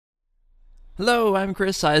Hello, I'm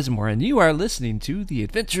Chris Sizemore, and you are listening to The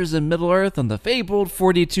Adventures in Middle-earth on the Fabled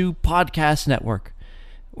 42 Podcast Network.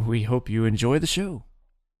 We hope you enjoy the show.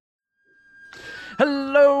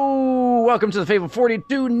 Hello! Welcome to the Fabled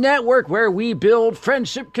 42 Network, where we build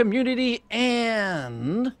friendship, community,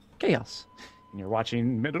 and chaos. And you're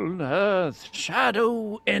watching Middle-earth,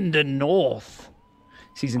 Shadow in the North.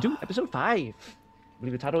 Season 2, Episode 5. I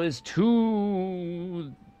believe the title is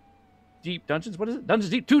Two Deep Dungeons? What is it?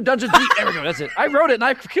 Dungeons Deep? 2 Dungeons Deep. There we go. That's it. I wrote it, and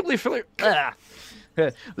I completely feel it.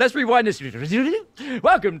 Let's rewind this.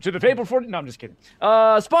 Welcome to the Fable 40. No, I'm just kidding.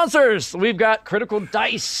 Sponsors. We've got Critical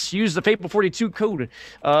Dice. Use the Fable 42 code,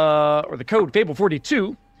 or the code Fable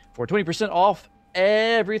 42 for 20% off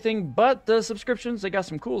everything but the subscriptions. They got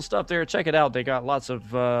some cool stuff there. Check it out. They got lots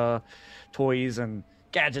of toys and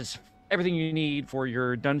gadgets, everything you need for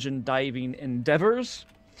your dungeon diving endeavors.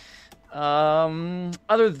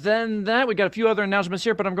 Other than that, we got a few other announcements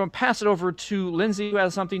here, but I'm going to pass it over to Lindsay, who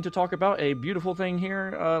has something to talk about, a beautiful thing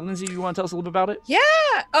here. Lindsay, you want to tell us a little bit about it? Yeah.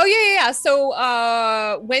 Oh, yeah.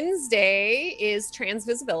 So, Wednesday is Trans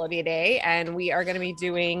Visibility Day, and we are going to be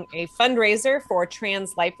doing a fundraiser for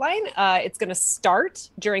Trans Lifeline. It's going to start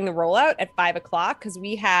during the rollout at 5 o'clock because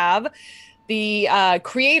we have the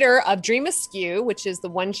creator of Dream Askew, which is the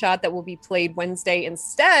one shot that will be played Wednesday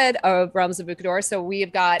instead of Realms of Ukador. So we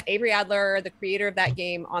have got Avery Adler, the creator of that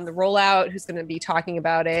game, on the rollout, who's going to be talking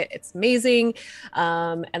about it. It's amazing.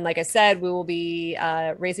 And like I said, we will be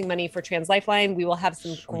raising money for Trans Lifeline. We will have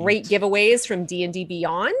some great giveaways from D&D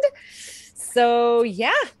Beyond. So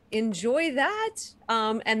yeah, enjoy that.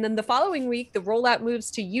 And then the following week, the rollout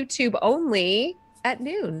moves to YouTube only at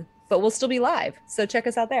noon, but we'll still be live. So check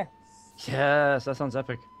us out there. Yes, that sounds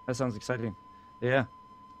epic. That sounds exciting. Yeah.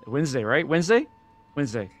 Wednesday, right? Wednesday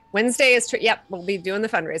is yep, we'll be doing the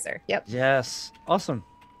fundraiser. Yep. Yes. Awesome.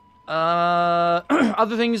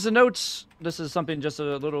 Other things to note. This is something, just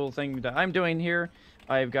a little thing that I'm doing here.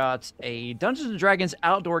 I've got a Dungeons and Dragons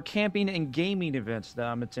outdoor camping and gaming event that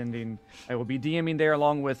I'm attending. I will be DMing there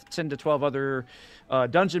along with 10 to 12 other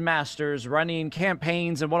dungeon masters, running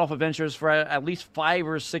campaigns and one-off adventures for at least 5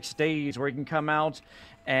 or 6 days, where you can come out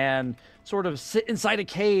and sort of sit inside a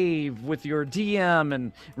cave with your DM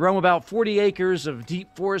and roam about 40 acres of deep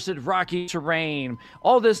forested rocky terrain.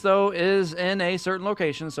 All this, though, is in a certain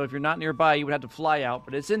location, so if you're not nearby, you would have to fly out,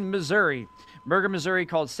 but it's in Missouri. Missouri,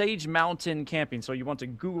 called Sage Mountain Camping. So you want to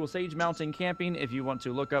Google Sage Mountain Camping if you want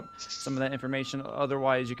to look up some of that information.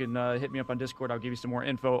 Otherwise, you can hit me up on Discord. I'll give you some more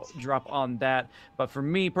info, drop on that. But for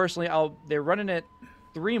me personally, they're running it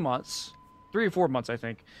 3 months. 3 or 4 months, I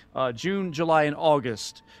think. June, July, and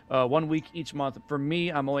August. 1 week each month. For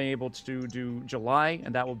me, I'm only able to do July,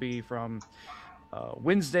 and that will be from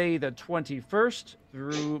Wednesday the 21st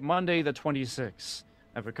through Monday the 26th.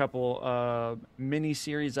 I have a couple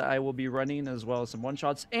mini-series that I will be running, as well as some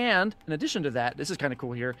one-shots. And in addition to that, this is kind of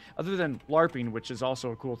cool here, other than LARPing, which is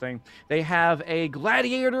also a cool thing, they have a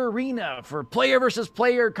gladiator arena for player versus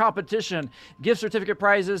player competition, gift certificate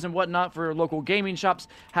prizes and whatnot for local gaming shops.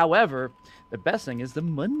 However, the best thing is the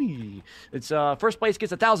money. It's first place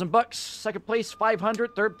gets $1,000, second place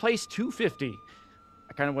 $500, third place $250.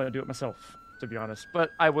 I kind of want to do it myself, to be honest,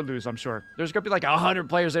 but I would lose, I'm sure. There's gonna be like 100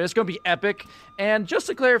 players there. It's gonna be epic. And just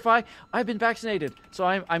to clarify, I've been vaccinated, so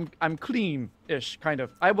I'm clean-ish, kind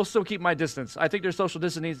of. I will still keep my distance. I think there's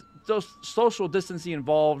social distancing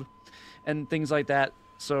involved and things like that.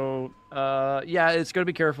 So yeah, it's gonna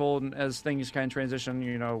be careful as things kind of transition,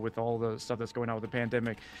 you know, with all the stuff that's going on with the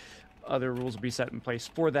pandemic. Other rules will be set in place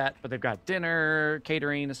for that, but they've got dinner,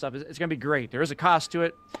 catering, and stuff. It's gonna be great. There is a cost to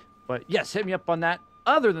it, but yes, hit me up on that.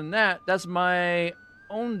 Other than that, that's my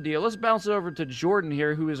own deal. Let's bounce it over to Jordan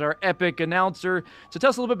here, who is our epic announcer, to tell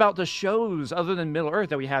us a little bit about the shows other than Middle-earth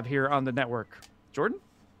that we have here on the network. Jordan?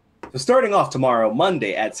 So starting off tomorrow,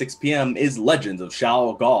 Monday at 6 p.m. is Legends of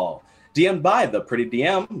Shao Gal, DM'd by the pretty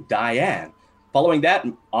DM, Diane. Following that,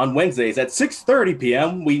 on Wednesdays at 6:30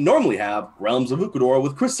 p.m., we normally have Realms of Ukador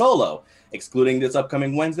with Chris Solo, excluding this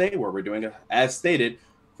upcoming Wednesday, where we're doing, as stated,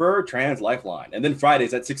 for Trans Lifeline. And then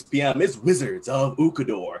Fridays at 6 p.m. is Wizards of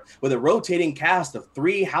Ukador, with a rotating cast of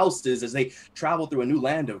 3 houses as they travel through a new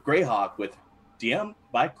land of Greyhawk, with DM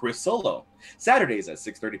by Chris Solo. Saturdays at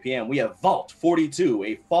 6:30 p.m. we have Vault 42,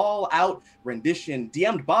 a Fallout rendition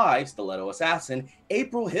DM'd by Stiletto Assassin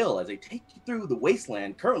April Hill, as they take you through the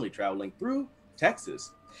wasteland currently traveling through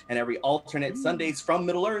Texas. And every alternate Sundays from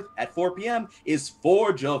Middle-earth at 4 p.m. is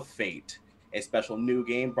Forge of Fate, a special new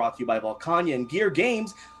game brought to you by Volcania and Gear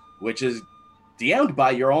Games, which is DM'd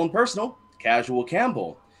by your own personal Casual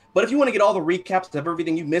Campbell. But if you want to get all the recaps of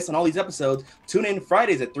everything you've missed on all these episodes, tune in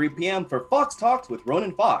Fridays at 3 p.m. for Fox Talks with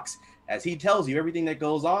Ronan Fox, as he tells you everything that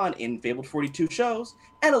goes on in Fabled 42 shows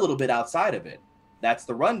and a little bit outside of it. That's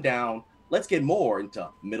the rundown. Let's get more into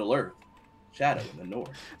Middle-earth, Shadow in the North.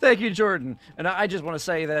 Thank you, Jordan. And I just want to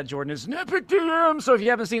say that Jordan is an epic DM, so if you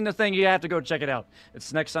haven't seen the thing, you have to go check it out.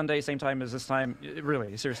 It's next Sunday, same time as this time.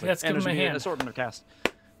 Really, seriously. Let's give him a hand. Assortment of cast.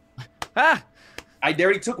 Ah! I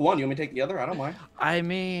already took one. You want me to take the other? I don't mind. I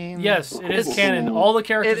mean... Yes, it is canon. All the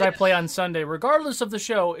characters I play on Sunday, regardless of the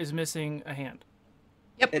show, is missing a hand.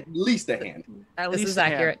 Yep. At least a hand. At This least is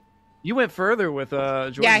accurate. You went further with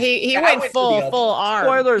Jordan. Yeah, he I went went to full the arm.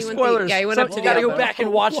 Spoilers, He went spoilers. yeah, he went up to You the gotta go elbow. back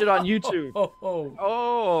and watch it on YouTube.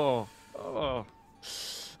 Oh. Oh.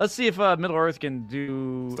 Let's see if Middle-earth can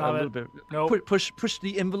do Stop a little it. bit. Nope. Push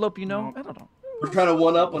the envelope, you know? Nope. I don't know. We're trying to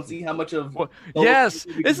one up and see how much of... Yes,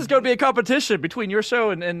 this is going to be a competition between your show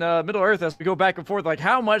and Middle-earth as we go back and forth. Like,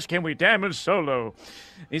 how much can we damage Solo?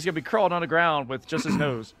 He's going to be crawling on the ground with just his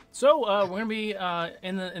nose. So we're gonna be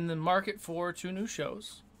in the market for 2 new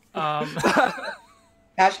shows. Hashtag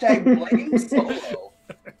blame Solo.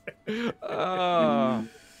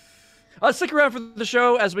 Stick around for the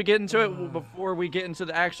show as we get into it. Before we get into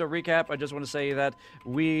the actual recap, I just want to say that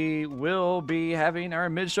we will be having our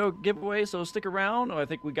mid-show giveaway, so stick around. I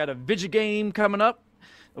think we got a Vigi game coming up.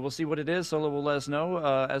 We'll see what it is. Solo will let us know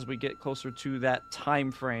as we get closer to that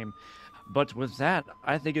time frame. But with that,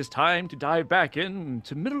 I think it's time to dive back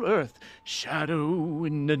into Middle-earth, Shadow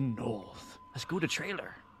in the North. Let's go to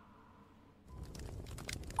trailer.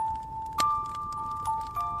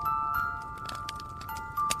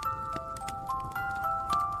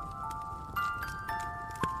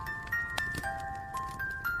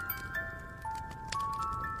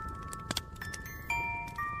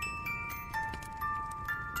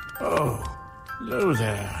 Oh, hello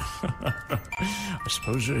there. I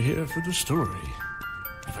suppose you're here for the story.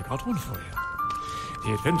 Have I got one for you?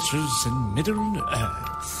 The Adventures in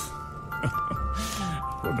Middle-earth.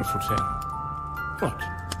 Wonderful tale. What?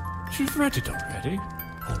 You've read it already?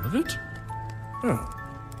 All of it? Oh,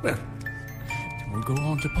 well. Then we'll go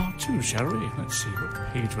on to part 2, shall we? Let's see, what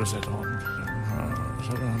page was it on?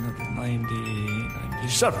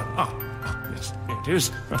 97. Yes, here it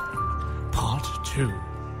is. Part 2.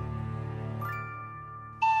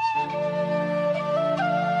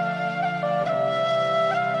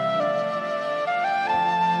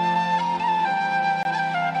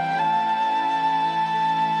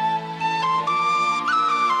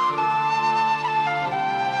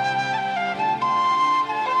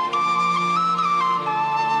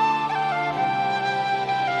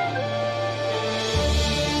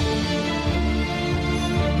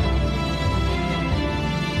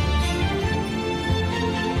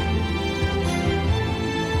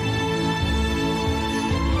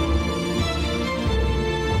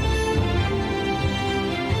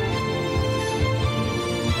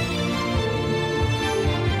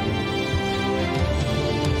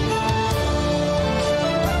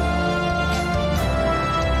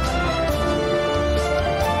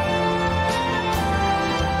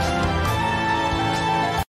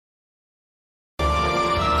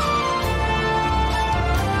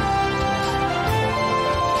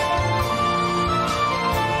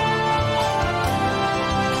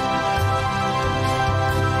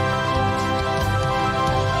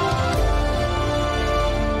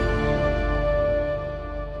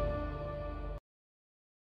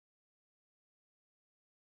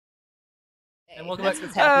 And welcome That's back.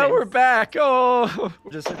 what's happening. We're back. Oh,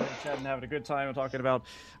 we're just sitting there chatting, having a good time, and talking about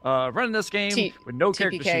running this game with no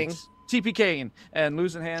character TPKing. sheets, TPKing, and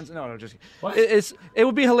losing hands. No, just What? it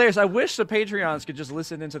would be hilarious. I wish the Patreons could just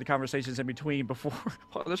listen into the conversations in between before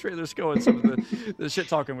while the trailers go and some of the shit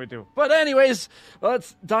talking we do. But anyways,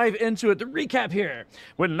 let's dive into it. The recap here.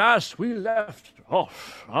 When last we left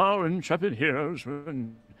off, our intrepid heroes were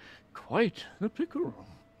in quite the pickle.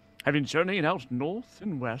 Having journeyed out north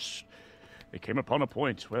and west, they came upon a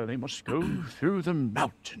point where they must go through the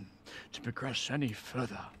mountain to progress any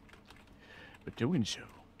further. But doing so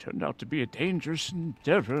turned out to be a dangerous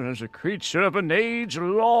endeavor, as a creature of an age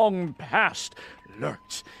long past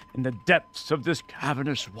lurked in the depths of this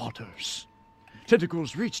cavernous waters.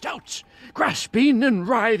 Tentacles reached out, grasping and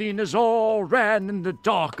writhing as all ran in the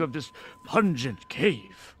dark of this pungent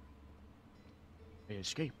cave. They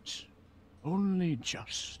escaped, only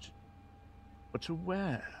just. But to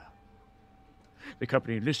where? The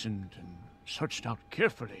company listened and searched out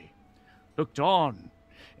carefully, looked on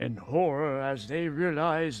in horror as they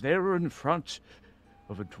realized they were in front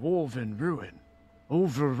of a dwarven ruin,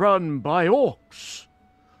 overrun by orcs.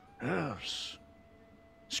 Yes.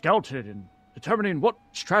 Scouted and determining what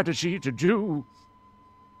strategy to do,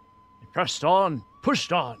 they pressed on,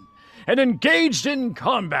 pushed on, and engaged in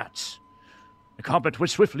combat. The combat went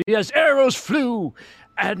swiftly as arrows flew,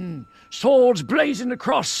 and swords blazing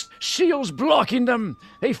across, shields blocking them.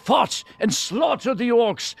 They fought and slaughtered the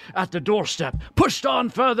orcs at the doorstep, pushed on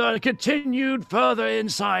further, and continued further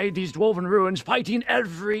inside these dwarven ruins, fighting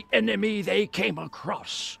every enemy they came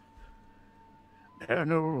across.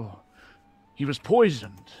 Bernor, he was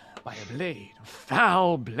poisoned by a blade, a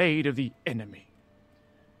foul blade of the enemy.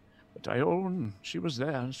 But Ione, she was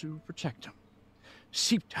there to protect him,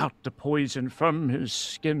 seeped out the poison from his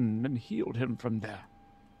skin and healed him from there.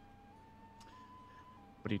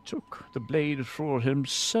 But he took the blade for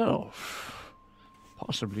himself.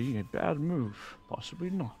 Possibly a bad move, possibly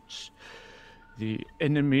not. The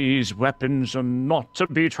enemy's weapons are not to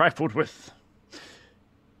be trifled with.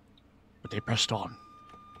 But they pressed on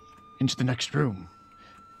into the next room,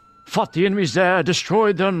 fought the enemies there,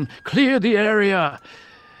 destroyed them, cleared the area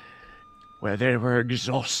where they were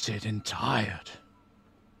exhausted and tired.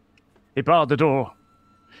 They barred the door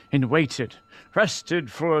and waited,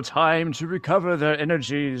 rested for a time to recover their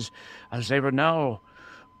energies, as they were now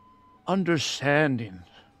understanding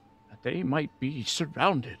that they might be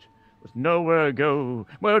surrounded with nowhere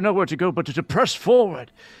to go but to press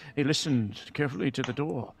forward. They listened carefully to the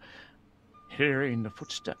door, hearing the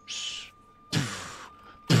footsteps.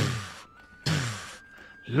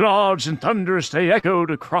 Large and thunderous they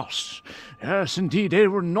echoed across. Yes, indeed, they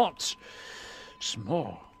were not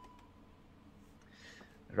small.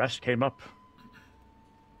 The rest came up,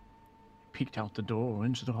 peeked out the door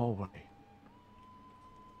into the hallway.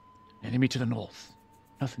 Enemy to the north,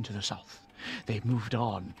 nothing to the south. They moved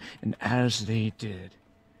on, and as they did,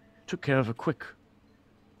 took care of a quick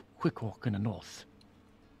walk in the north.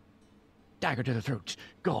 Dagger to the throat,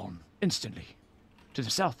 gone instantly. To the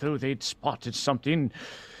south, though, they'd spotted something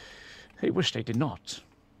they wished they did not.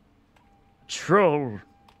 A troll,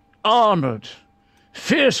 armored,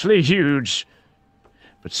 fiercely huge,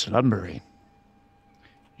 but slumbering.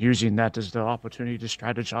 Using that as the opportunity to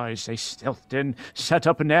strategize, they stealthed in, set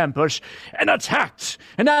up an ambush, and attacked.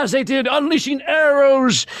 And as they did, unleashing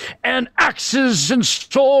arrows and axes and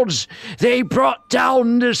swords, they brought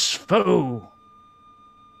down this foe.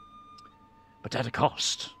 But at a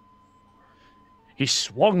cost. He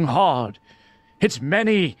swung hard, hit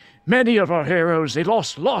many of our heroes. They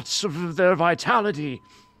lost lots of their vitality.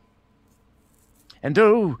 And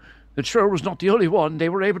though the troll was not the only one, they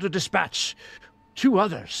were able to dispatch 2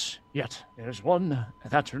 others. Yet there's one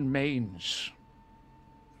that remains.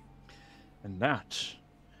 And that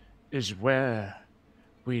is where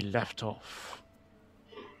we left off.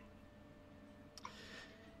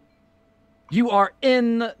 You are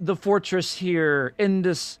in the fortress here, in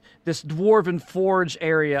this dwarven forge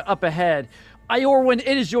area up ahead. Iorwin,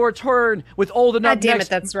 it is your turn with Olden up God damn next. it,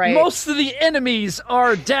 that's right. Most of the enemies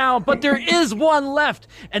are down, but there is one left.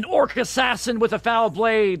 An orc assassin with a foul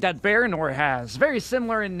blade that Baranor has. Very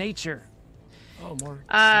similar in nature. Oh, more.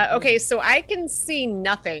 Okay, so I can see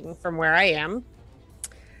nothing from where I am.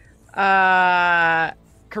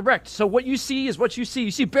 Correct. So what you see is what you see.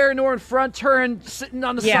 You see Baranor in front, Turin sitting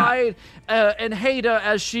on the Yeah. side, and Haida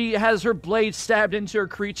as she has her blade stabbed into a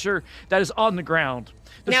creature that is on the ground.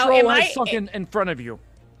 The Now, troll am has I- sunk in front of you.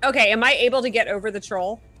 Okay, am I able to get over the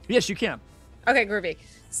troll? Yes, you can. Okay, groovy.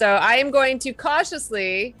 So I am going to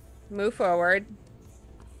cautiously move forward.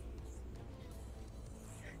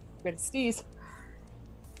 I'm gonna sneeze.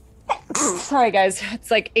 Sorry, guys.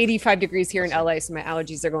 It's like 85 degrees here in LA, so my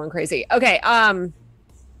allergies are going crazy. Okay, I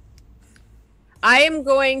am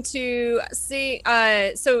going to see.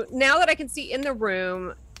 So now that I can see in the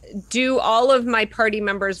room, do all of my party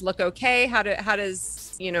members look okay? How does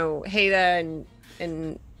Haida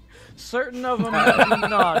and Certain of them do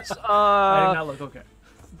not. I did not look okay.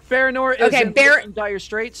 Baranor is Okay, in dire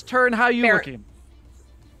straits. Turn, how you looking?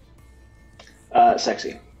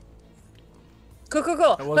 Sexy. cool?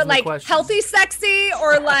 That But wasn't like the question. healthy sexy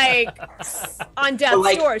or like on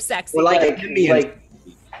death's door sexy? Or like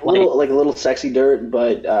a little sexy dirt,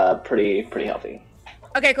 but pretty healthy.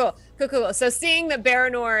 Okay, cool. So seeing that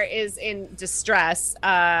Baranor is in distress,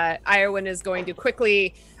 Iowin is going to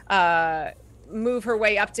quickly move her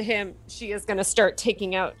way up to him. She is going to start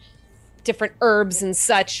taking out different herbs and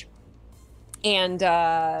such. And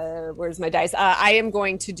where's my dice? I am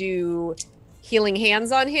going to do healing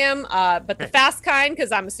hands on him, but the fast kind,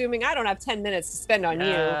 because I'm assuming I don't have 10 minutes to spend on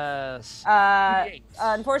Yes. you.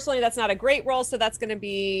 Unfortunately, that's not a great roll, so that's going to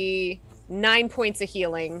be 9 points of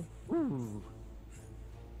healing. Ooh.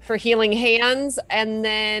 For healing hands, and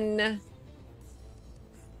then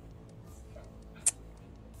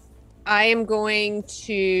I am going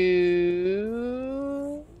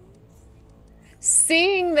to,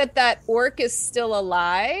 seeing that orc is still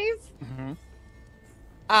alive,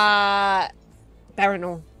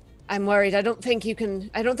 Baranor, I'm worried. I don't think you can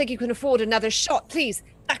afford another shot. Please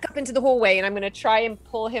back up into the hallway, and I'm going to try and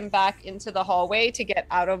pull him back into the hallway to get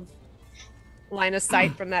out of line of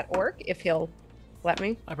sight from that orc, if he'll let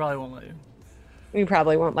me. I probably won't let you. You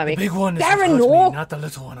probably won't let me. The big one is Baranor! me, not the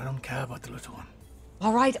little one. I don't care about the little one.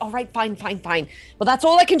 All right, fine. Well, that's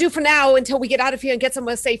all I can do for now until we get out of here and get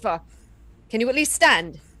somewhere safer. Can you at least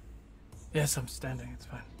stand? Yes, I'm standing. It's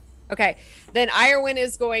fine. Okay, then Irwin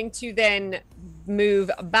is going to then move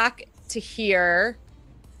back to here,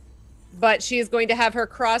 but she is going to have her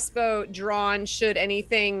crossbow drawn should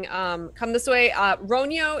anything come this way.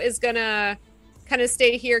 Ronio is going to kind of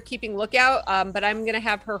stay here keeping lookout, but I'm going to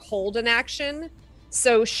have her hold an action.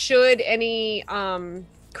 So should any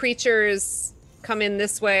creatures come in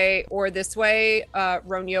this way or this way,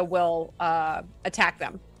 Ronio will attack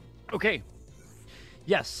them. Okay.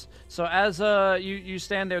 Yes. So as you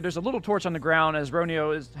stand there, there's a little torch on the ground as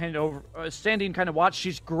Ronio is handed over, standing kind of watch.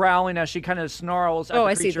 She's growling as she kind of snarls at the creature.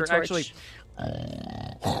 I see the torch. Actually,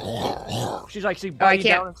 she's actually biting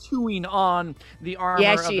down and chewing on the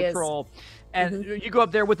armor of the troll. And you go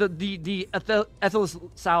up there with the Ethylus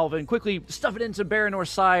salve and quickly stuff it into Baranor's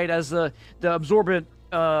side as the absorbent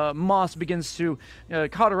moss begins to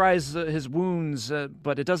cauterize his wounds,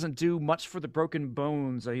 but it doesn't do much for the broken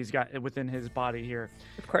bones that he's got within his body here.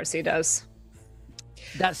 Of course he does.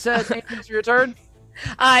 That said, anything for your turn?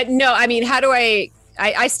 No, I mean, how do I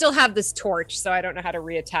still have this torch, so I don't know how to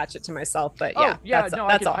reattach it to myself, but that's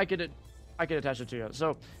all. I could attach it to you.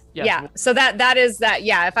 So yes, yeah, so that is that.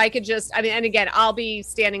 Yeah, if I could just, I mean, and again, I'll be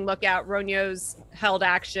standing lookout. Ronio's held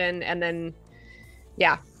action, and then,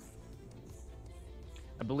 yeah.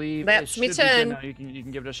 I believe that's me turn. You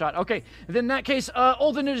can give it a shot. Okay, then in that case,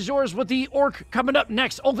 Olden is yours with the orc coming up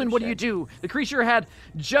next. Olden, what do you do? The creature had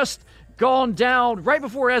just gone down right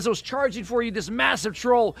before as it was charging for you. This massive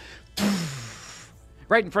troll,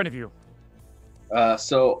 right in front of you.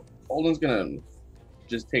 So Olden's gonna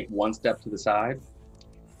just take one step to the side,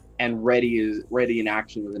 and ready in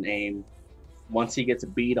action with an aim. Once he gets a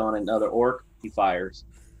bead on another orc, he fires.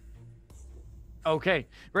 Okay,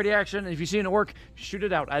 ready action. If you see an orc, shoot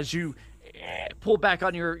it out as you pull back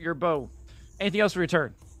on your bow. Anything else for your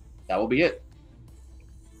turn? That will be it.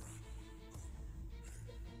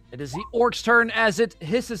 It is the orc's turn as it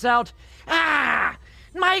hisses out, "Ah,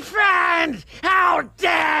 my friend! How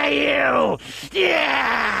dare you!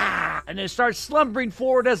 Yeah!" And it starts slumbering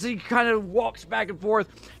forward as he kind of walks back and forth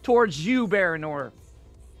towards you, Baranor.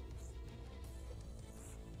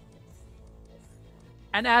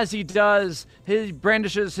 And as he does, he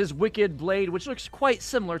brandishes his wicked blade, which looks quite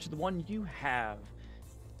similar to the one you have,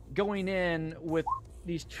 going in with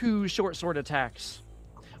these two short sword attacks.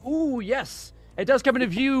 Ooh, yes. It does come into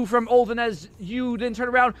view from Olden as you then turn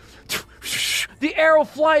around. The arrow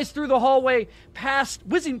flies through the hallway,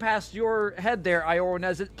 whizzing past your head there, Iorn,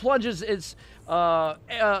 as it plunges its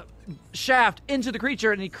shaft into the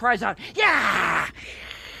creature, and he cries out, "Yeah!"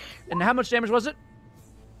 And how much damage was it?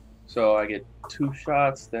 So I get 2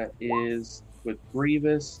 shots. That is with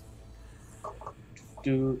Grievous.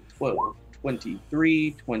 12,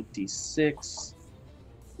 23, 26,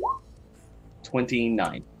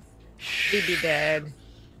 29. He'd be dead.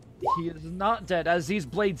 He is not dead as these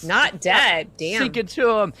blades not dead. Damn. sink into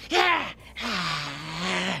him.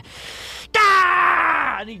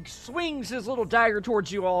 And he swings his little dagger towards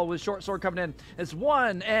you all with short sword coming in. It's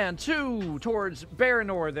 1 and 2 towards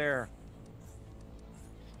Baranor there.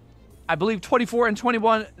 I believe 24 and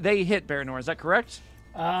 21, they hit Baranor. Is that correct?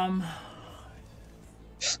 We're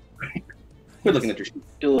looking at your sheet.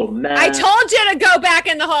 Do a little math. I told you to go back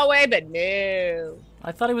in the hallway, but no.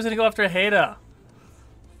 I thought he was going to go after Haida.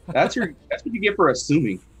 That's what you get for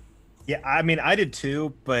assuming. Yeah, I mean, I did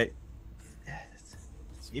too, but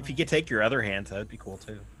if you could take your other hands, that would be cool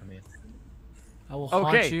too. I mean, I will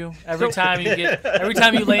haunt you every time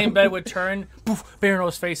you lay in bed with turn. Poof,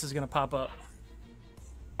 Baranor's face is going to pop up.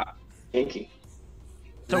 Kinky.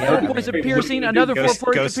 So 4 points of piercing, another 4 points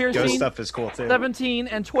of piercing. Ghost stuff is cool too. 17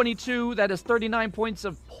 and 22, that is 39 points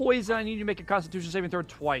of poison. I need you to make a Constitution saving throw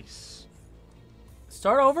twice.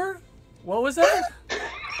 Start over? What was that?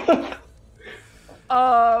 4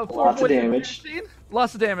 Lots points of damage. Piercing.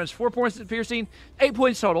 Lots of damage. 4 points of piercing, 8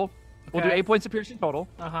 points total. We'll do 8 points of piercing total.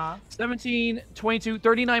 17, 22,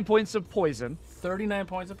 39 points of poison. 39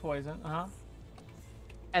 points of poison.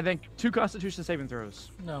 And then 2 Constitution saving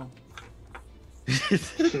throws. No.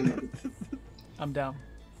 I'm down.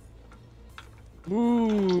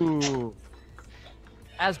 Ooh.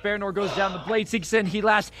 As Baranor goes down, the blade sinks in. He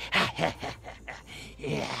laughs.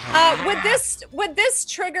 Would this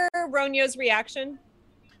trigger Ronio's reaction?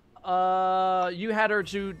 You had her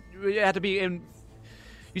to. You had to be in.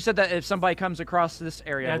 You said that if somebody comes across this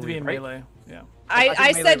area, You have to be in right? melee. Yeah. I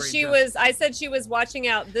melee said range, she yeah. was. I said she was watching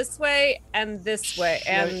out this way and this way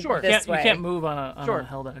and sure. this way. You can't move on a Sure.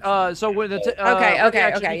 held action. So with the Okay, ready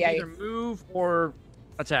action, okay, you yeah, can either move or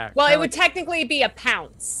attack. Well, Kinda it would like- technically be a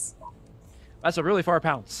pounce. That's a really far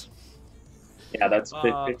pounce. Yeah, that's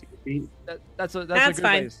Uh, 50 feet. That's a That's good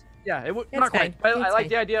fine. ways. Yeah, it would That's not quite. fine. But I That's like fine.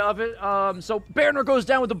 the idea of it. So Baranor goes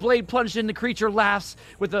down with the blade plunged in. The creature laughs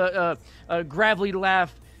with a gravelly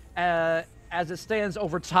laugh as it stands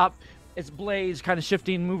over top. Its blades kind of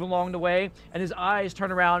shifting, moving along the way, and his eyes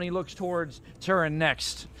turn around. And he looks towards Turin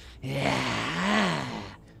next. Yeah.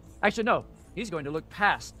 Actually, no. He's going to look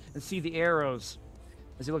past and see the arrows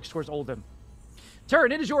as he looks towards Oldham.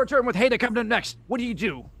 Turin, it is your turn with Haida coming up next. What do you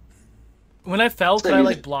do? When I fell, could I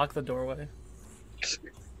like block the doorway?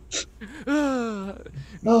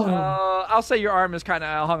 I'll say your arm is kind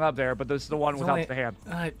of hung up there, but this is the one without only- the hand.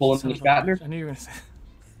 Pulling son the of a Shatner? bitch. I knew you were gonna say.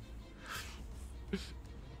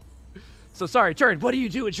 So sorry, Turin, what do you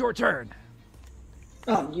do? It's your turn.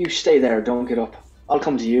 Oh, you stay there. Don't get up. I'll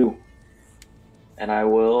come to you. And I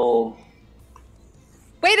will...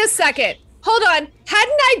 Wait a second. Hold on.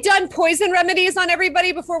 Hadn't I done poison remedies on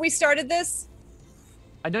everybody before we started this?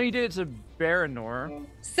 I know you did it to Baranor.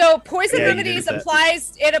 So poison Yeah, you remedies did that.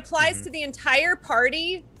 applies to the entire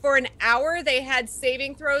party. For an hour, they had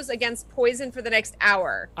saving throws against poison for the next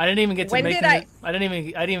hour. I didn't even get to When make did them. I- I didn't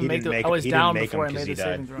even make the. make I was he didn't down make before I them 'cause made the he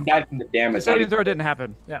saving died. throw. He died from the The damage. saving throw didn't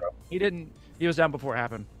happen. Yeah. He didn't. He was down before it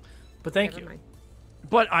happened. But thank Never you. mind.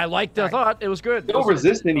 But I liked the thought. It was good. It No was-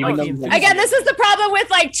 resistant, even like though the you enthusiasm. Again, this is the problem with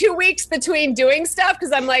like 2 weeks between doing stuff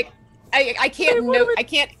because I'm like, I can't know, I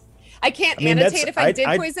can't I mean, that's- annotate if I did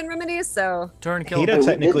I- poison remedies. So Turn kill. Haida- Haida we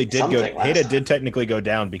technically did did go. something last Haida time. did technically go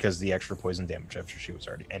down because of the extra poison damage after she was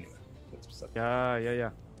already anyway. Yeah.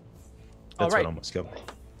 That's All right. what almost killed me.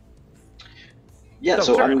 Yeah, So,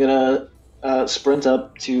 so Turin. I'm gonna sprint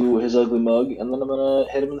up to his ugly mug, and then I'm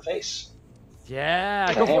gonna hit him in the face. Yeah,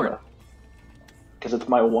 with go a for it. hammer. Because it's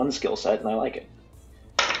my one skill set, and I like it.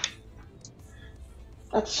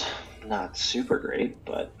 That's not super great,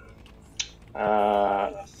 but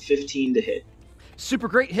 15 to hit. Super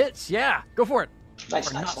great hits. Yeah, go for it.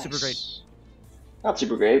 Nice, Or nice, not nice. super great. Not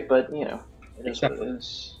super great, but you know, it is what it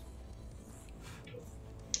is.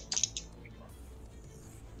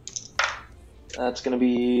 That's gonna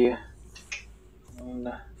be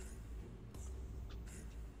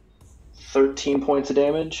 13 points of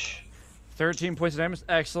damage, 13 points of damage.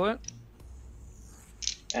 Excellent.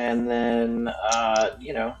 and then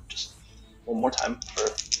you know, just one more time for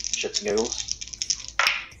shits and giggles.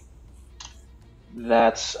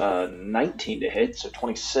 That's 19 to hit, so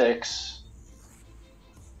 26.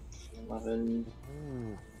 11.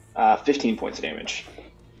 15 points of damage.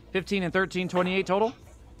 15 and 13, 28 total.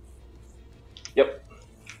 Yep.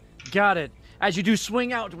 Got it. As you do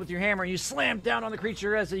swing out with your hammer, you slam down on the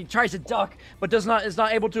creature as he tries to duck, but is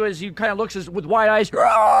not able to. As he kind of looks with wide eyes,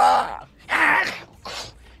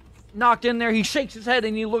 knocked in there. He shakes his head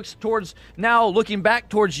and he looks towards now, looking back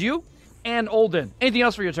towards you and Olden. Anything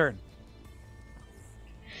else for your turn?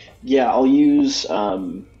 Yeah, I'll use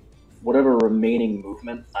whatever remaining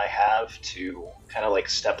movement I have to kind of like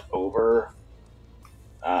step over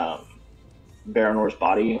Baranor's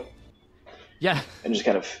body Yeah. and just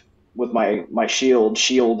kind of with my shield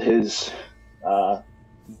his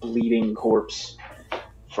bleeding corpse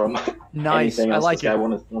from Nice. anything I else like this guy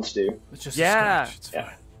it. wants to do. It's just Yeah. A scratch. It's Yeah.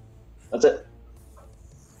 fine. That's it.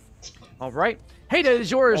 All right. Haida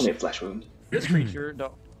is yours. Only a flesh wound. This creature,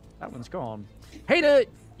 no, that one's gone. Haida,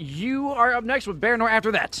 you are up next with Baranor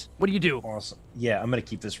after that. What do you do? Awesome. Yeah, I'm gonna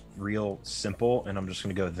keep this real simple, and I'm just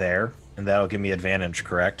gonna go there, and that'll give me advantage,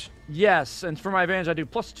 correct? Yes, and for my advantage, I do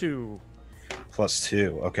 +2.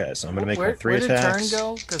 +2. Okay, so I'm gonna make my Where 3 did attacks. Turn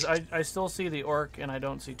go? Because I still see the orc and I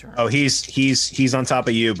don't see Turn. Oh, he's on top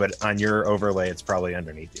of you, but on your overlay, it's probably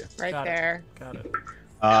underneath you. right Got it. there. Got it.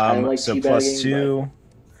 I like So teabagging, +2.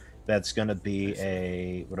 That's gonna be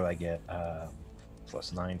a what do I get?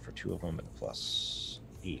 +9 for 2 of them, and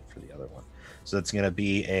 +8 for the other one. So that's gonna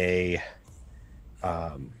be a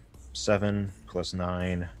 7 +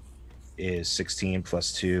 9 is 16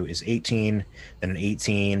 +2 is 18, then an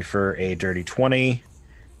 18 for a dirty 20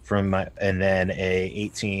 from my, and then a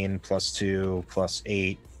 18 +2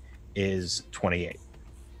 +8 is 28.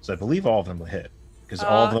 So I believe all of them will hit because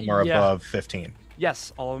all of them are yeah. above 15.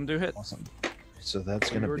 Yes, all of them do hit. Awesome. So that's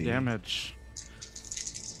gonna Your be damage.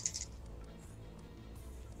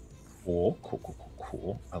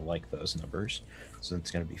 cool. I like those numbers. So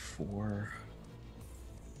it's gonna be 4,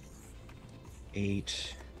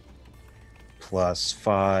 8 plus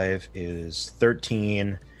 5 is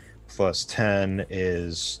 13, plus 10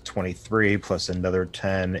 is 23, plus another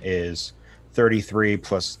 10 is 33,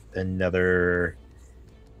 plus another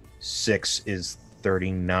 6 is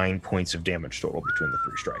 39 points of damage total between the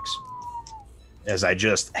 3 strikes. As I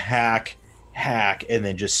just hack, and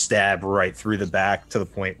then just stab right through the back to the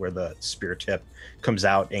point where the spear tip comes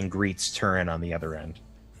out and greets Turin on the other end.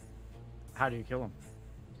 How do you kill him?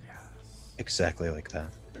 Exactly like that.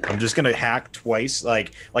 I'm just gonna hack twice,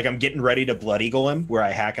 like I'm getting ready to blood eagle him, where I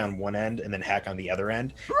hack on one end and then hack on the other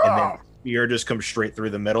end, and then spear just comes straight through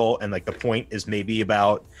the middle, and like the point is maybe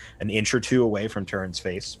about an inch or two away from Turin's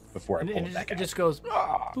face before I pull it back out. It just goes.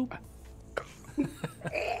 Boop.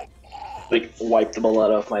 Like wipe the blood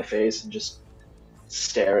off my face and just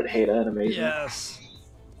stare at Haida in amazement. Yes.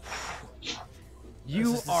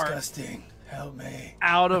 You This is are disgusting. Help me.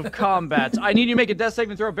 out of combat. I need you to make a death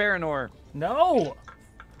saving throw, Baranor. No.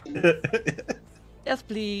 Yes,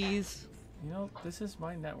 please. You know, this is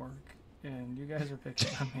my network, and you guys are picking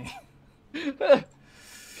on me.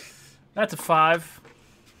 That's a 5.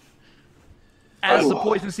 As the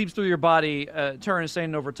poison seeps through your body, Turin is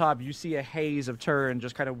standing over top. You see a haze of Turin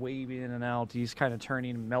just kind of waving in and out. He's kind of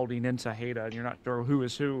turning and melding into Haida, and you're not sure who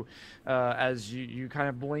is who. As you kind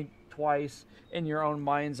of blink twice in your own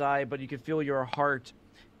mind's eye, but you can feel your heart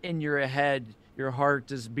in your head. Your heart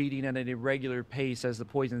is beating at an irregular pace as the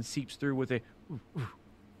poison seeps through with a.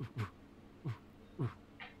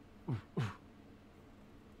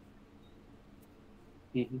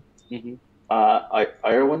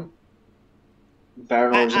 Irowen?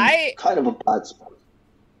 Baronor's in kind of a bad spot.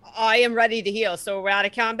 I am ready to heal. So we're out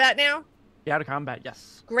of combat now? Yeah, out of combat,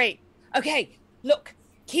 yes. Great. Okay, look.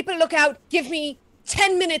 Keep a lookout. Give me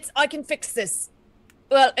 10 minutes. I can fix this.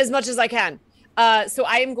 Well, as much as I can. So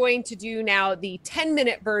I am going to do now the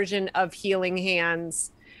 10-minute version of Healing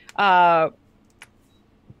Hands to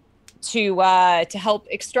help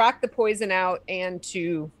extract the poison out and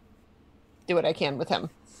to do what I can with him.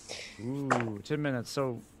 Ooh, 10 minutes.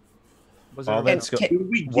 So while that's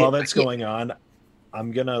going on,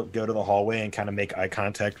 I'm gonna go to the hallway and kind of make eye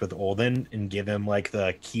contact with Olden and give him like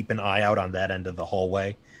the keep an eye out on that end of the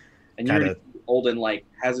hallway. And you're Olden like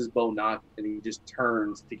has his bow knocked and he just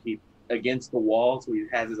turns to keep against the wall, so he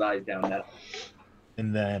has his eyes down that.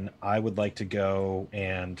 And then I would like to go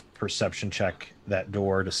and perception check that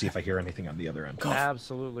door to see if I hear anything on the other end. Cough.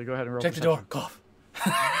 Absolutely. Go ahead and roll. Check the door. Cough.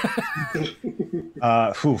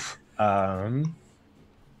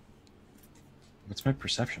 What's my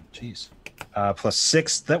perception? Jeez. Plus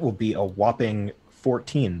 6, that will be a whopping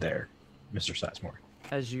 14 there, Mr. Sizemore.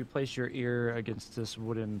 As you place your ear against this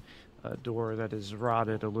wooden door that is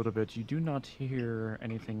rotted a little bit, you do not hear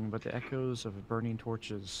anything but the echoes of burning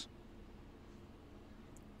torches.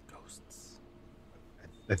 Ghosts.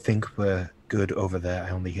 I think we're good over there. I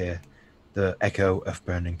only hear the echo of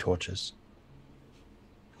burning torches.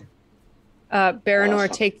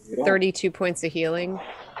 Baranor, take 32 points of healing.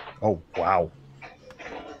 Oh, wow.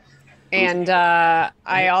 And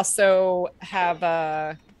I also have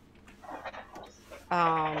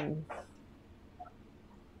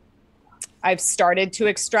I've started to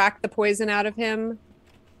extract the poison out of him,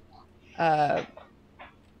 but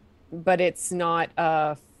it's not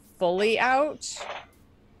fully out.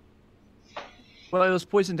 Well, it was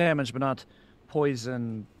poison damage, but not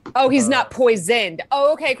poison. Oh, he's not poisoned.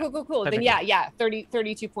 Oh, okay, cool. Then yeah,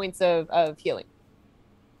 32 points of healing.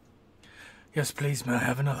 Yes, please, may I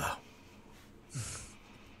have another?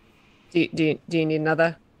 Do you need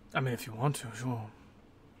another? I mean, if you want to, sure.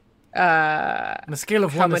 On a scale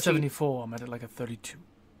of 1 to 74, I'm at like a 32.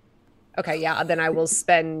 Okay, yeah, then I will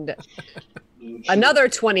spend another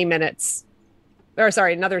 20 minutes. Or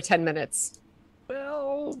sorry, another 10 minutes.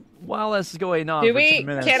 Well, while this is going on, Do for we? 10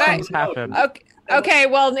 minutes, Can I? things happen. Okay,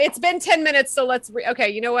 well, it's been 10 minutes, so let's. Okay,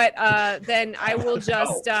 you know what? Then I will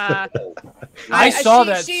just. I saw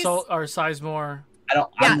that. Or Sizemore.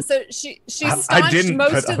 So she staunched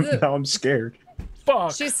most of the. Now I'm scared.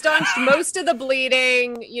 Fuck. She staunched most of the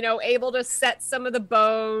bleeding. You know, able to set some of the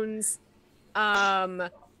bones,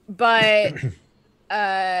 but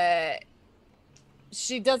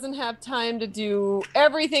she doesn't have time to do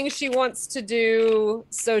everything she wants to do.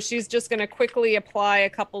 So she's just going to quickly apply a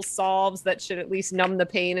couple salves that should at least numb the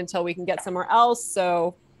pain until we can get somewhere else.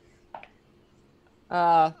 So,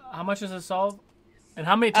 how much is a salve? And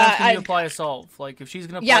how many times can you apply a salve? Like, if she's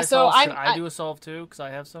going to apply a salve, can I do a salve too? Because I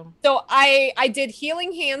have some. So I did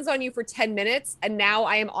healing hands on you for 10 minutes, and now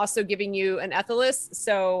I am also giving you an Ethylus.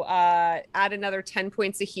 So add another 10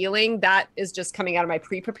 points of healing. That is just coming out of my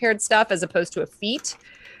pre-prepared stuff as opposed to a feat.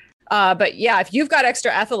 But yeah, if you've got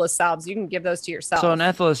extra Aethelus salves, you can give those to yourself. So an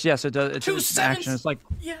Aethelus, yes, it does. It's Two an action. cents! It's like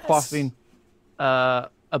Yes. quaffing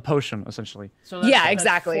a potion, essentially. So Yeah, that's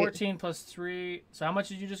exactly. 14 plus 3. So how much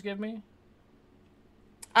did you just give me?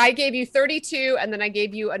 I gave you 32, and then I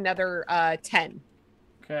gave you another 10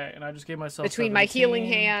 Okay, and I just gave myself between my healing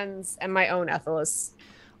 17. hands and my own Aethelus.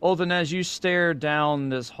 Olden, as you stare down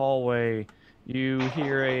this hallway, you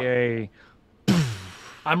hear a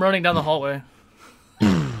I'm running down the hallway.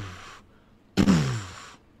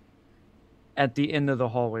 at the end of the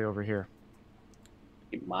hallway over here.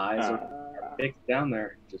 My eyes are fixed down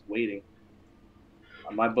there, just waiting.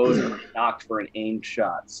 My bow's are knocked for an aimed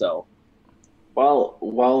shot, so. While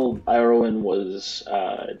Irowen was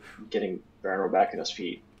getting Baranor back on his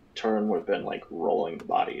feet, Turin would have been like rolling the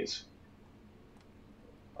bodies,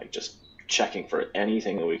 like just checking for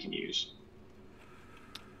anything that we can use.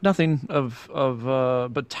 Nothing of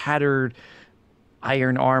but tattered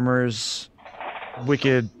iron armors,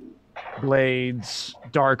 wicked blades,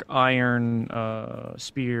 dark iron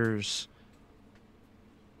spears,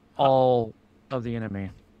 all of the enemy.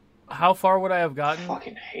 How far would I have gotten?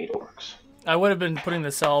 Fucking hate orcs. I would have been putting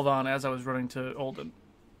the salve on as I was running to Olden.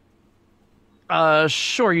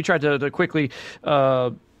 Sure, you tried to quickly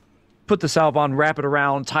put the salve on, wrap it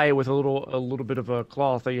around, tie it with a little bit of a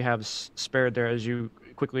cloth that you have spared there as you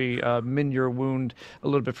quickly mend your wound a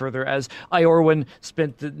little bit further. As Iorwin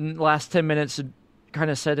spent the last 10 minutes kind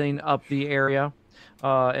of setting up the area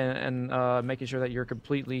and making sure that you're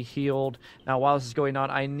completely healed. Now, while this is going on,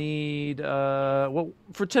 I need well,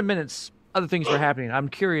 for 10 minutes, other things were happening. I'm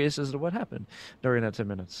curious as to what happened during that 10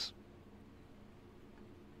 minutes.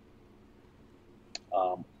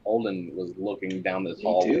 Olden was looking down this Me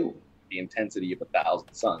hall too. with the intensity of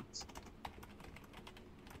 1,000 suns.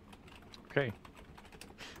 Okay.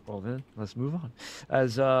 Well then, let's move on.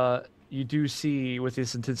 As you do see, with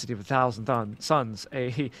this intensity of 1,000 suns,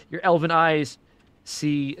 your elven eyes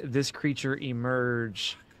see this creature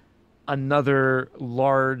emerge, another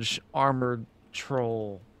large armored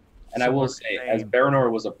troll. And I will say, as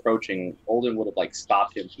Baranor was approaching, Olden would have like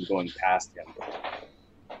stopped him from going past him.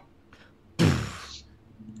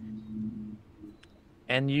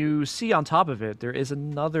 And you see on top of it, there is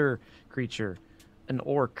another creature, an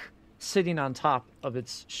orc, sitting on top of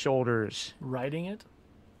its shoulders, Riding it?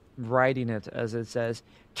 riding it as it says,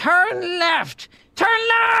 "Turn left! Turn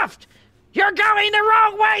left! You're going the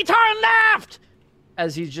wrong way! Turn left!"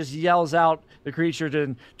 As he just yells out, the creature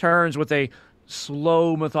then turns with a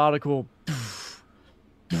slow, methodical.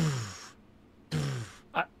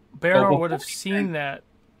 Baranor would have seen that,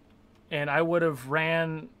 and I would have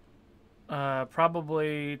ran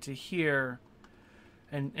probably to here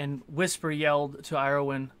and whisper yelled to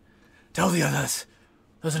Irowen, "Tell the others,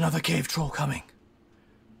 there's another cave troll coming."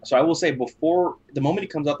 So I will say, before the moment he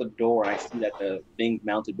comes out the door and I see that the thing's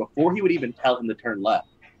mounted, before he would even tell him to turn left,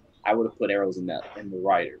 I would have put arrows in the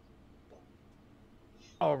rider.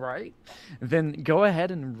 All right, then go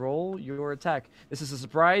ahead and roll your attack. This is a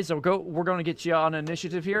surprise. So we're going to get you on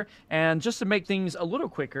initiative here, and just to make things a little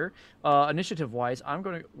quicker, initiative-wise, I'm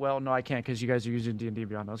going to. Well, no, I can't because you guys are using D&D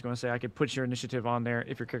Beyond. I was going to say I could put your initiative on there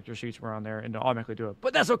if your character sheets were on there and automatically do it,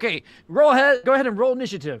 but that's okay. Go ahead and roll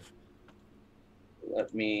initiative.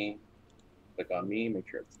 Let me click on me, make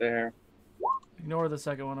sure it's there. Ignore the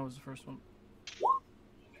second one. It was the first one.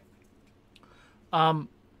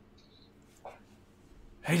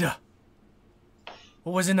 Ada,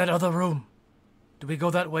 what was in that other room? Do we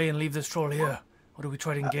go that way and leave this troll here, or do we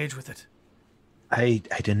try to engage with it? I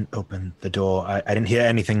didn't open the door. I didn't hear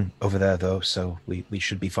anything over there though, so we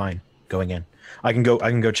should be fine going in. I can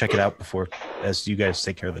go check it out before, as you guys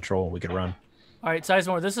take care of the troll. We can run. All right,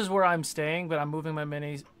 Sizemore, this is where I'm staying, but I'm moving my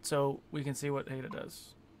minis so we can see what Ada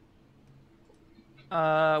does.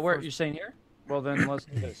 Where you're staying here? Well, then let's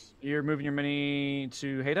do this. You're moving your mini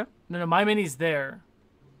to Hada? No, my mini's there.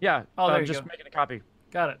 Yeah. Oh, there you just go. making a copy.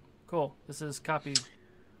 Got it. Cool. This is copy.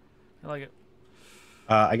 I like it.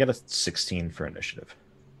 I got a 16 for initiative.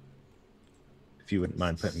 If you wouldn't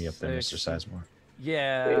mind putting me up there, Mr. 16. Sizemore.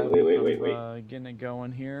 Yeah. Wait. Getting it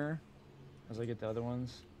going here as I get the other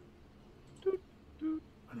ones.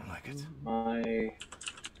 I don't like it. My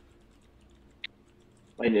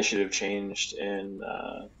initiative changed in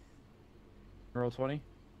Roll 20?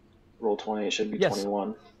 roll 20. It should be Yes.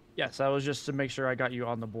 21. Yes, that was just to make sure I got you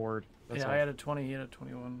on the board. That's Yeah, all. I had a 20. He had a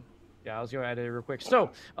 21. Yeah, I was going to add it real quick.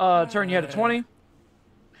 So, Turn, you had a 20.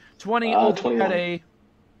 20, 21. had a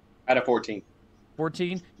At a 14.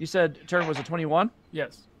 14. You said Turn was a 21,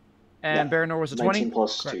 Yes. and Yeah. Baranor was a 19 20.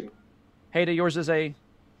 plus Correct. 2. Hada, yours is a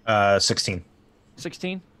 16.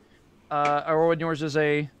 16. Erwin, yours is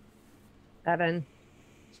a 7.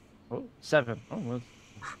 Oh, 7. Oh, well,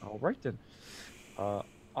 all right then.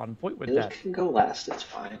 On point with It that. can go last. It's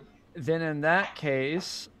fine. Then in that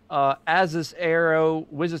case, as this arrow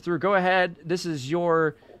whizzes through, go ahead. This is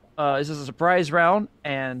your, this is a surprise round,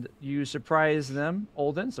 and you surprise them,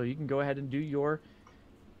 Olden. So you can go ahead and do your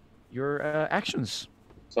actions.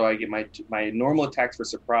 So I get my normal attacks for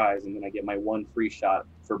surprise, and then I get my 1 free shot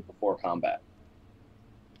for before combat.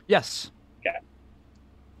 Yes. Okay.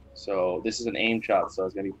 So this is an aim shot, so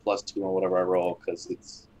it's gonna be +2 on whatever I roll because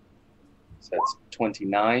it's. So that's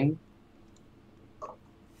 29.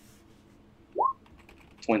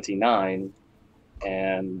 29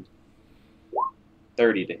 and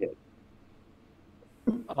 30 to hit.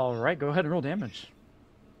 All right, go ahead and roll damage.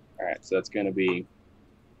 All right, so that's going to be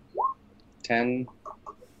 10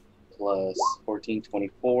 plus 14,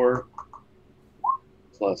 24,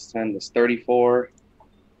 plus 10 is 34,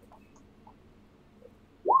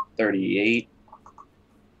 38,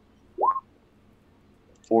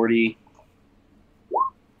 40,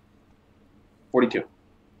 42.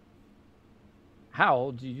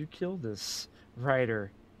 How do you kill this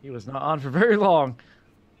rider? He was not on for very long.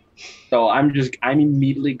 So I'm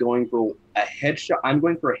immediately going for a headshot. I'm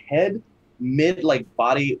going for head, mid, like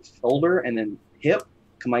body, shoulder, and then hip.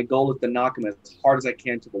 My goal is to knock him as hard as I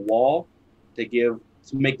can to the wall to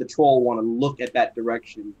make the troll want to look at that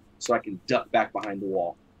direction so I can duck back behind the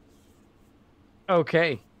wall.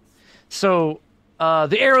 Okay. So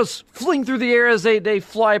the arrows fling through the air as they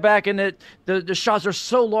fly back, and the shots are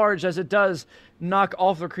so large as it does knock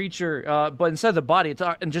off the creature, but instead of the body,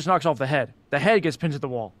 it just knocks off the head. The head gets pinned to the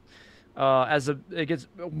wall. It gets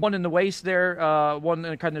one in the waist there, one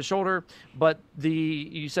in kind of the shoulder, but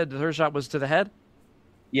you said the third shot was to the head?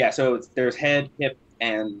 Yeah, so there's head, hip,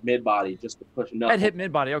 and mid body just to push enough. Head, hip,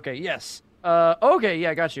 mid body. Okay, yes. Okay,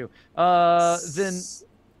 yeah, got you. Then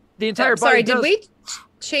the entire body. Sorry, did we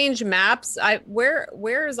change maps?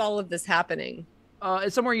 Where is all of this happening?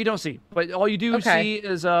 It's somewhere you don't see, but all you do see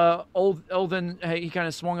is Olden. He kind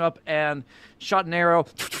of swung up and shot an arrow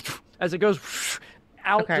as it goes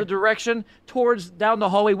out the direction towards down the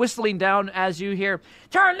hallway, whistling down as you hear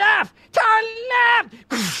turn left,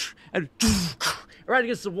 and right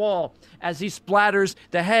against the wall as he splatters.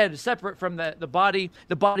 The head separate from the body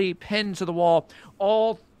pinned to the wall.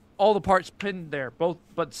 All the parts pinned there, both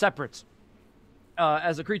but separate.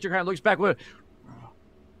 As the creature kind of looks back with.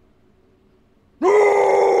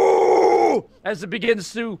 As it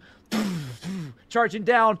begins to charging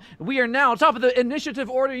down, we are now on top of the initiative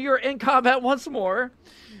order. You're in combat once more.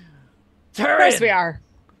 Turn. Of course we are.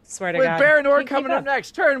 Swear to With God. Baranor coming up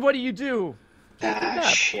next. Turn. What do you do?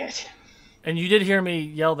 Shit. And you did hear me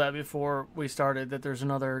yell that before we started, that there's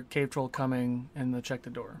another cave troll coming, and the check the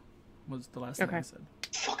door was the last thing I said.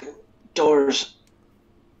 Fucking doors,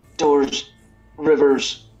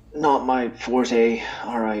 rivers, not my forte.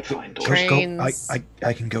 All right, fine. Doors. Just go. Trains.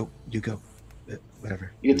 I can go. You go.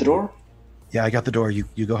 Whatever. You get the door? Yeah, I got the door. You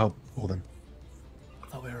go help Holden. I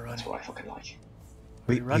thought we were running. That's what I fucking like.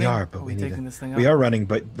 We are, but we need taking this thing We out? are running,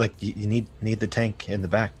 but like you need the tank in the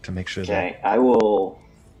back to make sure Okay, I will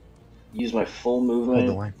use my full that hold the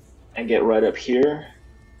movement line. and get right up here.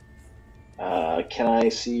 Can I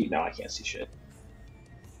see? No, I can't see shit.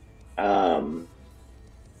 I'm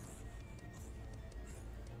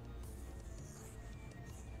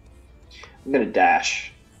gonna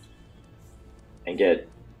dash and get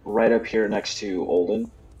right up here next to Olden.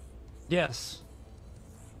 Yes.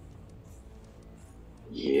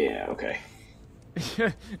 Yeah, okay.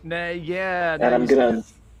 Nah, yeah. And I'm gonna.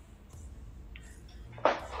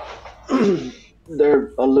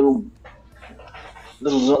 They're a little.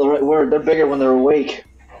 This is not the right word. They're bigger when they're awake.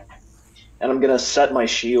 And I'm gonna set my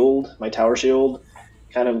shield, my tower shield,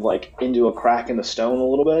 kind of like into a crack in the stone a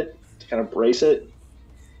little bit to kind of brace it,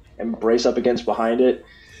 and brace up against behind it.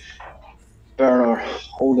 Baranor,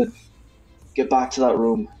 hold it. Get back to that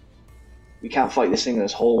room. We can't fight this thing in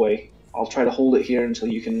this hallway. I'll try to hold it here until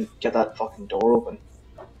you can get that fucking door open.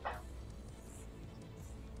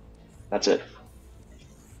 That's it.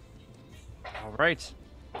 All right.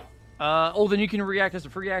 Olden, you can react as a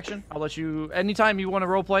free action. I'll let you, anytime you want to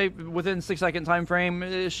roleplay within 6-second time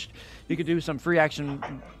frame-ish, you could do some free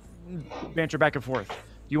action banter back and forth. Do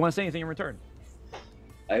you want to say anything in return?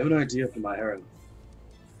 I have an idea for my arrow.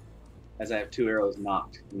 As I have 2 arrows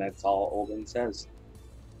knocked, and that's all Olden says.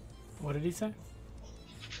 What did he say?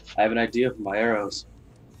 I have an idea for my arrows.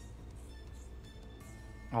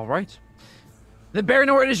 All right. Then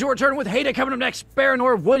Baranor, it is your turn with Haida coming up next.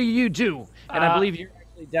 Baranor, what do you do? And I believe you're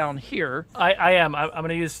actually down here. I am. I'm going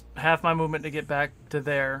to use half my movement to get back to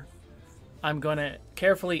there. I'm going to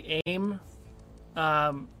carefully aim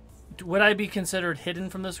Would I be considered hidden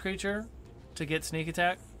from this creature to get sneak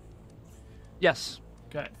attack? Yes.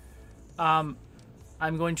 Okay. I'm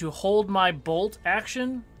going to hold my bolt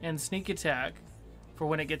action and sneak attack for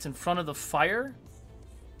when it gets in front of the fire.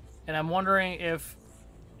 And I'm wondering if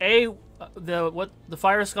the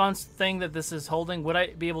fire sconce thing that this is holding, would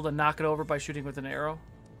I be able to knock it over by shooting with an arrow?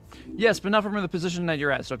 Yes, but not from the position that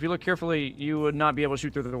you're at. So if you look carefully, you would not be able to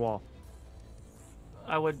shoot through the wall.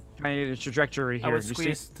 I would. Kind of the trajectory here. I would You see?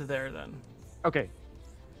 squeeze to there then. Okay.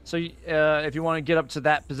 So if you want to get up to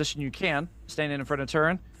that position, you can stand in front of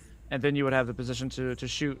turn, and then you would have the position to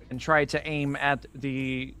shoot and try to aim at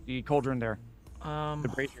the cauldron there.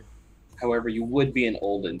 The brazier. However, you would be in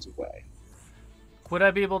Olden's way. Would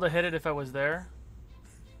I be able to hit it if I was there?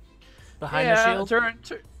 Behind the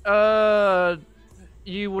shield?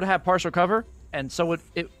 You would have partial cover, and so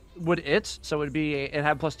it would. So it would be it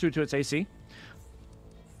had +2 to its AC,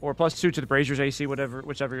 or +2 to the brazier's AC, whichever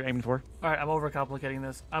you're aiming for. All right, I'm overcomplicating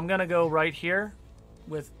this. I'm gonna go right here,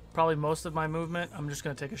 with probably most of my movement. I'm just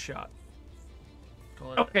gonna take a shot.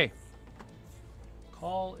 Okay.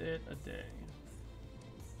 Call it a day.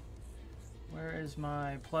 Where is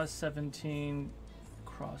my +17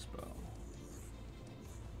 crossbow?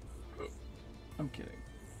 I'm kidding.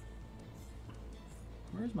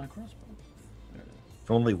 Where's my crossbow? There it is.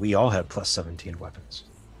 If only we all had +17 weapons.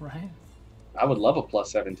 Right? I would love a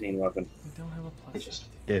 +17 weapon. We don't have a plus.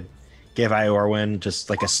 Give Iorwin just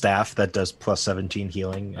like a staff that does +17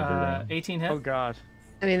 healing. 18 hit. Oh God.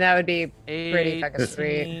 I mean, that would be pretty fucking sweet.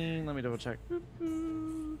 18. Let me double check.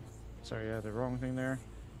 Sorry, I had the wrong thing there.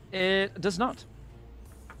 It does not.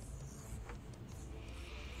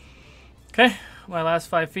 Okay, my last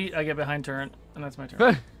 5 feet, I get behind turn, and that's my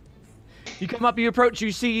turn. You come up, you approach,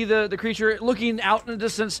 you see the creature looking out in the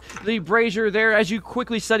distance, the brazier there. As you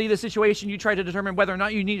quickly study the situation, you try to determine whether or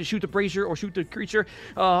not you need to shoot the brazier or shoot the creature.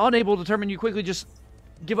 Unable to determine, you quickly just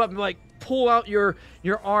give up and like pull out your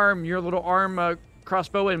arm, your little arm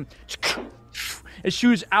crossbow, and it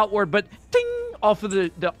shoots outward, but ding off of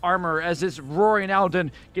the armor as it's roaring out and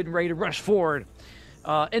getting ready to rush forward.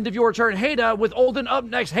 End of your turn. Haida with Olden up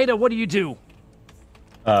next. Haida, what do you do?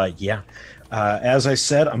 Yeah. As I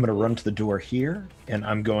said, I'm going to run to the door here, and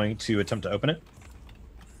I'm going to attempt to open it.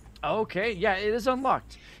 Okay, yeah, it is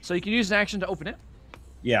unlocked. So you can use an action to open it.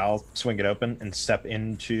 Yeah, I'll swing it open and step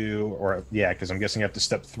into, because I'm guessing I have to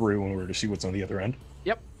step through in order to see what's on the other end.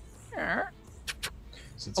 Yep.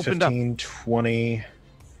 So it's Opened 15, 20,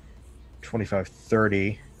 25,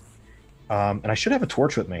 30. And I should have a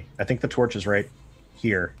torch with me. I think the torch is right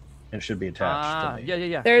here, and it should be attached to me.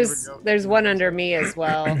 Yeah. There's one under me as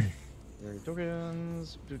well.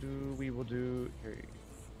 Tokens. We will do here.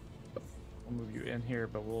 We'll move you in here,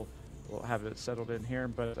 but we'll have it settled in here.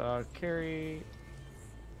 But carry.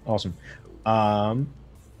 Awesome. Oh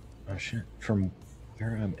shit. From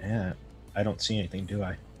where I'm at, I don't see anything, do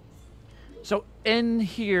I? So in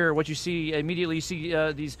here, what you see immediately, you see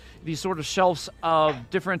these sort of shelves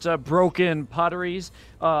of different broken potteries.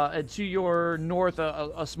 And to your north,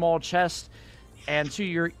 a small chest, and to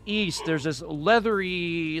your east, there's this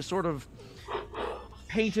leathery sort of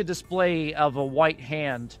painted display of a white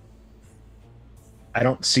hand. I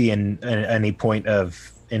don't see any point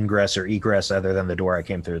of ingress or egress other than the door I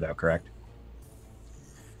came through, though. Correct?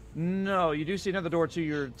 No, you do see another door to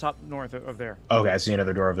your top north of there. Okay, I see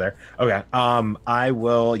another door over there. Okay, I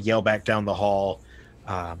will yell back down the hall.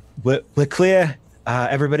 We're clear.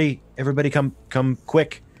 Everybody, come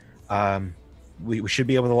quick. We should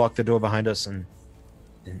be able to lock the door behind us and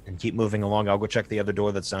keep moving along. I'll go check the other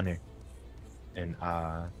door that's down here, and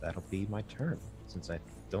that'll be my turn since I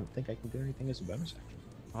don't think I can do anything as a bonus action.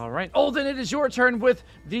 All right, Olden, it is your turn with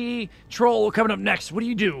the troll coming up next. What do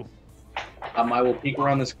you do? I will peek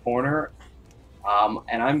around this corner,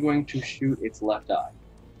 and I'm going to shoot its left eye.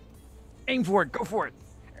 Aim for it. Go for it.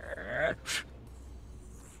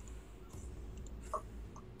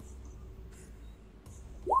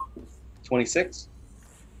 26.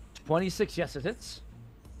 26. Yes, it hits.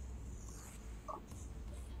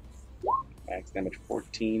 Max damage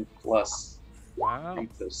 14 plus. Wow.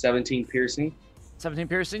 So 17 piercing. 17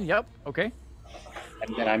 piercing. Yep. Okay.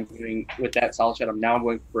 And then I'm doing, with that solid shot, I'm now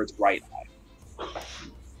going for its right eye.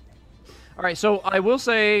 All right. So I will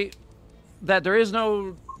say that there is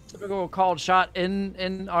no typical called shot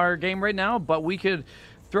in our game right now, but we could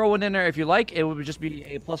throw one in there if you like. It would just be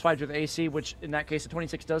a +5 to the AC, which in that case the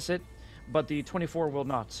 26 does hit, but the 24 will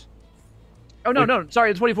not. Oh no,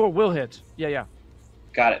 sorry, the 24 will hit. Yeah.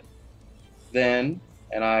 Got it. Then,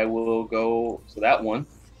 and I will go. So that one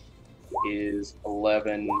is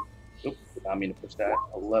 11. Oops, I mean to push that.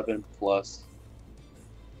 11 plus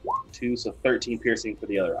 2, so 13 piercing for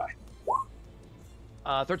the other eye.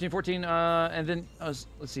 13, 14, and then let's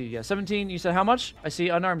see, yeah, 17. You said how much? I see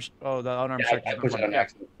unarmed. Oh, the unarmed strike. I pushed it on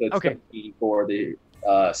accident. So it's Okay. 17 for the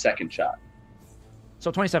second shot.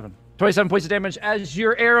 So 27. 27 points of damage as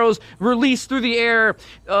your arrows release through the air.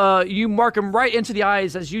 You mark them right into the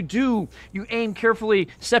eyes. As you do, you aim carefully,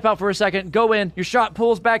 step out for a second, go in. Your shot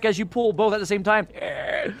pulls back as you pull both at the same time.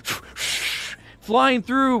 Flying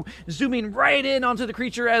through, zooming right in onto the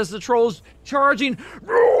creature as the trolls charging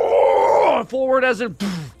forward as it...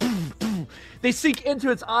 They sink into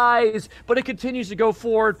its eyes, but it continues to go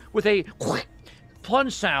forward with a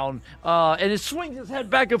plunge sound, and it swings its head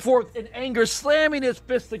back and forth in anger, slamming its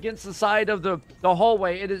fist against the side of the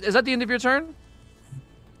hallway. Is that the end of your turn?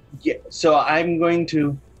 Yeah, so I'm going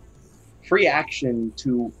to free action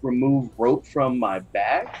to remove rope from my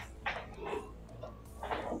bag.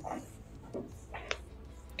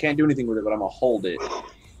 Can't do anything with it, but I'm going to hold it.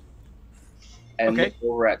 And Okay.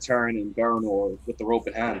 look over at Turin and Baranor with the rope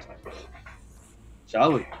in hand.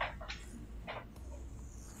 Shall we?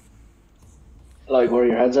 Like where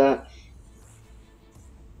your head's at?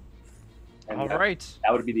 And All right.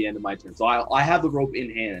 that would be the end of my turn. So I have the rope in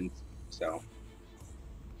hand. So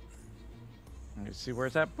Let's see where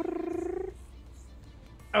it's at.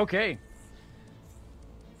 Okay.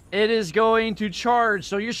 It is going to charge.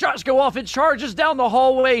 So your shots go off. It charges down the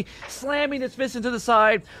hallway, slamming its fist into the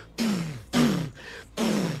side.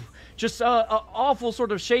 Just awful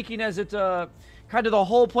sort of shaking as it kind of the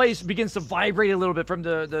whole place begins to vibrate a little bit from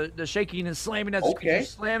the shaking and slamming as it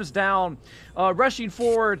slams down. Rushing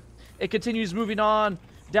forward, it continues moving on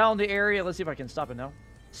down the area. Let's see if I can stop it now.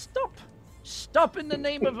 Stop. Stop in the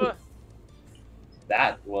name of a...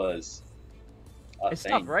 that was a It thing.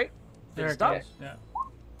 stopped, right? There it stopped? goes. Yeah.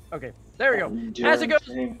 Okay, there we go. Do As it goes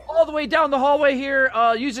anything? all the way down the hallway here,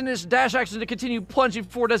 using this dash action to continue plunging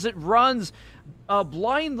forward as it runs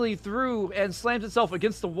blindly through and slams itself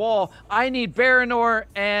against the wall. I need Baranor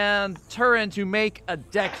and Turin to make a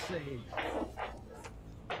dex save.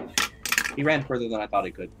 He ran further than I thought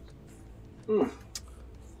he could. You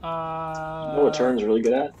know what Turin's really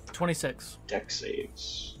good at? 26. Deck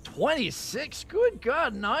saves. 26? Good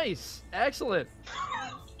God, nice. Excellent.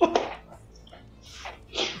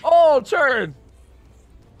 Oh, Turin!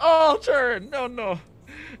 Oh, Turin! No, no.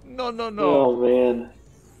 No, no, no. Oh man.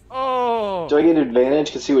 Oh! Do I get an advantage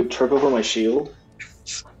because he would trip over my shield?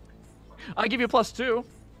 I give you a +2.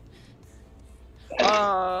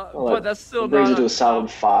 Well, But that's still brings not it to a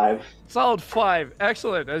solid 5. solid 5.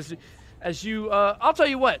 Excellent. As you, I'll tell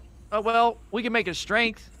you what. Well, we can make it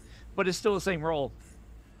strength, but it's still the same roll.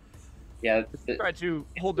 Yeah. Try to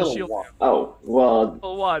hold the still a shield. one. Oh well,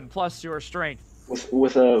 1 plus your strength.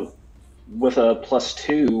 with a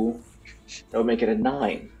 +2, that would make it a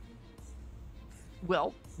 9.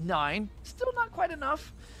 Well, 9. Still not quite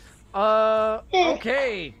enough.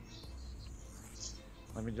 Okay.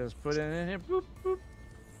 Let me just put it in here. Boop, boop.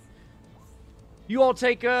 You all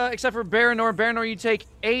take, except for Baranor. Baranor, you take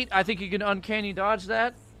 8. I think you can uncanny dodge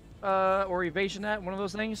that, or evasion that, one of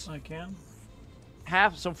those things. I can.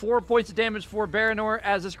 Half, so 4 points of damage for Baranor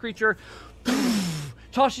as this creature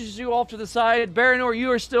tosses you off to the side. Baranor,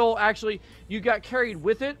 you are still you got carried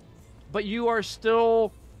with it, but you are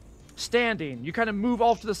still standing. You kind of move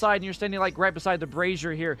off to the side and you're standing like right beside the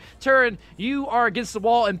brazier here. Turin, you are against the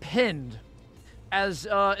wall and pinned as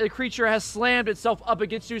a creature has slammed itself up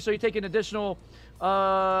against you, so you take an additional,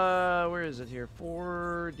 where is it here?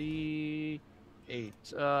 4d8,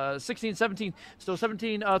 16, 17, so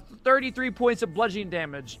 17, 33 points of bludgeoning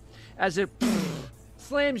damage as it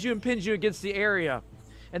slams you and pins you against the area.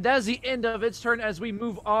 And that is the end of its turn as we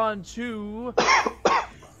move on to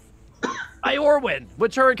Iorwin,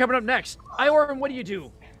 with Turin coming up next. Iorwin, what do you do?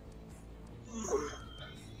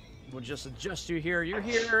 We'll just adjust you here. You're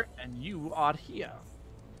here, and you are here.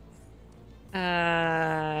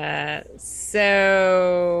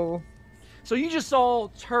 So you just saw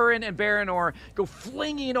Turin and Baranor go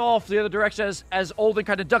flinging off the other direction as Olden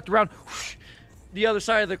kind of ducked around whoosh, the other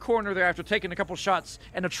side of the corner there after taking a couple shots,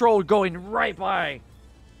 and a troll going right by.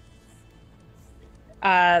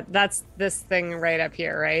 that's this thing right up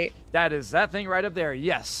here, right? That is that thing right up there.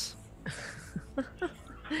 Yes.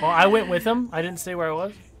 Well, I went with him. I didn't stay where I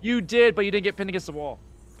was. You did, but you didn't get pinned against the wall.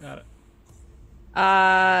 Got it.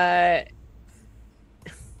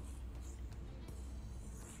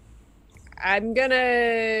 I'm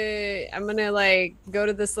gonna like go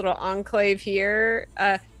to this little enclave here.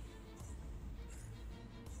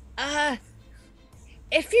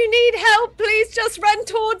 If you need help, please just run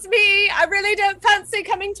towards me. I really don't fancy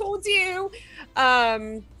coming towards you.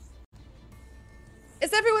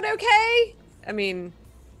 Is everyone okay? I mean,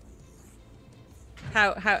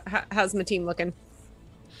 how's my team looking?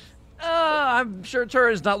 I'm sure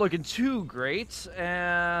Turin's not looking too great,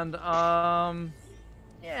 and yeah,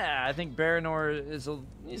 I think Baranor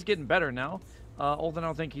he's getting better now. Olden, I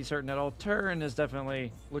don't think he's hurting at all. Turin is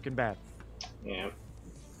definitely looking bad. Yeah.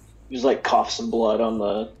 Just like cough some blood on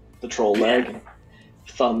the troll leg. And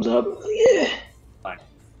thumbs up. Yeah. Fine.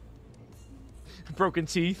 Broken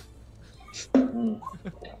teeth.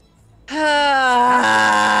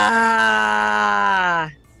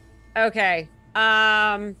 Okay.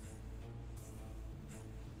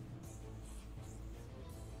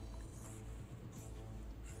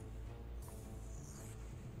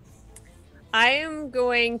 I am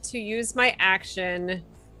going to use my action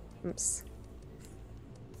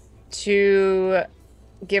to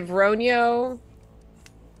give Ronio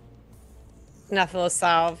Nethelus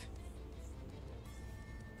Salve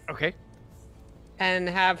Okay. and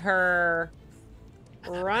have her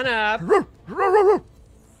run up,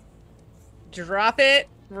 drop it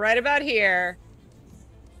right about here.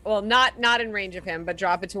 Well, not in range of him, but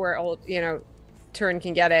drop it to where Turin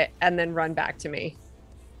can get it, and then run back to me.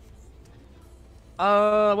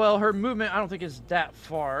 Well, her movement I don't think is that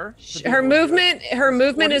far. Her movement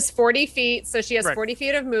 40? is 40 feet, so she has Correct. 40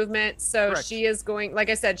 feet of movement. So Correct. she is going, like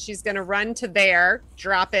I said, she's going to run to there,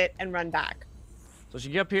 drop it, and run back. So she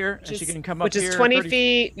can get up here, and she can come up which here. is 20 30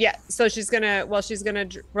 feet. Yeah. So she's gonna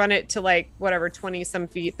run it to like whatever 20 some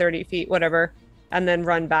feet, 30 feet, whatever, and then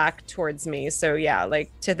run back towards me. So yeah, like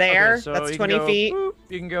to there. Okay, so that's you 20 can go, feet. boop,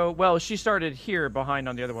 you can go. Well, she started here behind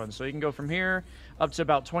on the other one, so you can go from here up to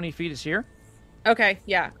about 20 feet is here. Okay.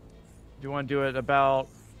 Yeah. Do you want to do it about?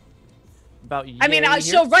 I mean, here?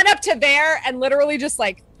 she'll run up to there and literally just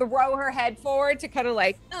like throw her head forward to kind of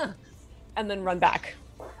like, and then run back.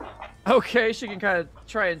 Okay, she can kind of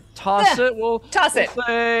try and toss it. Toss it.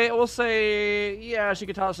 We'll say, yeah, she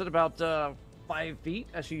can toss it about 5 feet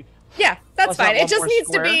as she. Yeah, that's Plus out fine. one It just more needs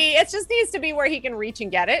square. to be. It just needs to be where he can reach and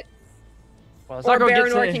get it. Well, it's not Or going to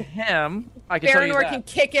get Baranor to can- him. I can tell you Baranor that. can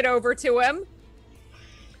kick it over to him.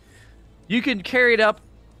 You can carry it up.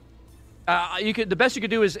 The best you could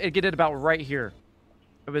do is get it about right here.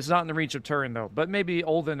 If it's not in the reach of Turin, though. But maybe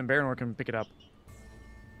Olden and Baranor can pick it up.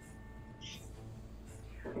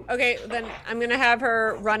 Okay, then I'm gonna have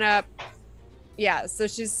her run up. Yeah, so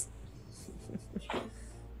she's.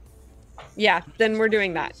 Yeah, then we're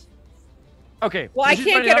doing that. Okay. Well, so I she's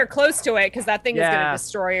can't running get her up. close to it because that thing is Yeah. gonna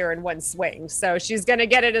destroy her in one swing. So she's gonna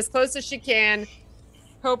get it as close as she can.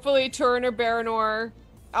 Hopefully, Turin or Baranor.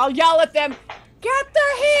 I'll yell at them, "Get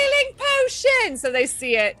the healing potion!" So they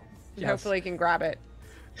see it. And Yes. hopefully, can grab it.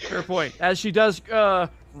 Fair point. As she does,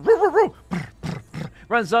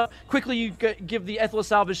 runs up quickly. You give the Ethel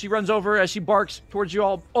salve as she runs over as she barks towards you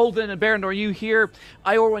all. Olden and Baranor, you hear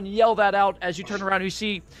Iorwin yell that out as you turn around. You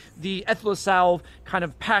see the Ethel salve kind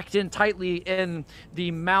of packed in tightly in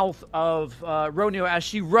the mouth of Ronio as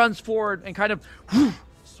she runs forward and kind of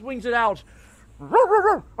swings it out.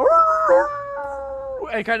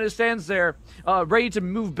 And kind of stands there, ready to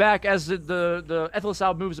move back as the Ethel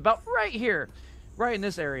salve moves about right here. Right in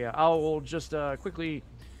this area. I will just quickly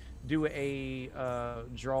do a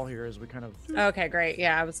draw here as we kind of. Okay, great.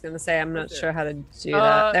 Yeah, I was gonna say I'm not sure how to do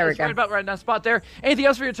that. There we it's go. Right about right in that spot there. Anything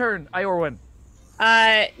else for your turn, Iorwin?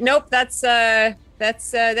 Nope. That's our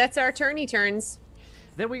turny turns.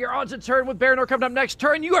 Then we are on to turn with Baranor coming up next.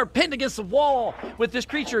 Turn, you are pinned against the wall with this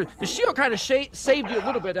creature. The shield kind of saved you a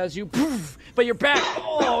little bit as you poof, but your back,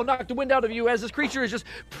 knocked the wind out of you as this creature is just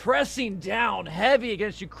pressing down heavy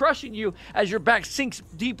against you, crushing you as your back sinks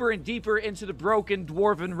deeper and deeper into the broken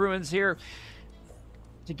dwarven ruins here.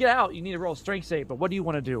 To get out, you need to roll a strength save, but what do you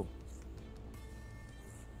want to do?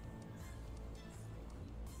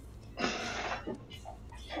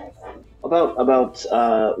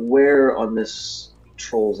 About where on this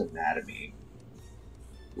troll's anatomy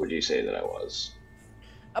would you say that I was?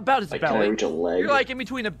 About its Like, can I belly. reach a leg? You're like in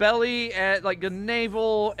between the belly and like the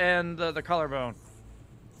navel and the collarbone.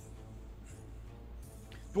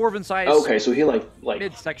 Dwarven size. Okay, so he like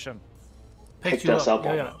midsection. picked us up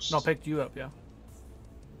Yeah, yeah. almost. No, picked you up. Yeah.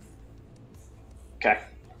 Okay.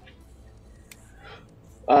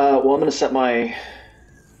 Well, I'm gonna set my.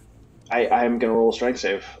 I'm gonna roll a strength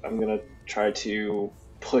save. I'm gonna try to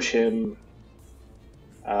push him.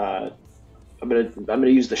 I'm gonna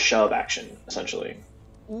use the shove action essentially.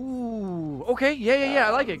 Ooh. Okay. Yeah.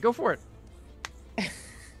 I like it. Go for it.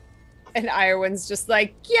 And Iorwin's just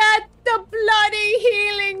like, get the bloody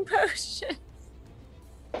healing potion.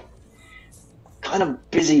 Kind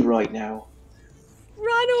of busy right now.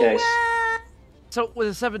 Run Okay. away. So with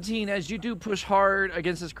a 17, as you do push hard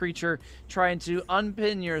against this creature, trying to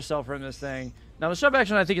unpin yourself from this thing. Now the shove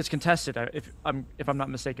action, I think, is contested. If I'm not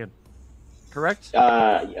mistaken. correct?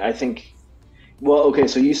 I think. Well, okay.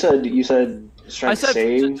 So you said strength I said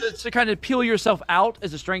save. to kind of peel yourself out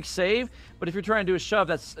as a strength save, but if you're trying to do a shove,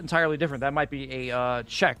 that's entirely different. That might be a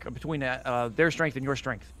check between their strength and your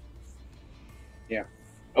strength. Yeah.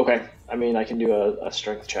 Okay. I mean, I can do a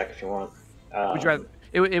strength check if you want. Would you rather?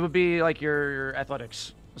 It would be like your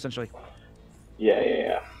athletics, essentially.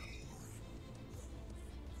 Yeah.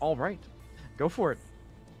 All right, go for it.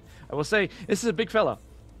 I will say this is a big fella.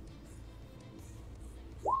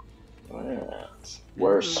 That's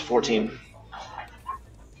worse. 14.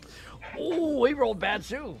 Oh, he rolled bad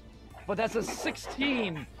too, but that's a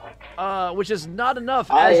 16, which is not enough.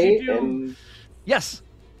 I As you do, am. yes.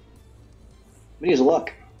 I'm gonna use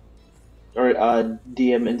luck, or DM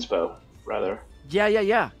inspo rather.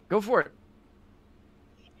 Yeah. Go for it.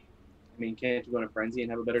 I mean, can't you go in a frenzy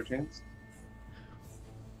and have a better chance?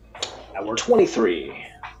 That works. 23.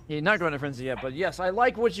 You're not going to frenzy yet, but yes, I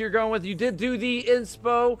like what you're going with. You did do the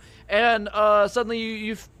inspo, and suddenly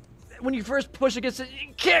you when you first push against it,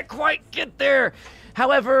 you can't quite get there.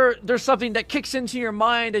 However, there's something that kicks into your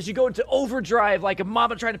mind as you go into overdrive, like a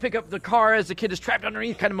mama trying to pick up the car as the kid is trapped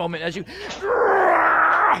underneath kind of moment, as you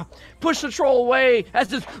push the troll away, as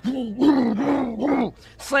this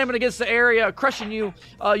slamming against the area, crushing you.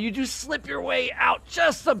 You do slip your way out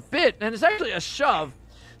just a bit, and it's actually a shove.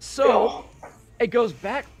 So it goes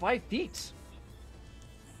back 5 feet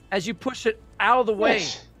as you push it out of the way,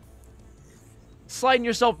 Nice. sliding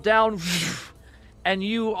yourself down, and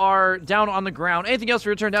you are down on the ground. Anything else for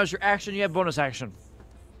your turn? That was your action. You have bonus action.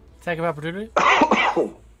 Attack of opportunity.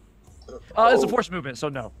 It's a force movement, so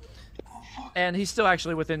no. And he's still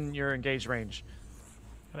actually within your engaged range.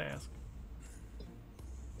 Can I ask?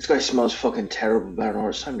 This guy smells fucking terrible, Baron.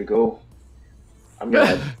 It's time to go. I'm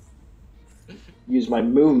gonna use my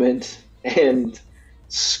movement and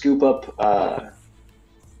scoop up. I'm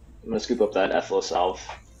gonna scoop up that Ethel Salve.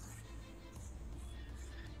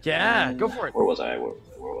 Yeah, go for it. Where was I? Where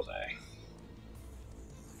was I?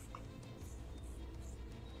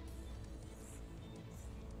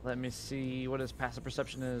 Let me see what his passive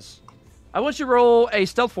perception is. I want you to roll a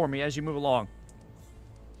stealth for me as you move along.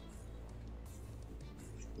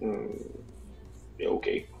 Yeah,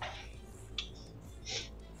 okay.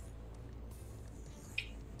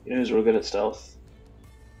 You know who's real good at stealth?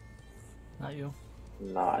 Not you.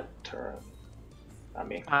 Not Turin. Not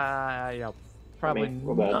me. Yeah. Probably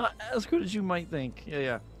real bad. not as good as you might think.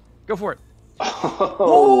 Yeah. Go for it.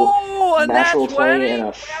 Oh, a natural nat 20 and a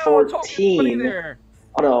Yeah, we're talking 14. there.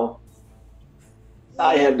 Oh no.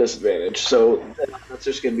 I have disadvantage, so that's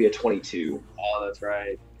just going to be a 22. Oh, that's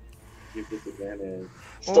right. You have disadvantage.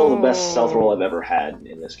 Still the best stealth roll I've ever had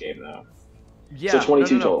in this game, though. Yeah, So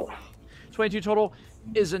 22 no. total. 22 total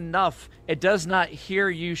is enough. It does not hear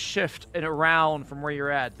you shift it around from where you're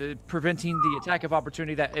at, preventing the attack of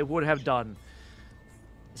opportunity that it would have done.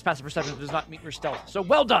 This passive perception does not meet your stealth. So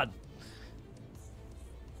well done.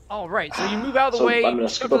 All right, so you move out of the So way, I'm gonna go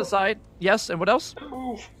skip to the up- side. Yes, and what else?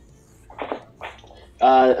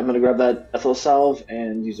 I'm going to grab that Ethel Salve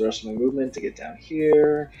and use the rest of my movement to get down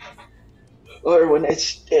here. Or when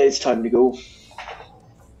it's time to go.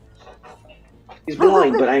 He's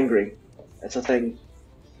blind but angry. That's a thing.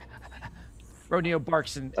 Rodeo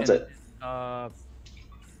barks That's it.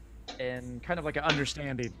 and kind of like an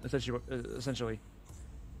understanding, essentially.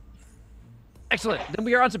 Excellent. Then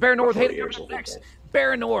we are on to Baranor with 40 Hayden years old, next. okay.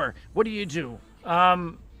 Baranor, what do you do? So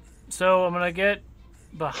I'm gonna get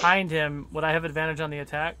behind him. Would I have advantage on the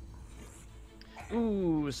attack?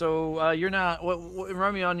 Ooh, so you're not. What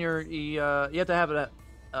remind me on your. You have to have an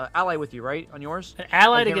ally with you, right? On yours. An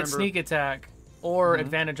ally I to can't get remember. sneak attack, or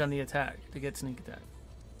advantage on the attack to get sneak attack.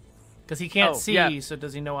 Because he can't see, yeah. so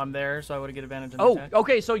does he know I'm there? So I would get advantage on the Oh, attack.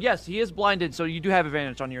 okay. So yes, he is blinded, so you do have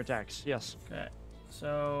advantage on your attacks. Yes. Okay.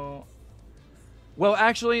 So Well,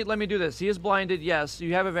 actually, let me do this. He is blinded. Yes,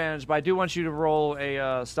 you have advantage, but I do want you to roll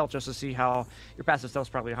a stealth just to see how your passive stealth's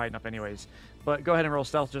probably high enough, anyways. But go ahead and roll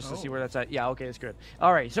stealth just to see where that's at. Yeah, okay, it's good.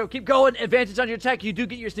 All right, so keep going. Advantage on your attack. You do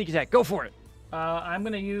get your sneak attack. Go for it. I'm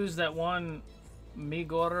gonna use that one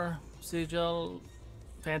Migor Sigil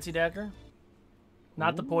fancy dagger.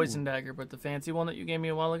 Not the poison dagger, but the fancy one that you gave me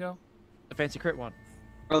a while ago. The fancy crit one.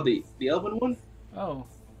 Oh, the elven one? Oh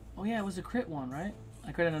yeah, it was a crit one, right?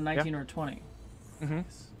 I critted a 19 or a 20.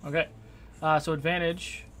 Mm-hmm. Okay. So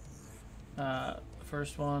advantage.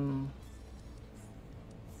 First one.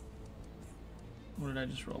 What did I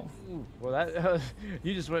just roll? Ooh, well, that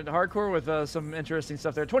you just went hardcore with some interesting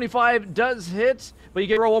stuff there. 25 does hit, but you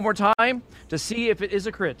get to roll one more time to see if it is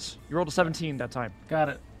a crit. You rolled a 17 that time. Got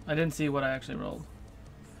it. I didn't see what I actually rolled.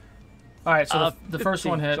 All right, so the first 15,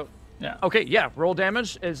 one hit. so- Yeah. Okay, yeah. Roll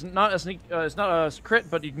damage. It's not a sneak. It's not a crit,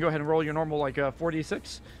 but you can go ahead and roll your normal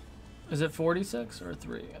 4d6. Is it 46 or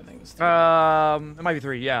 3? I think it's 3. It might be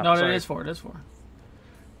 3. Yeah. No, sorry. it is 4. It is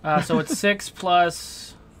 4. So it's 6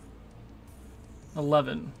 plus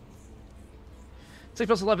 11. 6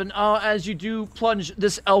 plus 11. As you do plunge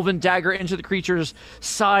this elven dagger into the creature's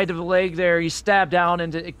side of the leg there, you stab down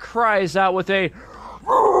and it cries out with a...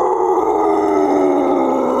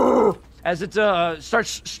 As it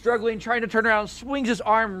starts struggling, trying to turn around, swings his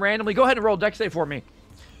arm randomly. Go ahead and roll dex save for me.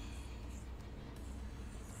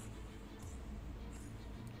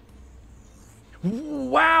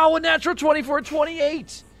 Wow, a natural 24,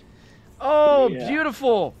 28. Oh, Yeah.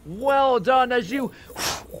 beautiful. Well done. As you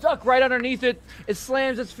duck right underneath it, it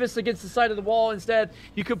slams its fist against the side of the wall instead.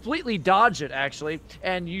 You completely dodge it, actually,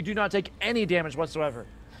 and you do not take any damage whatsoever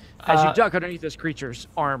as you duck underneath this creature's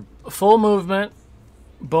arm. Full movement,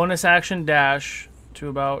 bonus action dash to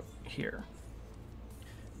about here.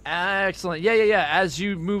 Excellent. Yeah. As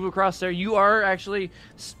you move across there, you are actually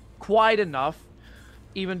quiet enough,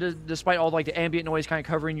 even despite all the ambient noise kind of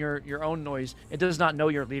covering your own noise. It does not know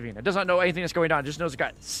you're leaving. It does not know anything that's going on. It just knows it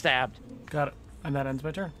got stabbed. Got it. And that ends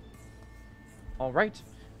my turn. All right.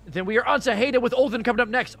 Then we are on to Hayden with Olden coming up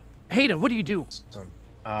next. Hayden, what do you do? So,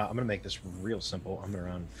 I'm going to make this real simple. I'm going to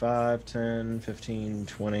run 5, 10, 15,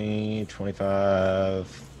 20,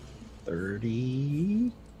 25,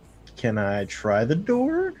 30. Can I try the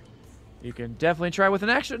door? You can definitely try with an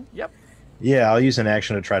action. Yep. Yeah, I'll use an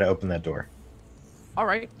action to try to open that door. All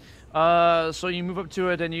right. So you move up to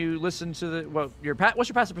it and you listen to the... What's your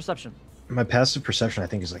passive perception? My passive perception, I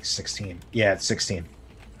think, is 16. Yeah, it's 16.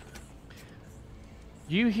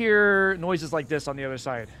 You hear noises like this on the other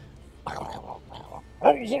side.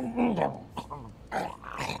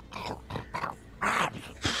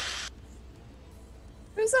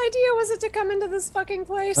 Whose idea was it to come into this fucking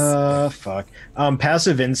place? Fuck.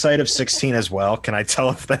 Passive insight of 16 as well. Can I tell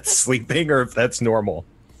if that's sleeping or if that's normal?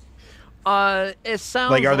 It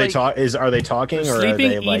sounds Are they talking or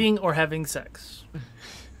Sleeping, are they eating, or having sex.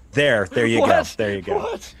 There you go. What? There you go.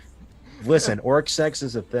 What? Listen, orc sex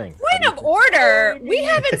is a thing. Point of order. We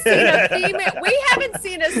haven't seen a female. We haven't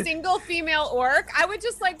seen a single female orc. I would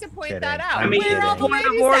just like to point Kidding. that out. I'm Where are all the Point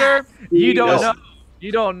of ladies order. at? You don't Yes. know.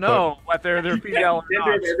 You don't know what they're female or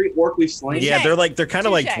Gender not. of every orc we've slain. Yeah, they're kind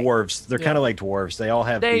of like Touche. dwarves. They're kind of like dwarves. They all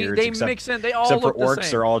have They beards except, mix in. They all except for look the orcs.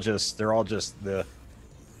 same. They're all just the.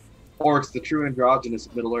 Orcs, the true androgynous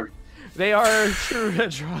of Middle Earth. They are true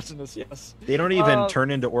androgynous. Yes. They don't even turn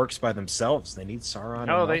into orcs by themselves. They need Sauron.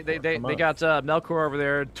 No, and they Melkor. Come on. got Melkor over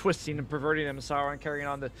there twisting and perverting them, Sauron carrying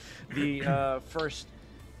on the first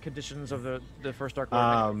conditions of the first Dark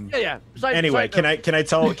Lord. Yeah. Anyway, can I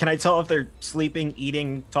tell if they're sleeping,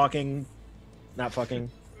 eating, talking, not fucking?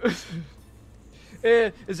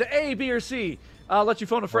 Is it A, B, or C? I'll let you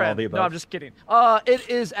phone a friend. the No, above. I'm just kidding. It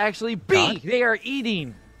is actually B. God? They are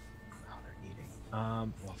eating, Oh, they're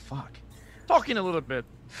eating. Well, fuck. talking a little bit.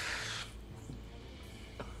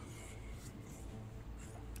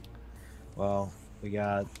 Well, we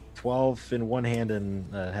got 12 in one hand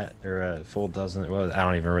and a full dozen. Well, I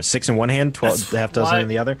don't even remember. 6 in one hand, 12 That's half dozen why in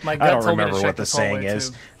the other. my I gut don't told me to remember check what the this saying hallway, is.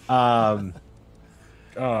 too.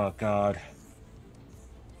 Oh God.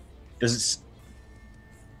 Does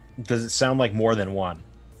it sound like more than one?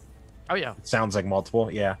 Oh yeah. It sounds like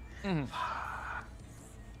multiple. Yeah. Mhm.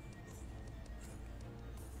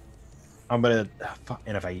 I'm gonna.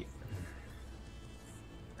 And if I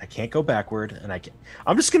can't go backward, and I can.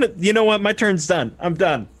 I'm just gonna. You know what? My turn's done. I'm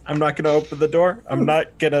done. I'm not gonna open the door. I'm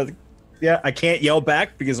not gonna. Yeah, I can't yell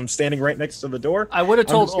back because I'm standing right next to the door. I would have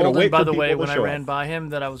I'm told just gonna Olden, wait by for the way, people to when I show ran up. by him,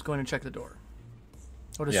 that I was going to check the door.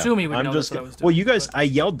 I would Yeah, assume he would I'm know just. that's what I was doing. Well, you guys. but I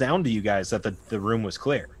yelled down to you guys that the room was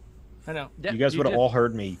clear. I know. Yeah, You guys would have did. all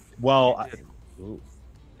heard me. Well, ooh,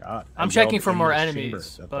 God, I I'm checking yelled for in more the enemies, chamber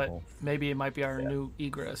at the but whole- maybe it might be our new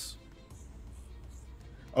egress.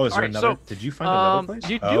 Oh, is there Alright, another? so, Did you find another place?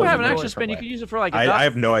 You do Oh, have an you action went spin. You different can way. use it for like a I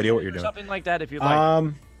have no idea what or you're doing. something like that if you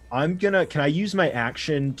like. I'm gonna. Can I use my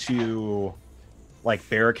action to, like,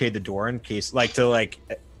 barricade the door in case, like, to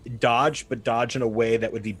dodge, but dodge in a way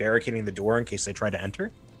that would be barricading the door in case they try to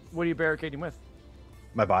enter? What are you barricading with?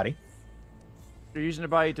 My body. You're using your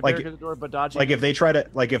body to Like- barricade the door, but dodging. Like if they try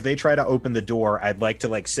to open the door, I'd like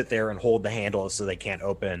to sit there and hold the handle so they can't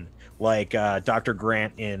open. Like Dr.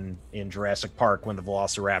 Grant in Jurassic Park when the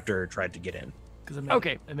Velociraptor tried to get in. Because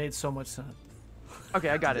Okay. it made so much sense. Okay,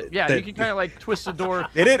 I got it. Yeah, The- you can kind of twist the door.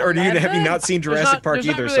 Did it, or have you not seen Jurassic Park there's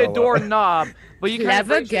either? not really so, a door knob, but you kind of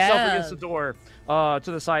Clever brace yourself girl. against the door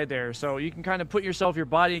to the side there, so you can kind of put your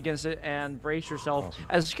body against it and brace yourself Awesome.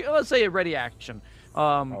 as, let's say, a ready action.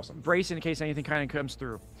 Awesome. Brace in case anything kind of comes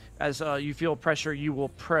through. As you feel pressure, you will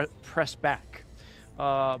press back.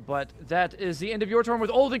 But that is the end of your turn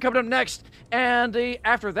with Olden coming up next. And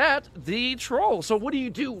after that, the troll. So what do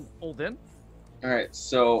you do, Olden? All right,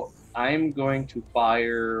 so I'm going to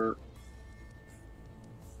fire.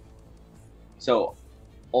 So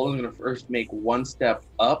Olden's going to first make one step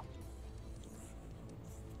up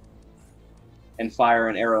and fire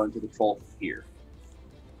an arrow into the troll from here.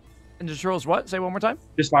 And the troll's what? Say one more time.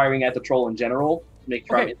 Just firing at the troll in general. Make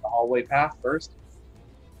sure I'm Okay. in the hallway path first.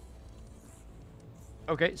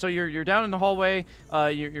 Okay, so you're down in the hallway.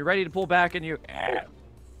 You're ready to pull back, and you.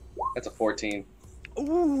 That's a 14.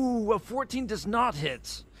 Ooh, a 14 does not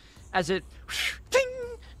hit. As it ding,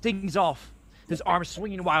 dings off. His arm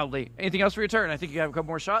swinging wildly. Anything else for your turn? I think you have a couple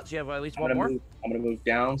more shots. You have at least one more. I'm gonna move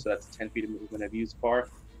down, so that's 10 feet of movement I've used far,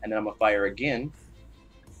 and then I'm gonna fire again.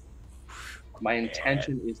 My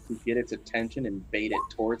intention is to get its attention and bait it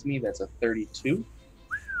towards me. That's a 32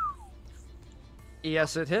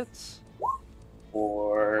 Yes, it hits.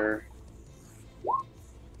 for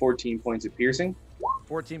 14 points of piercing.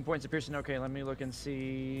 14 points of piercing. Okay, let me look and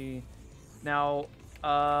see. Now,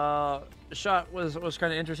 the shot was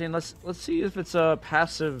kind of interesting. Let's see if it's a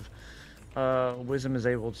passive. Wisdom is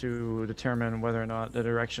able to determine whether or not the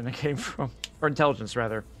direction it came from, or intelligence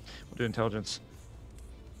rather. We'll do intelligence.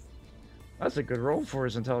 That's a good roll for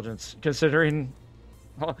his intelligence, considering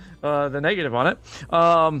the negative on it.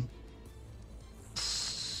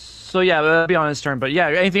 So yeah, that'll be on his turn. But yeah,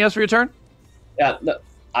 anything else for your turn? Yeah, no,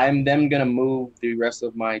 I'm then gonna move the rest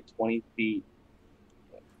of my 20 feet.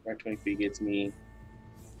 My 20 feet gets me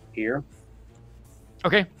here,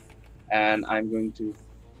 Okay. and I'm going to.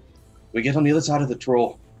 We get on the other side of the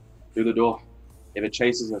troll, through the door. If it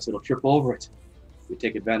chases us, it'll trip over it. We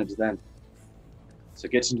take advantage then. So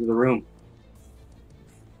it gets into the room,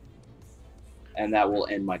 and that will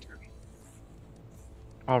end my turn.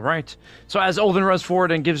 All right. So as Olden runs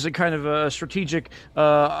forward and gives a kind of a strategic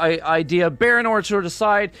idea, Baranor to the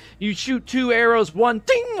side, you shoot 2 arrows, one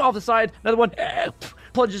ding off the side, another one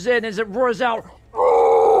plunges in as it roars out,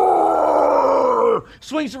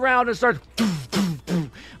 swings around and starts.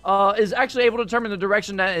 Is actually able to determine the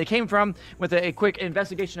direction that it came from with a quick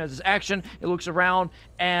investigation as his action. It looks around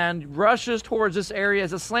and rushes towards this area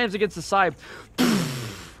as it slams against the side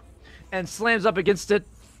and slams up against it.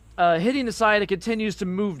 Hitting the side, it continues to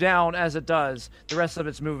move down as it does the rest of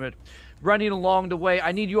its movement. Running along the way,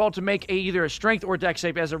 I need you all to make either a strength or dex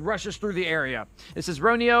save as it rushes through the area. This is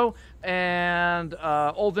Ronio and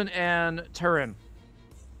Olden and Turin.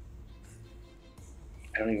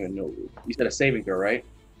 I don't even know. You said a saving throw, right?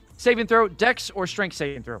 Saving throw, dex or strength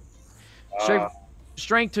saving throw.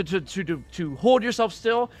 Strength to hold yourself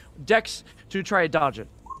still, dex to try to dodge it.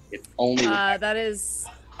 If only. That is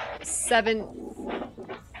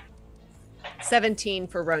 17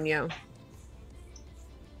 for Ronio.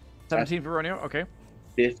 17 for Ronio, okay.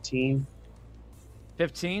 15.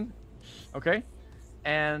 15, okay.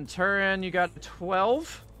 And Turin, you got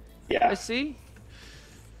 12. Yeah. I see.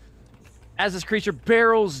 As this creature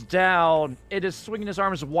barrels down, it is swinging its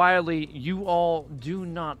arms wildly. You all do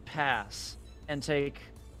not pass and take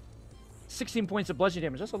 16 points of bludgeoning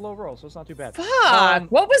damage. That's a low roll, so it's not too bad. Fuck!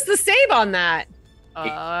 What was the save on that?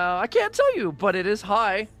 I can't tell you, but it is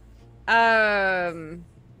high.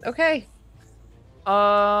 Okay.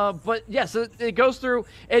 But yes, it goes through.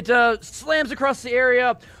 It slams across the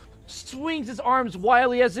area, swings its arms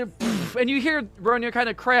wildly as it, and you hear Ronio kind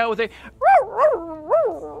of cry out with a.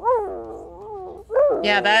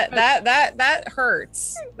 Yeah, that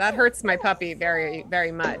hurts. That hurts my puppy very,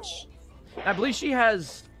 very much. I believe she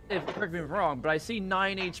has, if correct me if I'm wrong, but I see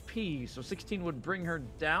 9 HP, so 16 would bring her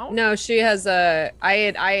down. No, she has I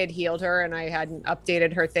had healed her and I hadn't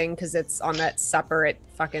updated her thing because it's on that separate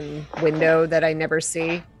fucking window that I never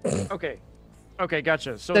see. Okay,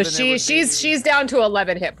 gotcha. So So then she's down to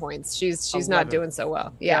 11 hit points. She's 11. not doing so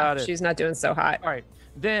well. Yeah, Got it. she's not doing so hot. All right,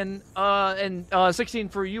 then 16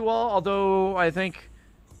 for you all. Although I think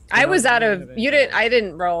I was out of I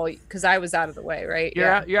didn't roll because I was out of the way, right?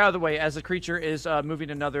 You're out of the way as the creature is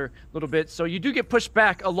moving another little bit. So you do get pushed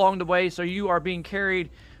back along the way. So you are being carried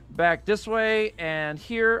back this way and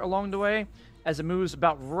here along the way as it moves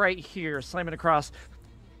about right here, slamming across,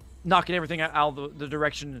 knocking everything out of the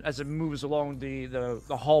direction as it moves along the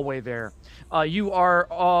hallway there. You are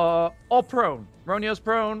all prone. Ronio's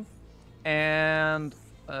prone, and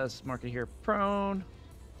let's mark it here. Prone.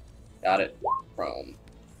 Got it.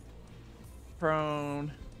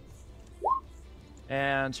 Prone.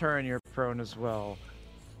 And Turin, you're prone as well.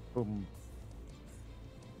 Boom.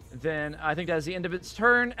 Then I think that's the end of its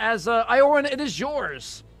turn. As Ioran, it is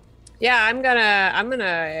yours. Yeah, I'm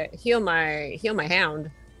gonna heal my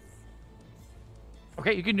hound.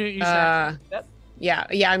 Okay, you can use your action. Yep.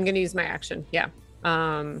 Yeah, I'm gonna use my action. Yeah.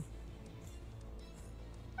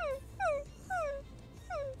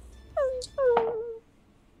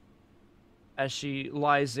 As she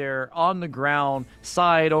lies there on the ground,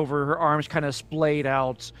 side over, her arms kind of splayed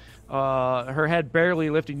out, her head barely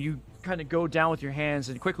lifting. You kind of go down with your hands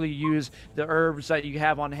and quickly use the herbs that you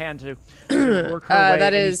have on hand to work her way.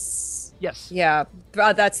 That is... Yes. Yeah,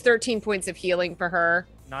 that's 13 points of healing for her.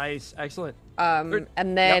 Nice. Excellent. And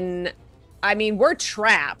then, yep. I mean, we're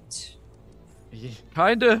trapped.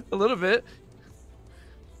 Kinda, a little bit.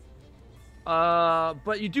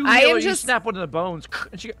 But you do heal her, you snap one of the bones,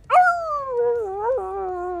 and she goes,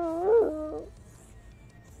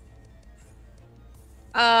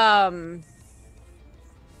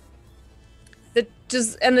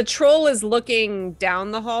 the troll is looking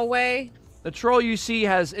down the hallway. The troll you see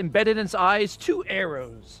has embedded in its eyes 2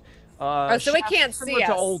 arrows. So it can't see us.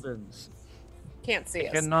 To Olden's. Can't see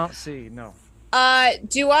us. Cannot see. No.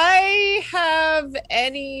 Do I have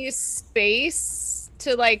any space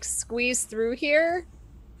to like squeeze through here?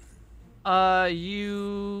 Not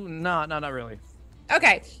really.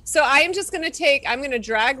 Okay, so I am just I'm gonna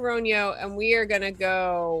drag Ronyo, and we are gonna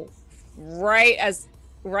go right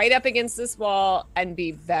up against this wall and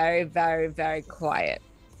be very, very, very quiet.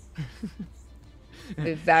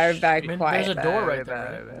 Be very, very quiet. There's a door right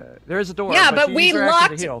there. Right? There is a door. Yeah, but we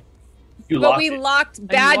locked. We locked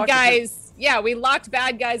bad guys. Yeah, we locked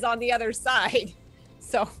bad guys on the other side.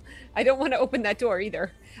 So I don't want to open that door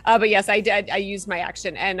either. But yes, I did. I used my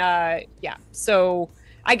action, and yeah. So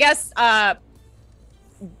I guess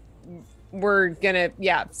we're gonna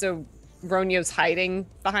So Ronyo's hiding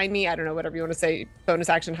behind me. I don't know, whatever you want to say. Bonus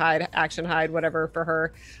action hide, whatever for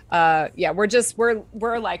her. Yeah,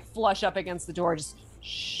 we're like flush up against the door. Just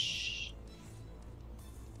shh.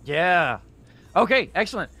 Yeah. Okay.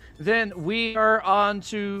 Excellent. Then we are on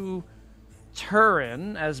to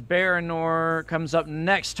Turin as Baranor comes up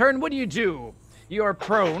next. Turin, what do? You are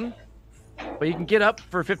prone, but you can get up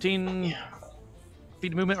for 15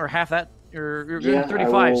 feet of movement, or half that. You're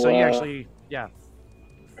 35, so you actually, yeah.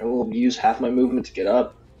 I will use half my movement to get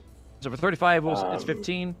up. So for 35, it's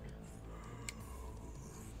 15.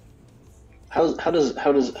 How does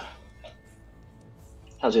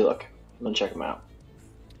he look? I'm gonna check him out.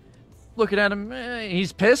 Looking at him,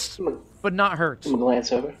 he's pissed, but not hurt. I'm gonna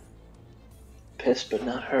glance over. Pissed, but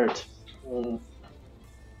not hurt.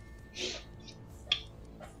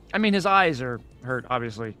 I mean, his eyes are hurt,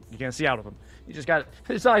 obviously. You can't see out of them. He just got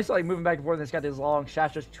his eyes like moving back and forth, and he's got these long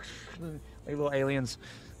shafts, just like little aliens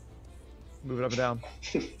moving up and down.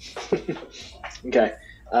 Okay.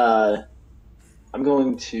 I'm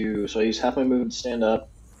going to... So I use half my movement to stand up.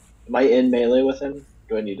 Am I in melee with him?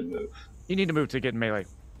 Do I need to move? You need to move to get in melee.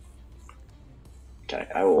 Okay,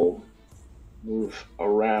 I will move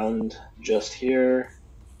around just here.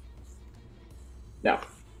 Now,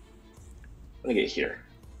 I'm going to get here.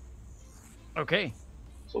 Okay.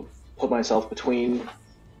 So put myself between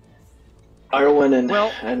Iorwin and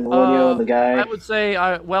Ronyo and the guy. I would say,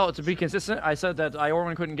 to be consistent, I said that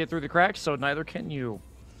Iorwin couldn't get through the cracks, so neither can you.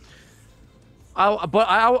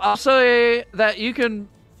 I'll say that you can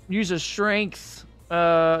use a strength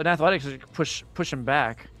and athletics to push him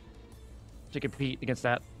back to compete against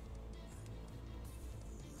that.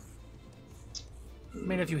 I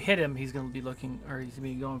mean, if you hit him, he's going to be looking, or he's going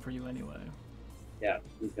to be going for you anyway. Yeah,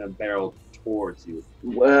 he's going to barrel towards you.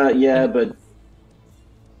 Well, yeah, but...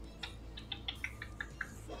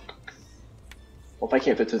 Well, if I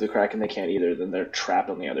can't fit through the crack and they can't either, then they're trapped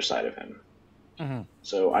on the other side of him. Mm-hmm.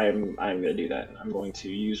 So I'm going to do that. I'm going to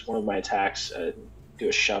use one of my attacks, do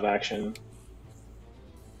a shove action.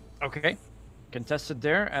 Okay. Contested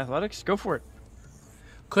there. Athletics. Go for it.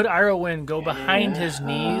 Could Iorwin go behind his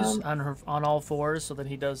knees on all fours so that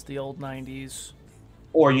he does the old 90s?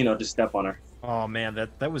 Or, just step on her. Oh man,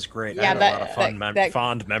 that was great. Yeah, I had a lot of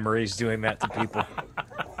fond memories doing that to people.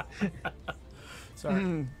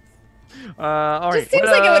 Sorry. All right. It seems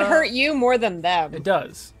like it would hurt you more than them. It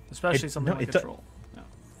does, especially something like a troll.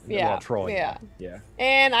 Yeah. Well, troll, yeah.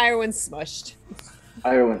 And Iorwin's smushed.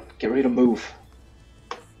 Iorwin, get ready to move.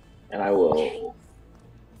 And I will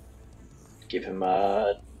give him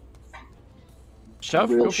a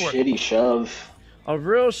shove? real shitty shove. A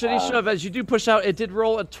real shitty shove. As you do push out, it did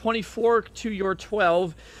roll a 24 to your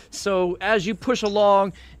 12. So as you push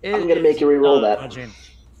along, I'm going to make you re-roll that.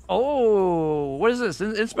 Oh, what is this?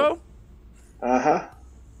 Inspo? Uh-huh.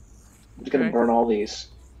 I'm just going to burn all these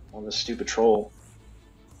on this stupid troll.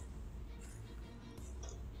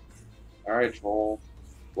 All right, troll.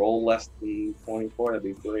 Roll less than 24. That'd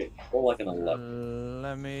be great. Roll like an 11.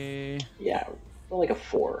 Let me... Yeah, roll like a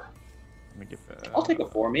 4. Let me get. I'll take a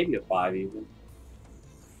 4, maybe a 5 even.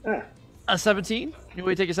 A 17. You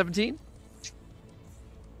want to take a 17?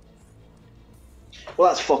 Well,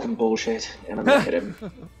 that's fucking bullshit, and I'm gonna hit him.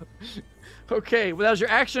 Okay, well that was your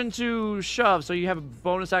action to shove, so you have a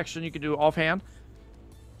bonus action you can do offhand.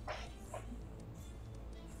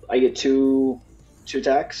 I get two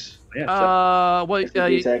attacks. Yeah, Well, It's the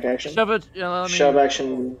attack action. shove it. Let me, Shove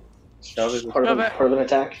action. shove is Part of an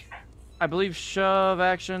attack. I believe shove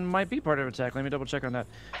action might be part of attack. Let me double check on that.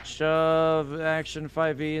 Shove action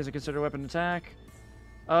 5e is a considered weapon attack.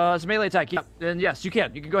 It's a melee attack. Yeah, then yes, you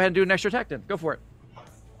can. You can go ahead and do an extra attack then. Go for it.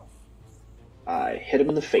 I hit him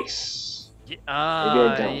in the face. Yeah, Maybe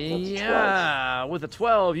I don't. That's yeah. With a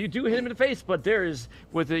 12, you do hit him in the face, but there is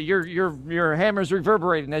with the, your hammer's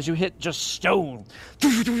reverberating as you hit just stone.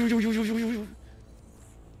 I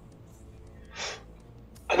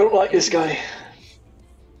don't like this guy.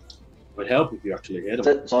 would help if you actually hit him.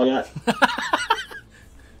 That's all I got.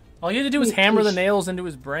 All you had to do was hammer the nails into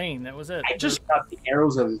his brain. That was it. I just got the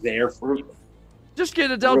arrows are there for you. Just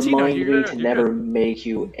get a Deltino. Remind me You're to good. never make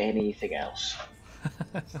you anything else.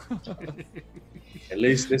 At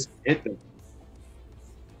least this hit them.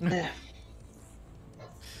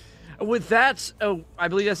 With that, I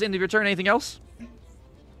believe that's the end of your turn. Anything else?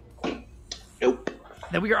 Nope.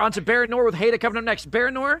 Then we are on to Baranor with Haida coming up next.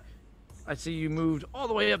 Baranor, I see you moved all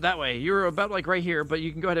the way up that way. You're about like right here, but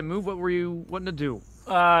you can go ahead and move. What were you wanting to do?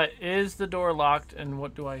 Is the door locked, and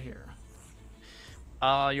what do I hear?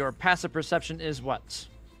 Your passive perception is what?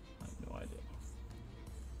 I have no idea.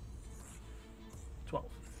 12.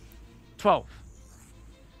 12.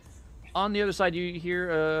 On the other side, you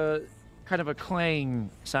hear kind of a clang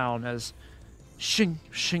sound as shing,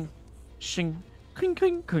 shing, shing, cling,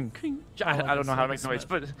 cling, cling, cling. I don't know how to make noise,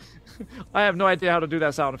 but I have no idea how to do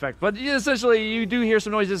that sound effect. But essentially, you do hear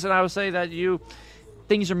some noises, and I would say that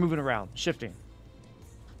things are moving around, shifting.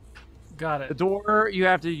 Got The it. door, you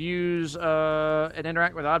have to use an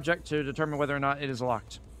interact with object to determine whether or not it is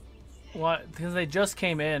locked. What? Because they just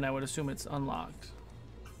came in, I would assume it's unlocked.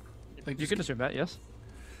 Like You can assume that, yes.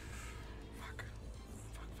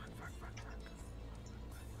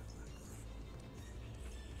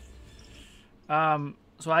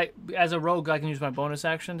 So I, as a rogue, I can use my bonus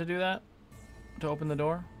action to do that, to open the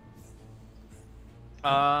door.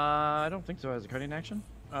 I don't think so as a cutting action.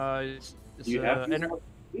 It's You have to?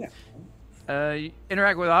 Yeah.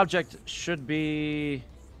 Interact with object should be,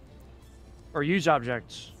 or use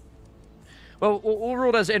objects. Well, we'll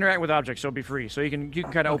rule it as interact with object, so it'll be free. So you can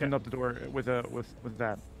kind of open up the door with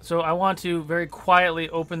that. So I want to very quietly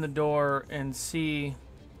open the door and see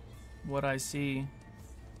what I see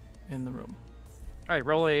in the room. All right,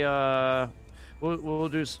 roll a. We'll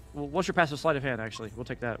do. What's your passive sleight of hand? Actually, we'll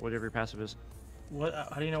take that. Whatever your passive is. What?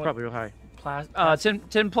 How do you know? It's probably real high. What?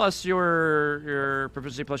 10 plus your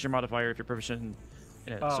proficiency plus your modifier if you're proficient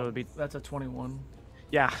in it. Oh, So it'd be. that's a 21.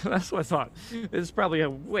 Yeah, that's what I thought. It's probably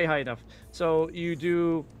way high enough. So you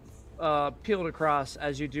do peel it across.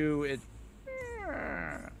 As you do it,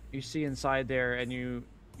 you see inside there, and you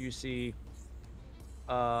see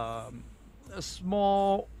a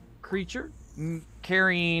small creature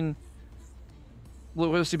carrying what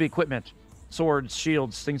was to be equipment, swords,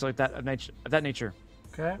 shields, things like that of that nature.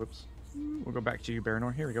 Okay. Whoops. We'll go back to you,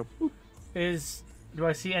 Baranor. Here we go. Do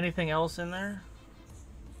I see anything else in there?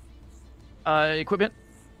 Equipment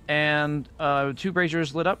and 2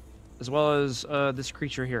 braziers lit up, as well as this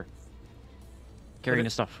creature here carrying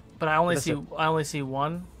his stuff. But I only That's see it.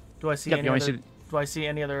 one. Do I see Yep, any you only other? see- Do I see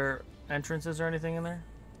any other entrances or anything in there?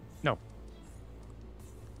 No.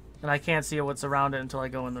 And I can't see what's around it until I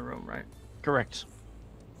go in the room, right? Correct.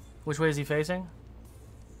 Which way is he facing?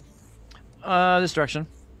 This direction.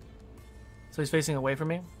 So he's facing away from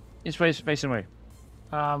me. He's facing away.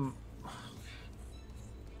 I'm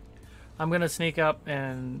gonna sneak up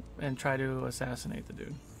and try to assassinate the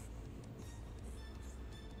dude.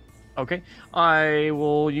 Okay. I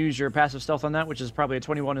will use your passive stealth on that, which is probably a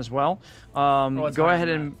 21 as well. It's Go higher ahead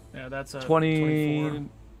than and that. Yeah, that's a 24.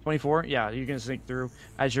 24? Yeah, you can sneak through.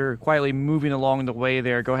 As you're quietly moving along the way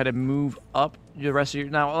there, go ahead and move up the rest of your...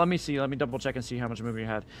 Now, let me see. Let me double check and see how much movement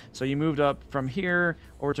you had. So you moved up from here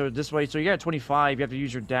over to this way. So you got 25. You have to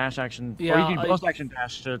use your dash action. Yeah, or you can bonus action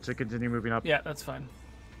dash to continue moving up. Yeah, that's fine.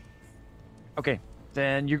 Okay.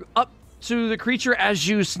 Then you're up to the creature as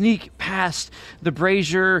you sneak past the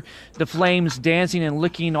brazier, the flames dancing and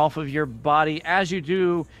licking off of your body. As you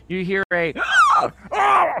do, you hear a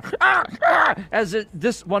as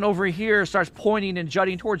this one over here starts pointing and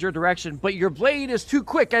jutting towards your direction, but your blade is too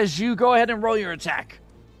quick as you go ahead and roll your attack.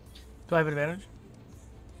 Do I have advantage?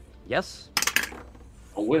 Yes.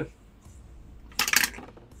 A whiff.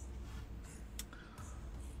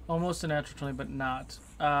 Almost a natural 20, but not.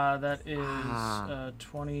 That is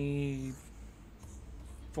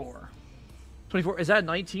 24. 24. Is that a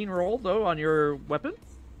 19 roll, though, on your weapon?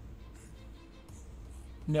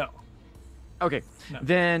 No. Okay. No.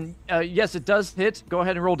 Then, yes, it does hit. Go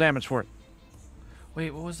ahead and roll damage for it.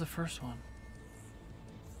 Wait, what was the first one?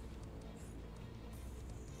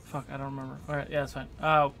 Fuck, I don't remember. All right, yeah, that's fine.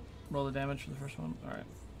 Roll the damage for the first one. All right.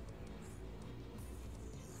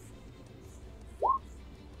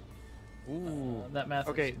 Ooh. That math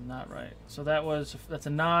Okay. is not right. So that's a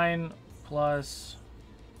 9 plus.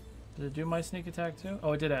 Did it do my sneak attack too?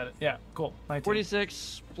 Oh, it did add it. Yeah, cool. 19.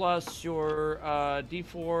 46 plus your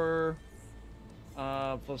D4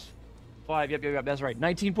 plus 5. Yep. That's right.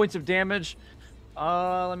 19 points of damage.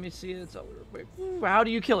 Let me see. It's over real quick. Ooh, how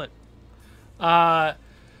do you kill it? Fuck,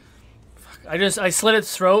 I slit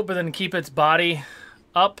its throat, but then keep its body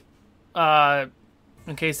up,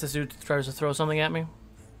 in case this dude tries to throw something at me.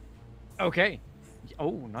 Okay.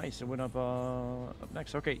 Oh, nice. It went up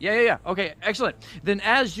next. Okay. Yeah. Okay, excellent. Then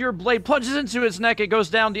as your blade plunges into its neck, it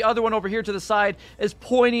goes down. The other one over here to the side is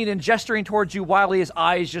pointing and gesturing towards you while his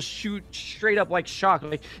eyes just shoot straight up like shock.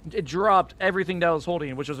 Like it dropped everything that it was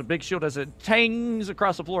holding, which was a big shield, as it tangs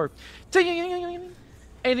across the floor. Ting!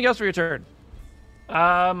 Anything else for your turn?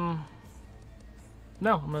 No,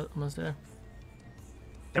 I'm gonna stay there.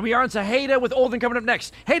 Then we are on to Haida with Olden coming up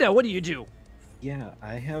next. Haida, what do you do? Yeah,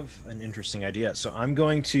 I have an interesting idea. So I'm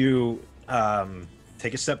going to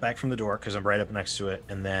take a step back from the door because I'm right up next to it,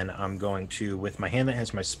 and then I'm going to, with my hand that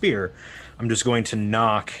has my spear, I'm just going to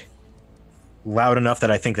knock loud enough that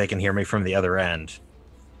I think they can hear me from the other end,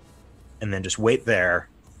 and then just wait there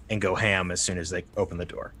and go ham as soon as they open the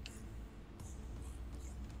door.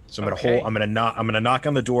 So I'm gonna knock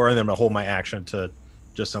on the door, and then I'm gonna hold my action to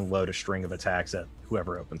just unload a string of attacks at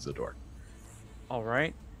whoever opens the door. All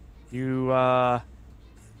right. You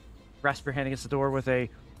grasp your hand against the door with a...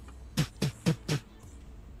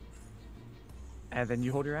 and then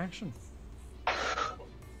you hold your action.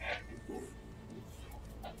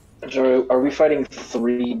 So are we fighting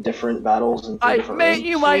 3 different battles in 3 different rooms?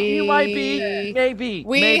 You might be. Maybe.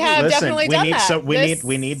 We have definitely done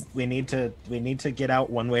that. We need to get out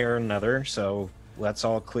one way or another. So let's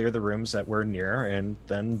all clear the rooms that we're near and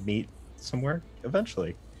then meet somewhere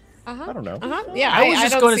eventually. I don't know. Yeah, I was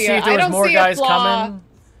just going to see if there was more guys coming,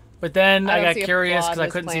 but then I got see a curious flaw because I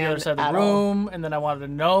in couldn't this see the other plan side of at the all. room, and then I wanted to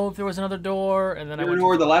know if there was another door, and then I went.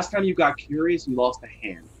 Or the last time you got curious, you lost a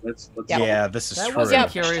hand. Let's Yep. Yeah, this is That true.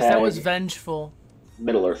 wasn't curious. That was Hashtag- vengeful.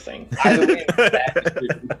 Middle Earth thing. Either way, it's a bad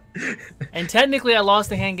decision. And technically, I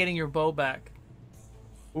lost a hand getting your bow back.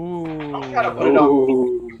 Ooh. I'm kind of put it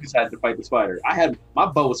on. You just had to fight the spider. My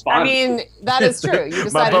bow was fine. I mean, that is true. You My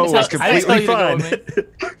decided bow to was tell- I didn't tell completely you to go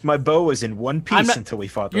fine. My bow was in one piece not- until we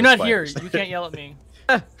fought those You're not here. spiders. You can't yell at me.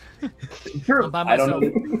 True. I'm by I don't know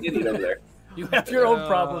myself. what you did over there. You have your own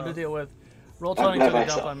problem to deal with. Roll 20 by took a dump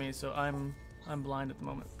myself. on me, so I'm blind at the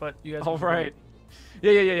moment. But you guys. All can right.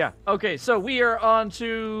 Yeah. Okay, so we are on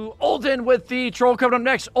to Olden with the troll coming up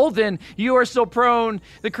next. Olden, you are still prone.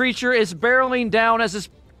 The creature is barreling down as it's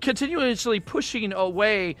continuously pushing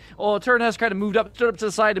away. Well, Turn has kind of stood up to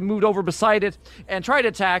the side and moved over beside it and tried to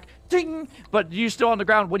attack. Ding! But you still on the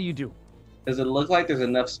ground. What do you do? Does it look like there's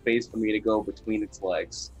enough space for me to go between its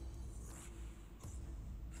legs?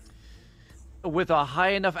 With a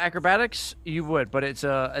high enough acrobatics, you would, but it's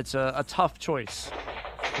a tough choice,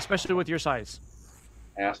 especially with your size.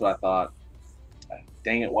 And that's what I thought.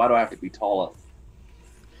 Dang it! Why do I have to be taller?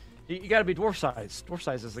 You got to be dwarf size. Dwarf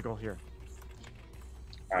size is the goal here.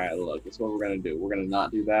 All right, look. That's what we're gonna do. We're gonna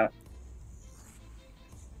not do that.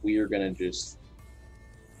 We are gonna just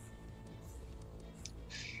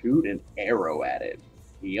shoot an arrow at it.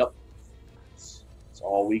 Yep. That's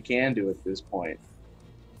all we can do at this point.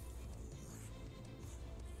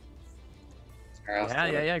 All right,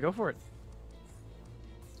 let's do it. Yeah. Go for it.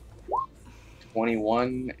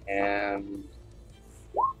 21 and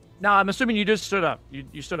No, I'm assuming you just stood up.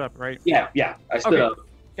 You stood up, right? yeah. I stood Okay.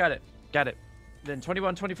 up. Got it. Then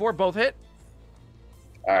 21, 24, both hit.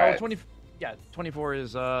 All right. 24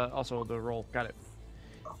 is also the roll. Got it.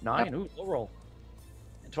 9, ooh, low roll.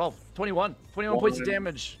 And 12, 21 points of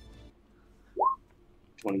damage.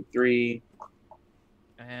 23,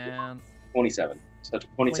 And 27. So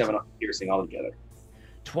 27 on piercing altogether.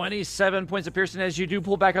 27 points of piercing as you do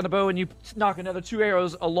pull back on the bow, and you knock another 2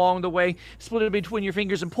 arrows along the way, split it between your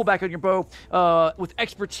fingers and pull back on your bow. With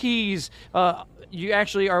expertise, you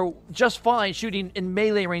actually are just fine shooting in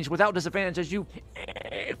melee range without disadvantage as you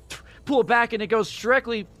pull it back, and it goes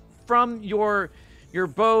directly from your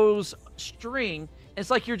bow's string.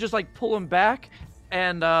 It's like you're just like pulling back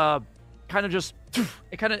and kind of just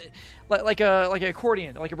it kind of like an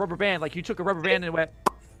accordion, like a rubber band. Like you took a rubber band and went,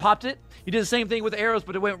 popped it. You did the same thing with the arrows,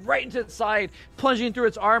 but it went right into its side, plunging through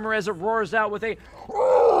its armor as it roars out with a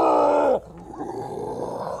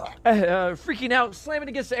freaking out, slamming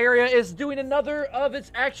against the area. Is doing another of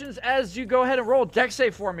its actions as you go ahead and roll dex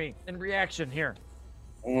save for me in reaction here.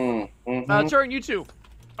 Turn you two.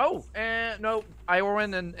 Oh, and no,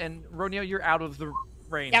 Iorwin and Ronio, you're out of the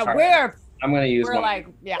range. Yeah, Sorry. I'm going to use we're my like,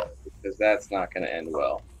 yeah. because that's not going to end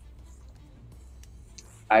well.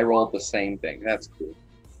 I rolled the same thing. That's cool.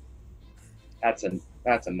 That's a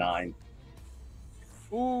 9.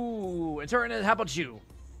 Ooh, and turn it. How about you?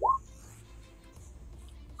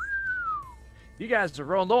 You guys are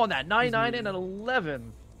rolling low on that. 9, 9, and an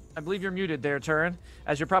 11. I believe you're muted there, Turin,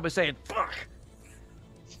 as you're probably saying, fuck.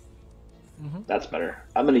 That's better.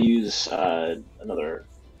 I'm going to use another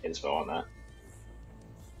inspo on that.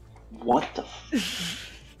 What the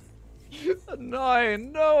A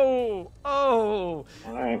 9, no. Oh.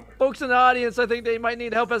 All right. Folks in the audience, I think they might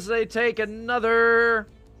need help as they take another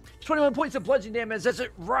 21 points of bludgeoning damage as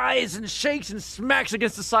it rises and shakes and smacks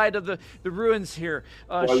against the side of the ruins here,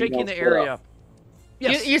 shaking the area.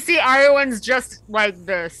 Yes. You see Iowans just like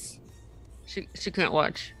this. She can't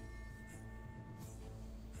watch.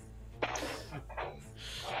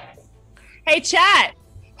 Hey chat,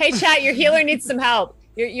 your healer needs some help.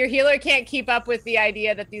 Your healer can't keep up with the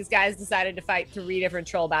idea that these guys decided to fight 3 different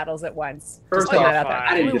troll battles at once. First off,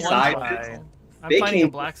 I didn't decide this. I'm fighting a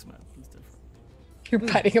blacksmith. It's different. You're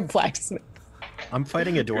fighting a blacksmith. I'm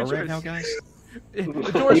fighting a dwarf right now, guys. The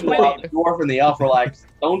door's The winning. dwarf and the elf are like,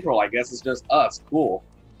 stone troll, I guess it's just us. Cool.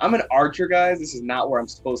 I'm an archer, guys. This is not where I'm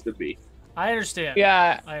supposed to be. I understand.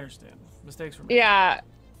 Yeah. I understand. Mistakes were made. Yeah.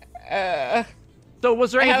 So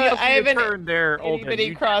was there anything else I you have an turned there, Olden? itty-bitty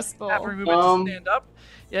You crossbow. have movement to stand up.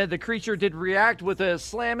 Yeah, the creature did react with a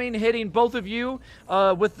slamming, hitting both of you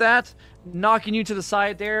with that, knocking you to the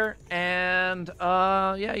side there. And,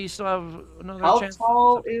 yeah, you still have another chance. How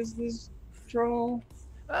tall is this troll?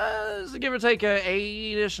 So give or take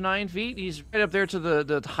 8-ish, 9 feet. He's right up there to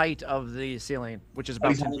the height of the ceiling, which is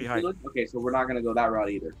about 10 feet high. Okay, so we're not going to go that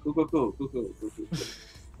route either. Cool.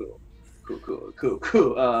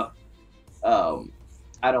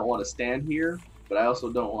 I don't want to stand here, but I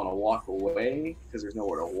also don't want to walk away because there's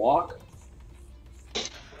nowhere to walk.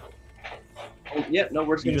 Oh, yeah, no,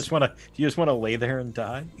 we're just You gonna just want to lay there and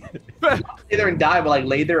die? lay there and die, but like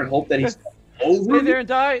lay there and hope that he's over. Lay there and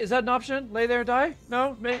die? Is that an option? Lay there and die?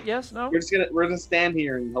 No? Yes? No? We're gonna stand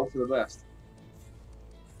here and hope for the best.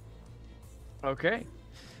 Okay.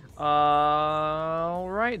 All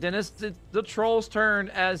right, then it's the troll's turn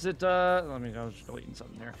as it. I was just deleting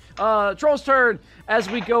something there. Troll's turn as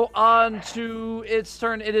we go on to its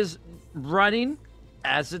turn. It is running,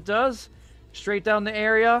 as it does, straight down the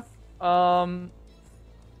area,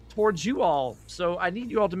 towards you all. So I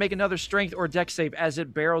need you all to make another strength or dex save as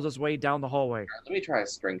it barrels its way down the hallway. Let me try a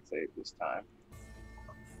strength save this time.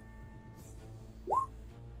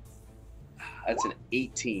 That's an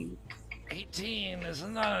 18. 18 is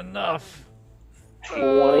not enough.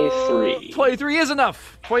 23. 23 is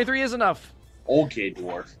enough. 23 is enough. Okay,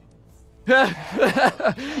 dwarf.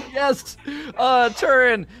 Yes,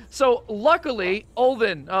 Turin. So luckily,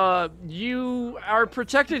 Olden, you are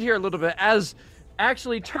protected here a little bit as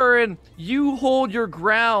actually, Turin, you hold your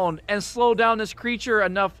ground and slow down this creature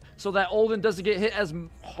enough so that Olden doesn't get hit as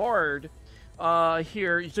hard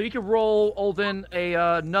here. So you can roll, Olden,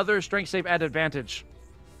 another strength save at advantage.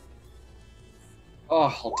 Oh,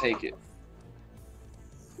 I'll take it.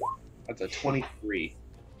 That's a 23.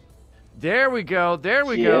 There we go. There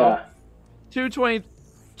we go.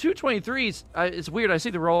 223s. It's weird. I see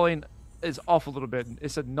the rolling is off a little bit.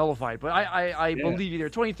 It's a nullified, but I believe you there.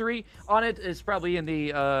 23 on it is probably in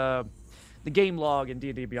the game log in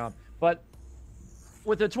D&D Beyond. But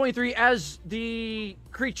with the 23, as the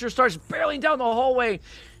creature starts barreling down the hallway,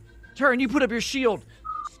 Turn, you put up your shield,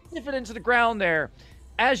 sniff it into the ground there.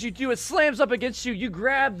 As you do, it slams up against you. You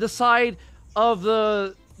grab the side of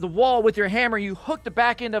the wall with your hammer. You hook the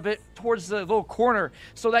back end of it towards the little corner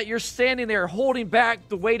so that you're standing there holding back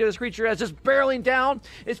the weight of this creature as it's barreling down.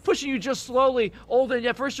 It's pushing you just slowly. Olden,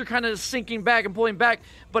 at first you're kind of sinking back and pulling back,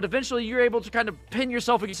 but eventually you're able to kind of pin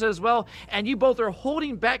yourself against it as well, and you both are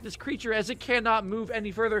holding back this creature as it cannot move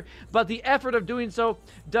any further, but the effort of doing so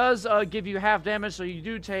does give you half damage, so you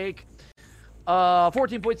do take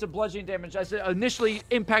 14 points of bludgeoning damage as it initially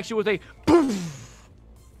impacts you with a boom.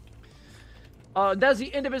 That's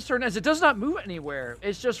the end of its turn as it does not move anywhere.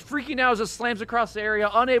 It's just freaking out as it slams across the area,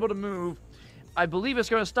 unable to move. I believe it's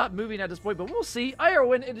going to stop moving at this point, but we'll see.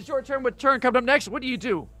 Iorwin, it is your turn with turn coming up next. What do you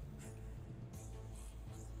do?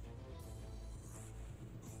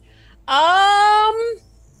 Can't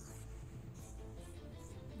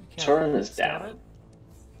Turin is stab down. it?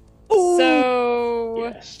 So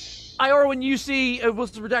Yes. Iorwin, you see,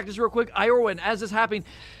 let's redact this real quick. Iorwin, as this happening,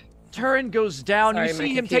 Turin goes down. sorry, You my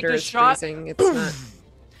see him take computer this is shot. freezing. It's not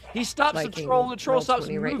He stops the liking troll. The troll roll stops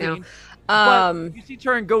 20 moving. right now. But you see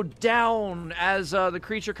Turin go down as the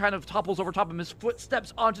creature kind of topples over top of him. His foot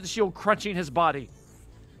steps onto the shield, crunching his body.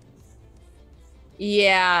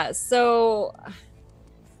 Yeah, so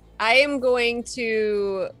I am going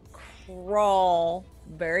to crawl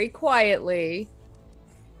very quietly.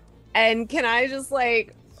 And can I just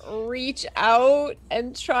like reach out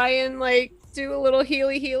and try and like do a little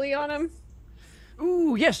healy on him?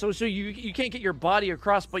 Ooh, yes. So you can't get your body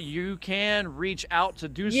across, but you can reach out to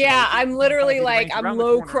do so. Yeah, I'm literally Five feet like range I'm around the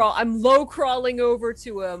low corner. I'm low crawling over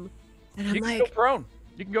to him. And I'm You can like, go prone.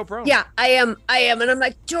 You can go prone. yeah, I am. And I'm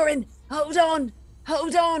like, Turin, hold on.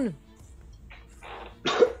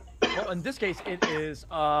 Well, in this case, it is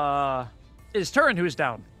Turin who is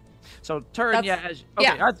down. So Turin, That's-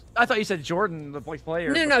 okay. yeah. I thought you said Jordan, the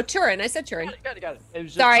player. No, Turin. I said Turin. Got it. It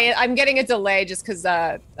was just, Sorry, I'm getting a delay just because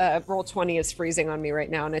roll 20 is freezing on me right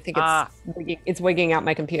now, and I think it's wigging out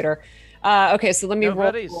my computer. Okay, so let me roll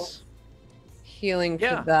nobody's. healing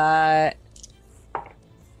Yeah. for that.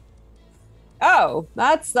 Oh,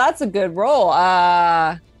 that's a good roll.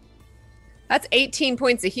 That's 18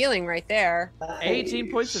 points of healing right there.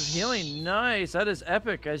 18 points of healing. Nice. That is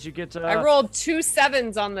epic. As you get. I rolled 2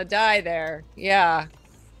 7s on the die there. Yeah.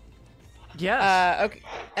 Yes. Okay,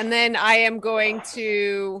 and then I am going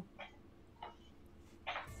to.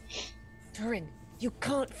 Turin, you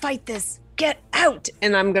can't fight this. Get out!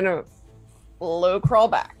 And I'm gonna low crawl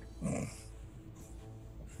back.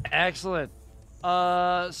 Excellent.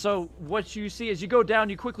 So what you see as you go down,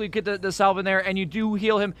 you quickly get the salve in there, and you do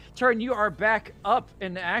heal him. Turn, you are back up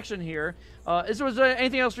in action here. Was there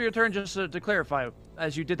anything else for your turn? Just to clarify,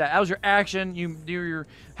 as you did that was your action. You do your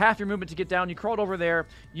half your movement to get down. You crawled over there.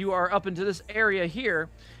 You are up into this area here.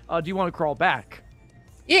 Do you want to crawl back?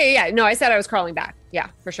 Yeah. No, I said I was crawling back. Yeah,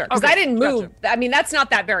 for sure. Because Okay, I didn't move. gotcha. I mean, that's not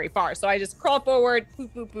that very far. So I just crawl forward,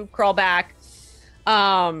 boop, crawl back.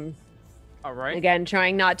 All right. Again,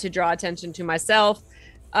 trying not to draw attention to myself.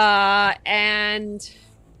 And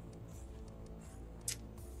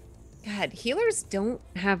God, healers don't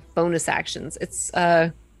have bonus actions. It's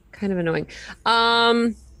kind of annoying.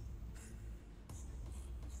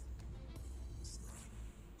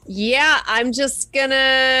 Yeah, I'm just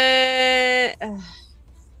gonna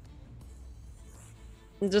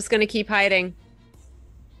keep hiding.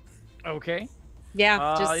 Okay.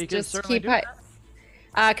 Yeah, you can just certainly keep do hiding.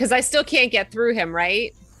 Because I still can't get through him,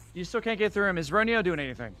 right? You still can't get through him. Is Ronio doing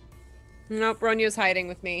anything? Nope, Ronio's hiding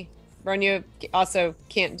with me. Ronio also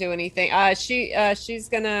can't do anything. She's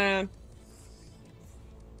gonna.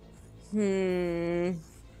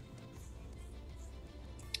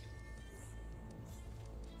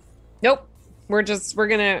 Nope. We're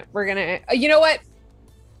gonna. You know what?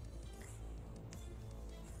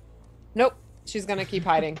 Nope. She's gonna keep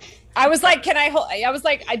hiding. I was like, can I hold? I was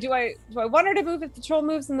like, do I want her to move if the troll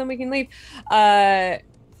moves and then we can leave? And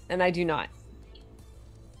I do not.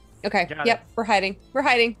 Okay. Got Yep. it. We're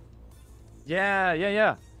hiding.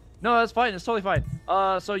 Yeah. No, that's fine. It's totally fine.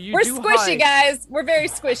 So you We're do squishy, hide. guys. We're very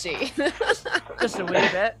squishy. Just a wee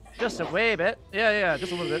bit. Just a wee bit. Yeah.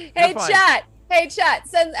 Just a little bit. Hey, You're fine. chat. Hey, chat.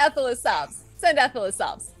 Send Ethel subs.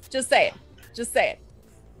 Just say it.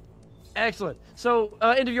 Excellent. So,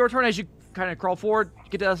 end of your turn, as you kind of crawl forward,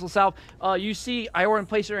 get to Esla South, you see Ioran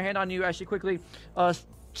place her hand on you as she quickly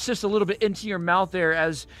sifts a little bit into your mouth there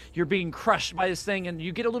as you're being crushed by this thing, and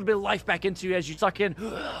you get a little bit of life back into you as you suck in,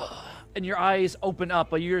 and your eyes open up,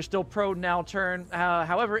 but you're still prone now, Turn.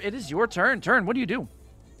 However, it is your turn. Turn, what do you do?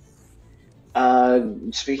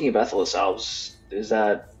 Speaking of Ethel salves, is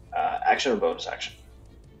that action or bonus action?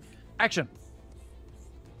 Action.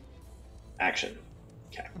 Action.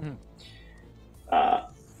 Okay. Mhm.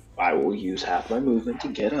 I will use half my movement to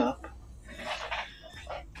get up.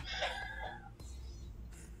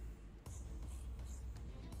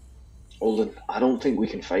 Olden, I don't think we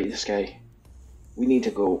can fight this guy. We need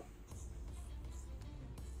to go.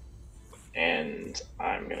 And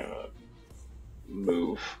I'm gonna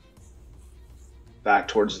move back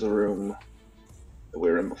towards the room that we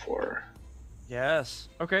were in before. Yes.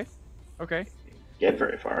 Okay. Get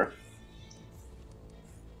very far.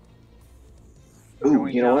 Ooh,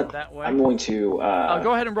 Going you know down what? that way. I'm going to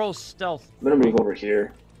Go ahead and roll stealth I'm gonna move over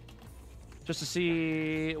here. just to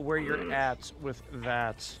see where you're at with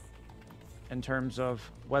that in terms of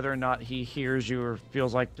whether or not he hears you or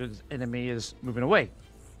feels like the enemy is moving away.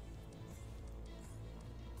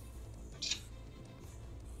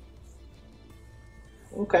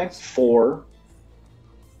 Okay, 4.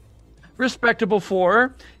 Respectable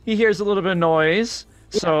 4. He hears a little bit of noise.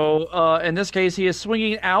 So, in this case, he is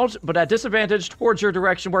swinging out, but at disadvantage towards your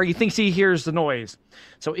direction where he thinks he hears the noise.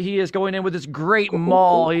 So he is going in with this great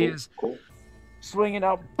maul. He is swinging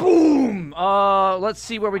out. Boom! Let's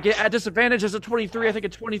see where we get. At disadvantage is a 23. I think a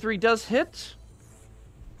 23 does hit.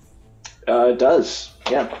 It does.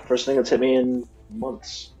 Yeah, first thing that's hit me in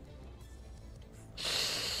months.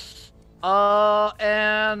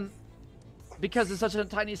 And because it's such a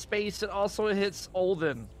tiny space, it also hits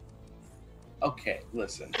Olden. Okay,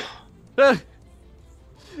 listen.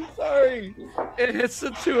 Sorry. It hits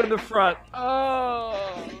the 2 in the front.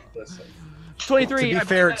 Oh. Listen. 23.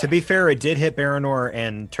 To be fair, it did hit Baranor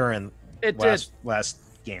and Turin last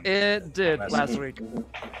game. It did last week.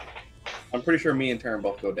 I'm pretty sure me and Taryn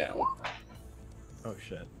both go down. Oh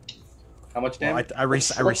shit. How much damage? I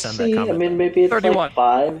resend that I comment. mean, maybe it's 31. like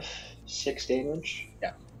 5, 6 damage.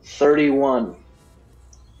 Yeah. 31.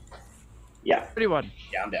 Yeah. 31.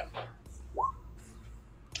 Yeah, I'm down.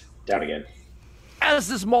 Down again. As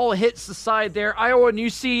this maul hits the side there, Iowan,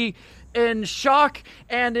 you see in shock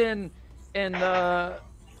and in At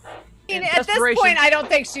this point, I don't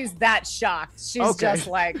think she's that shocked. She's just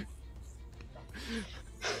like,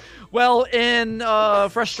 well, in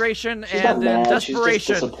frustration She's and not in mad, desperation, she's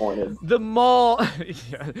just disappointed. the maul.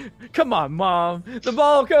 Come on, Mom. The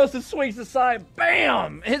maul goes and swings aside.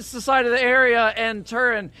 Bam! Hits the side of the area and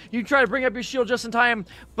Turin. You try to bring up your shield just in time,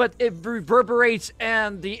 but it reverberates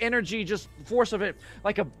and the energy, just force of it,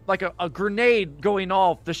 like a grenade going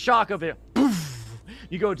off. The shock of it. Poof!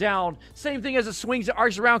 You go down. Same thing as it swings, it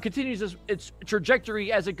arcs around, continues its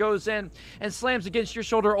trajectory as it goes in, and slams against your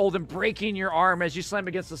shoulder, Olden, breaking your arm as you slam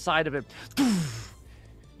against the side of it.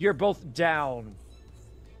 You're both down.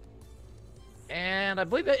 And I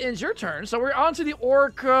believe that ends your turn. So we're on to the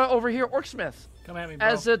orc over here, Orcsmith. Come at me, bro.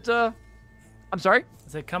 As it, I'm sorry? I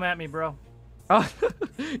say, come at me, bro. Oh,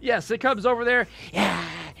 yes, it comes over there.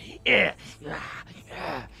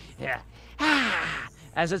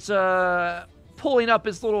 As it's, pulling up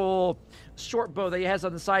his little short bow that he has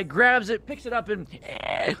on the side, grabs it, picks it up, and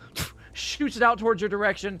shoots it out towards your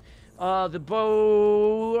direction. The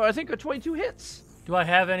bow, I think, 22 hits. Do I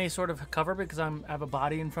have any sort of cover because I have a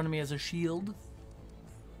body in front of me as a shield?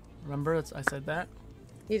 Remember, I said that?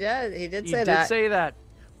 he did. He did say You that. did say that.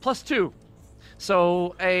 +2.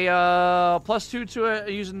 So a +2 to it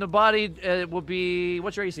using the body will be,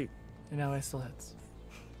 what's your AC? You know, it still hits.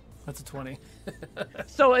 That's a 20.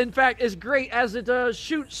 So in fact, it's great as it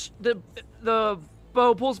shoots. The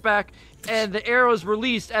bow pulls back, and the arrow is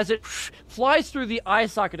released as it flies through the eye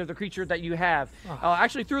socket of the creature that you have.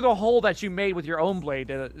 Actually, through the hole that you made with your own blade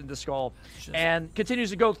in the skull, and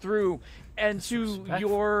continues to go through and to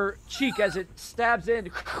your cheek as it stabs in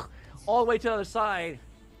all the way to the other side.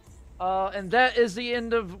 And that is the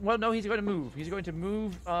end of. Well, no, he's going to move. He's going to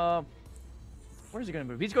move. Where is he going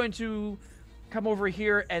to move? He's going to come over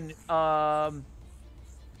here and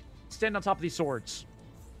stand on top of these swords,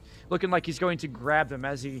 looking like he's going to grab them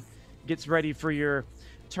as he gets ready for your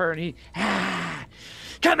turn.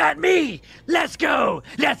 Come at me! Let's go!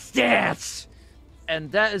 Let's dance!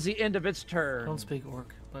 And that is the end of its turn. Don't speak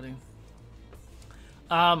orc, buddy.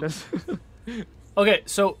 Okay,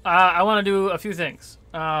 so I want to do a few things.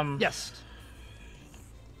 Yes.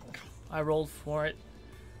 I rolled for it.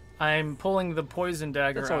 I'm pulling the poison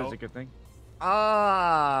dagger That's always out. a good thing.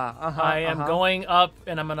 I am going up,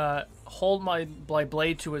 and I'm going to hold my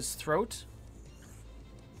blade to his throat.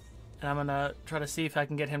 And I'm going to try to see if I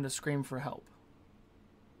can get him to scream for help.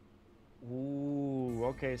 Ooh,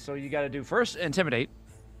 okay. So you got to do first intimidate,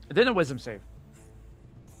 then a wisdom save.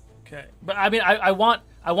 Okay. But I mean, I want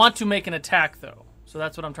to make an attack, though. So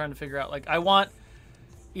that's what I'm trying to figure out. Like, I want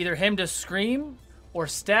either him to scream or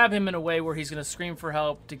stab him in a way where he's going to scream for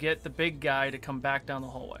help to get the big guy to come back down the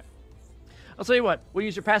hallway. I'll tell you what. We'll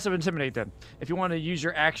use your passive intimidate then. If you want to use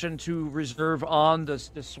your action to reserve on the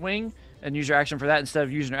swing and use your action for that instead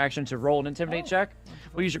of using your action to roll an intimidate check,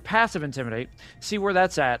 we'll use your passive intimidate. See where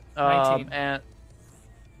that's at. 19. And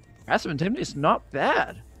passive intimidate is not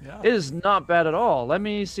bad. Yeah. It is not bad at all. Let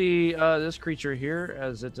me see this creature here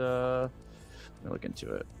as it. Let me look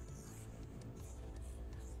into it.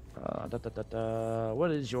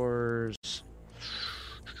 What is yours?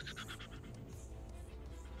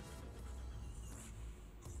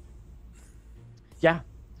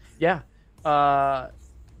 Yeah.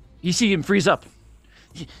 You see him freeze up.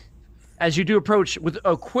 As you do approach with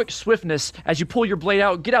a quick swiftness, as you pull your blade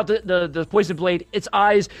out, get out the poison blade, its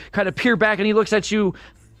eyes kind of peer back and he looks at you.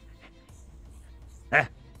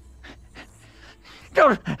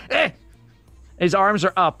 Go. His arms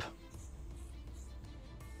are up.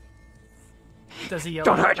 Does he yell?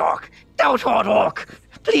 Don't hurt Orc! Don't hurt Orc!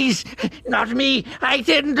 Please, not me! I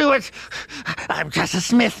didn't do it! I'm just a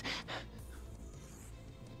smith.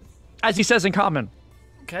 As he says in common.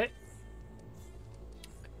 Okay.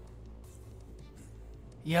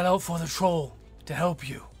 Yell out for the troll to help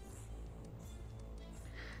you.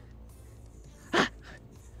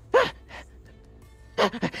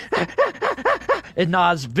 It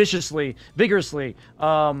nods vigorously.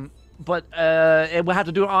 But it will have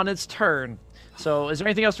to do it on its turn. So, is there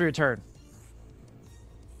anything else for your turn?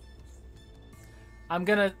 I'm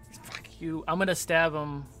gonna stab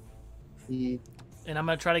him, and I'm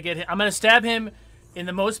gonna try to get him. I'm gonna stab him in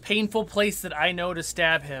the most painful place that I know to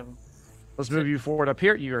stab him. Let's move you forward up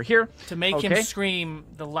here. You are here To make him scream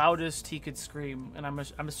the loudest he could scream, and I'm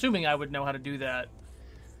assuming I would know how to do that,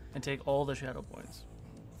 and take all the shadow points.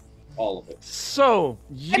 All of it. So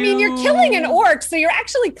I mean, you're killing an orc, so you're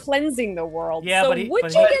actually cleansing the world. Yeah, so but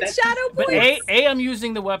would you get shadow But points? A, I'm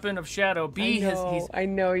using the weapon of shadow. B, he's I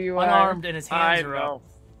know you are. unarmed and his hands I are know. up.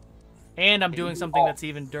 And I'm doing something that's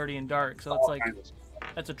even dirty and dark, so it's like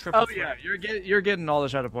that's a triple Oh threat. yeah, you're getting all the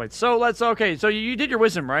shadow points. So so you did your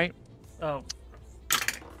wisdom, right? Oh,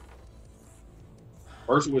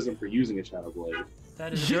 First wisdom for using a shadow blade.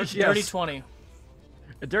 that is a Yes. dirty 20.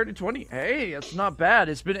 A dirty 20. Hey, that's not bad.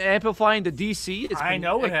 It's been amplifying the DC. I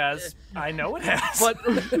know it has. I know it has. But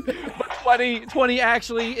 20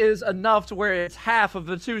 actually is enough to where it's half of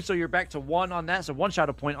the 2, so you're back to 1 on that, so 1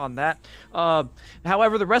 shadow point on that.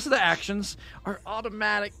 However, the rest of the actions are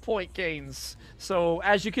automatic point gains. So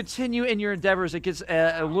as you continue in your endeavors, it gets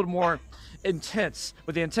a little more intense.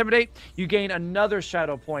 With the Intimidate, you gain another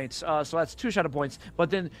shadow point, so that's 2 shadow points, but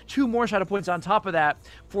then 2 more shadow points on top of that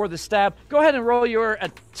for the stab. Go ahead and roll your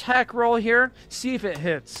attack roll here. See if it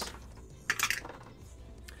hits.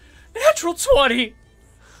 Natural 20!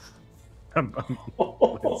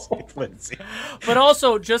 Lindsay. But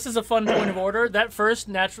also, just as a fun point of order, that first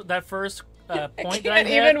point that I had,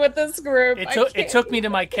 Even with this group, it took me to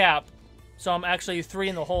my cap, so I'm actually 3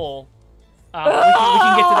 in the hole. We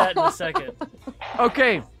can get to that in a second.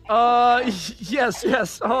 Okay.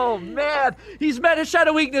 Yes. Oh man, he's met his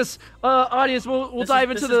shadow weakness. Audience, we'll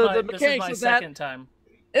dive into the mechanics This is my of that. second time.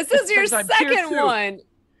 This is your Sometimes tier second 2. one.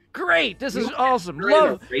 Great. This is awesome. You're in a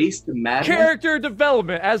Love race to madness. character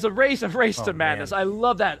development as a race to Oh, madness. man. I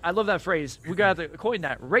love that. I love that phrase. We got to coin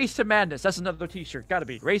that. Race to madness. That's another T-shirt. Got to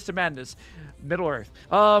be race to madness. Middle Earth.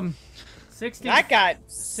 60, That got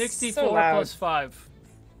 64 so loud. plus 5.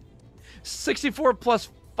 64 plus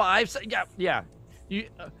 5. Yeah. You.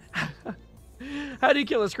 How do you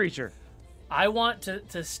kill this creature? I want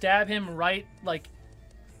to stab him right like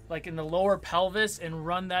in the lower pelvis and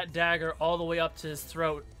run that dagger all the way up to his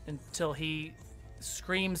throat until he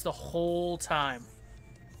screams the whole time.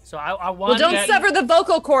 So I want Well, don't that, sever the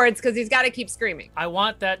vocal cords because he's got to keep screaming. I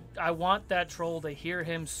want that troll to hear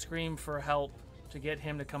him scream for help to get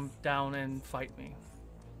him to come down and fight me.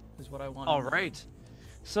 Is what I want. All right.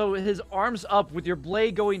 So his arms up with your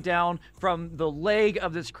blade going down from the leg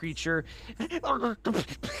of this creature.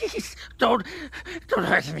 Please, don't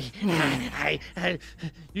hurt me.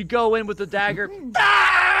 You go in with the dagger.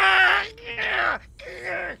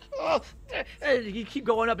 And you keep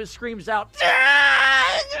going up. It screams out.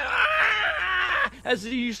 As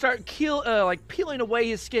you start peeling away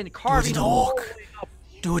his skin, carving.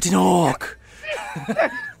 Do it in orc.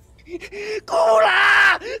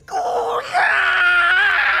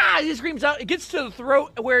 He screams out. It gets to the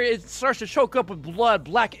throat where it starts to choke up with blood,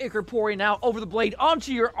 black ichor pouring out over the blade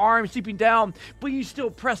onto your arm, seeping down. But you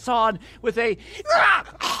still press on with a.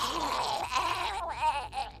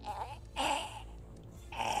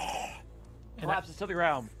 Collapses to the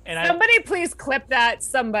ground. And Somebody please clip that.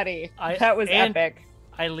 Somebody. That was and epic.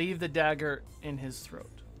 I leave the dagger in his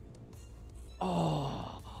throat.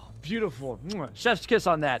 Oh, beautiful. Mwah. Chef's kiss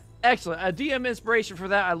on that. Excellent. A DM inspiration for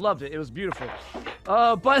that. I loved it. It was beautiful.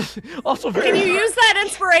 But also very. Can you use that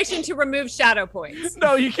inspiration to remove shadow points?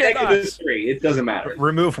 No, you can't. Negative 3. It doesn't matter.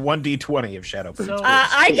 Remove 1d20 of shadow points. So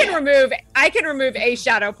I can remove a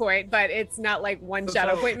shadow point, but it's not like one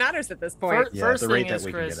shadow point matters at this point. Yeah, first the rate thing that is,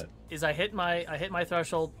 we can Chris, get it. is I hit my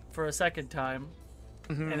threshold for a second time,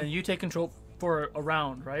 and then you take control for a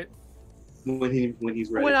round, right? When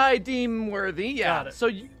he's ready. When I deem worthy, yeah. Got it.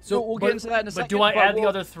 So we'll get into that in a But second. do I add the we'll-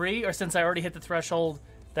 other 3, or since I already hit the threshold,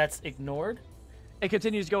 that's ignored? It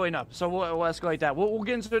continues going up, so we'll escalate that. We'll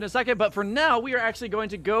get into it in a second, but for now, we are actually going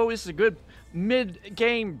to go. This is a good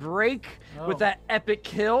mid-game break with that epic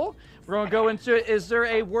kill. We're going to go into it. Is there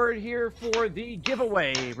a word here for the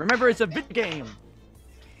giveaway? Remember, it's a vid game.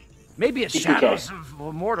 Maybe it's Shadows of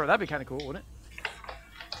Mordor. That'd be kind of cool, wouldn't it?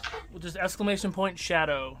 We'll just exclamation point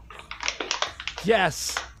shadow.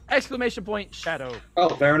 Yes! Exclamation point, shadow. Oh,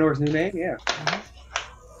 Baranor's new name? Yeah.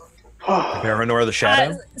 Baranor the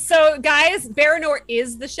Shadow. So, guys, Baranor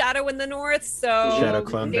is the shadow in the north, so Shadow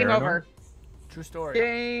clone game Baranor? over. True story.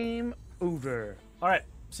 Game over. All right.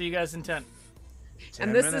 See you guys in 10.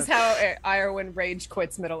 And this is how Irowen rage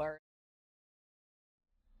quits Middle Earth.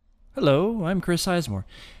 Hello, I'm Chris Sizemore,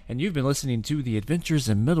 and you've been listening to The Adventures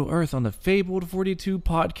in Middle-earth on the Fabled 42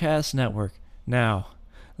 Podcast Network. Now,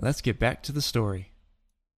 let's get back to the story.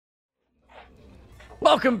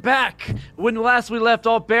 Welcome back! When last we left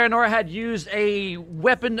off, Baranor had used a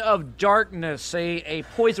weapon of darkness, a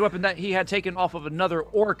poison weapon that he had taken off of another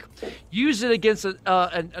orc. Used it against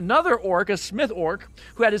another orc, a smith orc,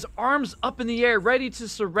 who had his arms up in the air, ready to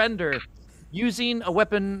surrender. Using a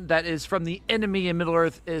weapon that is from the enemy in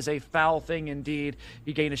Middle-earth is a foul thing indeed.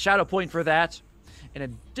 You gain a shadow point for that. In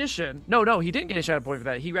addition, no, he didn't get a shadow point for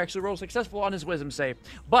that. He actually rolled successful on his wisdom save.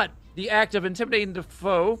 But the act of intimidating the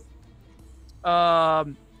foe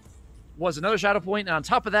was another shadow point, and on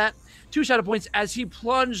top of that, 2 shadow points as he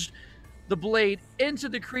plunged the blade into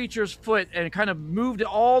the creature's foot and kind of moved it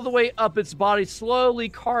all the way up its body, slowly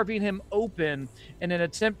carving him open in an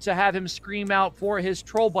attempt to have him scream out for his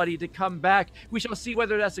troll buddy to come back. We shall see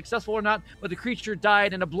whether that's successful or not, but the creature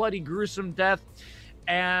died in a bloody, gruesome death.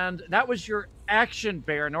 And that was your action,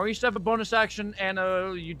 Baranor. You used to have a bonus action, and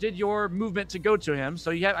you did your movement to go to him.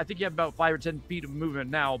 So I think you have about 5 or 10 feet of movement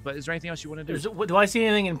now. But is there anything else you want to do? Do I see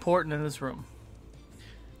anything important in this room?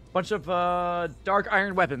 Bunch of dark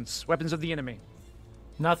iron weapons of the enemy.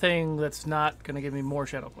 Nothing that's not going to give me more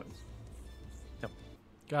shadow points. No.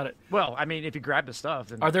 Got it. Well, I mean, if you grab the stuff,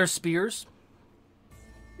 then... Are there spears?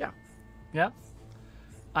 Yeah. Yeah?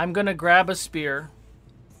 I'm going to grab a spear.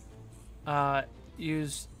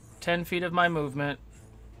 Use 10 feet of my movement.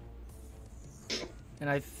 And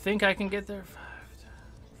I think I can get there. 5,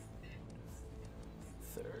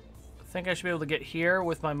 3. I think I should be able to get here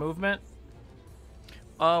with my movement.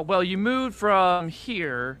 Well, you moved from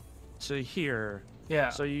here to here. Yeah.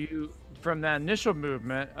 So you, from that initial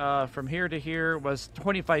movement, from here to here was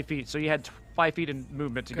 25 feet. So you had 5 feet in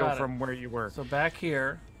movement to go from where you were. So back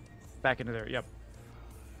here. Back into there, yep.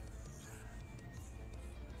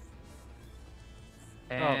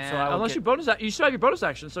 And so unless you bonus, you still have your bonus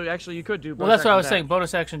action. So actually, you could do. Well, that's what I was saying.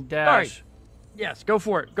 Bonus action dash. All right. Yes, go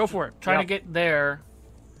for it. Go for it. Trying to get there.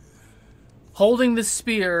 Holding the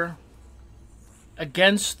spear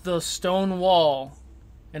against the stone wall,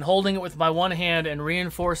 and holding it with my one hand and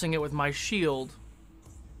reinforcing it with my shield.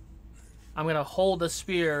 I'm gonna hold the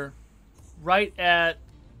spear right at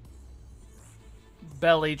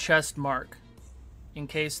belly chest mark, in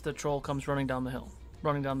case the troll comes running down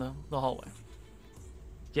the hallway.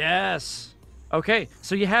 Yes. Okay,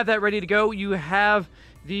 so you have that ready to go. You have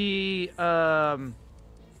the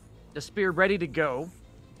spear ready to go,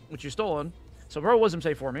 which you've stolen. So roll wisdom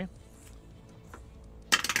save for me.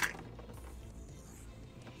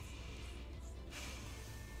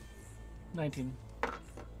 19.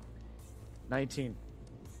 19.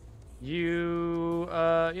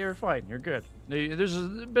 You're fine. You're good. There's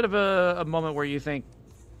a bit of a moment where you think,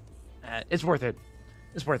 it's worth it.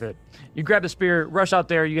 It's worth it. You grab the spear, rush out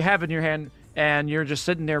there, you have it in your hand, and you're just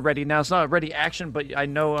sitting there ready. Now, it's not a ready action, but I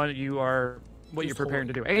know you are what you're preparing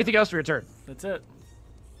to do. Anything else for your turn? That's it.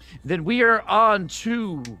 Then we are on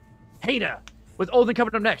to Haida, with Olden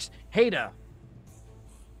coming up next. Haida.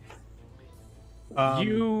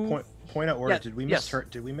 Point of order. Yeah, Did we miss turn?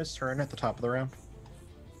 Did we miss turn at the top of the round?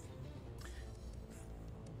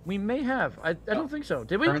 We may have. I don't think so.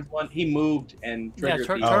 Did we? Turn 1, he moved and triggered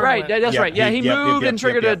the... Oh, right. Yeah, that's right. Yeah, he moved and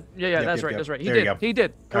triggered it. Yeah, that's right. Yep. That's right. He There you did. go. He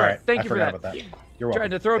did. Correct. All right. Thank I you for forgot that. about that. You're welcome. Trying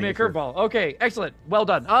to throw me a Thank you for- curveball. Okay, excellent. Well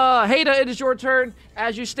done. Haida, it is your turn.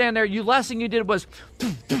 As you stand there, last thing you did was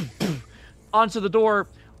onto the door,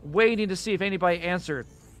 waiting to see if anybody answered.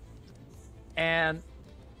 And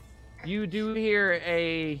you do hear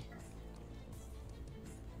a...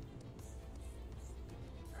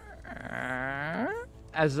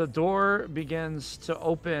 as the door begins to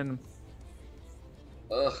open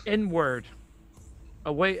inward,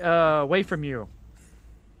 away from you.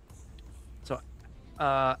 So,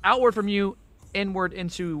 outward from you, inward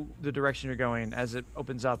into the direction you're going as it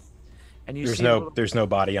opens up, and you see there's no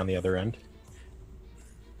body on the other end.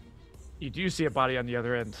 You do see a body on the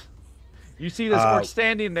other end. You see this orc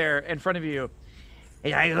standing there in front of you.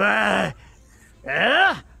 Would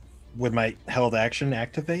my held action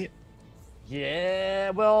activate? Yeah,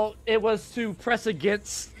 well, it was to press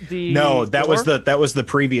against the. No, that door. was the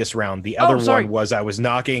previous round. The other one was I was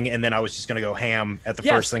knocking, and then I was just gonna go ham at the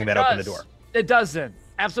first thing that opened the door. It does then.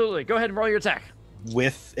 Absolutely. Go ahead and roll your attack.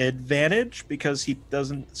 with advantage because he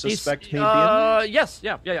doesn't suspect me being there? Yes,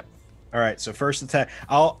 yeah. All right, so first attack.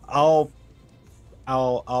 I'll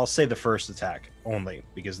say the first attack only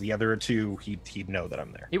because the other two he'd know that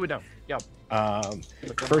I'm there. He would know. Yeah.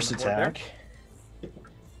 First attack.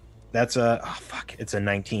 That's it's a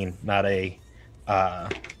 19, not a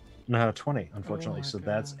 20, unfortunately. So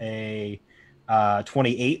that's a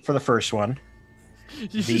 28 for the first one.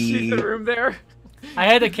 You see the room there? I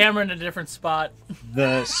had the camera in a different spot.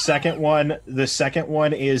 The second one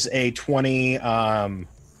is a 20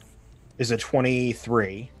 is a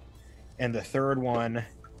 23, and the third one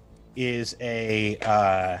is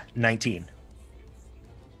a 19.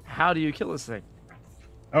 How do you kill this thing?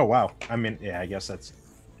 Oh wow. I mean, yeah, I guess that's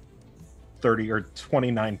 30 or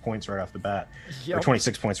 29 points right off the bat. Yep. Or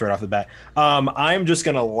 26 points right off the bat. I'm just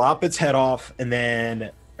gonna lop its head off and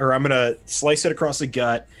then I'm gonna slice it across the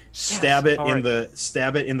gut, stab it in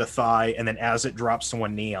the thigh, and then as it drops to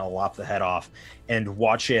one knee, I'll lop the head off and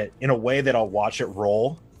watch it in a way that I'll watch it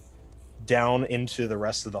roll down into the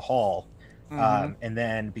rest of the hall. And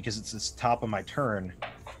then because it's the top of my turn,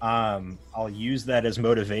 I'll use that as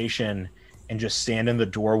motivation and just stand in the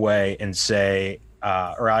doorway and say,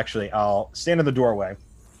 I'll stand in the doorway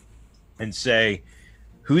and say,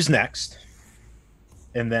 "Who's next?"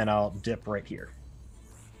 And then I'll dip right here.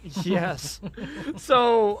 Yes.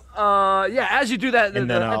 So, as you do that, and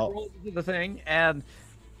the then head I'll rolls into the thing, and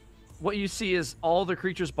what you see is all the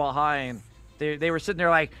creatures behind. They were sitting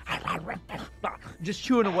there like just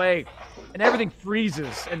chewing away, and everything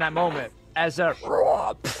freezes in that moment as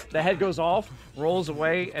the head goes off, rolls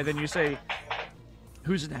away, and then you say,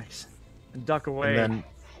 "Who's next?" and duck away. And then,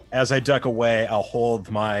 as I duck away, I'll hold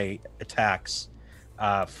my attacks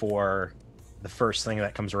for the first thing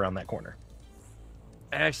that comes around that corner.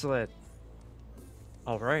 Excellent.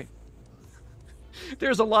 All right.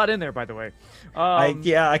 There's a lot in there, by the way.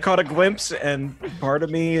 I caught a glimpse, and part of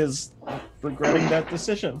me is regretting that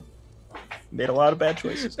decision. Made a lot of bad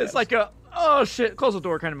choices. It's like a oh shit, close the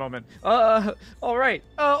door kind of moment. All right.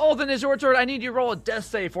 Alden, is your turn. I need you to roll a death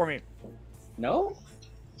save for me. No.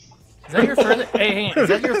 Is that your first? Hey, is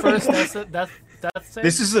that your first death save?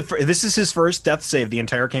 This is his first death save the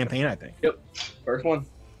entire campaign, I think. Yep. First one.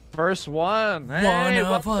 First one. Hey,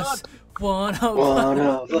 one of us. One of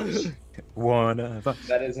us. One of us.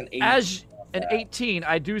 That is an 18. As an 18,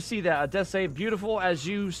 I do see that. A death save. Beautiful. As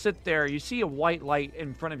you sit there, you see a white light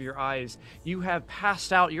in front of your eyes. You have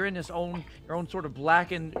passed out. You're in your own sort of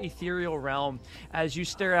blackened ethereal realm. As you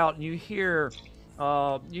stare out and you hear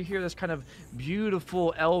this kind of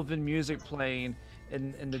beautiful elven music playing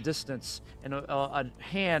in the distance, and a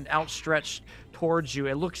hand outstretched towards you.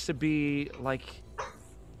 It looks to be like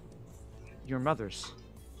your mother's.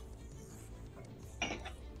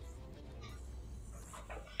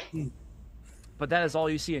 But that is all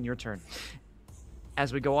you see in your turn.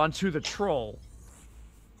 As we go on to the troll,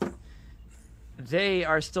 they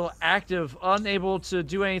are still active, unable to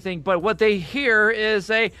do anything, but what they hear is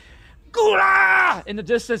a Gula! In the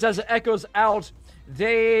distance as it echoes out.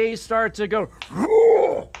 They start to go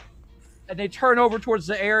and they turn over towards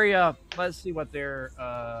the area. Let's see what their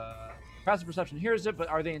passive perception hears it, but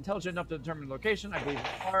are they intelligent enough to determine the location? I believe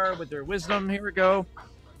they are with their wisdom. Here we go.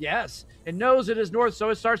 Yes, it knows it is north, so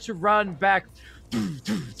it starts to run back,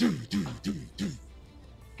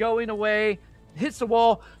 going away, hits the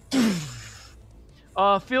wall,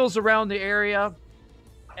 feels around the area,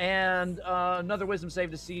 and another wisdom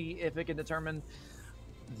save to see if it can determine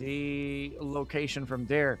the location from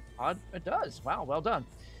there. It does. Wow, well done.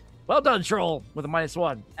 Well done, troll, with a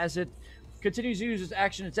 -1. As it continues to use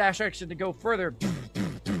its dash action to go further.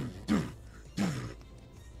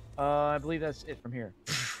 I believe that's it from here.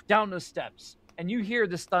 Down the steps. And you hear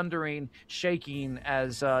this thundering, shaking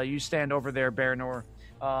as you stand over there, Baranor.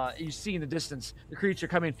 You see in the distance the creature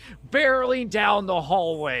coming barreling down the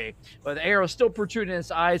hallway. But the arrow still protruding in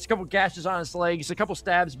its eyes, a couple gashes on its legs, a couple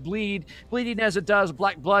stabs, bleeding as it does,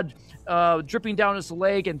 black blood dripping down its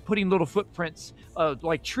leg and putting little footprints,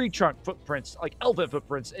 like tree trunk footprints, like elven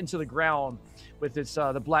footprints, into the ground with its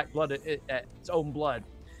the black blood, its own blood.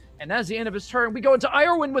 And that's the end of his turn. We go into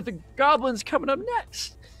Iorwin with the goblins coming up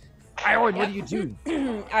next. Iorwin, what do you do?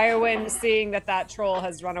 Iorwin, seeing that troll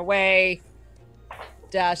has run away,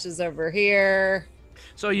 dashes over here.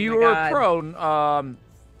 So you were prone on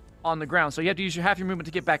the ground, so you have to use half your movement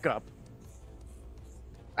to get back up.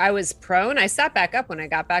 I was prone? I sat back up when I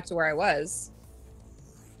got back to where I was.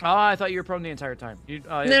 Oh, I thought you were prone the entire time.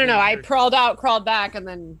 No. I crawled out, crawled back, and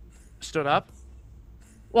then... Stood up?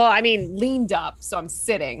 Well, I mean, leaned up, so I'm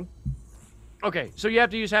sitting. Okay, so you have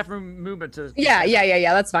to use half movement to. Yeah.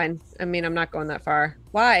 That's fine. I mean, I'm not going that far.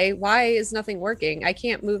 Why? Why is nothing working? I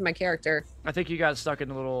can't move my character. I think you got stuck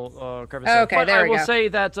in a little crevice. Oh, okay, but there I we will go. say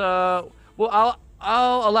that. Well,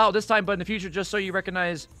 I'll allow it this time, but in the future, just so you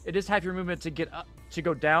recognize, it is half your movement to get up, to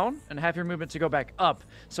go down, and half your movement to go back up.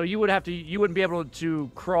 So you wouldn't be able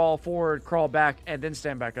to crawl forward, crawl back, and then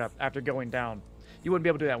stand back up after going down. You wouldn't be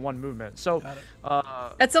able to do that one movement. So,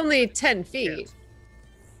 That's only 10 feet.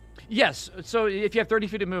 yes. So if you have 30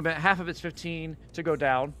 feet of movement, half of it's 15 to go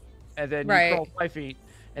down, and then you Right. crawl 5 feet,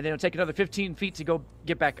 and then it'll take another 15 feet to go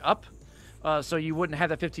get back up. So you wouldn't have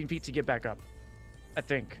that 15 feet to get back up. I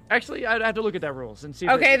think. Actually, I'd have to look at that rules and see.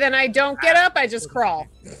 Okay, then I don't get up. I just crawl.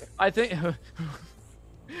 I think.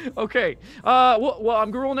 Okay. Well, I'm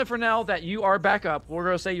ruling it for now that you are back up. We're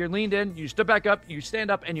gonna say you're leaned in, you stood back up, you stand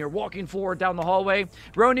up, and you're walking forward down the hallway.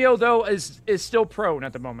 Ronio, though, is still prone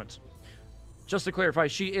at the moment. Just to clarify,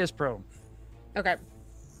 she is prone. Okay.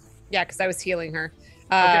 Yeah, because I was healing her.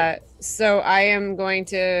 Okay. So I am going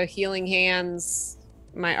to healing hands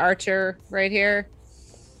my archer right here.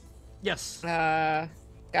 Yes.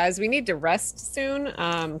 Guys, we need to rest soon.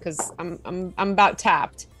 Because I'm about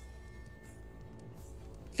tapped.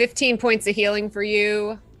 15 points of healing for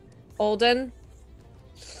you, Olden.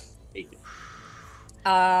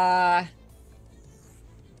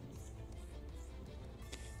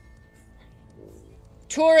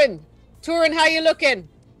 Turin, how you looking?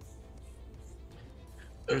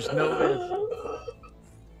 There's no.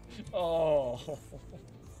 Oh.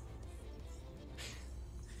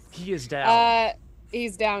 He is down.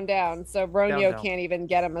 He's down. So Ronio Down. can't even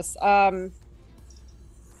get him.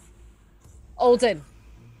 Olden,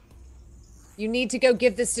 you need to go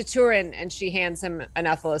give this to Turin, and she hands him an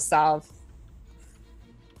Ethelus salve.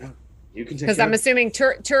 You can take Because care I'm of- assuming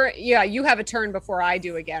Turin. Yeah, you have a turn before I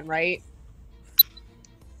do again, right?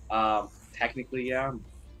 Technically, yeah.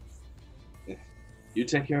 You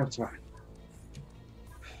take care of Turin.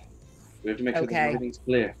 We have to make sure that Okay. everything's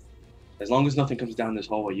clear. As long as nothing comes down this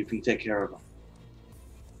hallway, you can take care of them.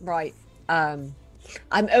 Right. I'm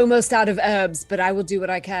almost out of herbs, but I will do what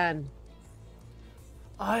I can.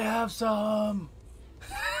 I have some.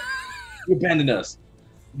 You abandoned us.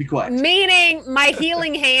 Be quiet. Meaning my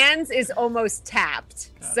healing hands is almost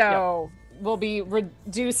tapped. So we'll be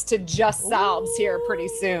reduced to just salves here pretty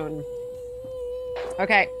soon.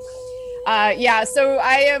 Okay. So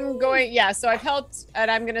I am going, so I've helped,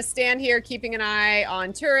 and I'm going to stand here keeping an eye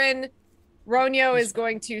on Turin. Ronio is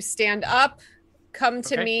going to stand up, come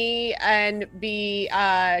to Okay. me, and be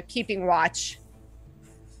keeping watch.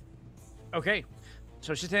 Okay.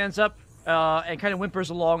 So she stands up and kind of whimpers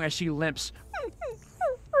along as she limps.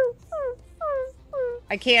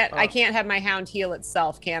 I can't have my hound heal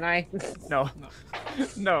itself, can I? No.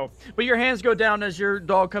 No. But your hands go down as your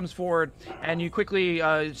dog comes forward, and you quickly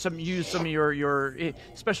use some of your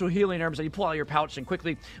special healing herbs that you pull out of your pouch and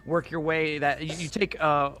quickly work your way. That you take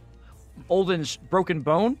Olden's broken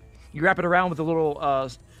bone, you wrap it around with a little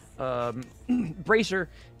bracer,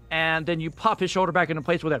 and then you pop his shoulder back into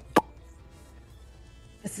place with it.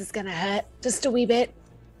 This is gonna hurt just a wee bit.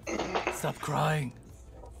 Stop crying.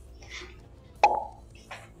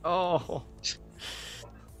 Oh.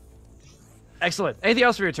 Excellent. Anything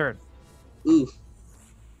else for your turn? Ooh.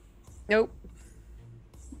 Nope.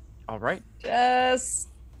 All right.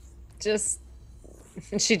 Just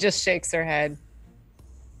she just shakes her head.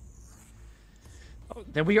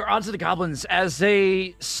 Then we are on to the goblins as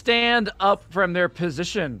they stand up from their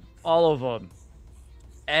position, all of them.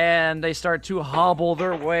 And they start to hobble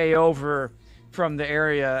their way over from the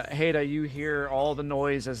area. Haida, you hear all the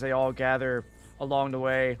noise as they all gather along the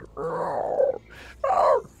way.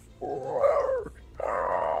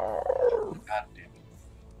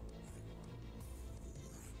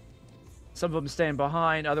 Some of them staying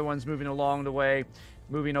behind, other ones moving along the way,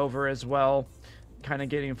 moving over as well, kind of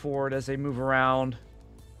getting forward as they move around.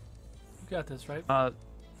 You got this, right?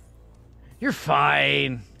 You're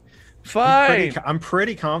fine. Fine. I'm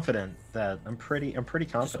pretty confident that I'm pretty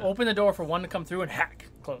Just confident. open the door for one to come through and hack,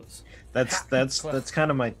 close. That's kind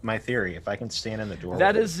of my theory. If I can stand in the door.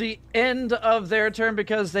 That is the end of their turn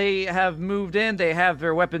because they have moved in. They have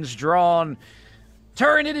their weapons drawn.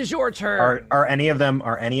 Turn, it is your turn. Are any of them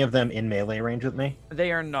in melee range with me?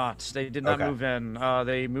 They are not. They did not Okay. move in.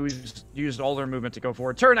 They used all their movement to go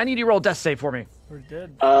forward. Turn, I need you to roll a death save for me. We're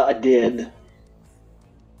dead. I did.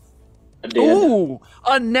 Ooh,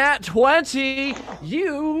 a nat 20.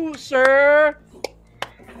 You, sir,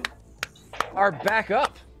 are back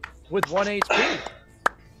up with 1 HP.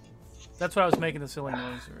 That's why I was making the silly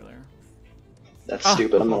noise earlier. That's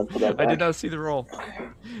stupid. I'm gonna put that back. I did not see the roll.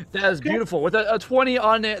 That is beautiful. With a 20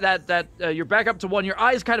 on it, you're back up to 1. Your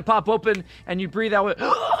eyes kind of pop open, and you breathe out with.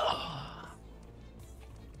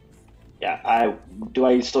 Yeah. Do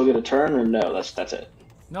I still get a turn or no? That's it.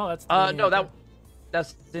 No, that's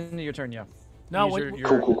that's the end of your turn. Yeah. No.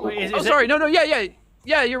 Cool. Sorry. No. Yeah.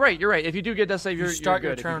 You're right. If you do get death save, you you're start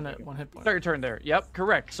good. your turn at 1 hit point. Start your turn there. Yep.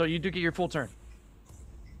 Correct. So you do get your full turn.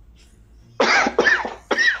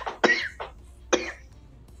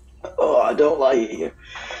 Oh, I don't like it.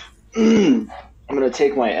 I'm gonna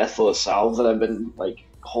take my Ethla salve that I've been like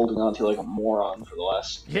holding on to like a moron for the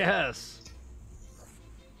last. Yes.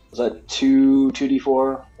 Was that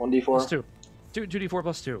 2d4, 1d4? Plus 2. 2d4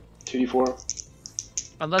 plus 2. 2d4.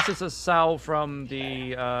 Unless it's a salve from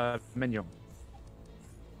the menu.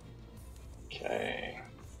 Okay.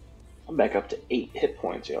 I'm back up to 8 hit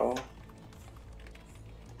points, y'all.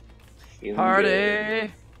 Feeling Party!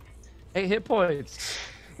 good. 8 hit points.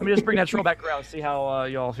 Let me just bring that troll back around, see how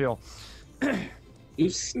y'all feel.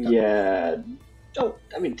 Yeah. Don't.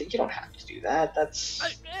 I mean, you don't have to do that. That's.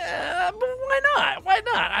 But why not? Why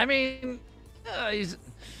not? I mean, he's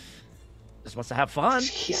just wants to have fun.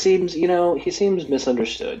 He seems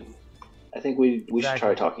misunderstood. I think we should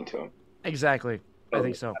try talking to him. Exactly. I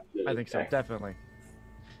think so. Okay. Definitely.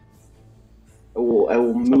 I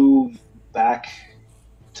will move back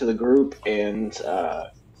to the group and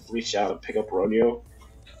reach out and pick up Romeo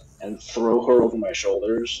and throw her over my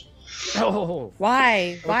shoulders. Oh.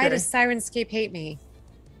 Why? Why Okay. does Sirenscape hate me?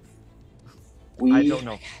 I don't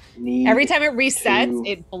know. Every time it resets,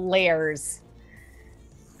 it blares.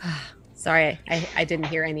 Sorry, I didn't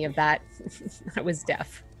hear any of that. I was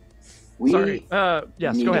deaf. Sorry.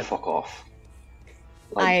 Yes, need go to ahead. fuck off.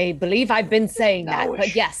 I believe I've been saying that, but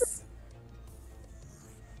now-ish. yes.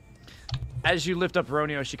 As you lift up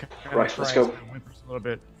Ronio, she kind of Right, cries let's go. and whimpers a little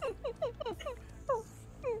bit.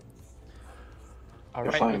 All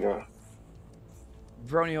You're right, fine, girl.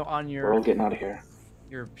 Ronio on We're all getting out of here.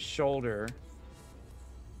 your shoulder.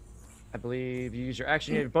 I believe you use your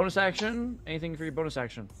action. You have a bonus action. Anything for your bonus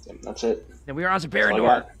action? Yep, that's it. And we are on to That's all I Baranor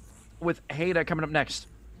got. with Haida coming up next.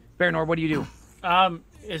 Baranor, what do you do?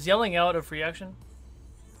 Is yelling out a free action?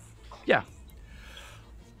 Yeah.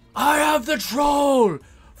 I have the troll!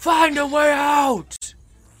 Find a way out!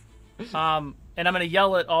 And I'm gonna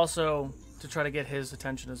yell it also to try to get his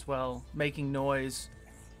attention as well, making noise.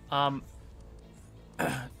 If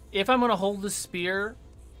I'm gonna hold the spear,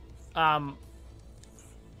 in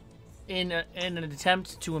an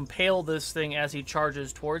attempt to impale this thing as he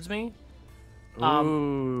charges towards me,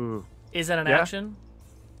 Ooh. is that an Yeah. action?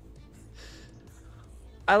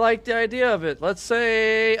 I like the idea of it. Let's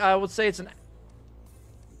say I would say it's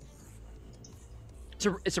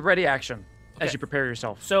a ready action as Okay. you prepare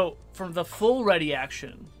yourself. So, from the full ready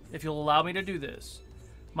action, if you'll allow me to do this,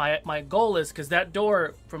 my goal is, because that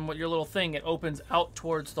door, from what your little thing, it opens out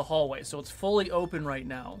towards the hallway, so it's fully open right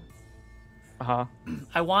now. Uh-huh.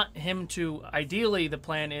 I want him to, ideally, the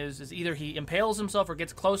plan is either he impales himself or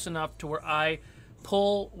gets close enough to where I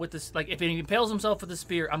pull with this, like, if he impales himself with the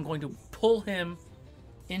spear, I'm going to pull him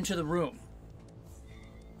into the room.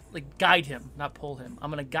 Like, guide him, not pull him.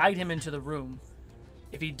 I'm going to guide him into the room.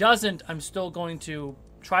 If he doesn't, I'm still going to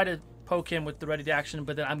try to poke him with the ready to action,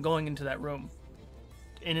 but then I'm going into that room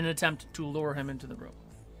in an attempt to lure him into the room.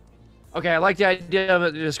 Okay, I like the idea of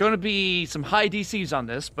it. There's going to be some high DCs on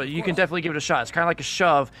this, but you can definitely give it a shot. It's kind of like a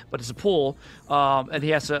shove, but it's a pull, and he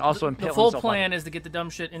has to also impale The full himself on plan it. is to get the dumb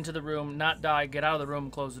shit into the room, not die, get out of the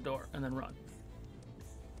room, close the door, and then run.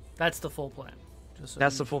 That's the full plan. Just so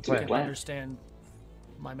That's you the full can plan. understand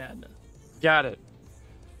my madness. Got it.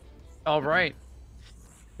 All right.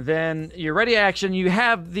 Then your ready action, you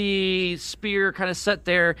have the spear kind of set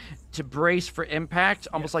there to brace for impact,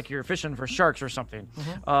 almost like you're fishing for sharks or something.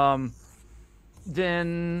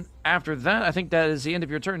 Then after that, I think that is the end of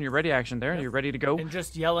your turn. Your ready action there. You're ready to go. And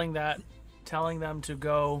just yelling that, telling them to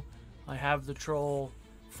go, I have the troll,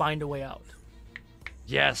 find a way out.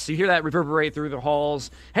 Yes, you hear that reverberate through the halls.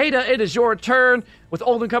 Haida, it is your turn. With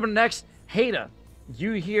Olden coming next, Haida,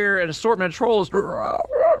 you hear an assortment of trolls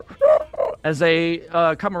as they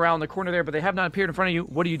come around the corner there, but they have not appeared in front of you.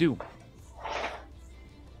 What do you do?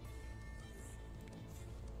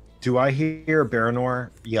 Do I hear Baranor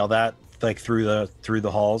yell that like through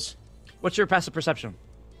the halls? What's your passive perception?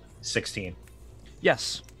 16.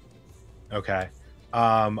 Yes. Okay.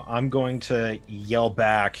 I'm going to yell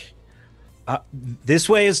back. This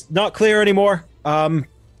way is not clear anymore.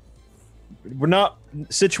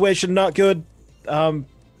 Situation not good. Find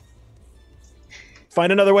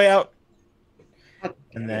another way out.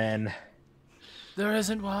 And then There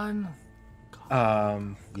isn't one.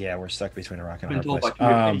 Yeah, we're stuck between a rock and a Been hard told place.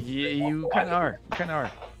 by You kind of are. You kind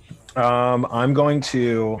of are. I'm going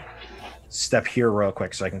to step here real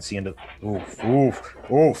quick so I can see into.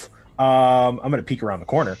 Oof. I'm gonna peek around the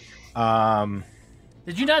corner.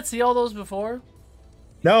 Did you not see all those before?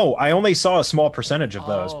 No, I only saw a small percentage of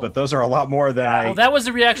those, but those are a lot more than I. Well, that was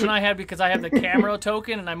the reaction I had because I have the camera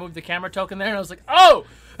token and I moved the camera token there and I was like, oh.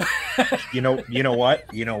 You know what?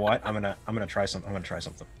 I'm gonna try something.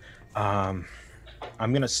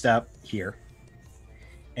 I'm gonna step here,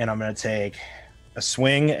 and I'm gonna take a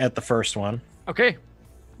swing at the first one. Okay.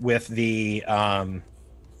 With the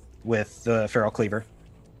feral cleaver.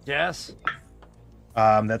 Yes.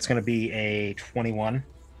 That's gonna be a 21.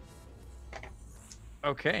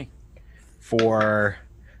 Okay. For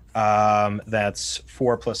that's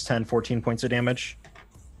 4 plus 10, 14 points of damage.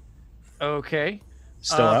 Okay.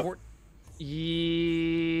 Still up.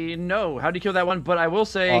 No. How do you kill that one? But I will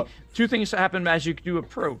say two things happen as you do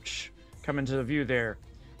approach. Come into view there.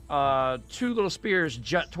 Two little spears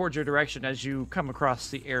jut towards your direction as you come across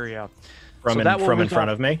the area. From in front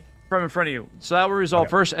of me? From in front of you. So that will resolve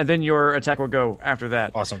first, and then your attack will go after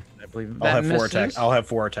that. Awesome. I believe I'll that have 4 attacks. I'll have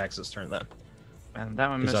 4 attacks this turn then. And that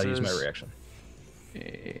one misses. I'll use my reaction.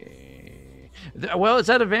 Well, it's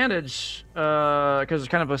at advantage because it's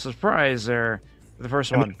kind of a surprise there. The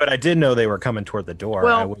first one. But I did know they were coming toward the door.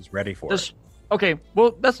 Well, I was ready for it. Okay,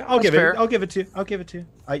 well that's fair. I'll give it to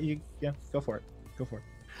you. Go for it.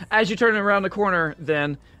 As you turn around the corner,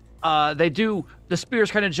 then the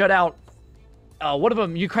spears kind of jut out. One of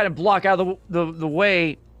them you kind of block out of the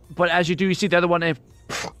way, but as you do, you see the other one, and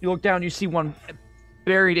you look down, you see one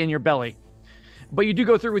buried in your belly. But you do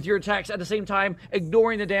go through with your attacks at the same time,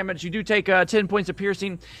 ignoring the damage. You do take 10 points of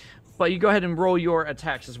piercing, but you go ahead and roll your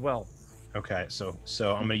attacks as well. Okay, so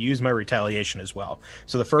I'm going to use my retaliation as well.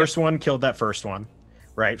 So the first one killed that first one,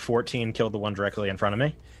 right? 14 killed the one directly in front of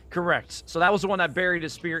me? Correct. So that was the one that buried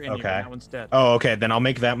his spear in you, and that one's dead. Oh, okay. Then I'll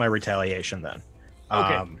make that my retaliation then.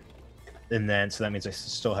 Okay. And then, so that means I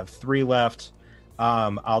still have 3 left.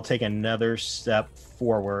 I'll take another step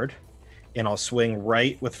forward, and I'll swing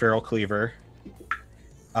right with Feral Cleaver.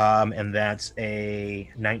 And that's a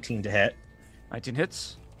 19 to hit. 19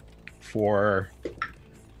 hits. For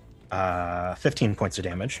 15 points of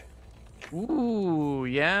damage. Ooh,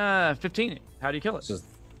 yeah, 15. How do you kill it? So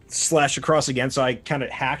slash across again, so I kind of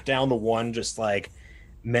hack down the one just like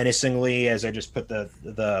menacingly as I just put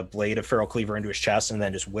the blade of Feral Cleaver into his chest and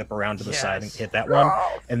then just whip around to the side and hit that one.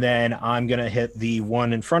 And then I'm going to hit the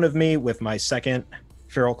one in front of me with my second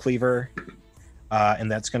Feral Cleaver.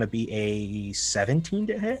 And that's going to be a 17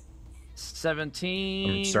 to hit. 17.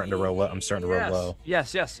 I'm starting to roll low.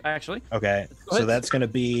 Yes, actually. Okay, so that's going to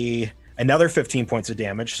be another 15 points of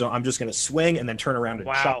damage. So I'm just going to swing and then turn around and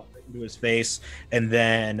chop right into his face. And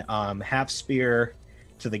then half spear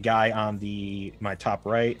to the guy on my top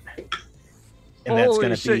right. And that's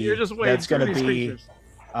going to be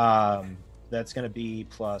that's going to be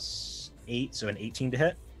plus 8, so an 18 to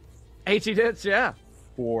hit. 18 hits, yeah.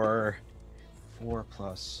 For 4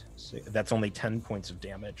 plus 6, that's only 10 points of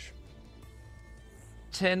damage.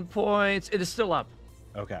 10 points. It is still up.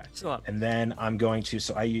 Okay. Still up. And then I'm going to,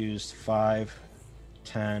 so I used 5,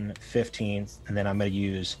 10, 15, and then I'm going to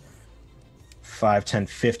use 5, 10,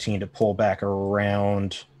 15 to pull back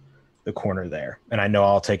around the corner there. And I know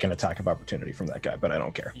I'll take an attack of opportunity from that guy, but I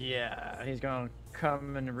don't care. Yeah, he's going to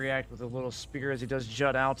come and react with a little spear as he does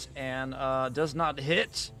jut out and does not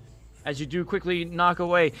hit as you do quickly knock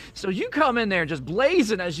away. So you come in there just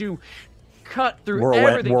blazing as you cut through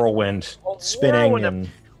everything. Whirlwind, spinning and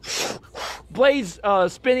blades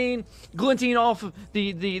spinning, glinting off of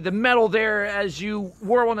the metal there as you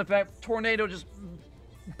whirl, in effect, tornado just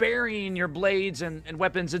burying your blades and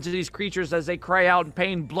weapons into these creatures as they cry out in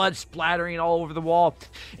pain, blood splattering all over the wall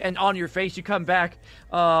and on your face. You come back,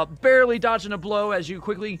 barely dodging a blow as you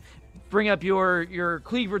quickly bring up your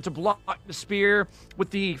cleaver to block the spear. With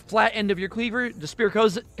the flat end of your cleaver, the spear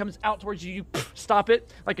comes out towards you. You stop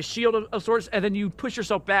it like a shield of sorts, and then you push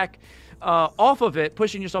yourself back off of it,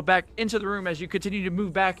 pushing yourself back into the room as you continue to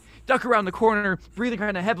move back, duck around the corner, breathing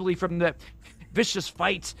kind of heavily from the vicious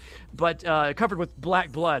fight, but covered with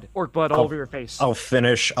black blood, orc blood all over your face. I'll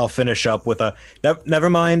finish up with a. Never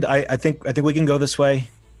mind. I think we can go this way.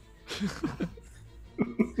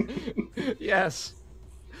 Yes.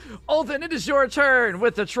 Alden, it is your turn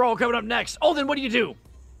with the troll coming up next. Alden, what do you do?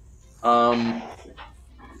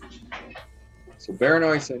 So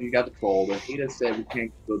Baranoy said you got the troll. Then Hada said we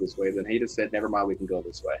can't go this way. Then Hada said, never mind, we can go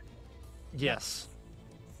this way. Yes.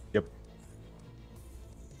 Yep.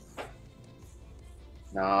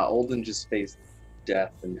 Nah, Alden just faced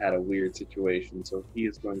death and had a weird situation, so he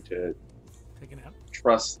is going to Take a nap.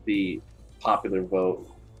 trust the popular vote.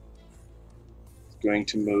 It's going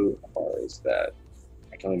to move. How far is that?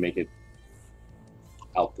 I can only make it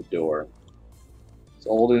out the door.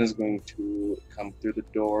 So Olden is going to come through the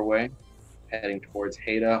doorway, heading towards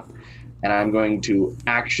Hada, and I'm going to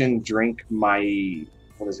action drink my,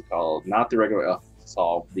 what is it called? Not the regular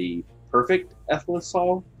solve, the perfect Ethless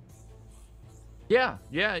solve. Yeah.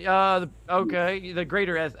 Okay, the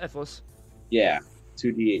greater Ethos. Yeah,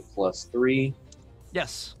 2d8 plus 3.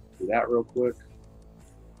 Yes. Do that real quick.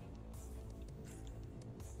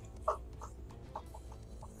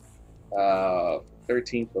 Uh,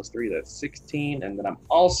 13 plus 3, that's 16. And then I'm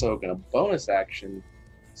also going to bonus action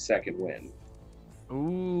second wind.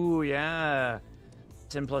 Ooh, yeah.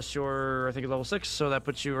 10 plus your, I think, level 6, so that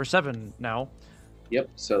puts you, or 7 now. Yep,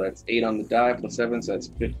 so that's 8 on the die plus 7, so that's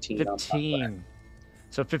 15 on top of that. 15.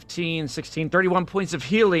 So 15, 16, 31 points of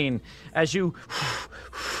healing as you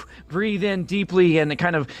breathe in deeply and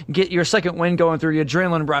kind of get your second wind going through your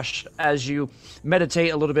adrenaline rush as you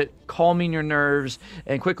meditate a little bit, calming your nerves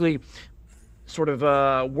and quickly sort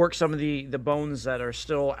of work some of the bones that are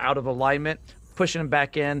still out of alignment, pushing them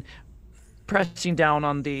back in, pressing down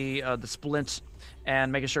on the splints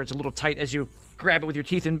and making sure it's a little tight as you grab it with your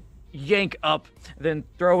teeth and yank up, then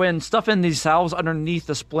stuff in these salves underneath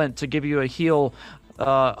the splint to give you a heal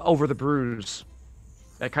over the bruise.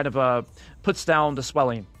 That kind of puts down the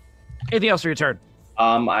swelling. Anything else for your turn?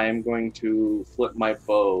 I am going to flip my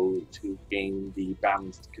bow to gain the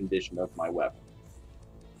balanced condition of my weapon.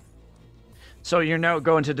 So you're now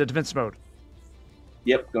going to the defense mode.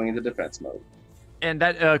 Yep, going into defense mode. And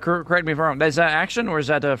that, correct me if I'm wrong, is that action or is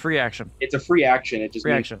that a free action? It's a free action. It just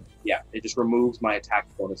Free means- action. Yeah, it just removes my attack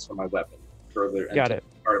bonus from my weapon further. Got it.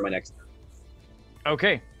 Part of my next turn.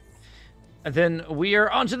 Okay. And then we are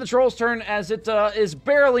onto the troll's turn as it is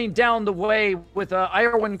barreling down the way with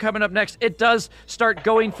Irowen coming up next. It does start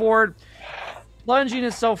going forward, lunging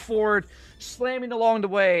itself forward, slamming along the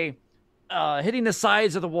way, hitting the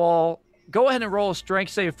sides of the wall. Go ahead and roll a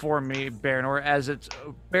strength save for me, Baranor, as it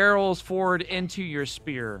barrels forward into your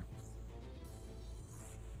spear.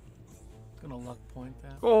 Gonna luck point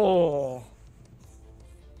that. Oh.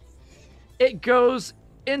 It goes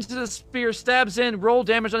into the spear, stabs in, roll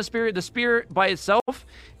damage on the spear. The spear by itself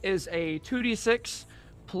is a 2d6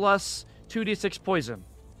 plus 2d6 poison.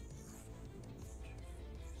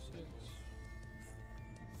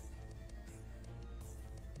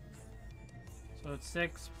 So it's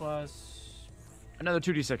 6 plus Another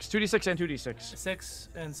 2d6. 2d6 and 2d6. 6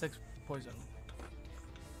 and 6 poison.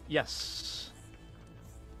 Yes.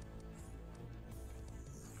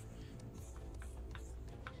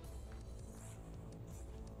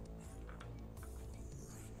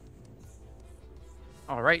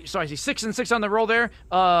 All right, so I see 6 and 6 on the roll there.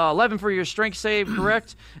 11 for your strength save,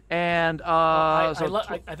 correct? And I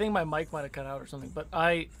think my mic might have cut out or something, but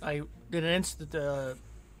I did an instant.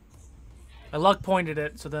 I luck pointed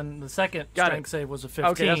it, so then the second Got strength it. save was a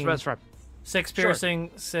 15. Okay, that's right. 6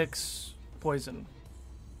 piercing, 6 poison.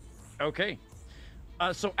 Okay.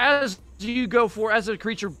 So as the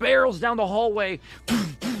creature barrels down the hallway,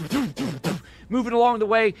 moving along the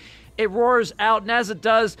way, it roars out, and as it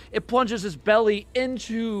does, it plunges its belly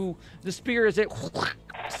into the spear as it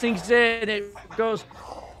sinks in. It goes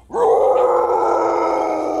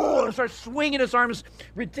and starts swinging its arms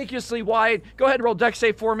ridiculously wide. Go ahead and roll dex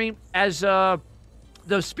save for me as the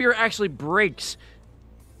spear actually breaks.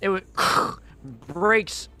 It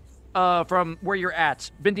breaks from where you're at,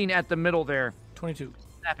 bending at the middle there. 22.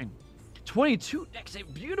 Snapping. 22 dex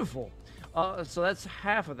save, beautiful. So that's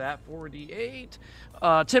half of that, 48.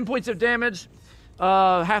 10 points of damage,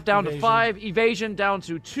 half down to 5. Evasion down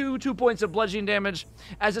to 2. 2 points of bludgeoning damage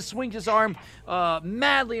as it swings its arm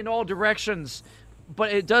madly in all directions.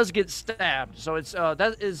 But it does get stabbed. So it's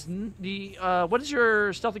that is the what is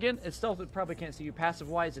your stealth again? It's stealth. It probably can't see you passive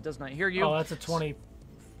wise. It does not hear you. Oh, that's a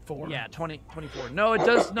 24. Yeah, 24. No, it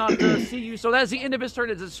does not see you. So that's the end of his turn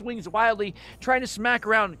as it swings wildly, trying to smack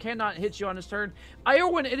around. Cannot hit you on his turn.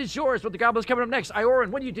 Iorwin, it is yours, but the goblin's coming up next.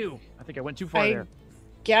 Iorwin, what do you do? I think I went too far there.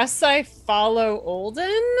 Guess I follow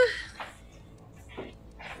Olden.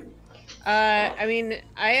 I mean,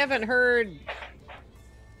 I haven't heard.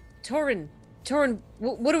 Torin,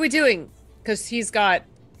 what are we doing? Because he's got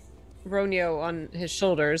Ronio on his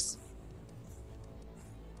shoulders.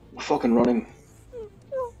 We're fucking running.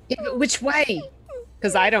 Yeah, but which way?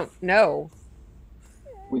 Because I don't know.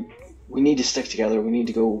 We need to stick together. We need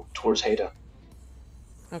to go towards Hada.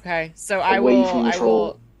 Okay, so Away from the I troll.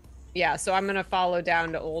 will. Yeah, so I'm gonna follow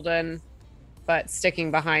down to Olden, but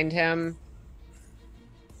sticking behind him.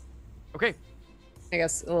 Okay. I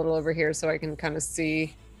guess a little over here so I can kind of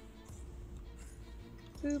see.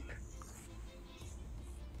 Boop.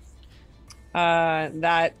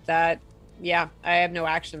 Yeah, I have no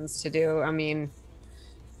actions to do. I mean,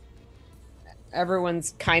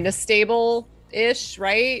 everyone's kind of stable-ish,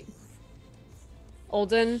 right?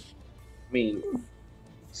 Olden? I mean,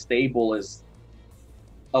 stable is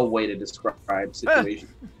a way to describe situation.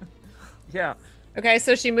 Yeah. Okay,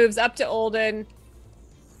 so she moves up to Olden.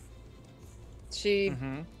 She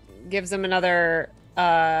gives him another,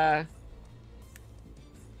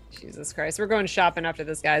 Jesus Christ. We're going shopping after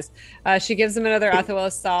this, guys. She gives him another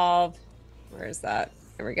Athos solve. Where is that?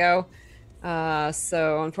 There we go.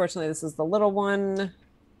 So unfortunately, this is the little one.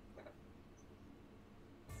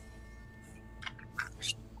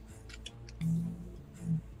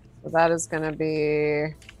 So that is going to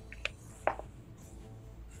be...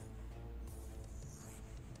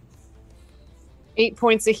 $8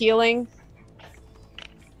 points of healing.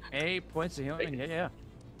 8 points of healing. Yeah.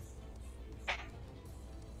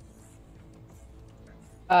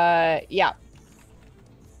 Yeah.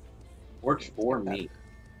 Works for me.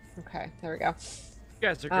 Okay, there we go. You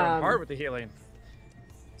guys are going hard with the healing.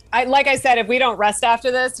 Like I said, if we don't rest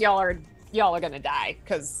after this, y'all are gonna die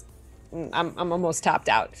because I'm almost topped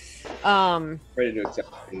out. Ready to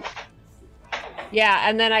accept. Yeah,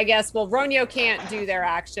 and then I guess Ronyo can't do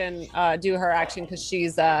her action because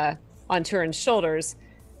she's on Turin's shoulders.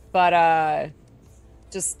 But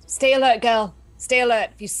just stay alert, girl. Stay alert.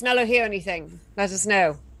 If you smell or hear anything, let us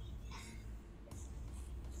know.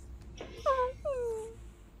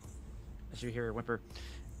 As you hear her whimper.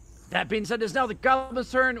 That being said, it's now the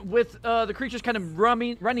goblin's turn with the creatures kind of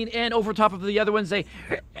running in over top of the other ones. They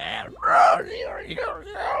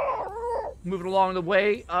moving along the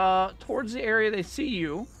way towards the area they see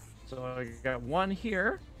you. So I got one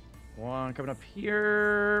here, one coming up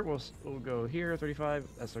here. We'll go here. 35.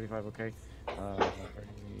 That's 35. Okay.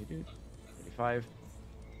 35.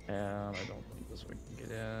 And I don't think this one can get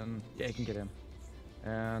in. Yeah, he can get in.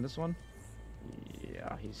 And this one.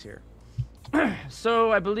 Yeah, he's here.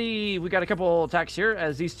 So I believe we got a couple attacks here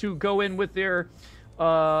as these two go in with their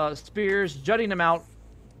spears, jutting them out.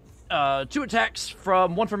 2 attacks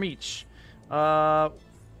from one from each. 1,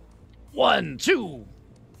 2.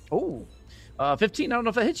 Oh, 15. I don't know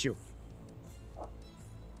if that hits you.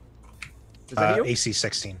 Is that you? AC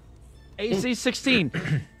 16. AC 16.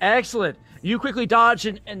 Excellent. You quickly dodge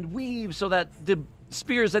and weave so that the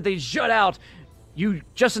spears that they jut out, you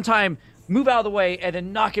just in time move out of the way and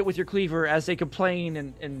then knock it with your cleaver as they complain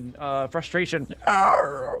in frustration.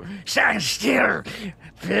 Oh, stand still,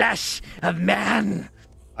 flesh of man.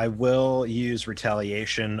 I will use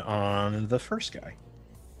retaliation on the first guy.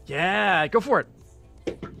 Yeah, go for it.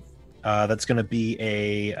 That's going to be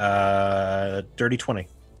a dirty 20.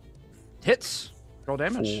 Hits. Roll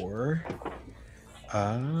damage. For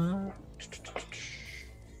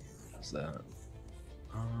what's that?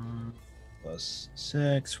 Plus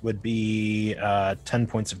 6 would be 10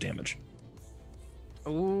 points of damage.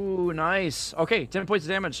 Ooh, nice. Okay, 10 points of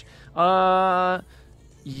damage.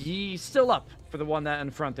 He's still up for the one that in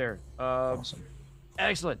front there. Awesome.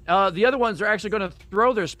 Excellent. The other ones are actually going to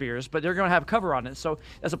throw their spears, but they're going to have cover on it. So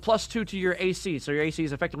that's a +2 to your AC. So your AC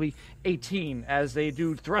is effectively 18 as they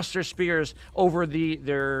do thrust their spears over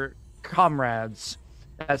their comrades.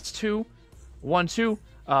 That's 2. 1, 2.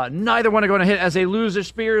 Neither one are going to hit as they lose their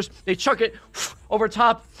spears. They chuck it over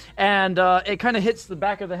top, and it kind of hits the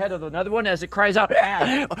back of the head of another one as it cries out,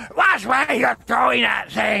 Watch where you're throwing that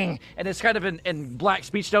thing. and it's kind of in black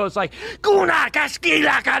speech, though. It's like, Guna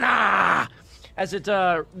Kaskilakana! As it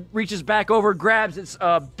reaches back over, grabs its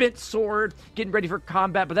bent sword, getting ready for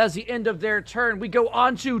combat. But that's the end of their turn. We go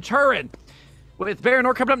on to Turin, with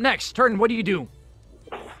Baranor coming up next. Turin, what do you do?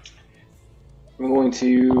 I'm going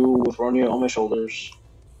to, with Ronyo on my shoulders,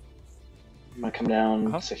 I'm going to come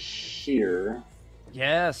down to here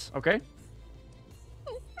Yes. Okay.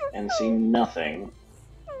 and see nothing.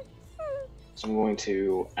 So I'm going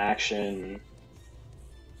to action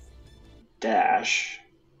dash.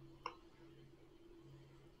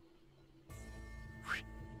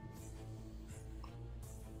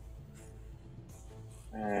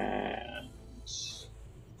 And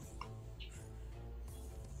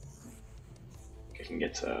I can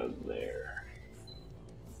get to there.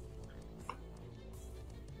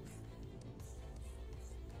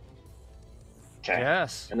 Okay.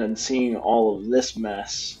 Yes. And then seeing all of this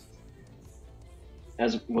mess,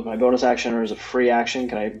 as with my bonus action or as a free action,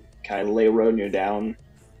 can I lay Ronyo down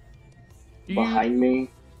behind me?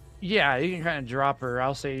 Yeah, you can kind of drop her.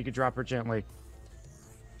 I'll say you could drop her gently.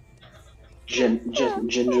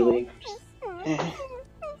 Gingerly.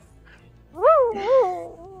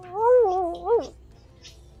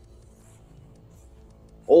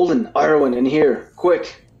 Erwin, in here,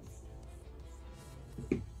 quick.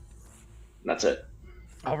 And that's it.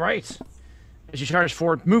 All right. As you charge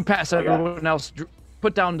forward, move past everyone else,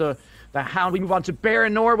 put down the hound. We move on to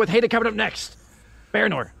Baranor with Haida coming up next.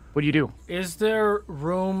 Baranor, what do you do? Is there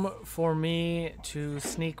room for me to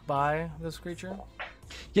sneak by this creature?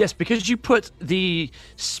 Yes, because you put the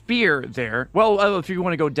spear there. Well, if you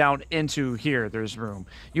want to go down into here, there's room.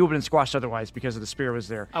 You would have been squashed otherwise because the spear was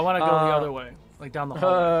there. I want to go the other way, like down the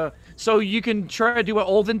hallway. So you can try to do what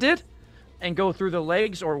Olden did and go through the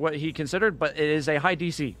legs or what he considered, but it is a high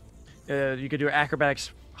DC. You could do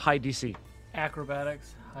acrobatics, high DC.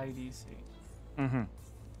 Acrobatics, high DC. Mm-hmm.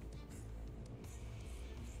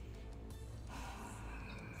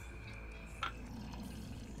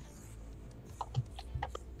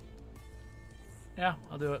 Yeah,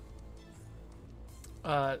 I'll do it.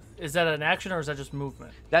 Is that an action or is that just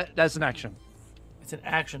movement? That's an action. It's an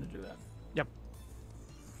action to do that. Yep.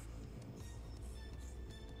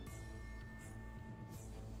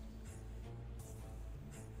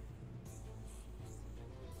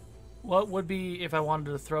 What would be if I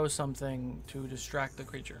wanted to throw something to distract the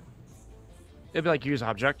creature? It'd be like use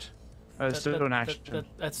object. Still an action.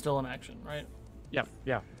 That's still an action, right? Yep.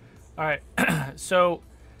 Yeah. All right. So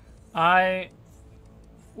I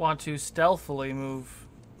want to stealthily move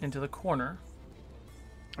into the corner.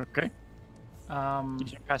 Okay.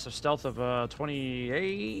 Using passive stealth of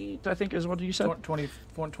 28, I think is what you said.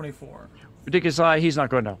 24. Ridiculous. He's not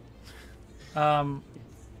going down.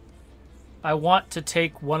 I want to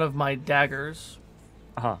take one of my daggers,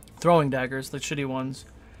 throwing daggers, the shitty ones,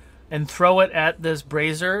 and throw it at this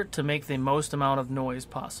brazier to make the most amount of noise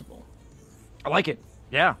possible. I like it.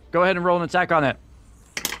 Yeah. Go ahead and roll an attack on it.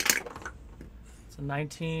 It's a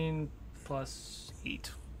 19 plus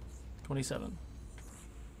 8. 27.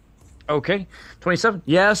 Okay. 27.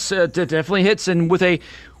 Yes, it definitely hits, and with a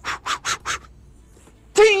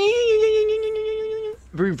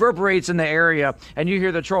reverberates in the area, and you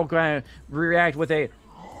hear the troll kind of react with a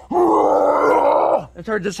and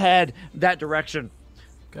turns his head that direction.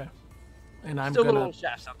 Okay. And I'm still gonna little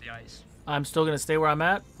shafts out the ice. I'm still gonna stay where I'm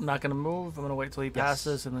at. I'm not gonna move. I'm gonna wait till he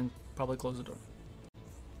passes and then probably close the door.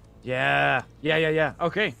 Yeah.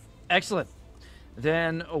 Okay. Excellent.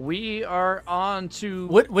 Then we are on to...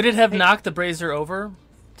 Would it have knocked the brazier over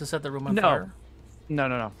to set the room on fire?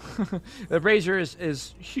 No. The brazier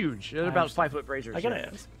is huge. They're about 5-foot braziers. I gotta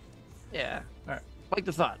ask. Yeah. All right. Like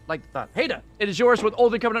the thought. Haida, it is yours with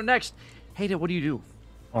Olden coming up next. Haida, what do you do?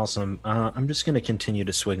 Awesome. I'm just going to continue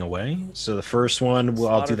to swing away. So the first one,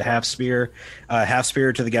 I'll do the half spear. Half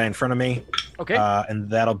spear to the guy in front of me. Okay. And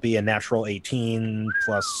that'll be a natural 18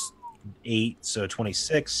 plus 8, so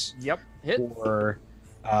 26. Yep. Hit. Or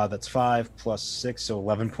that's 5 plus 6, so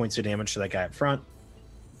 11 points of damage to that guy up front.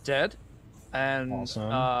 Dead. And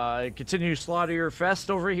awesome. Continue slaughter your fest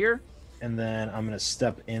over here. And then I'm going to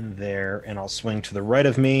step in there, and I'll swing to the right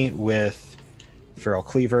of me with Feral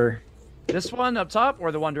Cleaver. This one up top,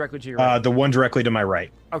 or the one directly to your right? The one directly to my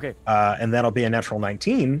right. Okay. And that'll be a natural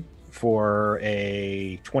 19 for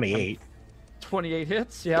a 28. 28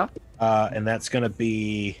 hits, yeah. And that's going to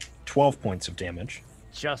be 12 points of damage.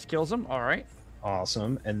 Just kills him. All right.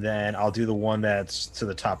 Awesome. And then I'll do the one that's to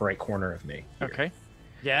the top right corner of me. Here. Okay.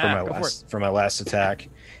 Yeah, for my last attack.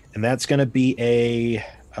 And that's going to be a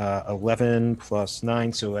 11 plus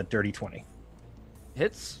 9, so a dirty 20.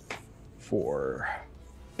 Hits. For...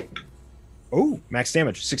 Oh, max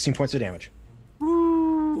damage. 16 points of damage.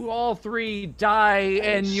 Woo! All three die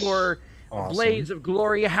in your awesome. Blades of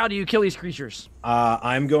glory. How do you kill these creatures?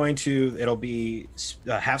 I'm going to... It'll be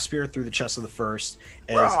half spear through the chest of the first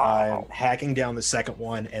as I'm hacking down the second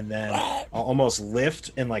one, and then I'll almost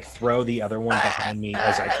lift and throw the other one behind me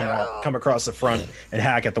as I come across the front and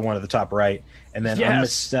hack at the one at the top right. And then I'm going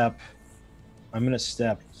to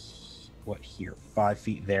step, what, here? 5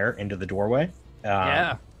 feet there into the doorway.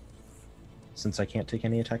 Yeah. Since I can't take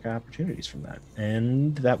any attack opportunities from that.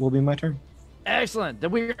 And that will be my turn. Excellent.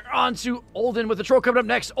 Then we're on to Olden with the troll coming up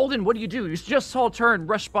next. Olden, what do? You just saw a turn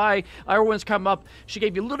rush by. Irwin's come up. She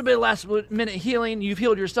gave you a little bit of last-minute healing. You've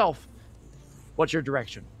healed yourself. What's your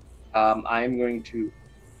direction? I'm going to...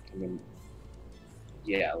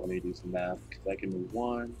 let me do some math, because I can move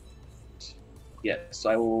 1. Yes, so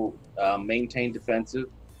I will maintain defensive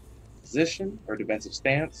position, or defensive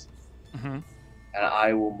stance. Mm-hmm. And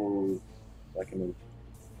I will move... I can move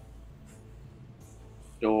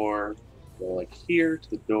door, go here to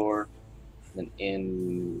the door, and then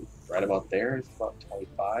in right about there is about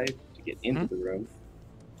 25 to get into the room.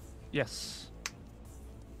 Yes.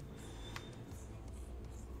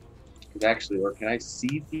 Actually, or can I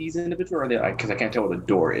see these individuals? Or are they? Because I can't tell where the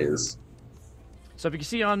door is. So if you can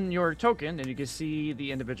see on your token, and you can see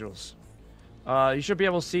the individuals. You should be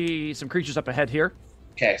able to see some creatures up ahead here.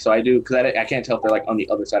 Okay, so I do, because I can't tell if they're like on the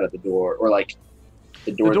other side of the door or like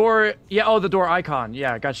the door. The door, yeah. Oh, the door icon.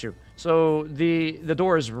 Yeah, got you. So the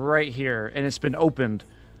door is right here, and it's been opened.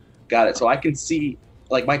 Got it. So I can see,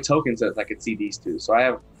 like my token says I could see these two. So I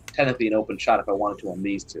have technically an open shot if I wanted to on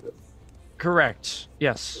these two. Correct.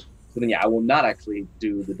 Yes. So then, yeah, I will not actually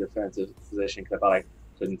do the defensive position because I thought I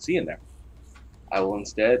couldn't see in there. I will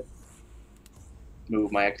instead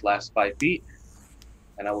move my last 5 feet,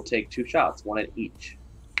 and I will take 2 shots, 1 at each.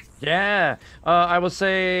 Yeah. I will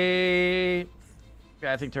say.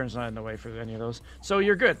 Yeah, I think turn's not in the way for any of those. So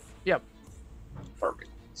you're good. Yep.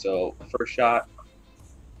 Perfect. So first shot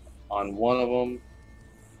on one of them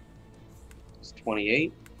is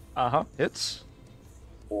 28. Hits.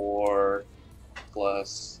 4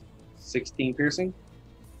 plus 16 piercing.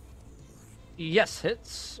 Yes,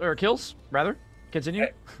 hits or kills rather. Continue.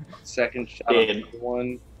 Okay. Second shot on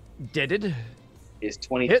one Deaded. is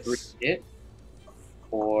 23 Hits. hit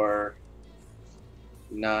for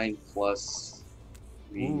 9 plus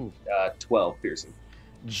 12 piercing.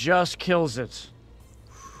 Just kills it.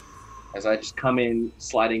 As I just come in,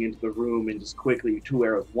 sliding into the room, and just quickly 2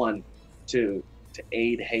 arrows, 1, 2, to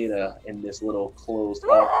aid Hada in this little closed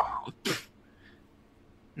hall.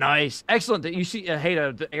 Nice. Excellent. You see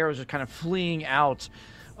Hada, the arrows are kind of fleeing out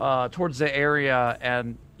towards the area,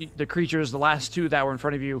 and the creatures, the last 2 that were in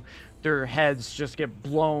front of you, their heads just get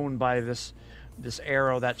blown by this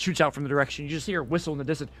arrow that shoots out from the direction. You just hear a whistle in the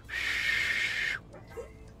distance.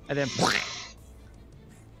 And then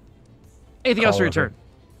anything else to return?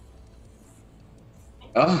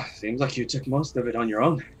 Oh, seems like you took most of it on your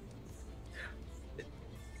own.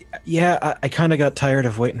 Yeah, I kind of got tired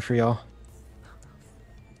of waiting for y'all.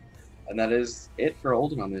 And that is it for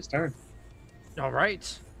Olden on this turn. All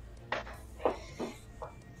right.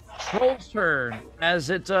 Troll's turn. As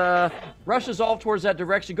it rushes off towards that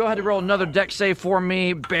direction, go ahead and roll another dex save for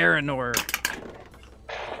me, Baranor.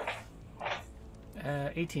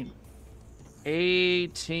 18.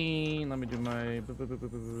 18. Let me do my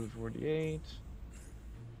 48.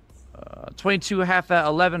 22, half that,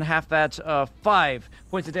 11, half that, 5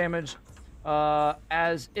 points of damage.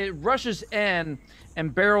 As it rushes in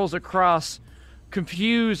and barrels across,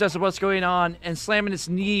 confused as to what's going on, and slamming its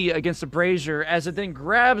knee against the brazier, as it then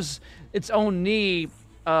grabs its own knee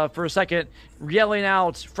for a second, yelling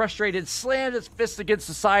out, frustrated, slams its fist against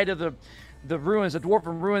the side of the ruins, the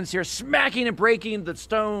dwarven ruins here, smacking and breaking the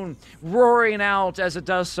stone, roaring out as it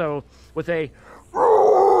does so with a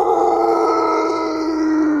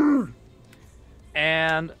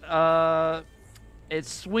and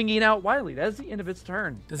it's swinging out wildly. That's the end of its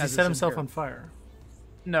turn. Does he set himself on fire?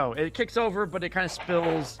 No, it kicks over, but it kind of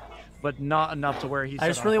spills, but not enough to where he's. I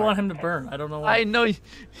just really want him to burn. I don't know why. I know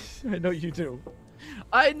you do.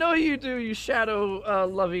 I know you do, you shadow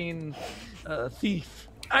loving thief.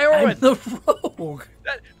 I'm the rogue.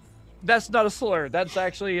 That's not a slur. That's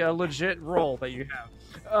actually a legit roll that you have.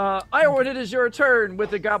 Iorwin, it is your turn,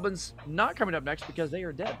 with the goblins not coming up next because they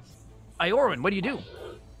are dead. Iorwin, what do you do?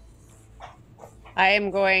 I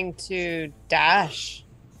am going to dash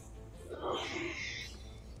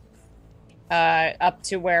up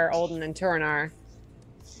to where Olden and Turin are.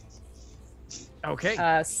 Okay.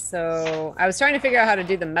 So I was trying to figure out how to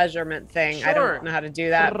do the measurement thing. Sure. I don't know how to do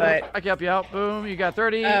that, but I can help you out. Boom, you got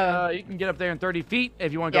 30. You can get up there in 30 feet.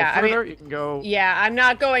 If you want to go Yeah, further, you can go. yeah, I'm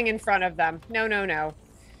not going in front of them. No.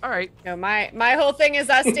 All right. No, my whole thing is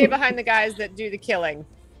I stay behind the guys that do the killing.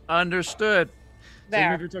 Understood. So you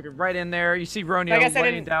There. move your token right in there. You see Ronio I guess I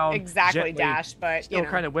laying didn't down exactly gently, dash, but still you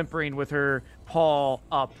know. kind of whimpering with her paw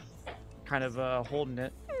up, kind of holding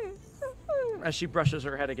it as she brushes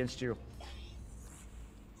her head against you.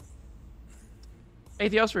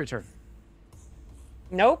 Anything else for your turn?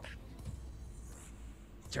 Nope.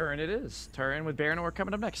 Turn it is. Turn with Baranor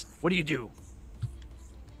coming up next. What do you do?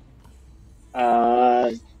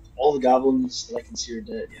 All the goblins that I can see are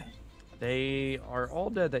dead, yeah. They are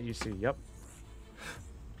all dead that you see. Yep.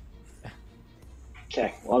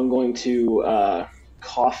 Okay, well, I'm going to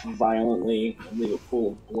cough violently and leave a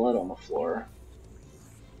pool of blood on the floor.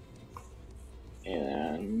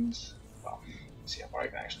 And, well, let's see how far I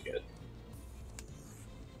can actually get.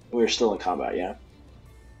 We're still in combat, yeah?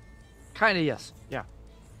 Kind of, yes. Yeah.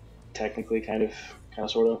 Technically, kind of,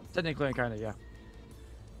 sort of. Technically and kind of, yeah.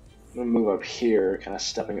 I'm gonna move up here, kind of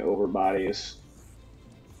stepping over bodies.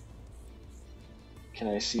 Can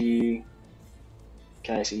I see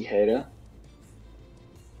Heda?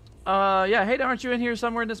 Yeah. Hey, aren't you in here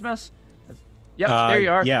somewhere in this mess? Yep, there you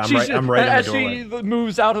are. Yeah, I'm right in the as doorway. she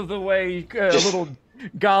moves out of the way, a little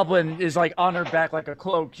Goblin is like on her back like a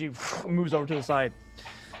cloak. She moves over to the side,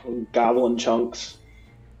 Goblin chunks.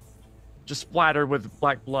 just splattered with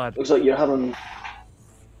black blood. Looks like you're having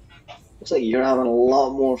a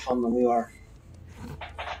lot more fun than we are.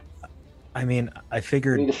 I mean, I We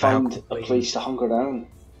figured need to by how find a quickly- place to hunker down.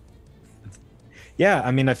 Yeah,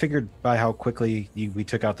 I mean, I figured by how quickly we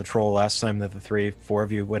took out the troll last time that the 3-4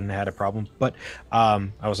 of you wouldn't have had a problem. But I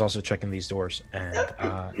was also checking these doors, and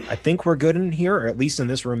I think we're good in here, or at least in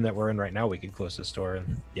this room that we're in right now. We could close this door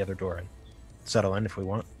and the other door and settle in if we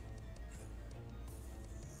want.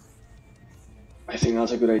 I think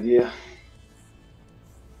that's a good idea.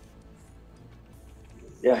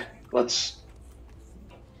 Yeah, let's.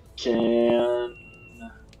 Can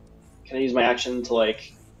I use my action to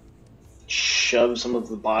like shove some of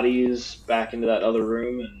the bodies back into that other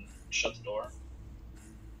room and shut the door?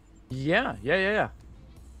 Yeah.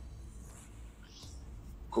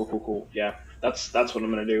 Cool. Yeah, that's what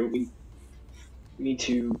I'm gonna do. We need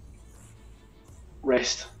to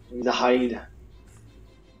rest. We need to hide.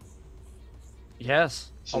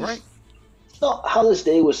 Yes. So All right. it's not how this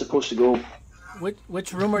day was supposed to go.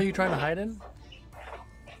 Which room are you trying to hide in?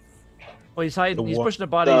 Well, he's hiding. The He's wa- pushing the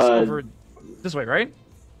bodies over this way, right?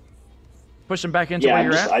 Push them back into Yeah, where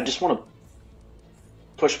you're at. I just want to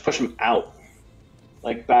push them out,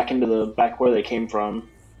 like back into the back where they came from.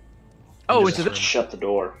 Oh, Just into this shut the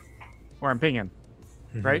door. where I'm pinging,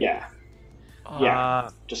 right? Yeah, yeah.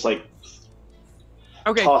 Just like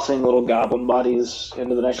Okay. tossing little goblin bodies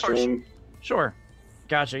into the next Sure. room. Sure.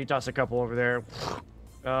 Gotcha. You toss a couple over there.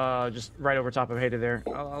 Just right over top of Haida there.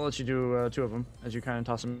 I'll let you do 2 of them as you kind of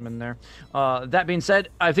toss them in there. That being said,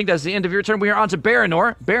 I think that's the end of your turn. We are on to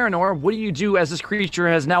Baranor. Baranor, what do you do as this creature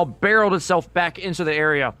has now barreled itself back into the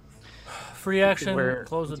area? Free action, Where-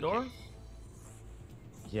 close the door.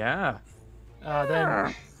 Yeah.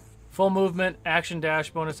 Then full movement, action dash,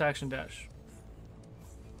 bonus action dash.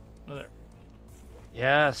 Oh, there.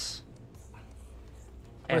 Yes.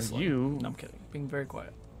 And Whistling. you No, I'm kidding. Being very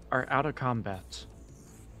quiet. are out of combat.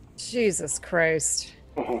 Jesus Christ.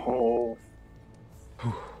 Oh,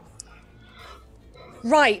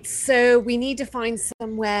 Right, so we need to find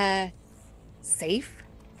somewhere safe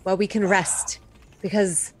where we can rest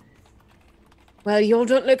because, well, y'all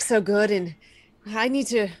don't look so good and I need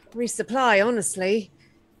to resupply, honestly.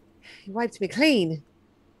 You wiped me clean.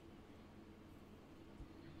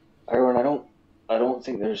 Aaron, I don't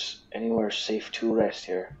think there's anywhere safe to rest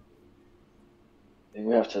here. I think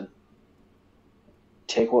we have to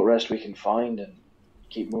take what rest we can find and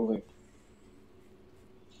keep moving.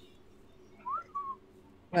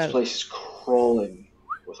 Well, This place is crawling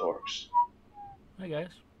with orcs. Hi, guys.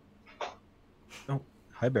 Oh,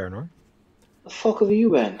 hi, Baranor. The fuck have you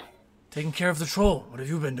been? Taking care of the troll. What have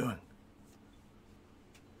you been doing?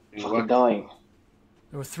 Fucking dying.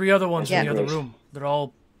 There were 3 other ones in Yeah. the other room. They're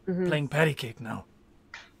all mhm. playing patty cake now.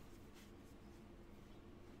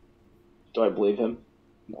 Do I believe him?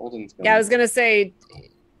 Yeah, I was gonna say,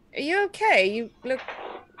 are you okay? You look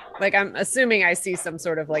like I'm assuming I see some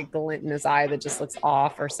sort of like glint in his eye that just looks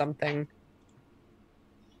off or something.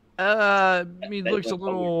 I mean, it looks a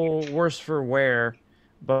little worse for wear,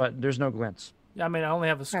 but there's no glints. Yeah, I mean, I only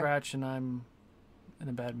have a scratch and I'm in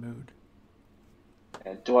a bad mood.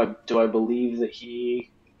 And do I believe that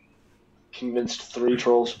he convinced 3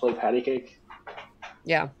 trolls to play patty cake?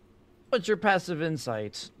 Yeah. What's your passive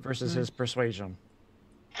insight versus his persuasion?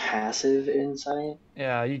 Passive insight?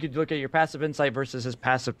 Yeah, you could look at your passive insight versus his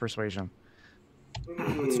passive persuasion.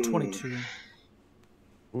 It's a 22.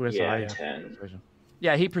 Ooh, that's a Yeah, high 10. persuasion.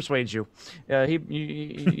 Yeah, he persuades you.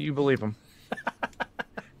 You believe him.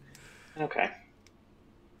 Okay.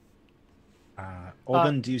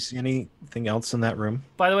 Olden, do you see anything else in that room?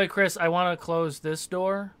 By the way, Chris, I want to close this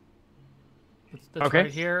door. That's Okay.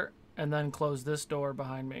 right here, and then close this door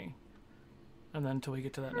behind me. And then until we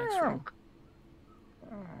get to that next room.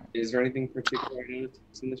 Is there anything particular I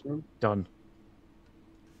noticed in this room? Done.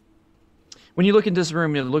 When you look in this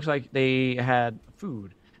room, it looks like they had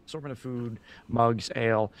food, assortment of food, mugs,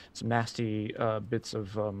 ale, some nasty bits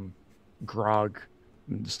of grog.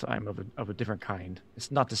 This time of a different kind.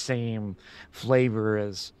 It's not the same flavor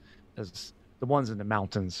as the ones in the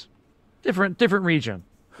mountains. Different region.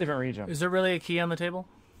 Different region. Is there really a key on the table?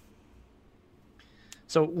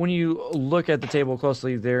 So when you look at the table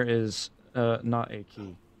closely, there is not a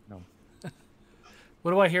key. No.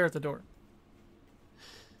 What do I hear at the door?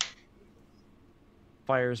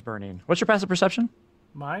 Fire's burning. What's your passive perception?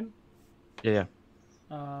 Mine? Yeah.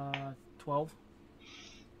 12.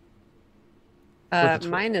 With the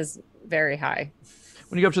Mine is very high.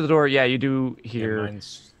 When you go up to the door, yeah, you do Yeah, hear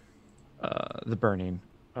mine's the burning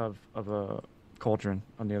of a cauldron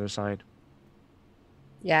on the other side.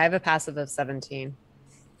 Yeah, I have a passive of 17.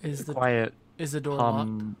 Is the Quiet is the door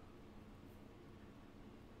locked?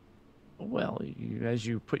 Well, as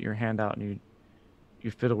you put your hand out and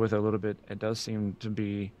you fiddle with it a little bit, it does seem to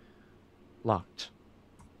be locked.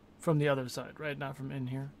 From the other side, right? Not from in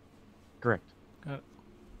here. Correct. Got it.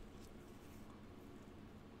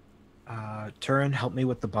 Turin, help me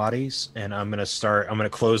with the bodies, and I'm gonna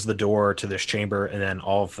close the door to this chamber, and then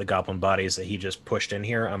all of the goblin bodies that he just pushed in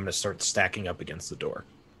here, I'm gonna start stacking up against the door.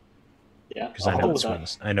 Yeah, Because I know it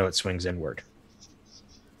swings. I know it swings inward.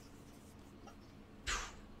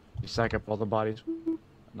 You stack up all the bodies.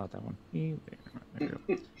 Not that one. There you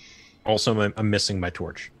go. Also, I'm missing my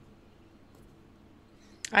torch.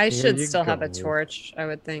 I Here should you still have a go. torch, I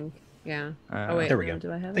would think. Yeah. Oh, wait. There we go.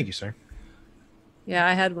 Do I have Thank it? you, sir. Yeah,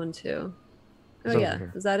 I had one too. It's Oh, over yeah.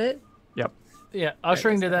 here. Is that it? Yep. Yeah,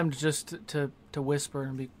 ushering to them just to whisper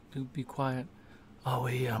and be quiet. Are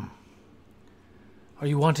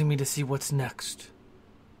you wanting me to see what's next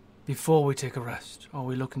before we take a rest? Or are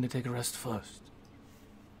we looking to take a rest first?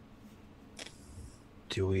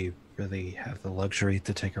 Do we really have the luxury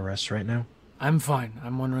to take a rest right now? I'm fine.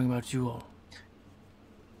 I'm wondering about you all.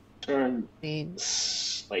 Turn I mean,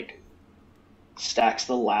 like stacks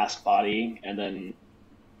the last body and then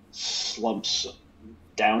slumps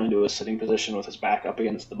down into a sitting position with his back up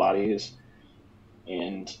against the bodies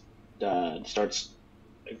and starts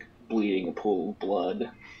like bleeding a pool of blood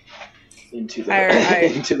into the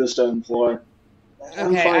into the stone floor. I'm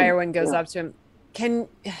okay, fine. Irwin goes Yeah. up to him.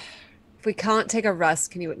 If we can't take a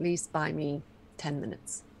rest, can you at least buy me 10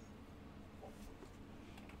 minutes?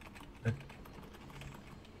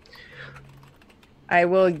 I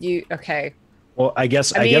will. Okay. Well, I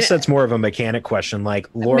guess I mean, that's more of a mechanic question. Like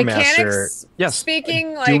lore master, Mechanics Yes.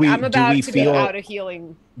 speaking, Do like we- I'm do about we to feel- go out of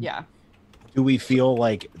healing. Yeah. do we feel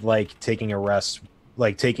like taking a rest,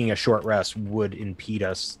 like taking a short rest, would impede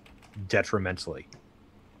us detrimentally?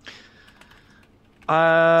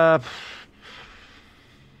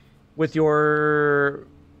 With your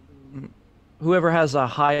whoever has the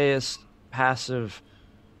highest passive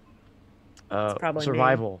probably me.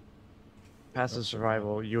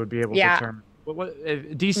 survival, you would be able Yeah. to determine.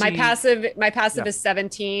 What DC? My passive Yeah. is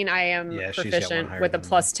 17. I am Yeah, she's got one proficient higher with a than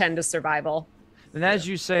plus 10 to survival. And as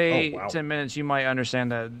you say, Oh, wow. 10 minutes, you might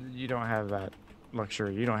understand that you don't have that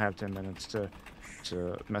luxury. You don't have 10 minutes to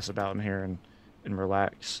mess about in here and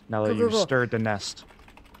relax. Now that you've Cool. stirred the nest.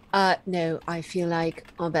 No, I feel like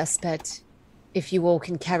our best bet, if you all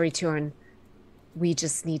can carry Turin, we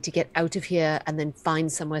just need to get out of here and then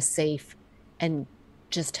find somewhere safe and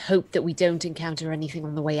just hope that we don't encounter anything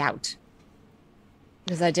on the way out.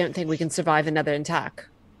 Because I don't think we can survive another attack.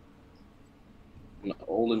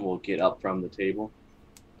 Olin will get up from the table.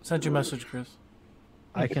 Send your message, Chris.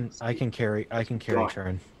 I can carry Sure.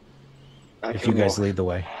 Turin I if can you guys walk. lead the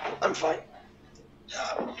way. I'm fine.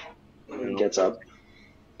 He gets up.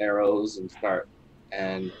 Arrows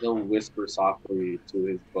and he'll whisper softly to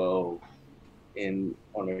his bow in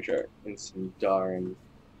Sindarin.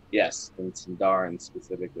 Yes, in Sindarin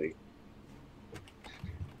specifically.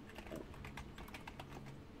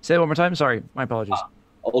 Say it one more time. Sorry, my apologies.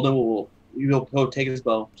 Olin will he'll take his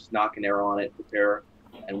bow, just knock an arrow on it, prepare,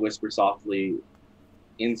 and whisper softly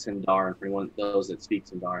in Sindarin for anyone those that speak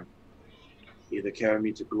Sindarin. Either carry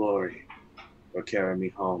me to glory or carry me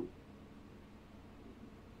home.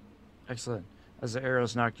 Excellent. As the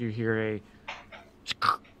arrows knock, you hear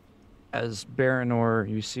as Baranor,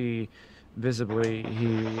 you see visibly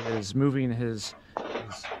he is moving his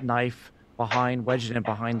knife wedging it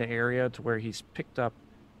behind the area to where he's picked up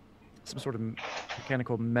some sort of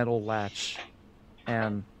mechanical metal latch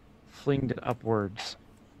and flinged it upwards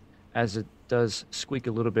as it does squeak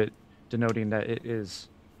a little bit, denoting that it is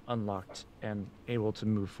unlocked and able to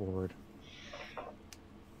move forward.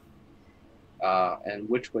 And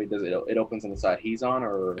which way does it opens on the side he's on,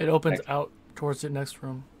 or It opens next- out towards the next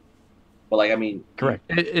room. But like, I mean, Correct.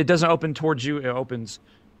 It doesn't open towards you. It opens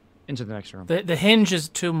into the next room. The hinge is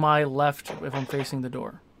to my left if I'm facing the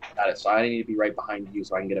door. got it. So I need to be right behind you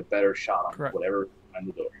so I can get a better shot on Correct. whatever behind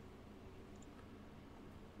the door.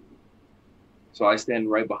 So I stand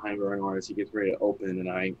right behind Baranor as he gets ready to open, and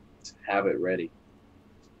I have it ready.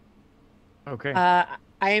 Okay.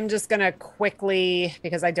 I am just going to quickly,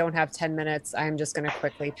 because I don't have 10 minutes, I am just going to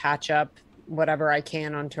quickly patch up whatever I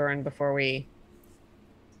can on Turin before we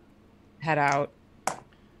head out. Yeah.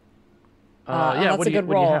 that's What a do you good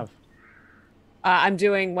what do you roll. have? I'm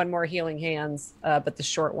doing one more healing hands, but the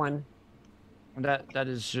short one. And that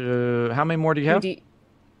is how many more do you have?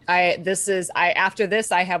 After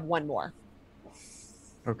this I have one more.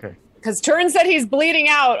 Okay. Because Turin said he's bleeding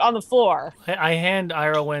out on the floor. I hand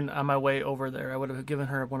Irowen on my way over there. I would have given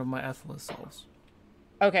her one of my Ethelus salves.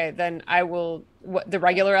 Okay, then I will. The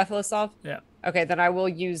regular Ethelus solve? Yeah. Okay, then I will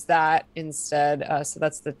use that instead. So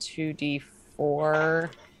that's the 2d4.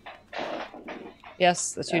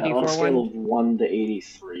 Yes, the 2d4 on a scale one. of 1 to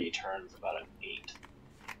 83, Turn's about an 8.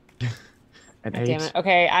 An Damn 8. it.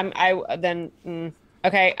 Okay,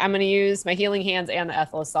 okay, I'm gonna use my healing hands and the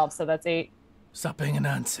Ethelus solve, so that's 8. Stop being a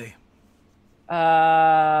Nancy. I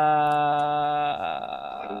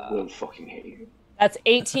will fucking hate you. That's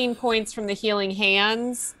 18 points from the healing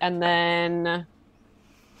hands, and then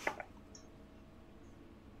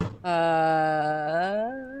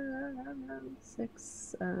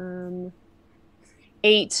 6,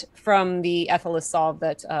 8 from the Ethelus solve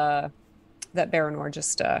that Baranor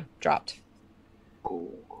just dropped.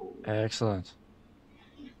 Cool. Excellent.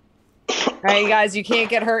 All right, you guys, you can't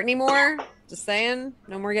get hurt anymore. Just saying,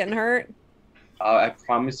 no more getting hurt. I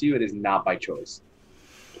promise you, it is not by choice.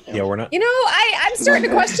 Yeah, we're not. You know, I'm starting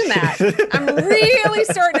to question that. I'm really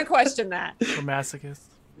starting to question that. For masochists.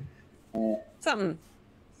 Something.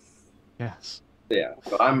 Yes. Yeah,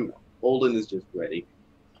 so Olden is just ready.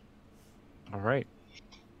 All right.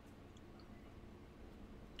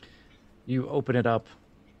 You open it up,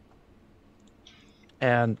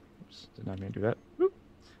 and did not mean to do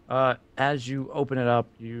that. As you open it up,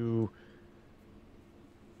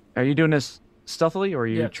 are you doing this stealthily, or are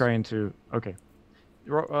you trying to? Okay.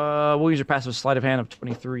 We'll use your passive sleight of hand of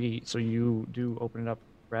 23, so you do open it up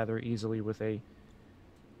rather easily with a.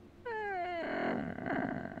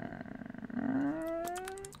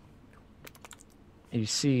 You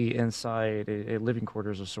see inside a living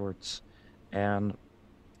quarters of sorts, and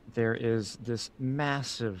there is this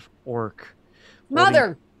massive orc.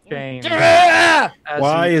 Mother! Chains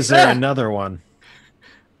Why is there another one?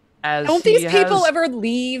 Don't these people ever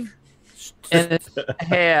leave? In his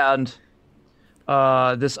hand,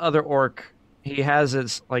 this other orc, he has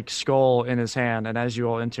its like skull in his hand, and as you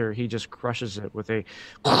all enter, he just crushes it with a.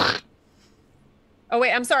 Oh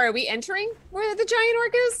wait, I'm sorry. Are we entering where the giant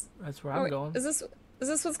orc is? That's where I'm going. Is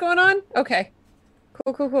this what's going on? Okay.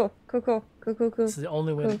 Cool. This is the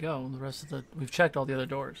only way to go. The rest of we've checked all the other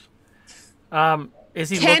doors.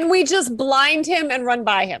 Can we just blind him and run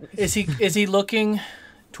by him? Is he looking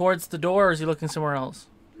towards the door, or is he looking somewhere else?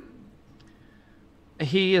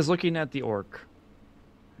 He is looking at the orc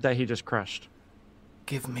that he just crushed.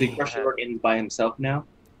 Give me. Did he crush the orc and he's by himself now?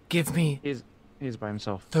 Give me. He's by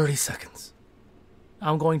himself. 30 seconds.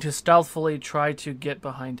 I'm going to stealthily try to get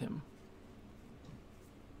behind him.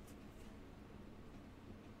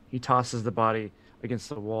 He tosses the body against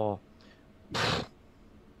the wall.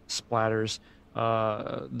 Splatters.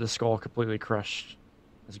 The skull completely crushed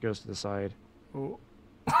as it goes to the side. Ooh.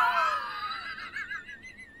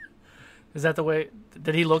 Is that the way?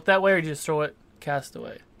 Did he look that way, or did he just throw it cast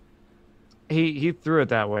away? He threw it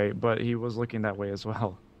that way, but he was looking that way as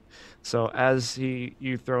well. So as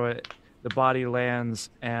you throw it, the body lands,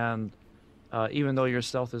 and even though your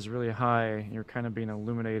stealth is really high, you're kind of being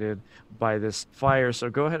illuminated by this fire. So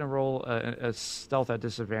go ahead and roll a stealth at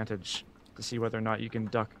disadvantage to see whether or not you can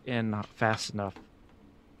duck in fast enough.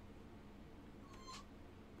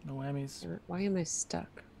 No whammies. Why am I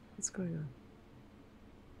stuck? What's going on?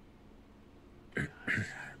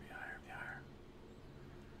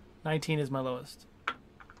 19 is my lowest.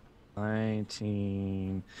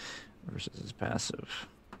 19 versus his passive.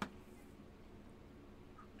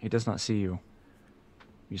 He does not see you.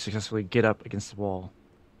 You successfully get up against the wall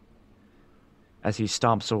as he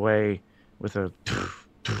stomps away with a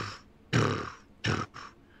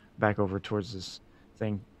back over towards this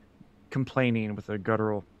thing, complaining with a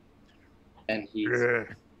guttural. And he's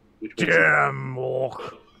Damn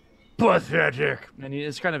orc. Pathetic. And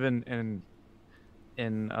it's kind of in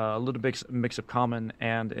a little bit mix of common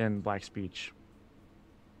and in black speech.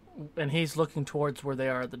 And he's looking towards where they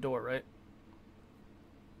are at the door, right?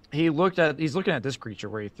 He's looking at this creature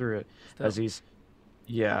where he threw it as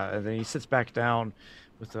and then he sits back down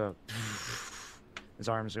with his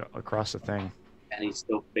arms across the thing. And he's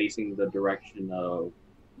still facing the direction of.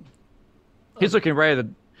 He's looking right at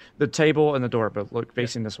the table and the door, but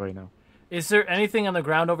facing this way now. Is there anything on the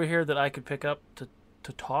ground over here that I could pick up to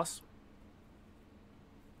toss?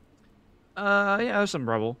 Yeah, there's some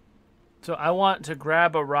rubble. So I want to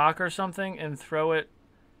grab a rock or something and throw it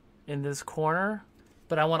in this corner,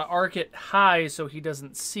 but I want to arc it high so he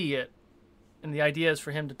doesn't see it. And the idea is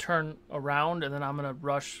for him to turn around, and then I'm going to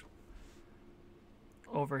rush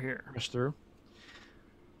over here. Rush through.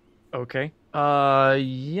 Okay.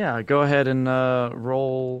 Yeah, go ahead and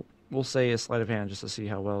roll, we'll say a sleight of hand just to see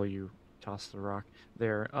how well you toss the rock.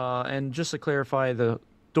 there. And just to clarify, the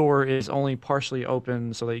door is only partially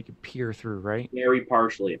open so that you can peer through, right? Very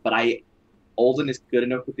partially, but Olden is good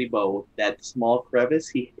enough with the bow. That small crevice,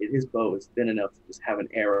 his bow is thin enough to just have an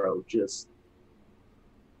arrow just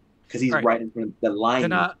because he's right in front of the line.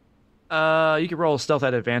 You can roll a stealth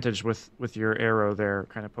at advantage with your arrow there,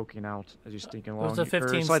 kind of poking out as you sneak along. It was a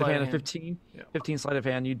 15 sleight of hand. hand. 15? Yeah. 15 sleight of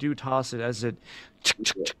hand. You do toss it as it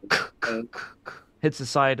hits the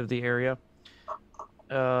side of the area.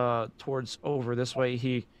 Towards over this way.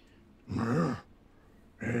 He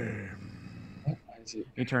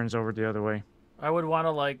turns over the other way. I would want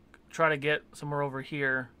to try to get somewhere over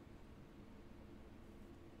here.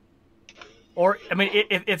 Or, I mean,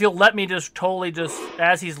 if you'll let me just totally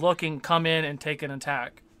as he's looking, come in and take an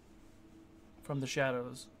attack from the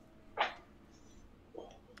shadows. I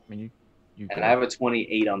mean, you and I have a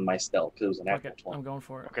 28 on my stealth because it was an actual 20. I'm going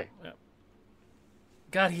for it. Okay. Yeah.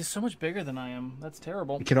 God, he's so much bigger than I am. That's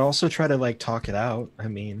terrible. You could also try to talk it out. I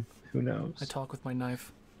mean, who knows? I talk with my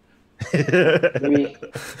knife.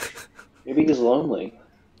 Maybe he's lonely.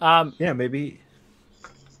 Yeah, maybe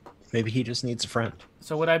he just needs a friend.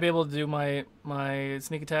 So would I be able to do my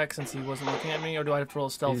sneak attack since he wasn't looking at me, or do I have to roll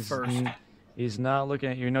stealth first? He's not looking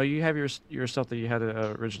at you. No, you have your stealth that you had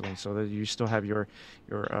originally, so that you still have your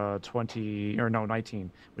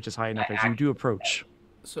 19, which is high enough as you do approach.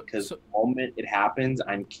 Because the moment it happens,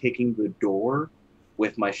 I'm kicking the door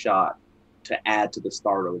with my shot to add to the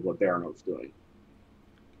startle of what Baronov's doing.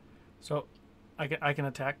 So, I can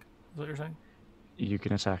attack. Is what you're saying? You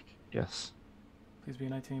can attack. Yes. Please be a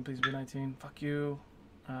 19. Please be a 19. Fuck you.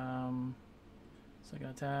 Second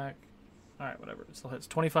attack. All right, whatever. It still hits.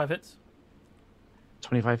 25 hits.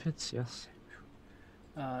 25 hits. Yes.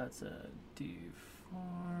 It's a D4.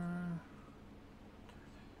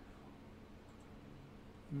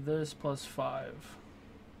 This plus 5.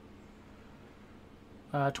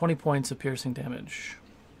 20 points of piercing damage.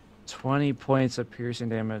 20 points of piercing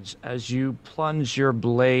damage as you plunge your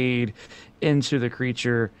blade into the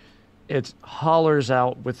creature. It hollers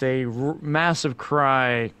out with a massive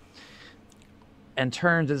cry and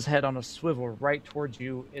turns its head on a swivel right towards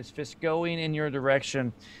you, its fist going in your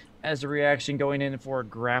direction as a reaction, going in for a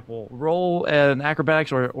grapple. Roll an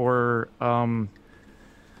acrobatics or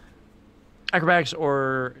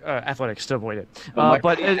athletics to avoid it.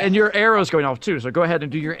 And your arrow's going off too, so go ahead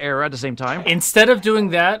and do your arrow at the same time. Instead of doing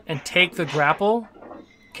that and take the grapple,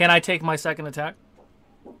 can I take my second attack?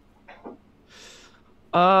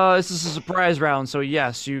 This is a surprise round, so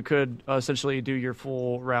yes, you could essentially do your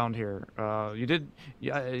full round here.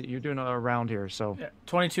 You're doing a round here, so. Yeah.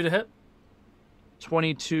 22 to hit?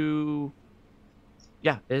 22.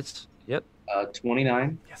 Yeah, yep.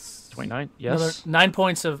 29. Yes. 29, yes. Another 9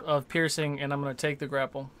 points of piercing, and I'm going to take the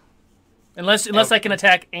grapple. Unless I can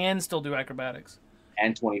attack and still do acrobatics.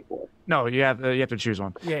 And 24. No, you have to choose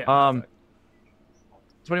one. Yeah.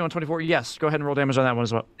 21, 24, yes. Go ahead and roll damage on that one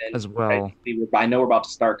as well. I know we're about to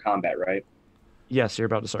start combat, right? Yes, you're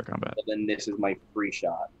about to start combat. But then this is my free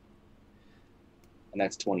shot. And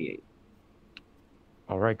that's 28.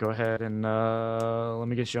 All right, go ahead and let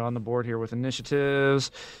me get you on the board here with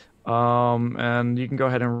initiatives. And you can go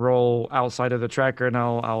ahead and roll outside of the tracker, and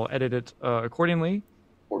I'll edit it accordingly.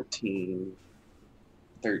 14,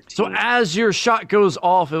 13. So as your shot goes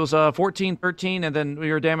off, it was 14, 13, and then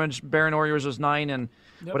your damage, Baron yours was 9, and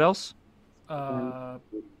what else? 1.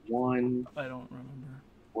 I don't remember.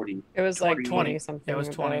 40. It was 20. like 20 something. It was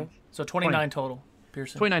 20. So 29 total.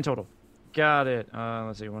 Piercing. 29 total. Got it.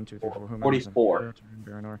 Let's see. 1, 2, 3, 4. 44.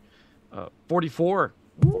 Baron 44.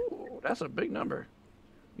 Ooh, that's a big number.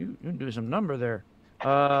 You do some number there. Hey,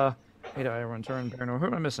 I run turn Baron. Who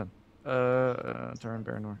am I missing? Turn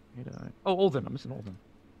Baron. Olden. I'm missing Olden.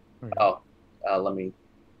 Let me.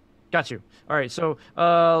 Got you. All right. So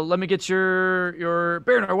let me get your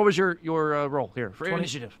Baron. What was your roll here for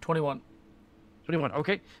initiative? 21. 21.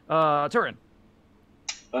 Okay. Turin.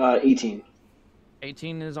 18.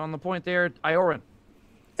 18 is on the point there. Ioran.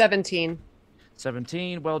 17.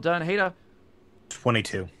 17. Well done. Hada.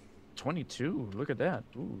 22. 22. Look at that.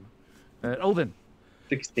 Ooh. Olden.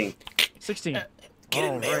 16. 16. Get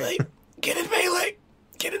in melee. Get in melee.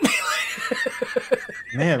 Get in melee.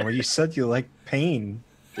 Man, well, you said you like pain.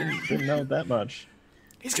 Didn't know that much.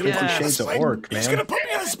 He's gonna 50 put me on a Shades of spike. Orc, He's man. gonna put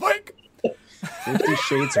me on a spike. 50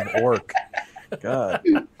 Shades of Orc. God.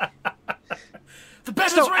 The bed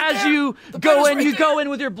So is right as there. you The bed go is in, right you there. go in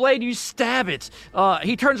with your blade, you stab it.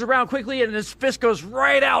 He turns around quickly, and his fist goes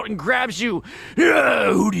right out and grabs you.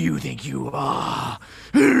 Who do you think you are?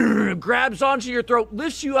 Grabs onto your throat,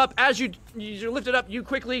 lifts you up. As you lift it up, you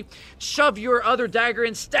quickly shove your other dagger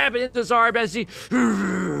and stab it into his arm as he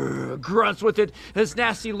grunts with it, his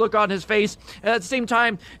nasty look on his face. And at the same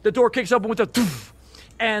time, the door kicks open with a doof,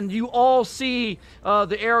 and you all see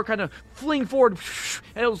the arrow kind of fling forward,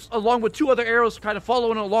 and it was, along with 2 other arrows kind of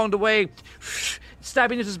following along the way,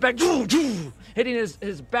 stabbing his back, hitting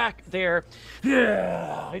his back there.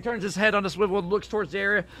 Yeah. He turns his head on a swivel and looks towards the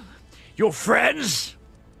area. Your friends?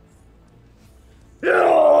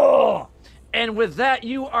 Yeah. And with that,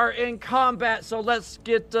 you are in combat. So let's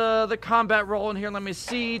get the combat rolling here. Let me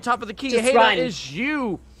see. Top of the key. Just Haida run. is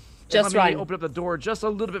you. Just let me run. open up the door just a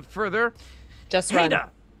little bit further. Just run.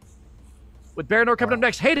 Haida. With Baranor coming up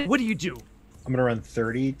next. Haida, what do you do? I'm gonna run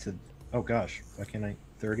 30 to. Oh gosh, why can't I?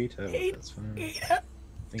 30 to. That's fine. I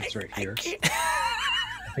think it's right here.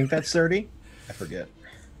 I think that's 30. I forget.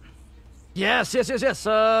 Yes. Or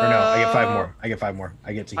no, I get 5 more. I get 5 more.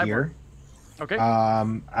 I get to 5 here. more. Okay.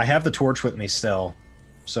 I have the torch with me still,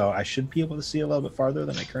 so I should be able to see a little bit farther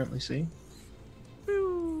than I currently see.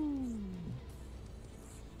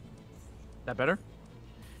 That better?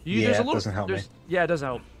 Yeah, there's a it little, doesn't help me. Yeah, it doesn't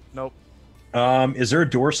help. Nope. Is there a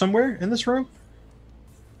door somewhere in this room?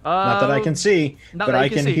 Not that I can see, not but that you I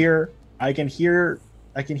can can see. hear. I can hear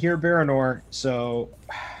Baranor. So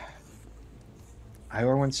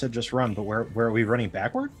Iorwin said just run, but where are we running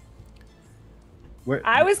backward? Where,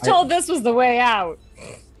 I was told this was the way out.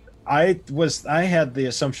 I had the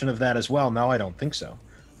assumption of that as well. No, I don't think so.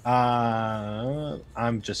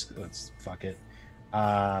 Let's fuck it.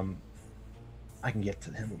 I can get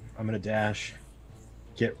to him. I'm gonna dash,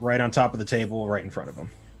 get right on top of the table, right in front of him.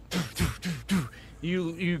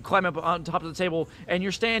 You climb up on top of the table, and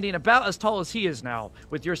you're standing about as tall as he is now,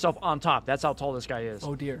 with yourself on top. That's how tall this guy is.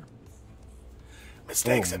 Oh dear.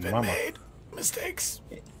 Mistakes Oh, have been mama. made. Mistakes.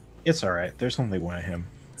 It's all right. There's only one of him.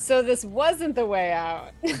 So this wasn't the way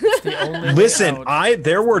out. The only way Listen, out.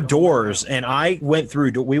 there were doors, and I went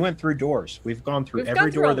through. We went through doors. We've gone through We've every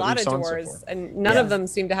gone through door a that lot we've of gone so doors, far. and none Yeah. of them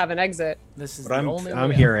seem to have an exit. This is What the only I'm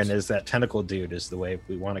way hearing out. is that tentacle dude is the way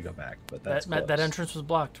we want to go back. But that's that close. entrance was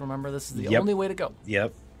blocked. Remember, this is the Yep. only way to go.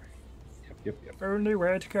 Yep. Only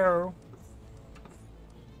way to go.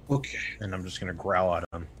 Okay. And I'm just gonna growl at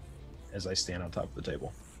him as I stand on top of the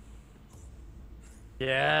table.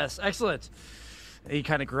 Yes, excellent. He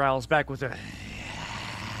kind of growls back with a.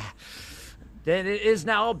 Then it is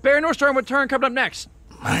now Baranor's turn with turn coming up next.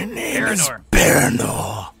 My name is Baranor.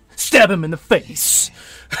 Baranor. Stab him in the face.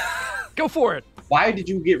 Go for it. Why did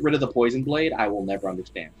you get rid of the poison blade? I will never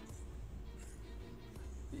understand.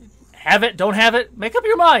 Have it, don't have it. Make up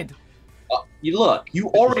your mind. You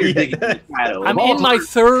already are digging into shadow. I'm Of all in my time,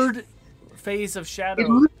 3rd phase of shadow. It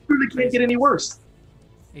literally can't get any worse.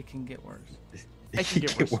 It can get worse. It can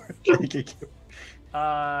get worse. It can get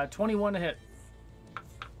 21 to hit.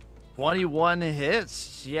 21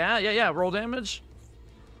 hits. Yeah. Roll damage.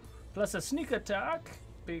 Plus a sneak attack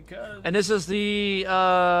because. And this is the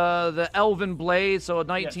Elven Blade, so a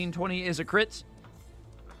 19, 20 is a crit.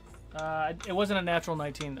 It wasn't a natural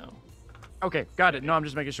 19 though. Okay, got it. No, I'm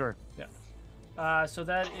just making sure. Yeah. So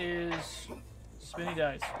that is spinny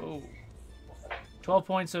dice. Oh. 12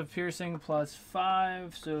 points of piercing plus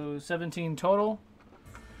 5, so 17 total.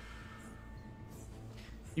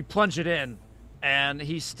 You plunge it in, and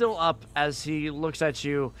he's still up as he looks at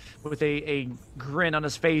you with a grin on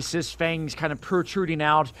his face, his fangs kind of protruding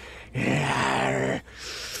out. I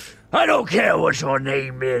don't care what your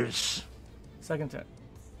name is. Second attack.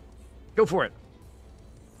 Go for it.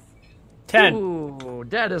 10. Ooh,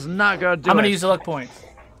 that is not going to do I'm going it. to use the luck points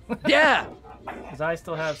Yeah. because I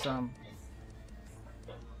still have some.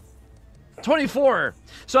 24.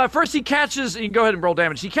 So at first he catches, you can go ahead and roll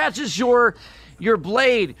damage. He catches your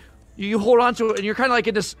blade. You hold on to it, and you're kind of like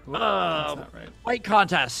in this That's not right. fight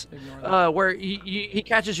contest Ignore where he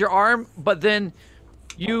catches your arm, but then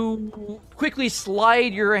you quickly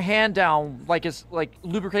slide your hand down like it's like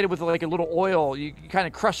lubricated with like a little oil. You kind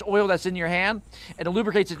of crush oil that's in your hand, and it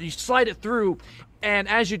lubricates it. You slide it through, and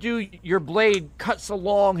as you do, your blade cuts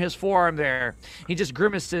along his forearm there. He just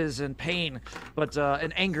grimaces in pain, but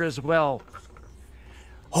in anger as well.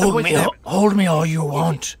 Hold me all you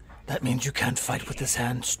want. That means you can't fight with this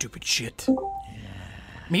hand, stupid shit.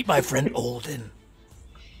 Meet my friend Olden.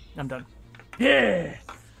 I'm done. Yeah.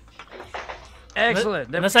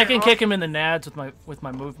 Excellent. Unless I can kick him in the nads with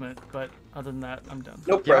my movement, but other than that, I'm done.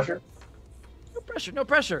 No pressure. No pressure. No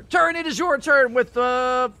pressure. Turn. It is your turn with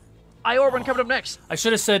Iorban coming up next. I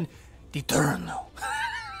should have said The turn.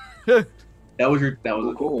 That was a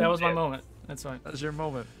Cool. that was my moment. That's fine. That's your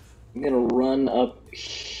moment. I'm gonna run up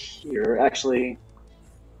here. Actually,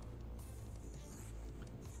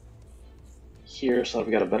 here, so I've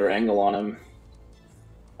got a better angle on him.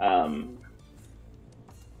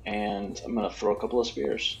 And I'm gonna throw a couple of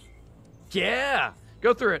spears. Yeah,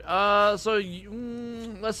 go through it. So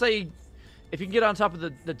let's say if you can get on top of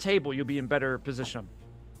the table, you'll be in better position.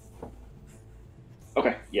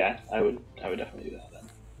 Okay, yeah, I would definitely do that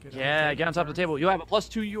then. Get on top of the table. You'll have a +2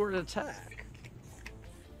 to your attack.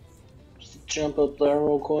 Just jump up there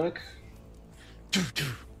real quick.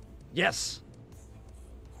 Yes.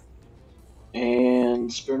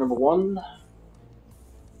 And spear number 1.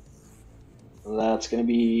 That's going to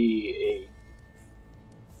be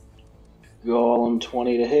a golem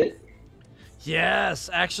 20 to hit. Yes,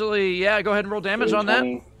 actually, yeah. Go ahead and roll damage on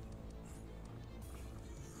that.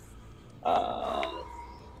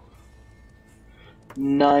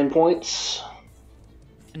 9 points.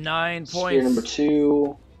 9 points. Spear number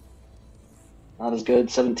 2. Not as good.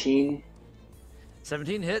 17.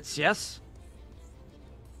 17 hits. Yes.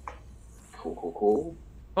 Cool.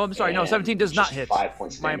 Oh, I'm sorry. No, 17 does not hit. 5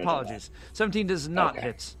 points. My apologies. 17 does not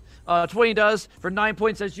hit. 20 does for 9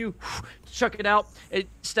 points as you chuck it out. It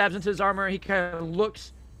stabs into his armor. He kind of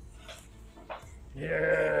looks.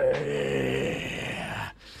 Yeah.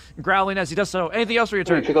 Growling as he does so. Anything else for your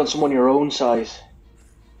turn? Pick on someone your own size.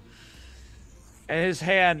 And his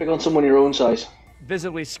hand Pick on someone your own size.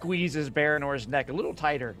 visibly squeezes Baranor's neck a little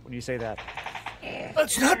tighter when you say that.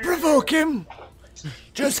 Let's not provoke him.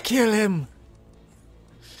 Just kill him.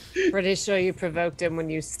 Pretty sure you provoked him when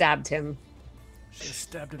you stabbed him. She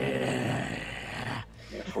stabbed him.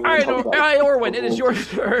 All right, Orwin, it is your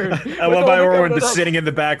turn. I love how Orwin is sitting in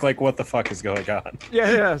the back like, what the fuck is going on?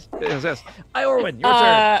 Yes. Hi, Orwin, your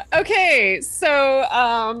turn. Okay, so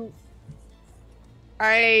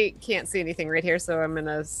I can't see anything right here, so I'm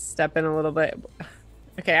gonna step in a little bit.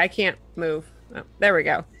 Okay, I can't move. Oh, there we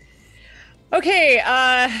go. Okay,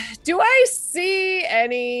 do I see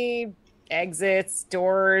any exits,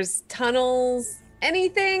 doors, tunnels,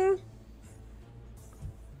 anything?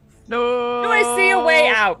 No. Do I see a way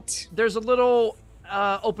out? There's a little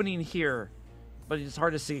opening here, but it's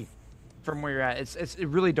hard to see from where you're at. It's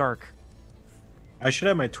really dark. I should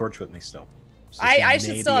have my torch with me still. So I she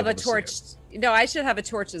should may still be have a able to see torch. us. No, I should have a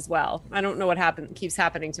torch as well. I don't know what keeps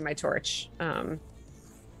happening to my torch.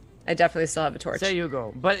 I definitely still have a torch. There you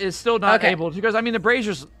go. But it's still not able, because, I mean, the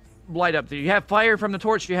braziers light up. You have fire from the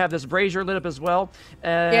torch. You have this brazier lit up as well.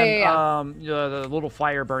 And the little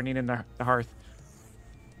fire burning in the hearth.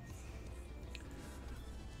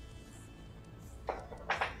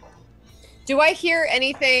 Do I hear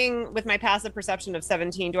anything with my passive perception of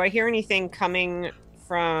 17? Do I hear anything coming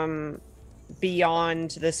from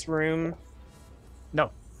beyond this room?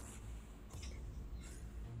 No.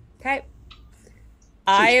 Okay.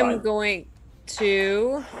 I am going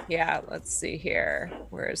to, let's see here.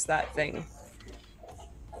 Where is that thing?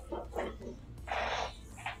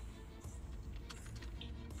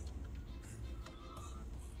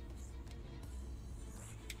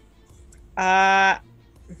 I'm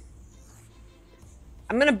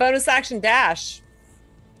going to bonus action dash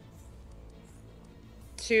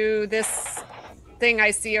to this thing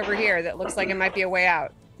I see over here that looks like it might be a way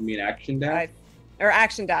out. You mean action dash?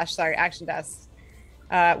 Action dash, sorry, action dash.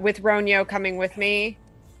 With Ronyo coming with me.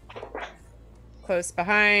 Close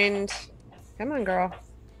behind. Come on, girl.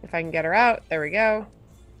 If I can get her out. There we go.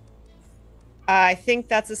 I think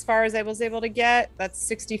that's as far as I was able to get. That's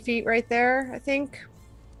 60 feet right there, I think.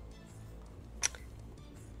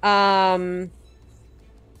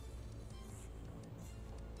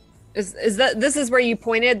 This is where you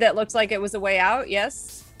pointed that looks like it was a way out?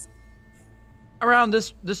 Yes? Around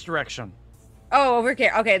this direction. Oh, over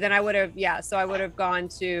here. Okay, then I would have, so I would have gone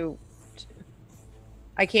to...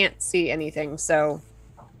 I can't see anything, so...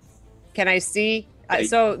 Can I see?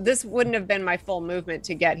 So this wouldn't have been my full movement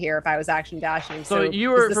to get here if I was action dashing. So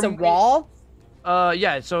you were is this a wall?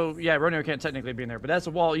 Ronyo can't technically be in there, but that's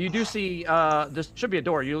a wall. You do see, this should be a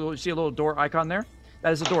door. You see a little door icon there?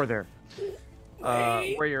 That is a door there.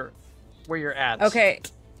 Where you're at. Okay.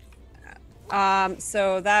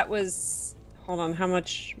 So that was, hold on, how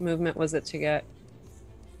much movement was it to get?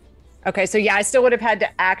 Okay, so I still would have had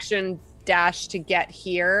to action dash to get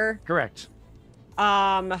here. Correct.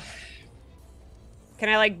 Can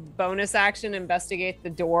I bonus action investigate the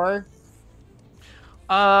door?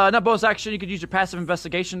 Not bonus action. You could use your passive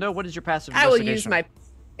investigation though. What is your passive investigation? I will use my,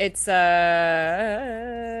 it's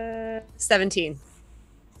 17.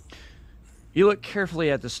 You look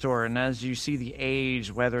carefully at the store, and as you see the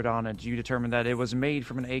age weathered on it, you determine that it was made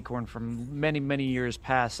from an acorn from many, many years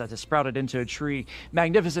past that has sprouted into a tree,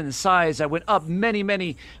 magnificent in size, that went up many,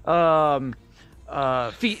 many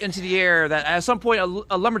feet into the air, that at some point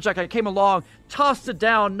a lumberjack that came along, tossed it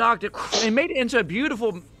down, knocked it, and made it into a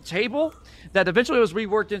beautiful table that eventually was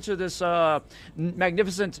reworked into this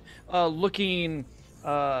magnificent looking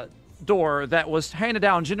door that was handed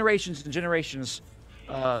down generations and generations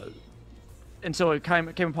until it came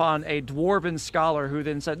upon a dwarven scholar who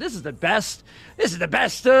then said, this is the best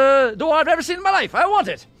door I've ever seen in my life. I want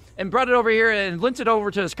it. And brought it over here and lent it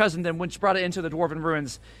over to his cousin, then which brought it into the dwarven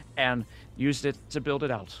ruins and used it to build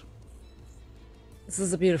it out. This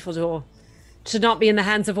is a beautiful door. Should not be in the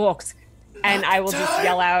hands of orcs. And I will just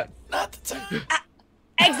yell out, Not the time.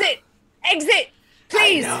 exit! Exit!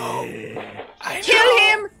 Please! I know. Kill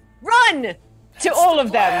him! Run! To all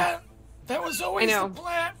of them. That was always I know. the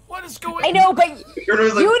plan. What is going on? I know, but you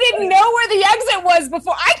didn't know where the exit was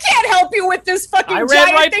before. I can't help you with this fucking I giant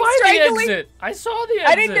ran right thing by the strangling. exit. I saw the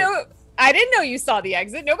exit. I didn't know you saw the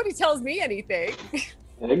exit. Nobody tells me anything.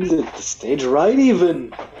 Exit the stage right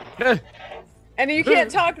even. And you can't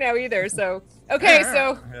talk now either, so okay,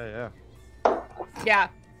 so Yeah.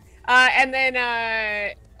 and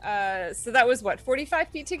then so that was what, 45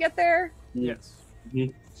 feet to get there? Yes.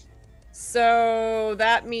 Mhm. So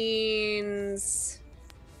that means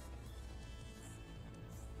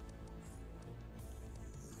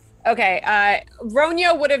okay,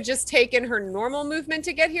 Ronya would have just taken her normal movement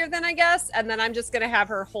to get here then, I guess, and then I'm just gonna have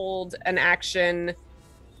her hold an action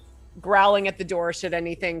growling at the door should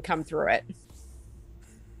anything come through it.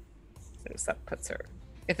 So that puts her,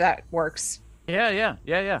 if that works. Yeah.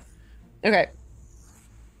 Okay.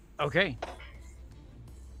 Okay.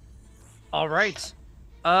 All right.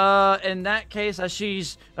 In that case, as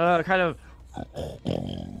she's kind of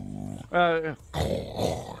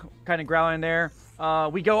growling there,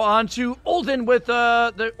 we go on to Olden with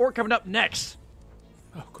the orc coming up next.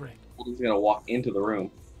 Oh, great. Holden's gonna walk into the room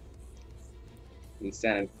and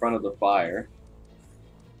stand in front of the fire,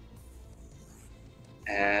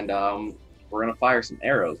 and we're gonna fire some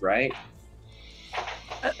arrows, right?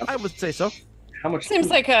 I would say so. How much? Seems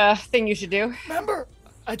like a thing you should do. Remember,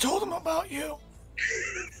 I told him about you.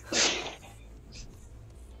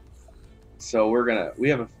 So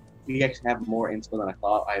we actually have more info than I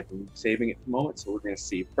thought. I've been saving it for the moment, so we're gonna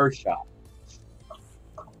see first shot.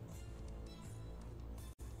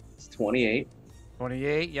 It's 28.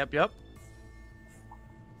 28. Yep.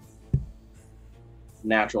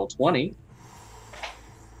 Natural 20.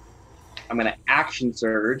 I'm gonna action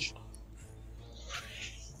surge.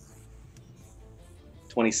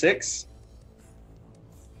 26.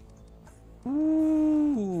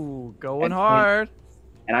 Ooh, going And hard.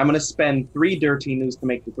 And I'm gonna spend 3 dirty news to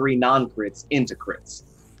make the 3 non-crits into crits.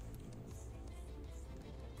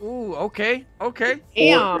 Ooh, okay. 4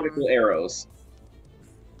 Damn. critical arrows.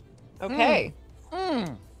 Okay.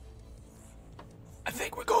 Mm. I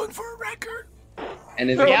think we're going for a record. And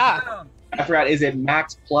is Yeah. I forgot, is it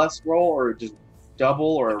max plus roll or just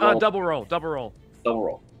double or roll? Double roll. Double roll.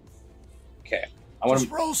 Okay. I want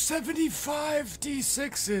Just to. roll 75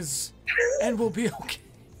 d6s, and we'll be okay.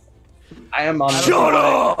 I am on. Shut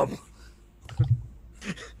up! I'm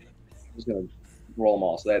just gonna roll them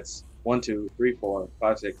all. So that's 1, 2, 3, 4,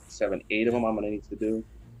 5, 6, 7, 8 of them. I'm gonna need to do.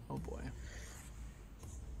 Oh boy.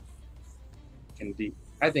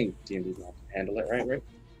 I think D&D can handle it, right?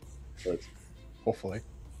 So it's Hopefully.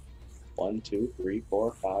 1, 2, 3,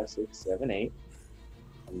 4, 5, 6, 7, 8,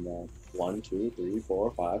 and then 1, 2, 3,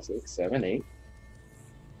 4, 5, 6, 7, 8.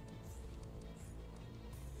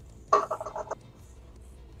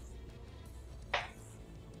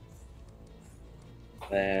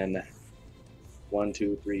 Then 1,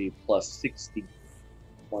 2, 3 plus 60.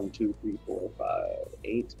 1, 2, 3, 4, 5,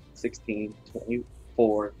 8, 16,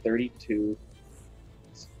 24, 32,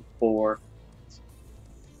 4,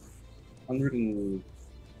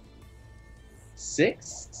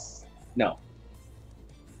 106? No.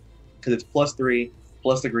 Because it's plus 3,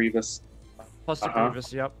 plus the Grievous. Plus the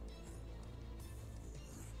Grievous, yep.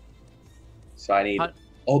 So I need. Hun-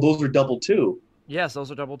 Oh, those are double 2. Yes,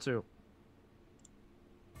 those are double 2.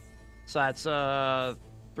 So that's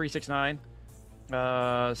 3, 6, 9.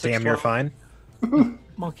 6, Damn, you're 12, fine.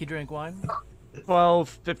 Monkey drink wine. 12,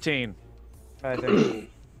 15. I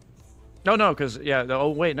think. No, because oh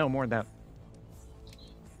wait, no, more than that.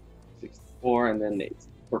 64, and then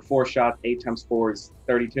for 4 shots, 8 times 4 is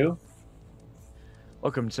 32.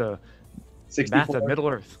 Welcome to 64, Math of Middle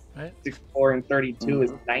Earth. 64 and 32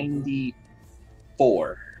 is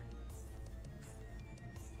 94.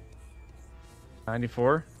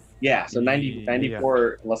 94. Yeah, so 90, Yeah.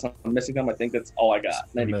 94, unless I'm missing them, I think that's all I got. I'm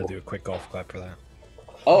 94. gonna do a quick golf clap for that.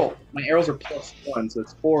 Oh, my arrows are plus 1, so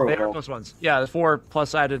it's 4 They of are them. plus ones. Yeah, the 4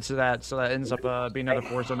 plus added to that, so that ends up being another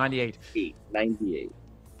 4, so 98. 98.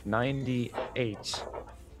 98.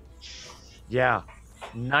 Yeah,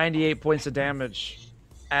 98 points of damage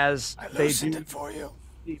as I they loosened do. it for you.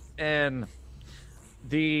 And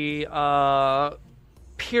the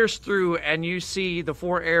pierce through, and you see the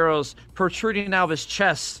 4 arrows protruding out of his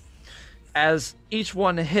chest as each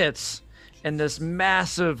one hits in this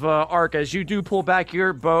massive arc. As you do pull back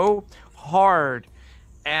your bow hard,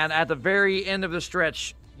 and at the very end of the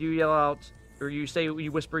stretch, you yell out, or you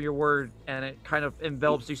whisper your word, and it kind of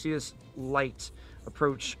envelops. You see this light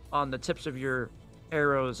approach on the tips of your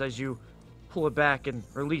arrows as you pull it back and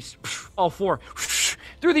release all 4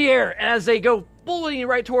 through the air. And as they go bullying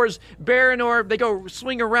right towards Baranor, they go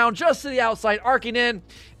swing around just to the outside, arcing in,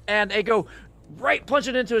 and they go right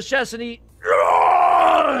plunging into his chest, and he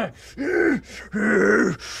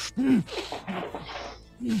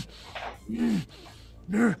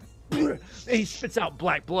spits out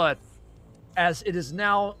black blood. As it is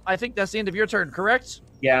now, I think that's the end of your turn, correct?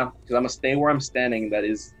 Yeah, because I'm gonna stay where I'm standing. That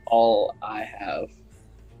is all I have.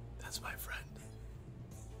 That's my friend.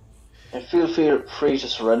 And feel free to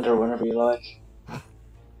surrender whenever you like.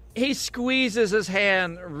 He squeezes his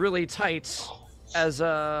hand really tight as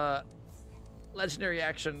a legendary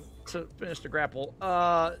action to finish the grapple.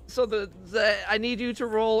 So I need you to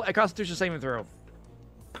roll a Constitution saving throw.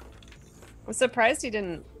 I'm surprised he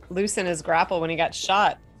didn't loosen his grapple when he got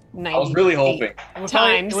shot. I was really hoping.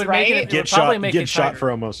 Times, right? Get shot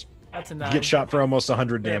for almost. That's a 9. Get shot for almost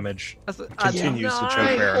 100 damage. Continues to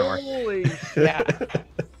choke Baranor. Holy. Yeah.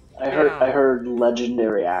 I heard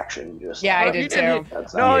legendary action just. Yeah, I did too.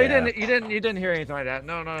 No, you didn't hear anything like that.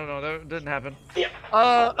 No, that didn't happen. Yeah.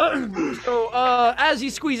 So as he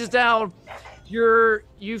squeezes down,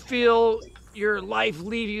 you feel your life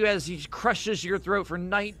leave you as he crushes your throat for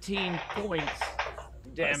 19 points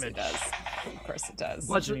damage. Of course it does.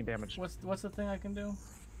 Bludgeoning damage. What's the thing I can do?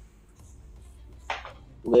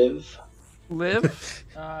 Live. No. Fight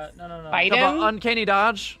How him? about uncanny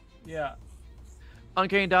dodge? Yeah.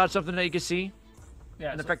 Uncanny dodge, something that you can see.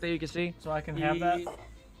 Yeah. An effect that you can see. So I can have that.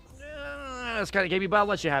 That's kind of gamey, but I'll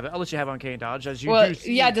let you have it. I'll let you have uncanny dodge as you. Well,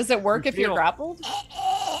 yeah. Does it work if you're feel- grappled?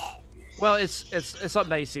 Well, it's something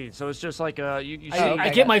that you see. So it's just like you see I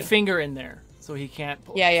get my finger in there, so he can't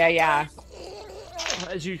pull. Yeah.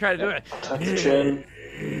 as you try to do it. Tuck the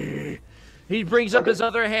chin. He brings up his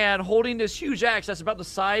other hand, holding this huge axe that's about the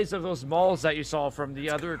size of those mauls that you saw from the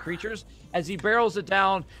other creatures. As he barrels it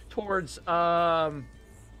down towards, let's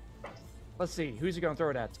see, who's he going to throw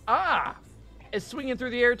it at? It's swinging through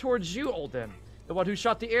the air towards you, Olden, the one who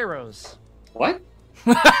shot the arrows. What?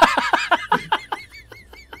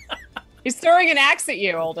 He's throwing an axe at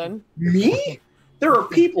you, Olden. Me? There are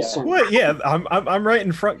people. What? Yeah, I'm right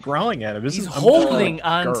in front, growling at him. He's holding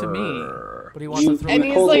on to me, but he wants to throw. And You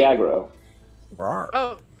he's pull like- the aggro.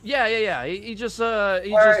 Oh, yeah. He just,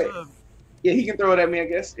 Right. Yeah, he can throw it at me, I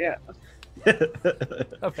guess. Yeah.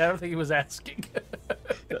 Okay, I don't think he was asking.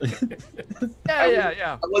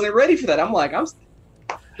 yeah. I wasn't ready for that. I'm like,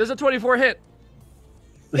 There's a 24 hit.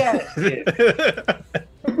 yeah.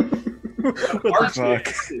 What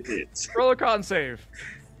the fuck? Roll a con save.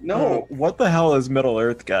 No. What the hell is Middle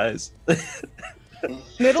Earth, guys?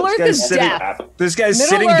 Middle Earth guy's is sitting- death. This guy's Middle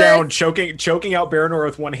sitting Earth- down, choking out Baranor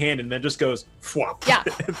with one hand, and then just goes, "Fwop." Yeah.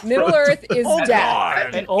 Middle Earth is Oh,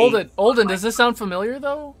 death. Hey, Olden, does this sound familiar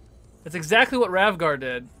though? It's exactly what Ravgar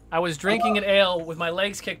did. I was drinking an ale with my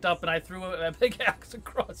legs kicked up, and I threw a big axe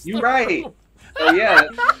across. You're the right. room. Oh yeah.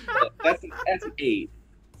 That's an 8.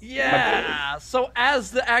 Yeah. So as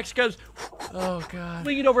the axe goes Oh god.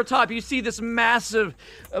 swinging over top, you see this massive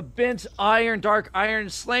bent dark iron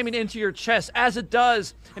slamming into your chest. As it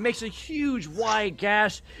does, it makes a huge wide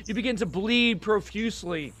gash. You begin to bleed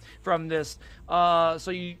profusely from this. So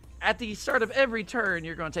you, at the start of every turn,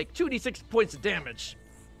 you're going to take 2d6 points of damage.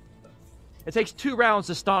 It takes 2 rounds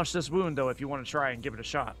to staunch this wound, though, if you want to try and give it a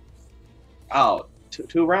shot. Oh,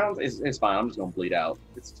 two rounds? It's fine. I'm just gonna bleed out.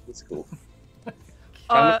 It's cool.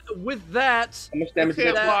 With that, How much damage? can't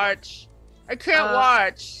is that? watch. I can't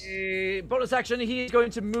watch. Bonus action, he is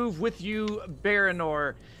going to move with you,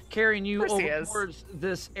 Baranor, carrying you Of course he over is. towards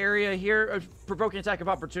this area here, provoking attack of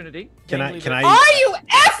opportunity. Can I? Are you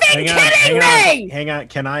effing kidding me? Hang on.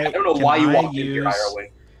 Can I? I don't know can why you I walked in use, here, Iroway.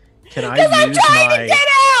 Can I Because I'm use trying my? to get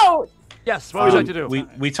out. Yes, what would you like to do?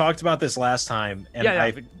 We talked about this last time, and Yeah.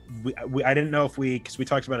 I didn't know if because we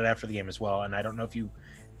talked about it after the game as well, and I don't know if you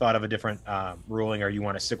thought of a different ruling or you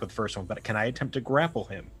want to stick with the first one. But can I attempt to grapple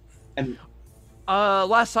him? And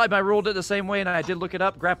Last time I ruled it the same way, and I did look it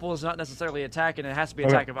up. Grapple is not necessarily attack, and it has to be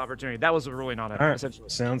Okay. attack of opportunity. That was the ruling on it, All right, essentially.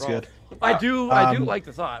 sounds Roll. good. I do like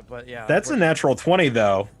the thought, but yeah. That's a natural 20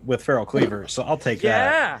 though with Feral Cleaver, so I'll take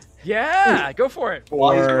that. Yeah, go for it.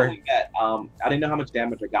 while he's Or- rolling that, I didn't know how much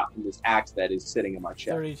damage I got from this axe that is sitting in my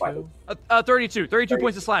chest. 32. 32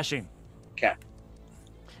 points of slashing. Okay.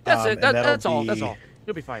 That's it. and that'll That's all. be That's all.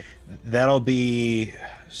 You'll be fine. That'll be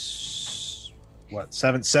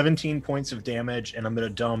 17 points of damage, and I'm gonna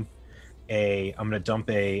dump a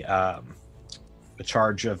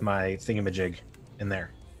charge of my thingamajig in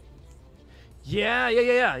there. Yeah.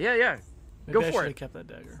 Maybe Go I for should it. have kept that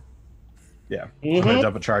dagger. Yeah, I'm gonna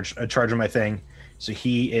dump a charge of my thing. So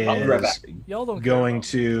he I'll be right is back. Y'all don't going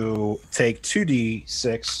care to take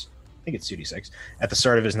 2d6. I think it's 2d6 at the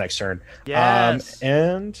start of his next turn. Yes.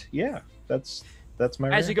 And yeah, that's my.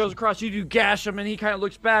 As he reaction. goes across, you do gash him, and he kind of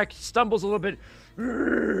looks back, stumbles a little bit,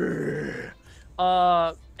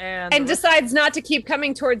 And decides not to keep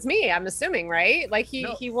coming towards me. I'm assuming, right? Like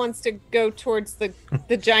No. he wants to go towards the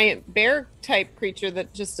giant bear type creature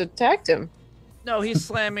that just attacked him. no, he's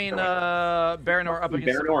slamming Baranor up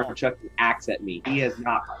against the Baranor wall. chucking an axe at me. He is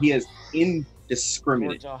not. He is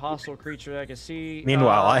indiscriminate. Towards a hostile creature that I can see.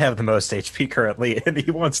 Meanwhile, I have the most HP currently, and he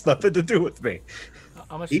wants nothing to do with me.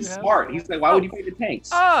 How much He's do you have? smart. He's like, why would you pay the tanks?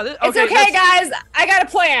 Oh, It's okay, guys. I got a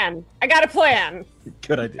plan.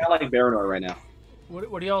 Good idea. I like Baranor right now.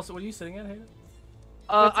 What are you sitting at, Hayden?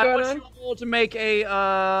 What's I going want on? you all to make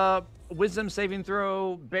a wisdom saving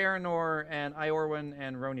throw, Baranor and Iorwin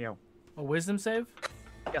and Ronio. A wisdom save?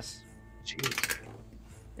 Yes.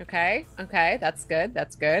 Okay. That's good.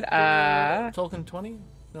 Tolkien 20?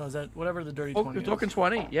 No, is that whatever the dirty Oh, 20 is? token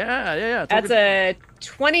 20. Yeah. That's Token- a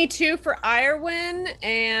 22 for Irwin,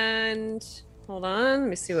 and hold on, let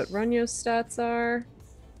me see what Ronyo's stats are.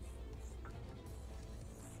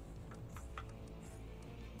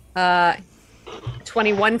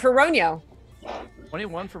 21 for Ronyo.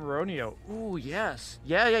 21 from Ronio. Ooh, yes.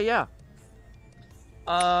 Yeah.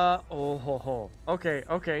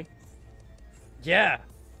 Okay. Yeah.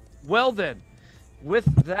 Well then, with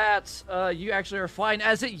that, you actually are fine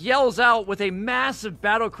as it yells out with a massive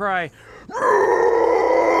battle cry.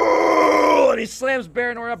 And he slams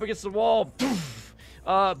Baranor up against the wall.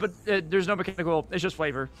 But there's no mechanical, it's just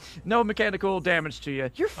flavor. No mechanical damage to you.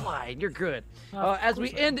 You're fine, you're good. As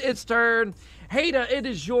we end its turn, Haida, it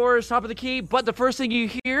is yours, top of the key, but the first thing you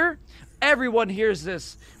hear, everyone hears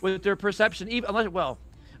this with their perception, even unless, well,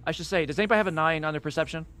 I should say, does anybody have a 9 on their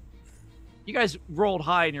perception? You guys rolled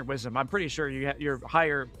high in your wisdom. I'm pretty sure you're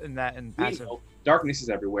higher in that in passive. Darkness is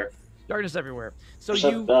everywhere. Darkness everywhere. So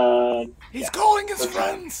He's calling his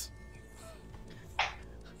friends.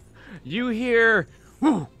 You hear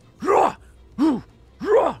 "Woo, rah, woo,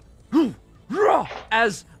 rah, woo, rah,"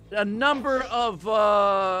 as a number of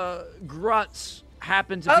grunts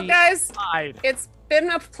happen to Oh, be guys, outside. it's been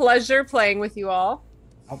a pleasure playing with you all.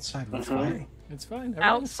 Outside, what's fine. It's fine.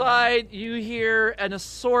 Outside, you hear an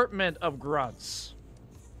assortment of grunts.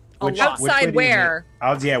 Which Outside way do you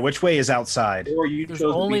where? which way is outside? Or you There's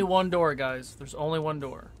chose to only be- one door, guys. There's only one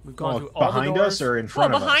door. We've gone through all the behind doors. us or in Well,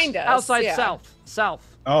 front of behind us. Outside, yeah.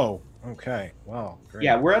 south. Oh, okay. Well, great.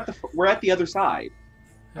 Yeah, we're at the other side,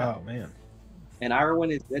 Oh man. and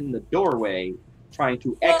Irwin is in the doorway trying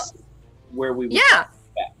to exit where we would Yeah,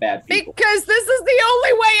 bad people. because this is the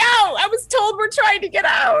only way out. I was told we're trying to get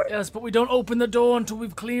out. Yes, but we don't open the door until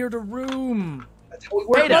we've cleared a room. That's how we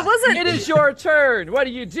work. Haida, What was it? it is your turn. What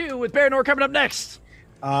do you do with Baranor coming up next?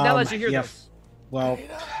 Now that you hear yeah, this. Well,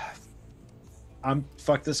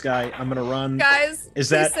 fuck this guy. I'm gonna run. Guys, Is please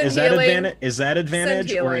that send advantage? healing. Is that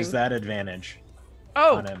advantage or healing. is that advantage?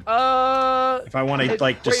 Oh, on him. If I want to It-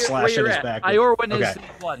 like just where slash you're at his at. back. Iorwin is Okay.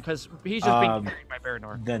 the one because he's just being Um, carried by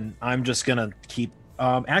Baranor. Then I'm just gonna keep.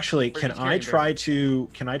 Actually, Where can he's I carrying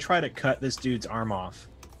try to cut this dude's arm off?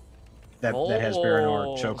 That has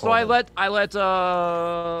Baranor chokehold. So I let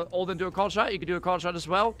Olden do a call shot. You can do a call shot as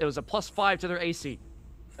well. It was a +5 to their AC.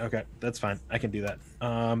 Okay, that's fine. I can do that.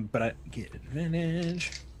 But I get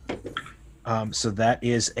advantage. So that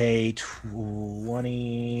is a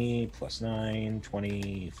 20 plus 9,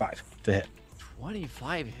 25 to hit.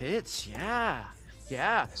 25 hits. Yeah.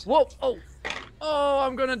 Whoa. Oh,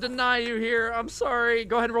 I'm gonna deny you here. I'm sorry.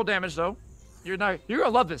 Go ahead and roll damage though. You're gonna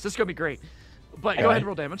love this. This is gonna be great. But go ahead and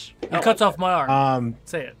roll damage. He cuts off my arm.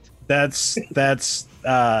 Say it. That's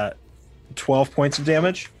 12 points of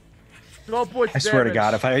damage. 12 points. I swear to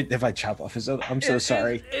God, if I chop off his other, I'm so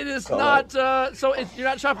sorry. It is Oh. not. You're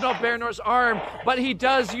not chopping off Baranor's arm, but he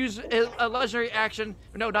does use a legendary action.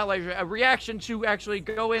 No, not legendary. A reaction to actually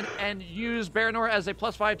go in and use Baranor as a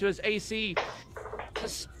 +5 to his AC.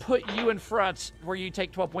 Just put you in front, where you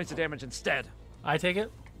take 12 points of damage instead. I take it.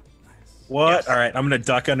 What? Yes. All right, I'm gonna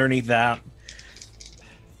duck underneath that.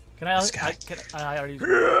 Can I? This guy. I already.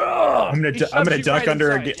 I'm gonna He shoves duck you right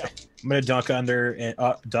under inside, again. yeah. I'm gonna duck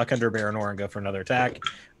under Baranor and go for another attack. Is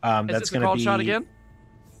That's this a gonna call be shot again?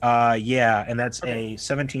 Yeah, and that's Okay. a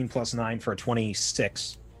 17 plus 9 for a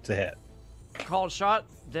 26 to hit. Called shot,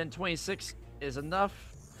 then 26 is enough.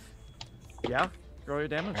 Yeah, roll your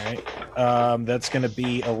damage. All right. That's going to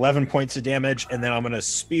be 11 points of damage, and then I'm going to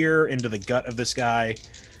spear into the gut of this guy.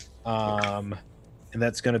 And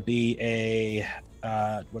that's going to be a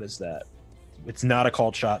what is that? It's not a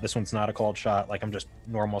called shot. This one's not a called shot. Like I'm just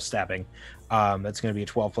normal stabbing. That's going to be a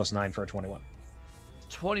 12 plus 9 for a 21.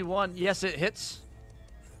 21. Yes, it hits.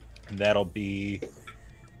 And that'll be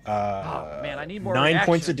Oh man, I need more 9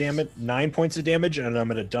 points of reactions. damage. 9 points of damage, and I'm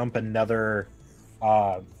going to dump another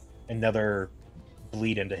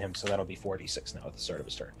bleed into him. So that'll be 46 now at the start of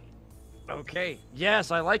his turn. Okay. Yes,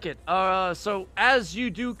 I like it. So as you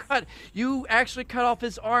do cut, you actually cut off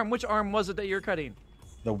his arm. Which arm was it that you're cutting?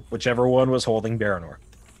 Whichever one was holding Baranor.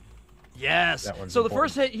 Yes. That one's So the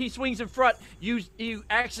important. first hit, he swings in front. You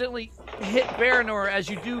accidentally hit Baranor as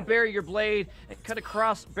you do bury your blade and cut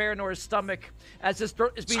across Baranor's stomach as his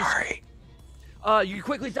throat is being. Sorry. You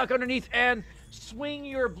quickly duck underneath and swing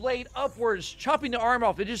your blade upwards, chopping the arm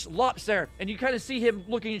off. It just lops there, and you kind of see him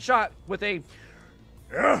looking shot with a.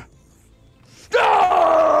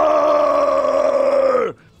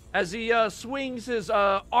 As he swings his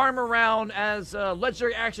arm around as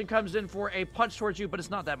legendary action comes in for a punch towards you, but it's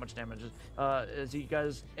not that much damage. As he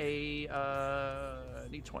does a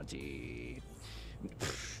d20.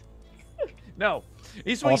 No,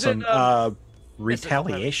 he swings Awesome. in.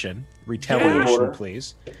 Retaliation, Yeah.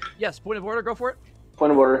 please. Yes, point of order. Go for it.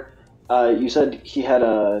 Point of order. You said he had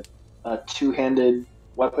a two-handed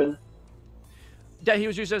weapon. Yeah, he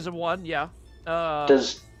was used as a one. Yeah.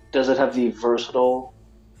 Does it have the versatile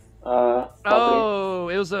property? Oh,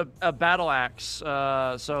 it was a battle axe,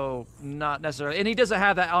 so not necessarily. And he doesn't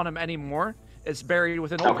have that on him anymore. It's buried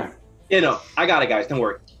within. Okay. I got it, guys. Don't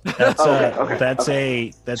worry. That's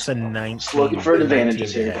Okay, that's a 19. Just looking for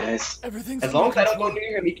advantages 19 here, to hit. guys. Everything's As long as I don't go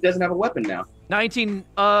near him, he doesn't have a weapon now. 19.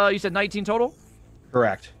 You said 19 total.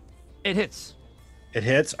 Correct. It hits. It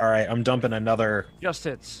hits. All right, I'm dumping another Just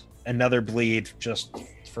hits. bleed just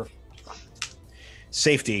for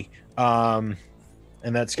safety. And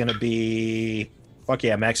that's gonna be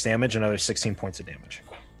max damage, another 16 points of damage.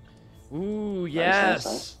 Ooh, Nice, yes.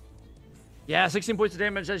 nice. Yeah, 16 points of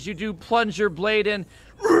damage as you do plunge your blade in.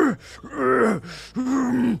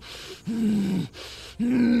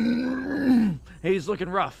 He's looking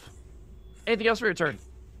rough. Anything else for your turn?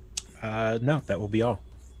 No, that will be all.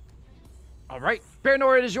 All right,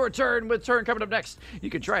 Baranor, it is your turn. With turn coming up next, you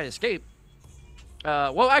can try and escape.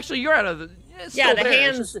 Well, actually, you're out of the. It's Yeah, still the there.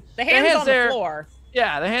 It's hands, just- the hands on there. the floor.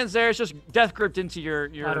 Yeah, the hands there. It's just death gripped into your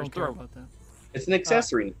I don't care throat. about that. It's an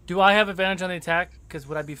accessory. Do I have advantage on the attack? Because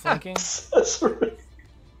would I be flanking? That's right.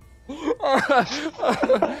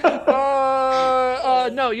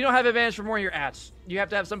 No, you don't have advantage for more of your ats. You have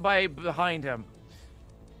to have somebody behind him.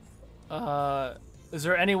 Is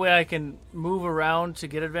there any way I can move around to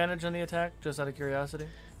get advantage on the attack? Just out of curiosity.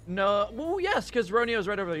 No, well, yes, because Roneo's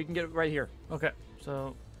right over there. You can get it right here. Okay,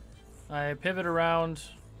 so I pivot around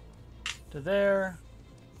to there.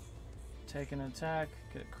 Take an attack.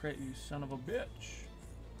 Get a crit, you son of a bitch.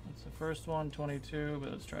 That's the first one, 22,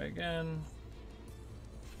 but let's try again.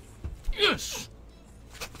 Yes!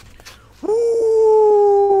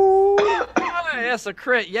 Yes, a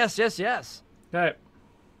crit. Yes, yes, yes. Okay.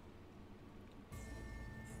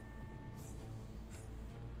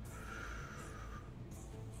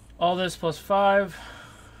 All this plus 5.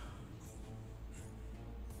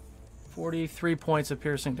 43 points of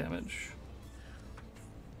piercing damage.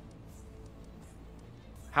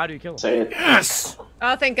 How do you kill him? Say it. Yes!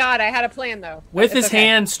 Oh, thank God. I had a plan, though. With It's his okay.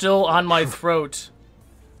 hand still on my throat,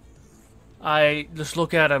 I just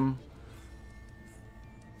look at him.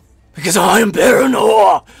 Because I am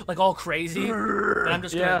Baranor! Like all crazy. And I'm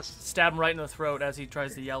just gonna Yes. stab him right in the throat as he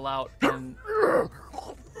tries to yell out. And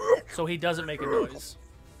so he doesn't make a noise.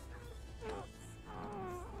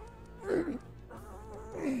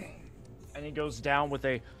 And he goes down with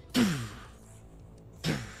a.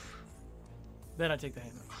 Then I take the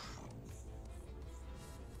hand out.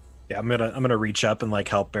 Yeah, I'm gonna reach up and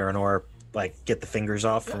help Baranor get the fingers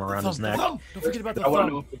off from around his neck. Don't forget about the I want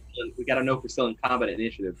to thumb. know we got to know if we're still in combat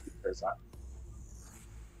initiative because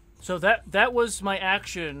So that was my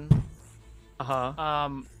action. Uh-huh.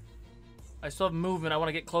 I still have movement. I want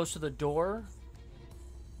to get close to the door.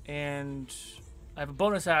 And I have a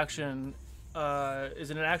bonus action.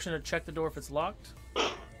 Is it an action to check the door if it's locked?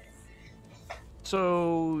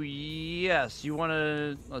 So yes, you want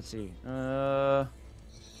to. Let's see.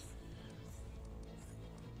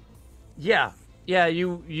 Yeah.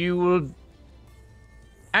 You would.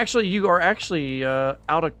 Actually, you are actually out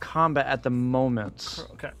of combat at the moment.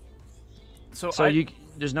 Okay. So So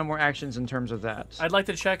there's no more actions in terms of that. I'd like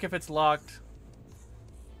to check if it's locked.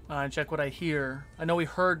 check what I hear. I know we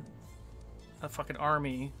heard a fucking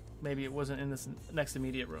army. Maybe it wasn't in this next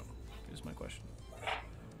immediate room. Here's my question.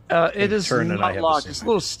 It is Turn and I not have locked. the It's a same.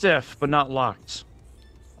 little stiff, but not locked.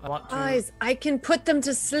 I want to Guys, I can put them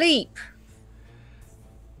to sleep.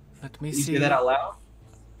 let me You see. say that out loud?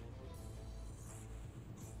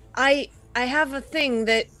 I have a thing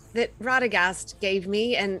that Radagast gave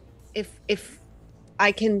me, and if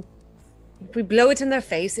we blow it in their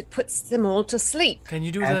face, it puts them all to sleep. Can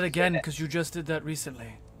you do that again? Because you just did that recently.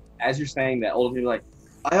 As you're saying that, Olden's like,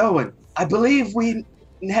 Iowan, I believe we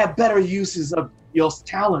have better uses of your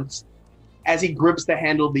talents. As he grips the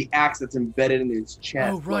handle of the axe that's embedded in his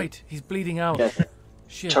chest. Oh, right. He's bleeding out. Yeah.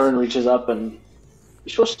 Shit. Turn reaches up and you're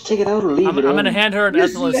supposed to take it out or leave I'm it in. going to hand her an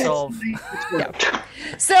Ethelus solve.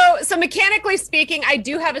 So mechanically speaking, I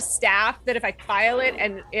do have a staff that if I file it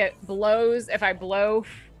and it blows, if I blow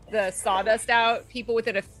the sawdust out, people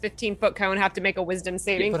within a 15-foot cone have to make a wisdom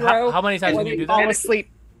saving But throw. how many times or can you they do fall that? asleep.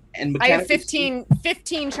 And I have mechanically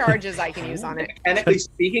 15 charges I can use on it. Mechanically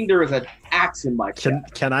speaking, there is an axe in my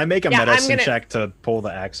chest. Can I make a Yeah, I'm medicine gonna- check to pull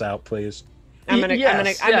the axe out, please? I'm gonna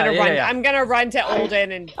Yes, run. yeah. I'm gonna run to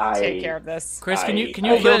Olden and I- take care of this. Chris, can you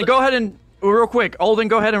Olden, go ahead and real quick. Olden,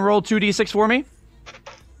 go ahead and roll 2d6 for me.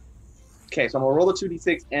 Okay, so I'm gonna roll the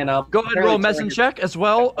 2d6 and Go ahead and roll a medicine check as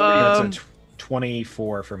well. That's a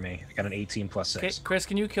 24 for me. I got an 18 plus Okay, 6. Chris,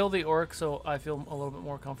 can you kill the orc so I feel a little bit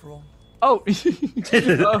more comfortable? Oh,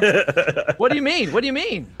 what do you mean? What do you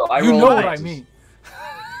mean? So I You roll know a what I nine. mean.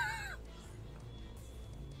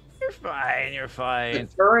 You're fine. You're fine. The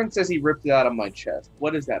Turin says he ripped it out of my chest.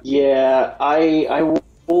 What does that mean? Yeah, I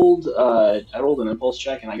rolled an impulse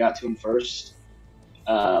check and I got to him first.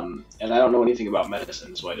 And I don't know anything about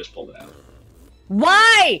medicine, so I just pulled it out.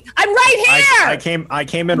 Why? I'm right here. I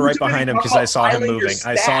came in right behind him because I saw him moving.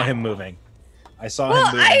 I saw him moving. I saw Well,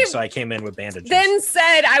 him moving, I so I came in with bandages. then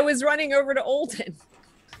said I was running over to Olden.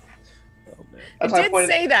 I That's why did pointed-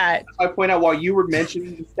 say that. I point out while you were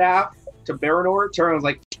mentioning the staff to Baranor, Turin was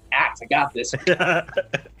like, axe, I got this.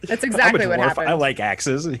 That's exactly I'm a what dwarf. happened. I like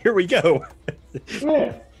axes. Here we go.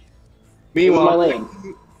 Yeah. Meanwhile, my lane.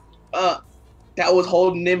 that was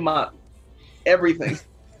holding in my everything.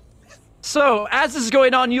 So, as this is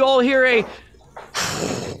going on, you all hear a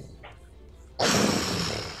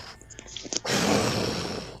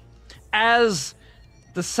as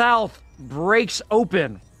the south breaks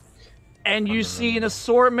open and you see an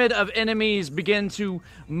assortment of enemies begin to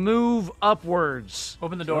move upwards.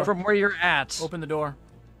 Open the door. From where you're at. Open the door.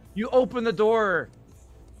 You open the door.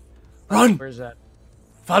 Run! Where's that?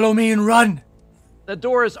 Follow me and run! The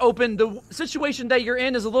door is open. The situation that you're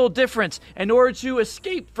in is a little different. In order to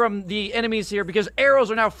escape from the enemies here, because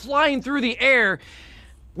arrows are now flying through the air,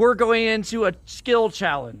 we're going into a skill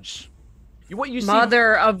challenge. What you see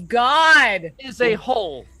Mother of God. is a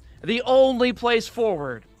hole. The only place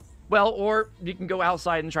forward. Well, or you can go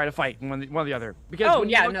outside and try to fight one or the other. Because Oh, when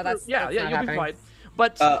you yeah, look no, through- that's yeah, not you'll happening. be fine.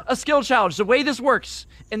 But a skill challenge. The way this works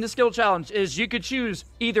in the skill challenge is you could choose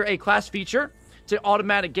either a class feature to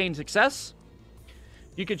automatic gain success.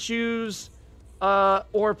 You could choose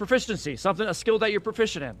or proficiency, a skill that you're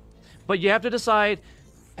proficient in. But you have to decide.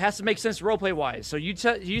 It has to make sense roleplay wise. So you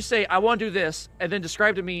say I want to do this, and then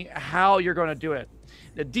describe to me how you're going to do it.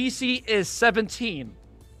 The DC is 17.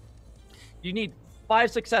 You need 5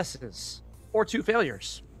 successes or 2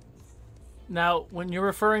 failures. Now, when you're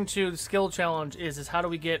referring to the skill challenge, is how do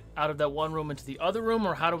we get out of that one room into the other room,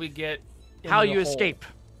 or how do we get into How the you hole? escape.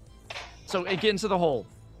 So get into the hole.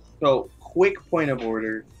 So, quick point of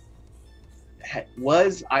order.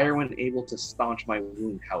 Was Irwin able to staunch my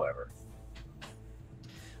wound, however?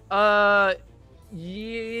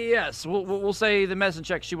 Yes. We'll say the medicine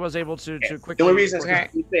check. She was able to quickly. The only reason is Okay.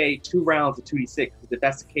 because we say 2 rounds of 2d6, because if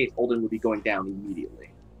that's the case, Olden would be going down immediately.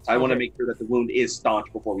 So I want to Okay. make sure that the wound is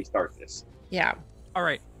staunch before we start this. Yeah. All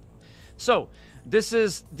right. So this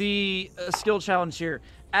is the skill challenge here.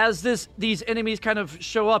 As these enemies kind of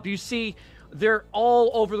show up, you see they're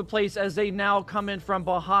all over the place as they now come in from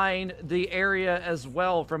behind the area as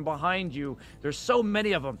well, from behind you. There's so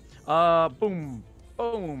many of them. Boom,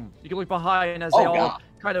 boom. You can look behind as they all God.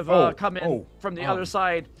 kind of come in from the other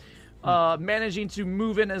side, Hmm. managing to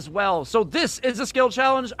move in as well. So this is a skill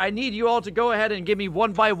challenge. I need you all to go ahead and give me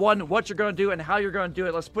one by one what you're going to do and how you're going to do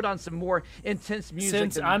it. Let's put on some more intense music.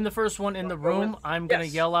 Since and- I'm the first one in the room, I'm gonna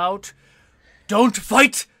Yes. yell out, "Don't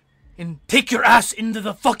fight, and take your ass into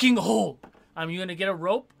the fucking hole." I'm gonna get a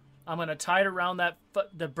rope. I'm gonna tie it around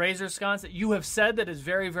the brazier sconce that you have said that is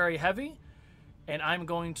very, very heavy, and I'm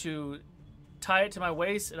going to tie it to my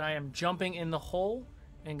waist, and I am jumping in the hole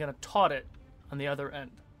and gonna taut it on the other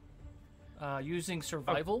end, using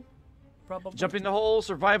survival probably. Jumping the hole,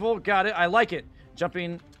 survival. Got it. I like it.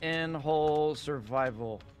 Jumping in hole,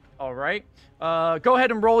 survival. All right. Go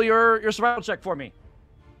ahead and roll your survival check for me.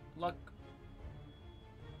 Luck.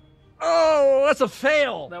 Oh, that's a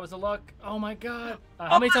fail. That was a luck. Oh my god.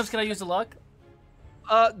 How many times can I use the luck?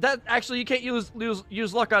 That actually you can't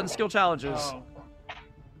use luck on skill challenges. Oh.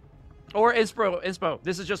 Or inspo.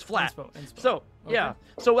 This is just flat. Inspo. So, Okay. yeah.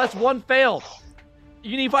 So that's one fail.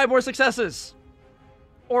 You need 5 more successes.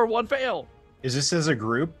 Or 1 fail. Is this as a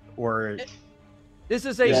group or This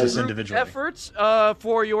is a Is this group individually? effort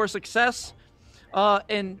for your success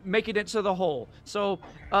in making it to the hole. So,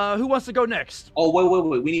 who wants to go next? Oh,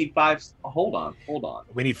 wait. We need 5. Hold on.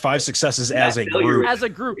 we need 5 successes That as a failure group? As a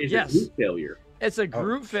group, It's yes. a group failure. It's a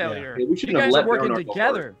group failure. Yeah, we You shouldn't have guys let are working Bernard go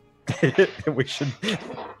together. We should.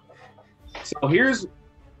 So here's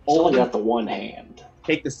Only Olden. got the one hand.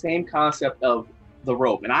 Take the same concept of the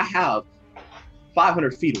rope, and I have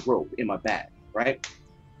 500 feet of rope in my bag, right?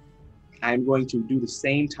 I'm going to do the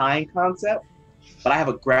same tying concept, but I have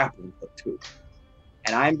a grappling hook too.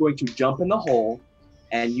 And I'm going to jump in the hole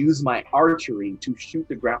and use my archery to shoot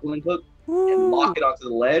the grappling hook and lock it onto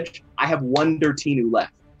the ledge. I have 1 Dirtinu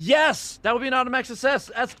left. Yes, that would be an automatic success.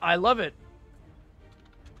 I love it.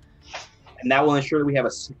 And that will ensure that we have a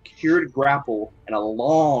secured grapple and a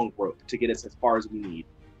long rope to get us as far as we need.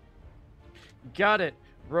 Got it.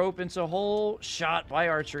 Rope into hole, shot by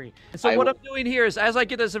archery. And so I what will- I'm doing here is, as I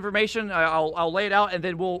get this information, I'll lay it out, and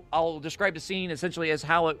then I'll describe the scene essentially as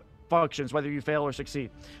how it functions, whether you fail or succeed.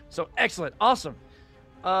 So excellent, awesome.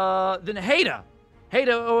 Then Haida,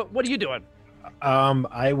 what are you doing?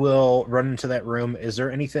 I will run into that room. Is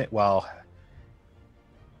there anything? Well,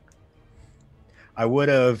 I would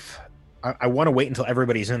have. I want to wait until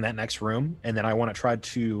everybody's in that next room, and then I want to try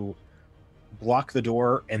to block the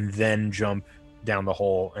door and then jump down the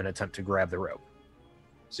hole and attempt to grab the rope.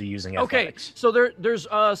 So using Okay, athletics. so there's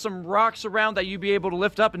some rocks around that you'd be able to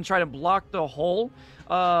lift up and try to block the hole,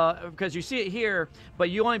 because you see it here,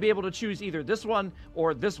 but you only be able to choose either this one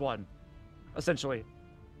or this one, essentially.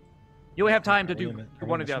 You only have time to do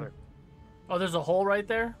one or the other. Oh, there's a hole right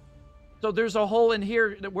there? So there's a hole in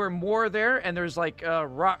here where more are there, and there's like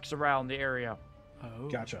rocks around the area. Oh.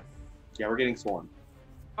 Gotcha. Yeah, we're getting swarmed.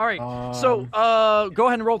 All right, so go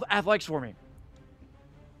ahead and roll the athletics for me.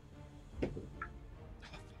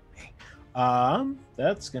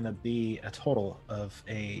 That's gonna be a total of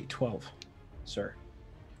a 12, sir.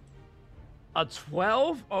 A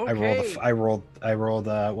 12? Okay. I rolled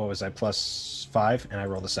what was I, +5, and I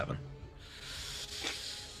rolled a 7.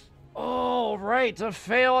 All right, a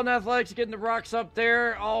fail on athletics, getting the rocks up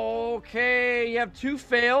there. Okay, you have 2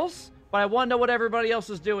 fails, but I want to know what everybody else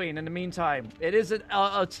is doing in the meantime. It isn't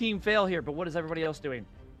a team fail here, but what is everybody else doing?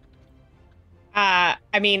 I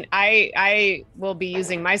mean, I will be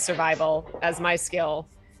using my survival as my skill,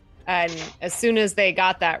 and as soon as they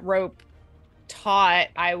got that rope taut,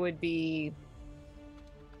 I would be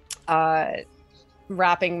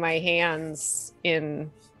wrapping my hands in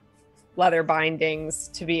leather bindings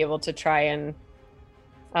to be able to try and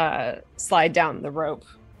slide down the rope,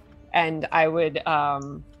 and I would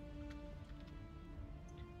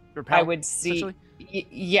Repel, I would see essentially?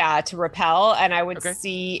 yeah, to repel, and I would Okay.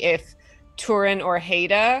 see if Turin or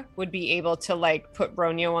Haida would be able to like put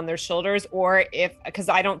Bronio on their shoulders, or if, because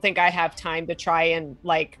I don't think I have time to try and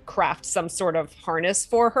like craft some sort of harness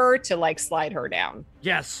for her to like slide her down.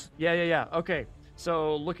 Yes. Yeah. Okay.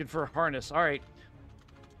 So looking for a harness. All right.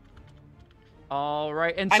 All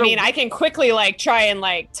right. And I so, mean, I can quickly like try and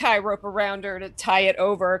like tie rope around her to tie it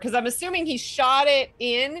over, because I'm assuming he shot it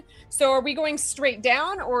in. So are we going straight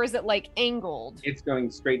down, or is it like angled? It's going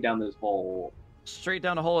straight down this hole. straight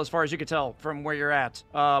down the hole as far as you can tell from where you're at.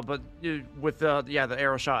 But with the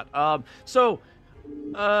arrow shot. Then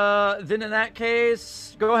in that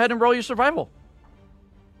case, go ahead and roll your survival.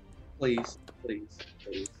 Please.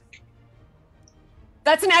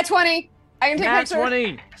 That's a nat 20. I can take a Nat picture.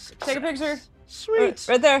 20. Take a picture. Sweet.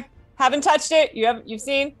 Right there. Haven't touched it. You've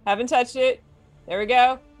seen. Haven't touched it. There we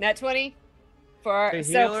go. Nat 20 for The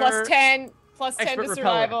so plus healer, 10 plus 10 expert to repeller.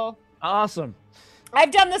 survival. Awesome. I've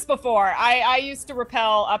done this before. I used to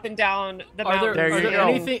rappel up and down the mountains. There you go.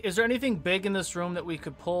 Is there anything big in this room that we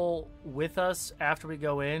could pull with us after we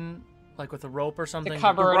go in, like with a rope or something? To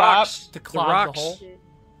cover The it rocks. up. To The clog rocks. the hole?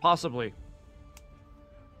 Possibly.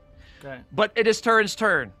 Okay. But it is Turin's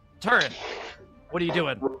turn. Turin, what are you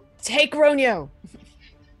doing? Take Ronio.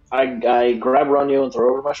 I grab Ronio and throw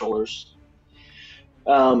it over my shoulders.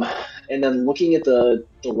 And then looking at the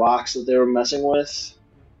rocks that they were messing with,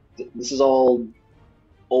 this is all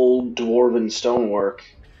old dwarven stonework.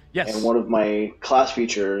 Yes. And one of my class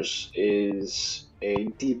features is a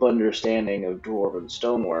deep understanding of dwarven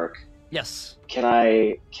stonework, Yes. can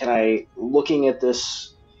I, looking at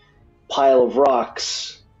this pile of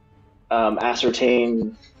rocks,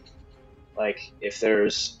 ascertain, like, if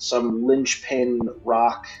there's some linchpin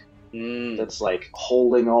rock that's like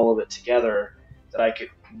holding all of it together that I could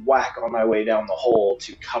whack on my way down the hole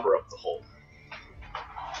to cover up the hole?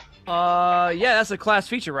 Yeah, that's a class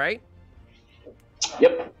feature, right?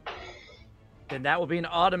 Yep. Then that will be an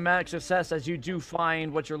automatic success as you do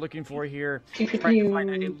find what you're looking for here. Trying to find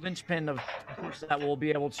a linchpin of course that will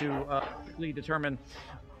be able to quickly determine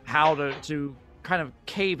how to kind of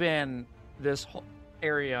cave in this whole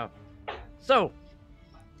area. So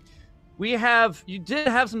you did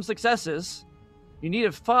have some successes. You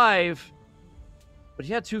needed 5, but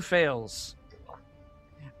you had 2 fails.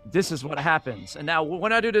 This is what happens. And now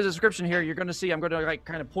when I do the description here, you're going to see I'm going to like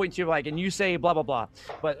kind of point to you like, and you say blah, blah, blah.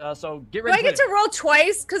 But so get ready. Do I get to roll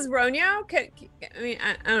twice? Because Ronio?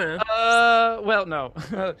 I don't know. Well, no.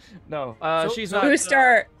 No. So- She's so not. Boost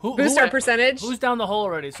our who- percentage. Who's down the hole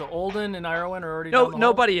already? So Olden and Irowen are already down the hole?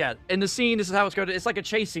 Nobody yet. In the scene, this is how it's going to. It's like a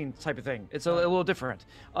chase scene type of thing. It's a little different.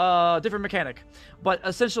 Different mechanic. But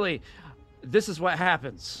essentially, this is what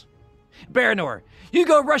happens. Baranor, you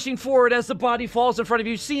go rushing forward as the body falls in front of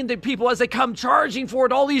you, seeing the people as they come charging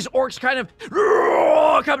forward, all these orcs kind of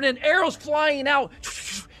coming in, arrows flying out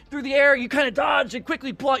through the air. You kind of dodge and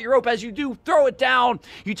quickly pull out your rope. As you do, throw it down.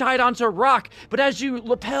 You tie it onto a rock, but as you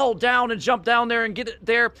lapel down and jump down there and get it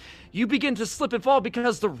there, you begin to slip and fall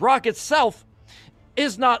because the rock itself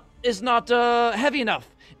is not heavy enough.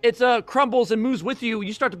 It crumbles and moves with you.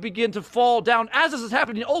 You start to begin to fall down. As this is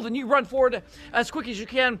happening, Olden, you run forward as quick as you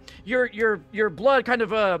can. Your blood kind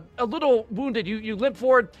of a little wounded. You limp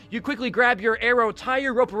forward. You quickly grab your arrow, tie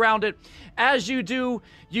your rope around it. As you do,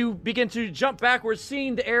 you begin to jump backwards,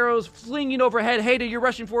 seeing the arrows flinging overhead. Haida, you're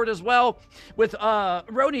rushing forward as well with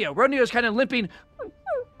Ronio. Ronio's kind of limping.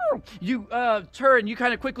 You turn. You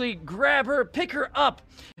kind of quickly grab her, pick her up.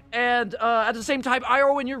 And at the same time,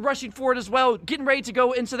 Irowen, you're rushing forward as well, getting ready to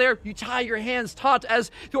go into there. You tie your hands taut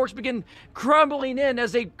as the orcs begin crumbling in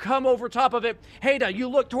as they come over top of it. Haida, you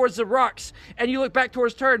look towards the rocks, and you look back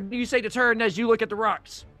towards Turn. You say to Turn as you look at the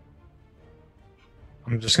rocks.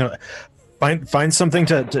 I'm just gonna find something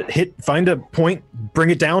to hit. Find a point, bring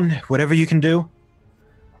it down. Whatever you can do.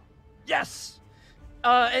 Yes.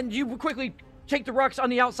 And you quickly take the rocks on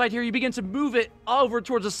the outside here. You begin to move it over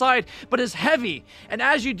towards the side, but it's heavy. And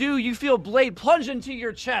as you do, you feel blade plunge into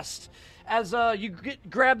your chest. As you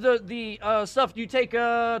grab the stuff, you take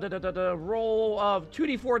a roll of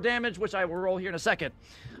 2d4 damage, which I will roll here in a second.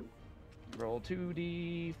 Roll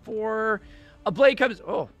 2d4. A blade comes.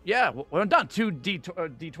 Oh yeah, well I'm done.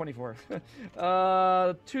 2d24.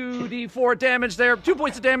 2d4 damage there. 2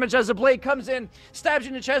 points of damage as the blade comes in, stabs you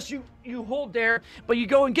in the chest. You hold there, but you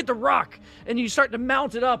go and get the rock, and you start to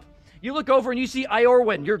mount it up. You look over and you see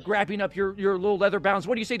Iorwin. You're grabbing up your little leather bounds.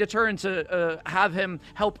 What do you say to Turin to have him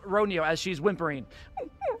help Ronio as she's whimpering?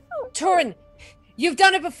 Turin, you've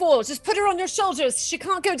done it before. Just put her on your shoulders. She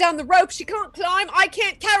can't go down the rope. She can't climb. I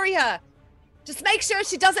can't carry her. Just make sure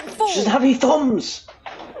she doesn't fall. She doesn't have any thumbs.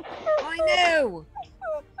 I know.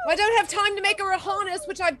 I don't have time to make her a harness,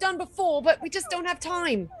 which I've done before, but we just don't have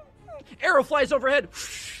time. Arrow flies overhead.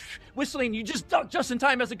 Whistling, you just duck just in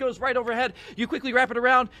time as it goes right overhead. You quickly wrap it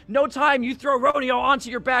around. No time, you throw Ronio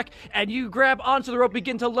onto your back, and you grab onto the rope,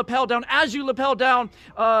 begin to lapel down. As you lapel down,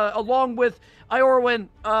 along with Iorwin,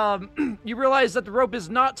 you realize that the rope is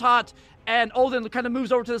not taut, and Olden kind of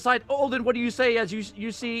moves over to the side. Olden, what do you say as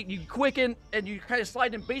you see, you quicken, and you kind of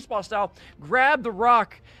slide in baseball style, grab the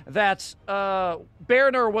rock that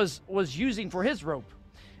Baranor was using for his rope.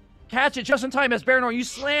 Catch it just in time as Baranor, you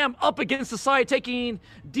slam up against the side, taking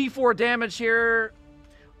D4 damage here.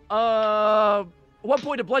 1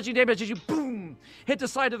 point of bludgeoning damage as you, boom, hit the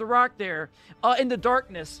side of the rock there in the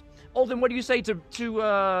darkness. Olden, what do you say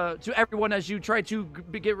to everyone as you try to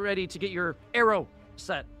get ready to get your arrow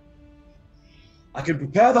set? I can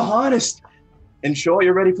prepare the harness. Ensure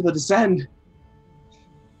you're ready for the descent.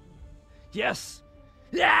 Yes.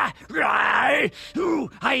 Ah,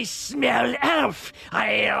 ooh, I smell elf.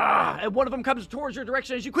 And one of them comes towards your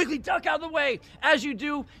direction as you quickly duck out of the way. As you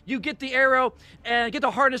do, you get the arrow and get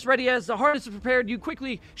the harness ready. As the harness is prepared, you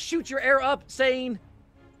quickly shoot your arrow up, saying,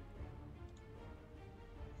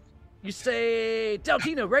 you say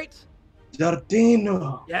Deltino, right?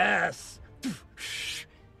 Deltino. Yes.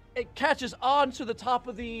 It catches on to the top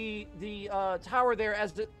of the tower there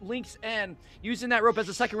as it links in, using that rope as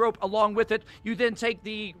a second rope along with it. You then take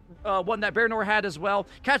the one that Baranor had as well,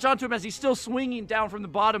 catch onto him as he's still swinging down from the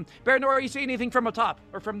bottom. Baranor, are you seeing anything from the top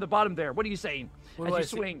or from the bottom there? What are you saying as you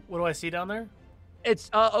swing? What do I see down there? It's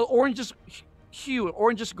orange hue,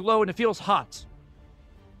 orange glow, and it feels hot.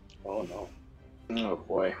 Oh no. Oh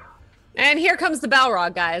boy. And here comes the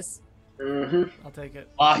Balrog, guys. I'll take it.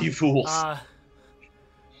 Ah, you fools.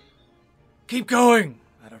 Keep going.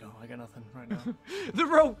 I don't know. I got nothing right now. The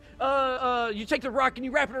rope, you take the rock and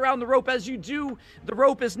you wrap it around the rope. As you do, the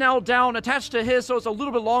rope is now down, attached to his, so it's a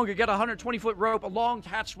little bit longer. You got a 120-foot rope, along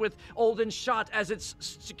attached with Olden's shot as it's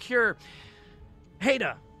secure.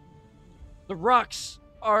 Haida, the rocks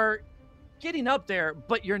are getting up there,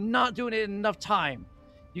 but you're not doing it in enough time.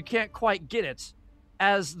 You can't quite get it.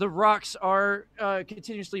 As the rocks are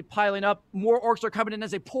continuously piling up, more orcs are coming in as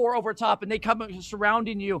they pour over top, and they come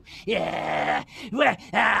surrounding you. Yeah,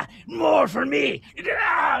 more for me.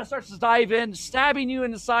 Starts to dive in, stabbing you in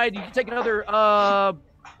the side. You can take another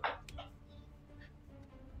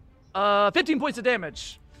 15 points of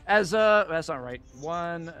damage. As that's not right.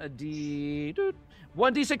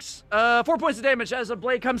 1d6, 4 points of damage as a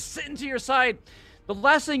blade comes into your side. The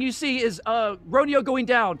last thing you see is Ronio going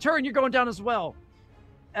down. Turin, you're going down as well.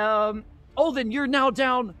 Olden, you're now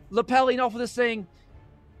down, lapelling off of this thing.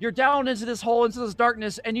 You're down into this hole, into this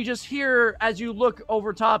darkness, and you just hear, as you look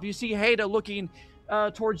over top, you see Haida looking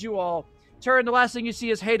towards you all. Turin, the last thing you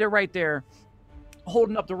see is Haida right there,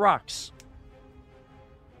 holding up the rocks.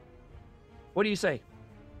 What do you say?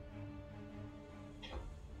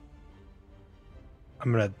 I'm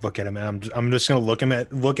gonna look at him, and I'm just gonna look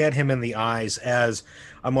at him in the eyes as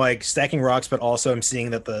I'm like stacking rocks, but also I'm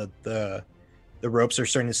seeing that the ropes are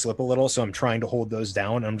starting to slip a little, so I'm trying to hold those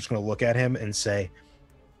down. I'm just gonna look at him and say,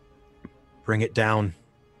 "Bring it down.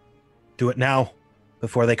 Do it now,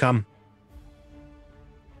 before they come."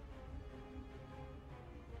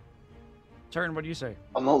 Turin, what do you say?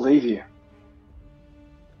 I'll not leave you.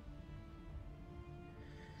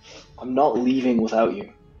 I'm not leaving without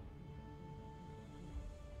you.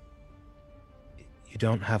 You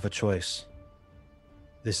don't have a choice.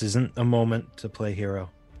 This isn't a moment to play hero.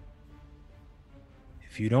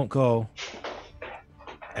 If you don't go,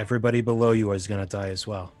 everybody below you is going to die as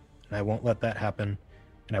well. And I won't let that happen.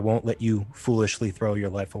 And I won't let you foolishly throw your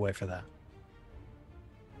life away for that.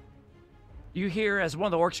 You hear as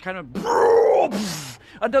one of the orcs kind of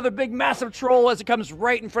another big massive troll as it comes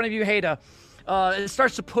right in front of you, Haida. It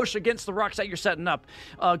starts to push against the rocks that you're setting up.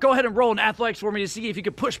 Go ahead and roll an athletics for me to see if you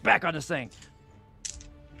can push back on this thing.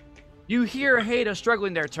 You hear Haida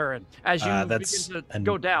struggling there, Turin, as you begin to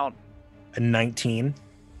go down. A 19.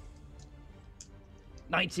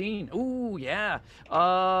 19. Ooh, yeah.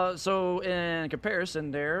 So in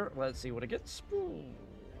comparison there, let's see what it gets. Ooh,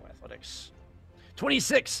 athletics.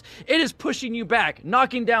 26. It is pushing you back,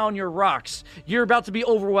 knocking down your rocks. You're about to be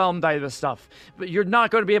overwhelmed by this stuff, but you're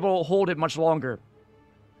not going to be able to hold it much longer.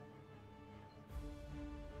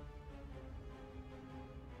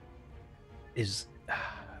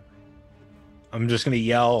 I'm just going to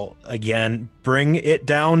yell again, "Bring it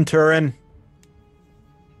down, Turin.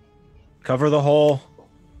 Cover the hole."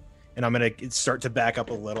 And I'm going to start to back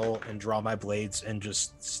up a little and draw my blades and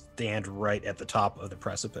just stand right at the top of the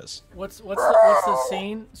precipice. What's the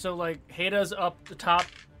scene? So like Haida's up the top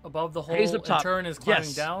above the hole and Turin is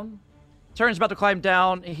climbing down? Turin's about to climb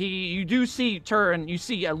down. You do see Turin, you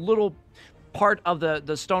see a little part of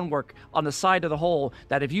the stonework on the side of the hole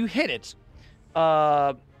that if you hit it,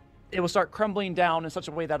 it will start crumbling down in such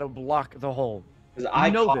a way that it'll block the hole. I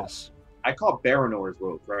this. I caught Baranor's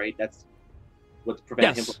rope, right? That's what's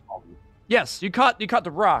preventing him from falling. Yes, you caught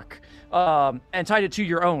the rock and tied it to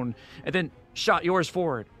your own, and then shot yours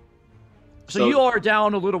forward. So you are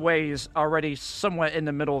down a little ways already, somewhat in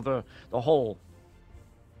the middle of the hole.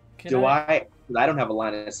 I don't have a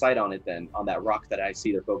line of sight on it then, on that rock that I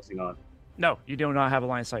see they're focusing on. No, you do not have a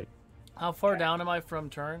line of sight. How far down am I from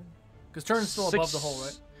Turin? Because Turin's still above the hole,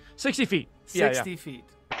 right? 60 feet. 60 feet.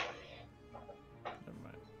 Never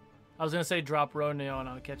mind. I was going to say drop Ronio and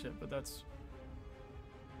I'll catch it, but that's...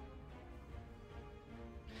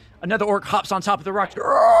 Another orc hops on top of the rock.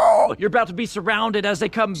 Oh, you're about to be surrounded as they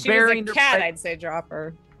come bearing their cat, I'd say drop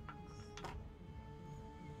her.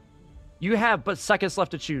 You have but seconds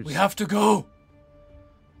left to choose. We have to go.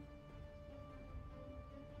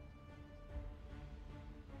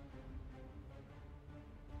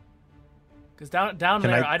 Because down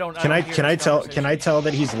there, I don't. Can I tell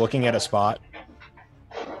that he's looking at a spot?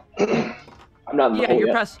 I'm not in the hole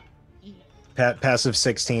you're yet. Passive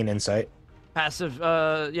 16 insight. Passive,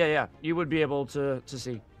 yeah. You would be able to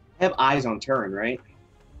see. I have eyes on Turin, right?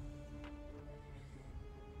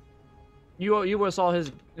 You would have saw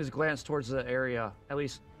his glance towards the area, at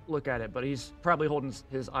least look at it, but he's probably holding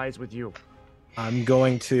his eyes with you. I'm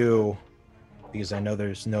going to because I know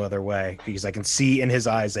there's no other way, because I can see in his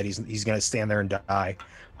eyes that he's going to stand there and die.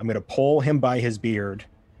 I'm going to pull him by his beard,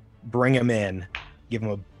 bring him in, give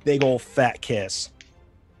him a big old fat kiss.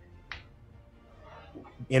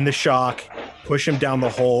 In the shock, push him down the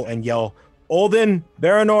hole and yell, "Olden,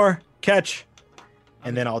 Baranor, catch!"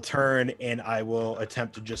 And then I'll turn and I will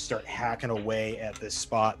attempt to just start hacking away at this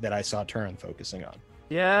spot that I saw Turin focusing on.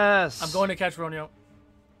 Yes. I'm going to catch Romeo.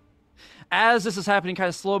 As this is happening, kind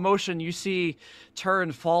of slow motion, you see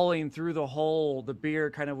Turin falling through the hole, the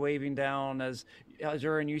beard kind of waving down as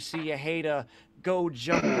Turin, you see Aheda go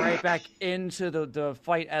jump right back into the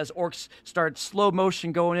fight as orcs start slow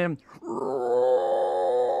motion going in.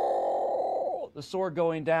 The sword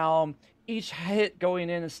going down, each hit going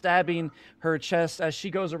in and stabbing her chest as she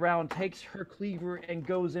goes around, takes her cleaver and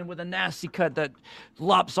goes in with a nasty cut that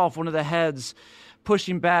lops off one of the heads,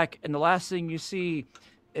 pushing back. And the last thing you see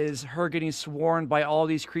is her getting swarmed by all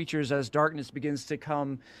these creatures as darkness begins to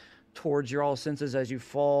come towards your all senses as you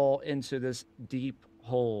fall into this deep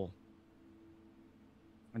hole.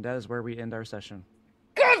 And that is where we end our session.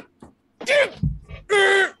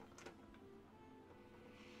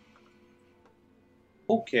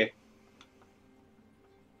 Okay.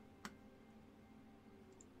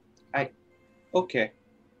 Okay.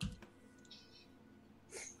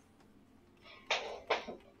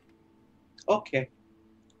 Okay.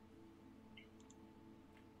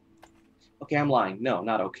 Okay, I'm lying. No,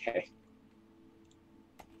 not okay.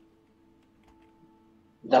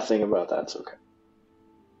 Nothing about that's okay.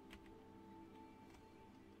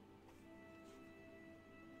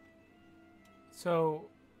 So,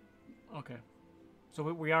 okay. So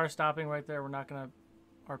we are stopping right there. We're not going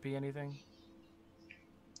to RP anything?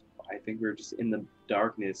 I think we're just in the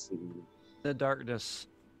darkness. And... The darkness.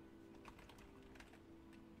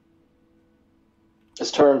 As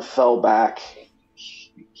Turin fell back,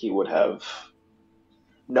 he would have,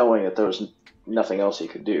 knowing that there was nothing else he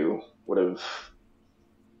could do, would have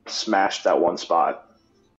smashed that one spot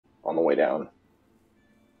on the way down.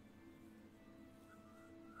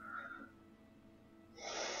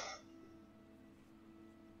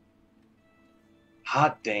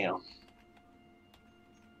 Hot damn.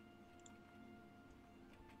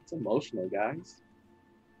 It's emotional, guys.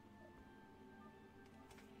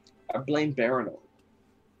 I blame Baranor.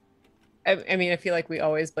 I mean, I feel like we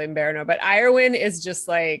always blame Baranor, but Irwin is just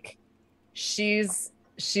like, she's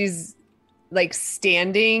like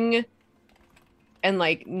standing and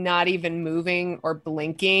like not even moving or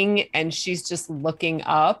blinking, and she's just looking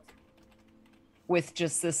up with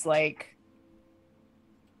just this like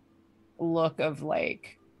look of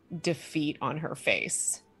like defeat on her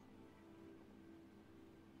face.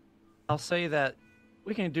 I'll say that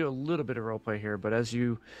we can do a little bit of roleplay here, but as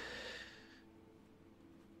you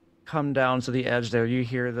come down to the edge there, you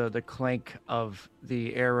hear the clank of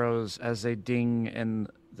the arrows as they ding in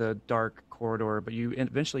the dark corridor, but you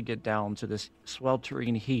eventually get down to this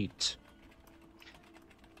sweltering heat.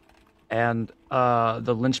 And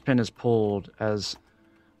the linchpin is pulled as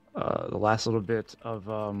the last little bit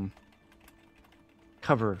of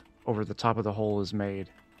cover over the top of the hole is made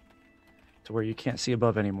to where you can't see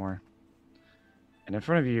above anymore. And in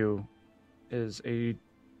front of you is a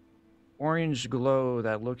orange glow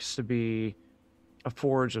that looks to be a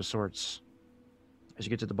forge of sorts as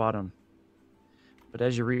you get to the bottom. But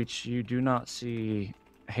as you reach, you do not see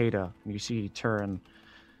Haida. You see Turin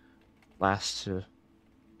last to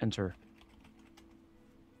enter.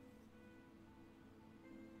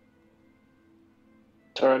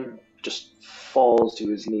 Turin just falls to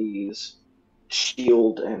his knees,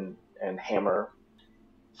 shield and hammer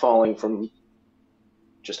falling from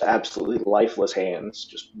just absolutely lifeless hands,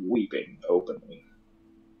 just weeping openly.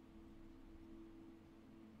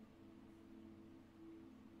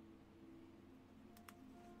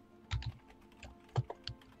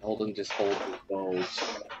 Holden just holds his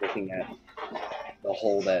bows, looking at the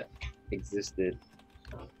hole that existed.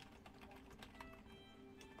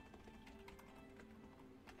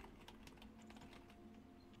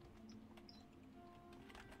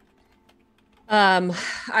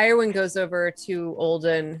 Irwin goes over to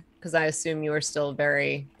Olden because I assume you are still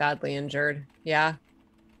very badly injured. Yeah.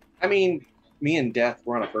 I mean, me and Death,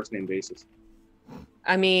 we're on a first name basis.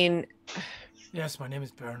 I mean, Yes, my name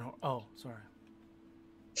is Baranor. Oh, sorry.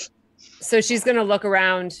 so she's gonna look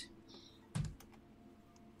around.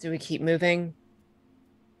 Do we keep moving?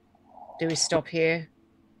 Do we stop here?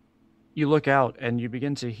 You look out and you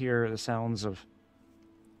begin to hear the sounds of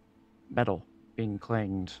metal being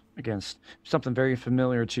clanged against something very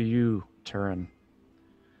familiar to you, Turin.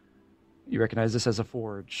 You recognize this as a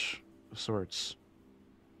forge of sorts.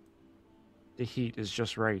 The heat is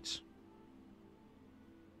just right.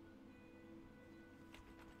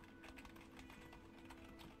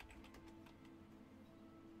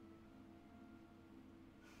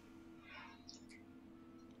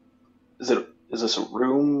 is this a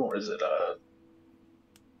room or is it a?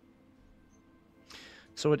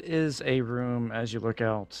 So it is a room as you look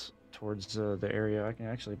out towards the area. I can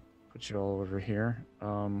actually put you all over here.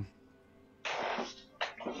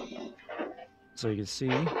 So you can see.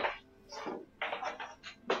 Give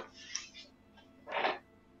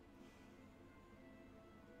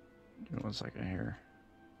me 1 second here.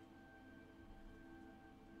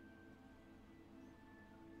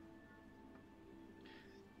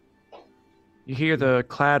 You hear the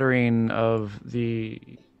clattering of the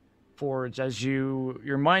forge as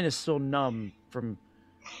your mind is still numb from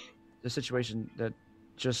the situation that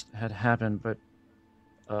just had happened, but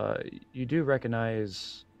you do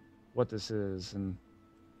recognize what this is, and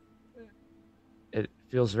it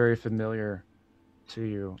feels very familiar to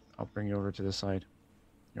you. I'll bring you over to this side,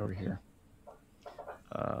 over here.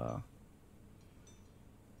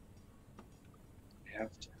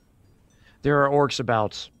 There are orcs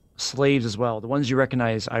about, slaves as well, the ones you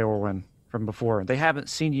recognize, Iorwin, from before. They haven't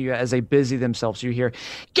seen you as they busy themselves. You hear,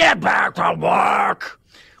 "Get back to work!"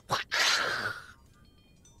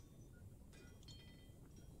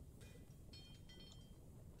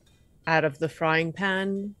 Out of the frying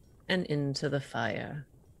pan and into the fire.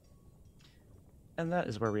 And that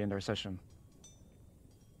is where we end our session.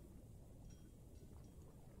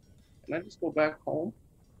 Can I just go back home?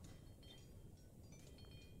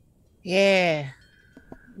 Yeah.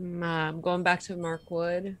 I'm going back to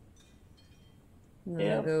Markwood. I'm gonna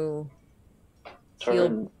Yeah. go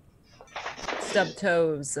Turn. stub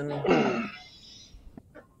toes and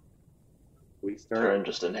We start. Turn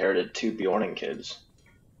just inherited 2 Bjorning kids.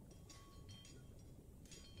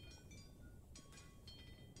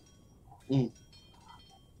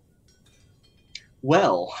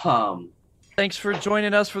 Well, Thanks for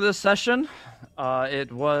joining us for this session.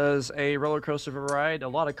 It was a roller coaster of a ride, a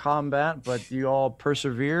lot of combat, but you all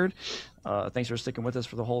persevered. Thanks for sticking with us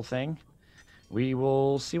for the whole thing. We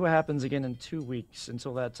will see what happens again in 2 weeks.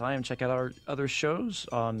 Until that time, check out our other shows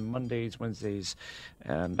on Mondays, Wednesdays,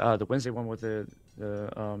 and the Wednesday one with the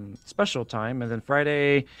special time, and then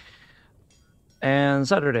Friday and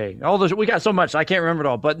Saturday. All those, we got so much I can't remember it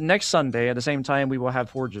all. But next Sunday at the same time, we will have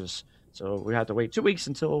Forges. So we have to wait 2 weeks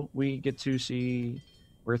until we get to see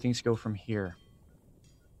where things go from here.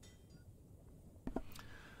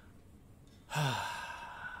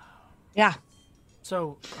 yeah.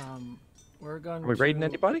 So, we're going Are we raiding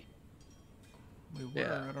anybody? We were.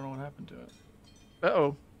 Yeah. I don't know what happened to it.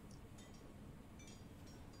 Uh-oh.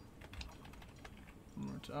 One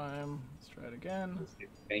more time. Let's try it again.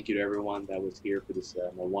 thank you to everyone that was here for this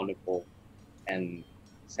wonderful and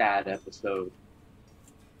sad episode.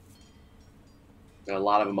 There are a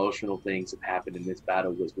lot of emotional things that happened in this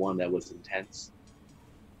battle. Was one that was intense.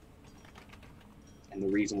 And the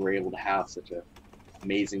reason we're able to have such an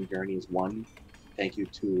amazing journey is one, thank you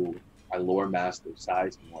to our lore master,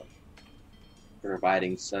 Sizemore, for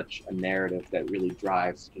providing such a narrative that really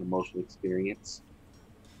drives an emotional experience.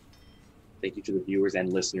 Thank you to the viewers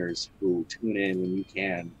and listeners who tune in when you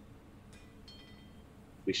can.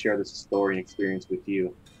 We share this story and experience with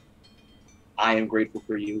you. I am grateful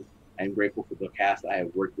for you. I am grateful for the cast I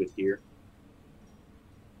have worked with here.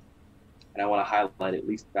 And I want to highlight at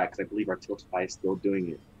least the fact, because I believe our Tiltify is still doing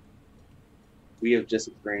it. We have just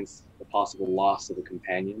experienced the possible loss of a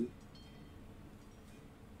companion.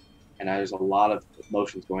 And there's a lot of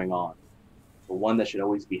emotions going on. But one that should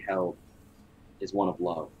always be held is one of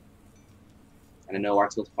love. And I know our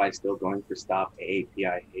Tiltify is still going for Stop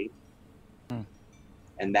AAPI Hate.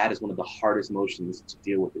 And that is one of the hardest emotions to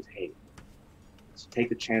deal with, is hate. So take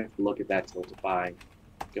the chance to look at that Tiltify,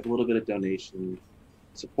 give a little bit of donation,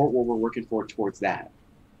 support what we're working for towards that.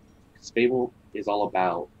 Because Fable is all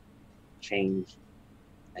about change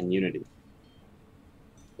and unity.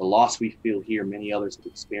 The loss we feel here, many others have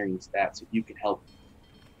experienced that, so you can help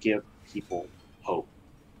give people hope.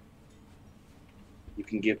 You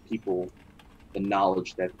can give people the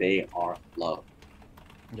knowledge that they are loved.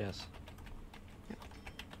 Yes.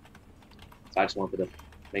 So I just wanted to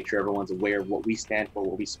make sure everyone's aware of what we stand for,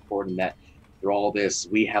 what we support, and that through all this,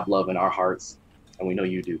 we have love in our hearts, and we know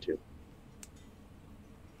you do too.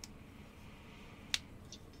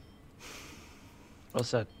 Well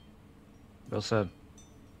said. Well said.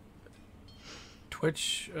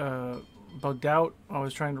 Twitch bugged out. I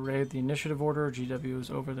was trying to raid the initiative order. GW was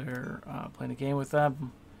over there playing a game with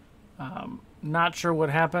them. Not sure what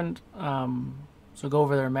happened. So go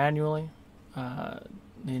over there manually. The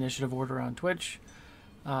initiative order on Twitch.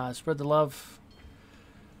 Spread the love.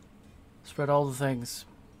 Spread all the things.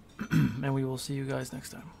 And we will see you guys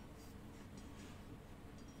next time.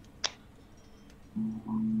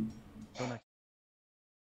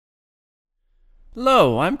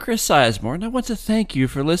 Hello, I'm Chris Sizemore, and I want to thank you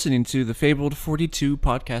for listening to the Fabled 42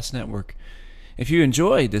 Podcast Network. If you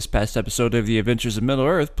enjoyed this past episode of The Adventures of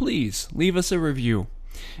Middle-earth, please leave us a review.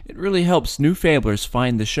 It really helps new fablers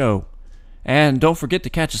find the show. And don't forget to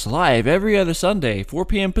catch us live every other Sunday, 4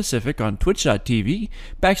 p.m. Pacific on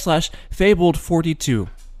twitch.tv/Fabled42.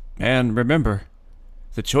 And remember,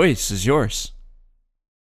 the choice is yours.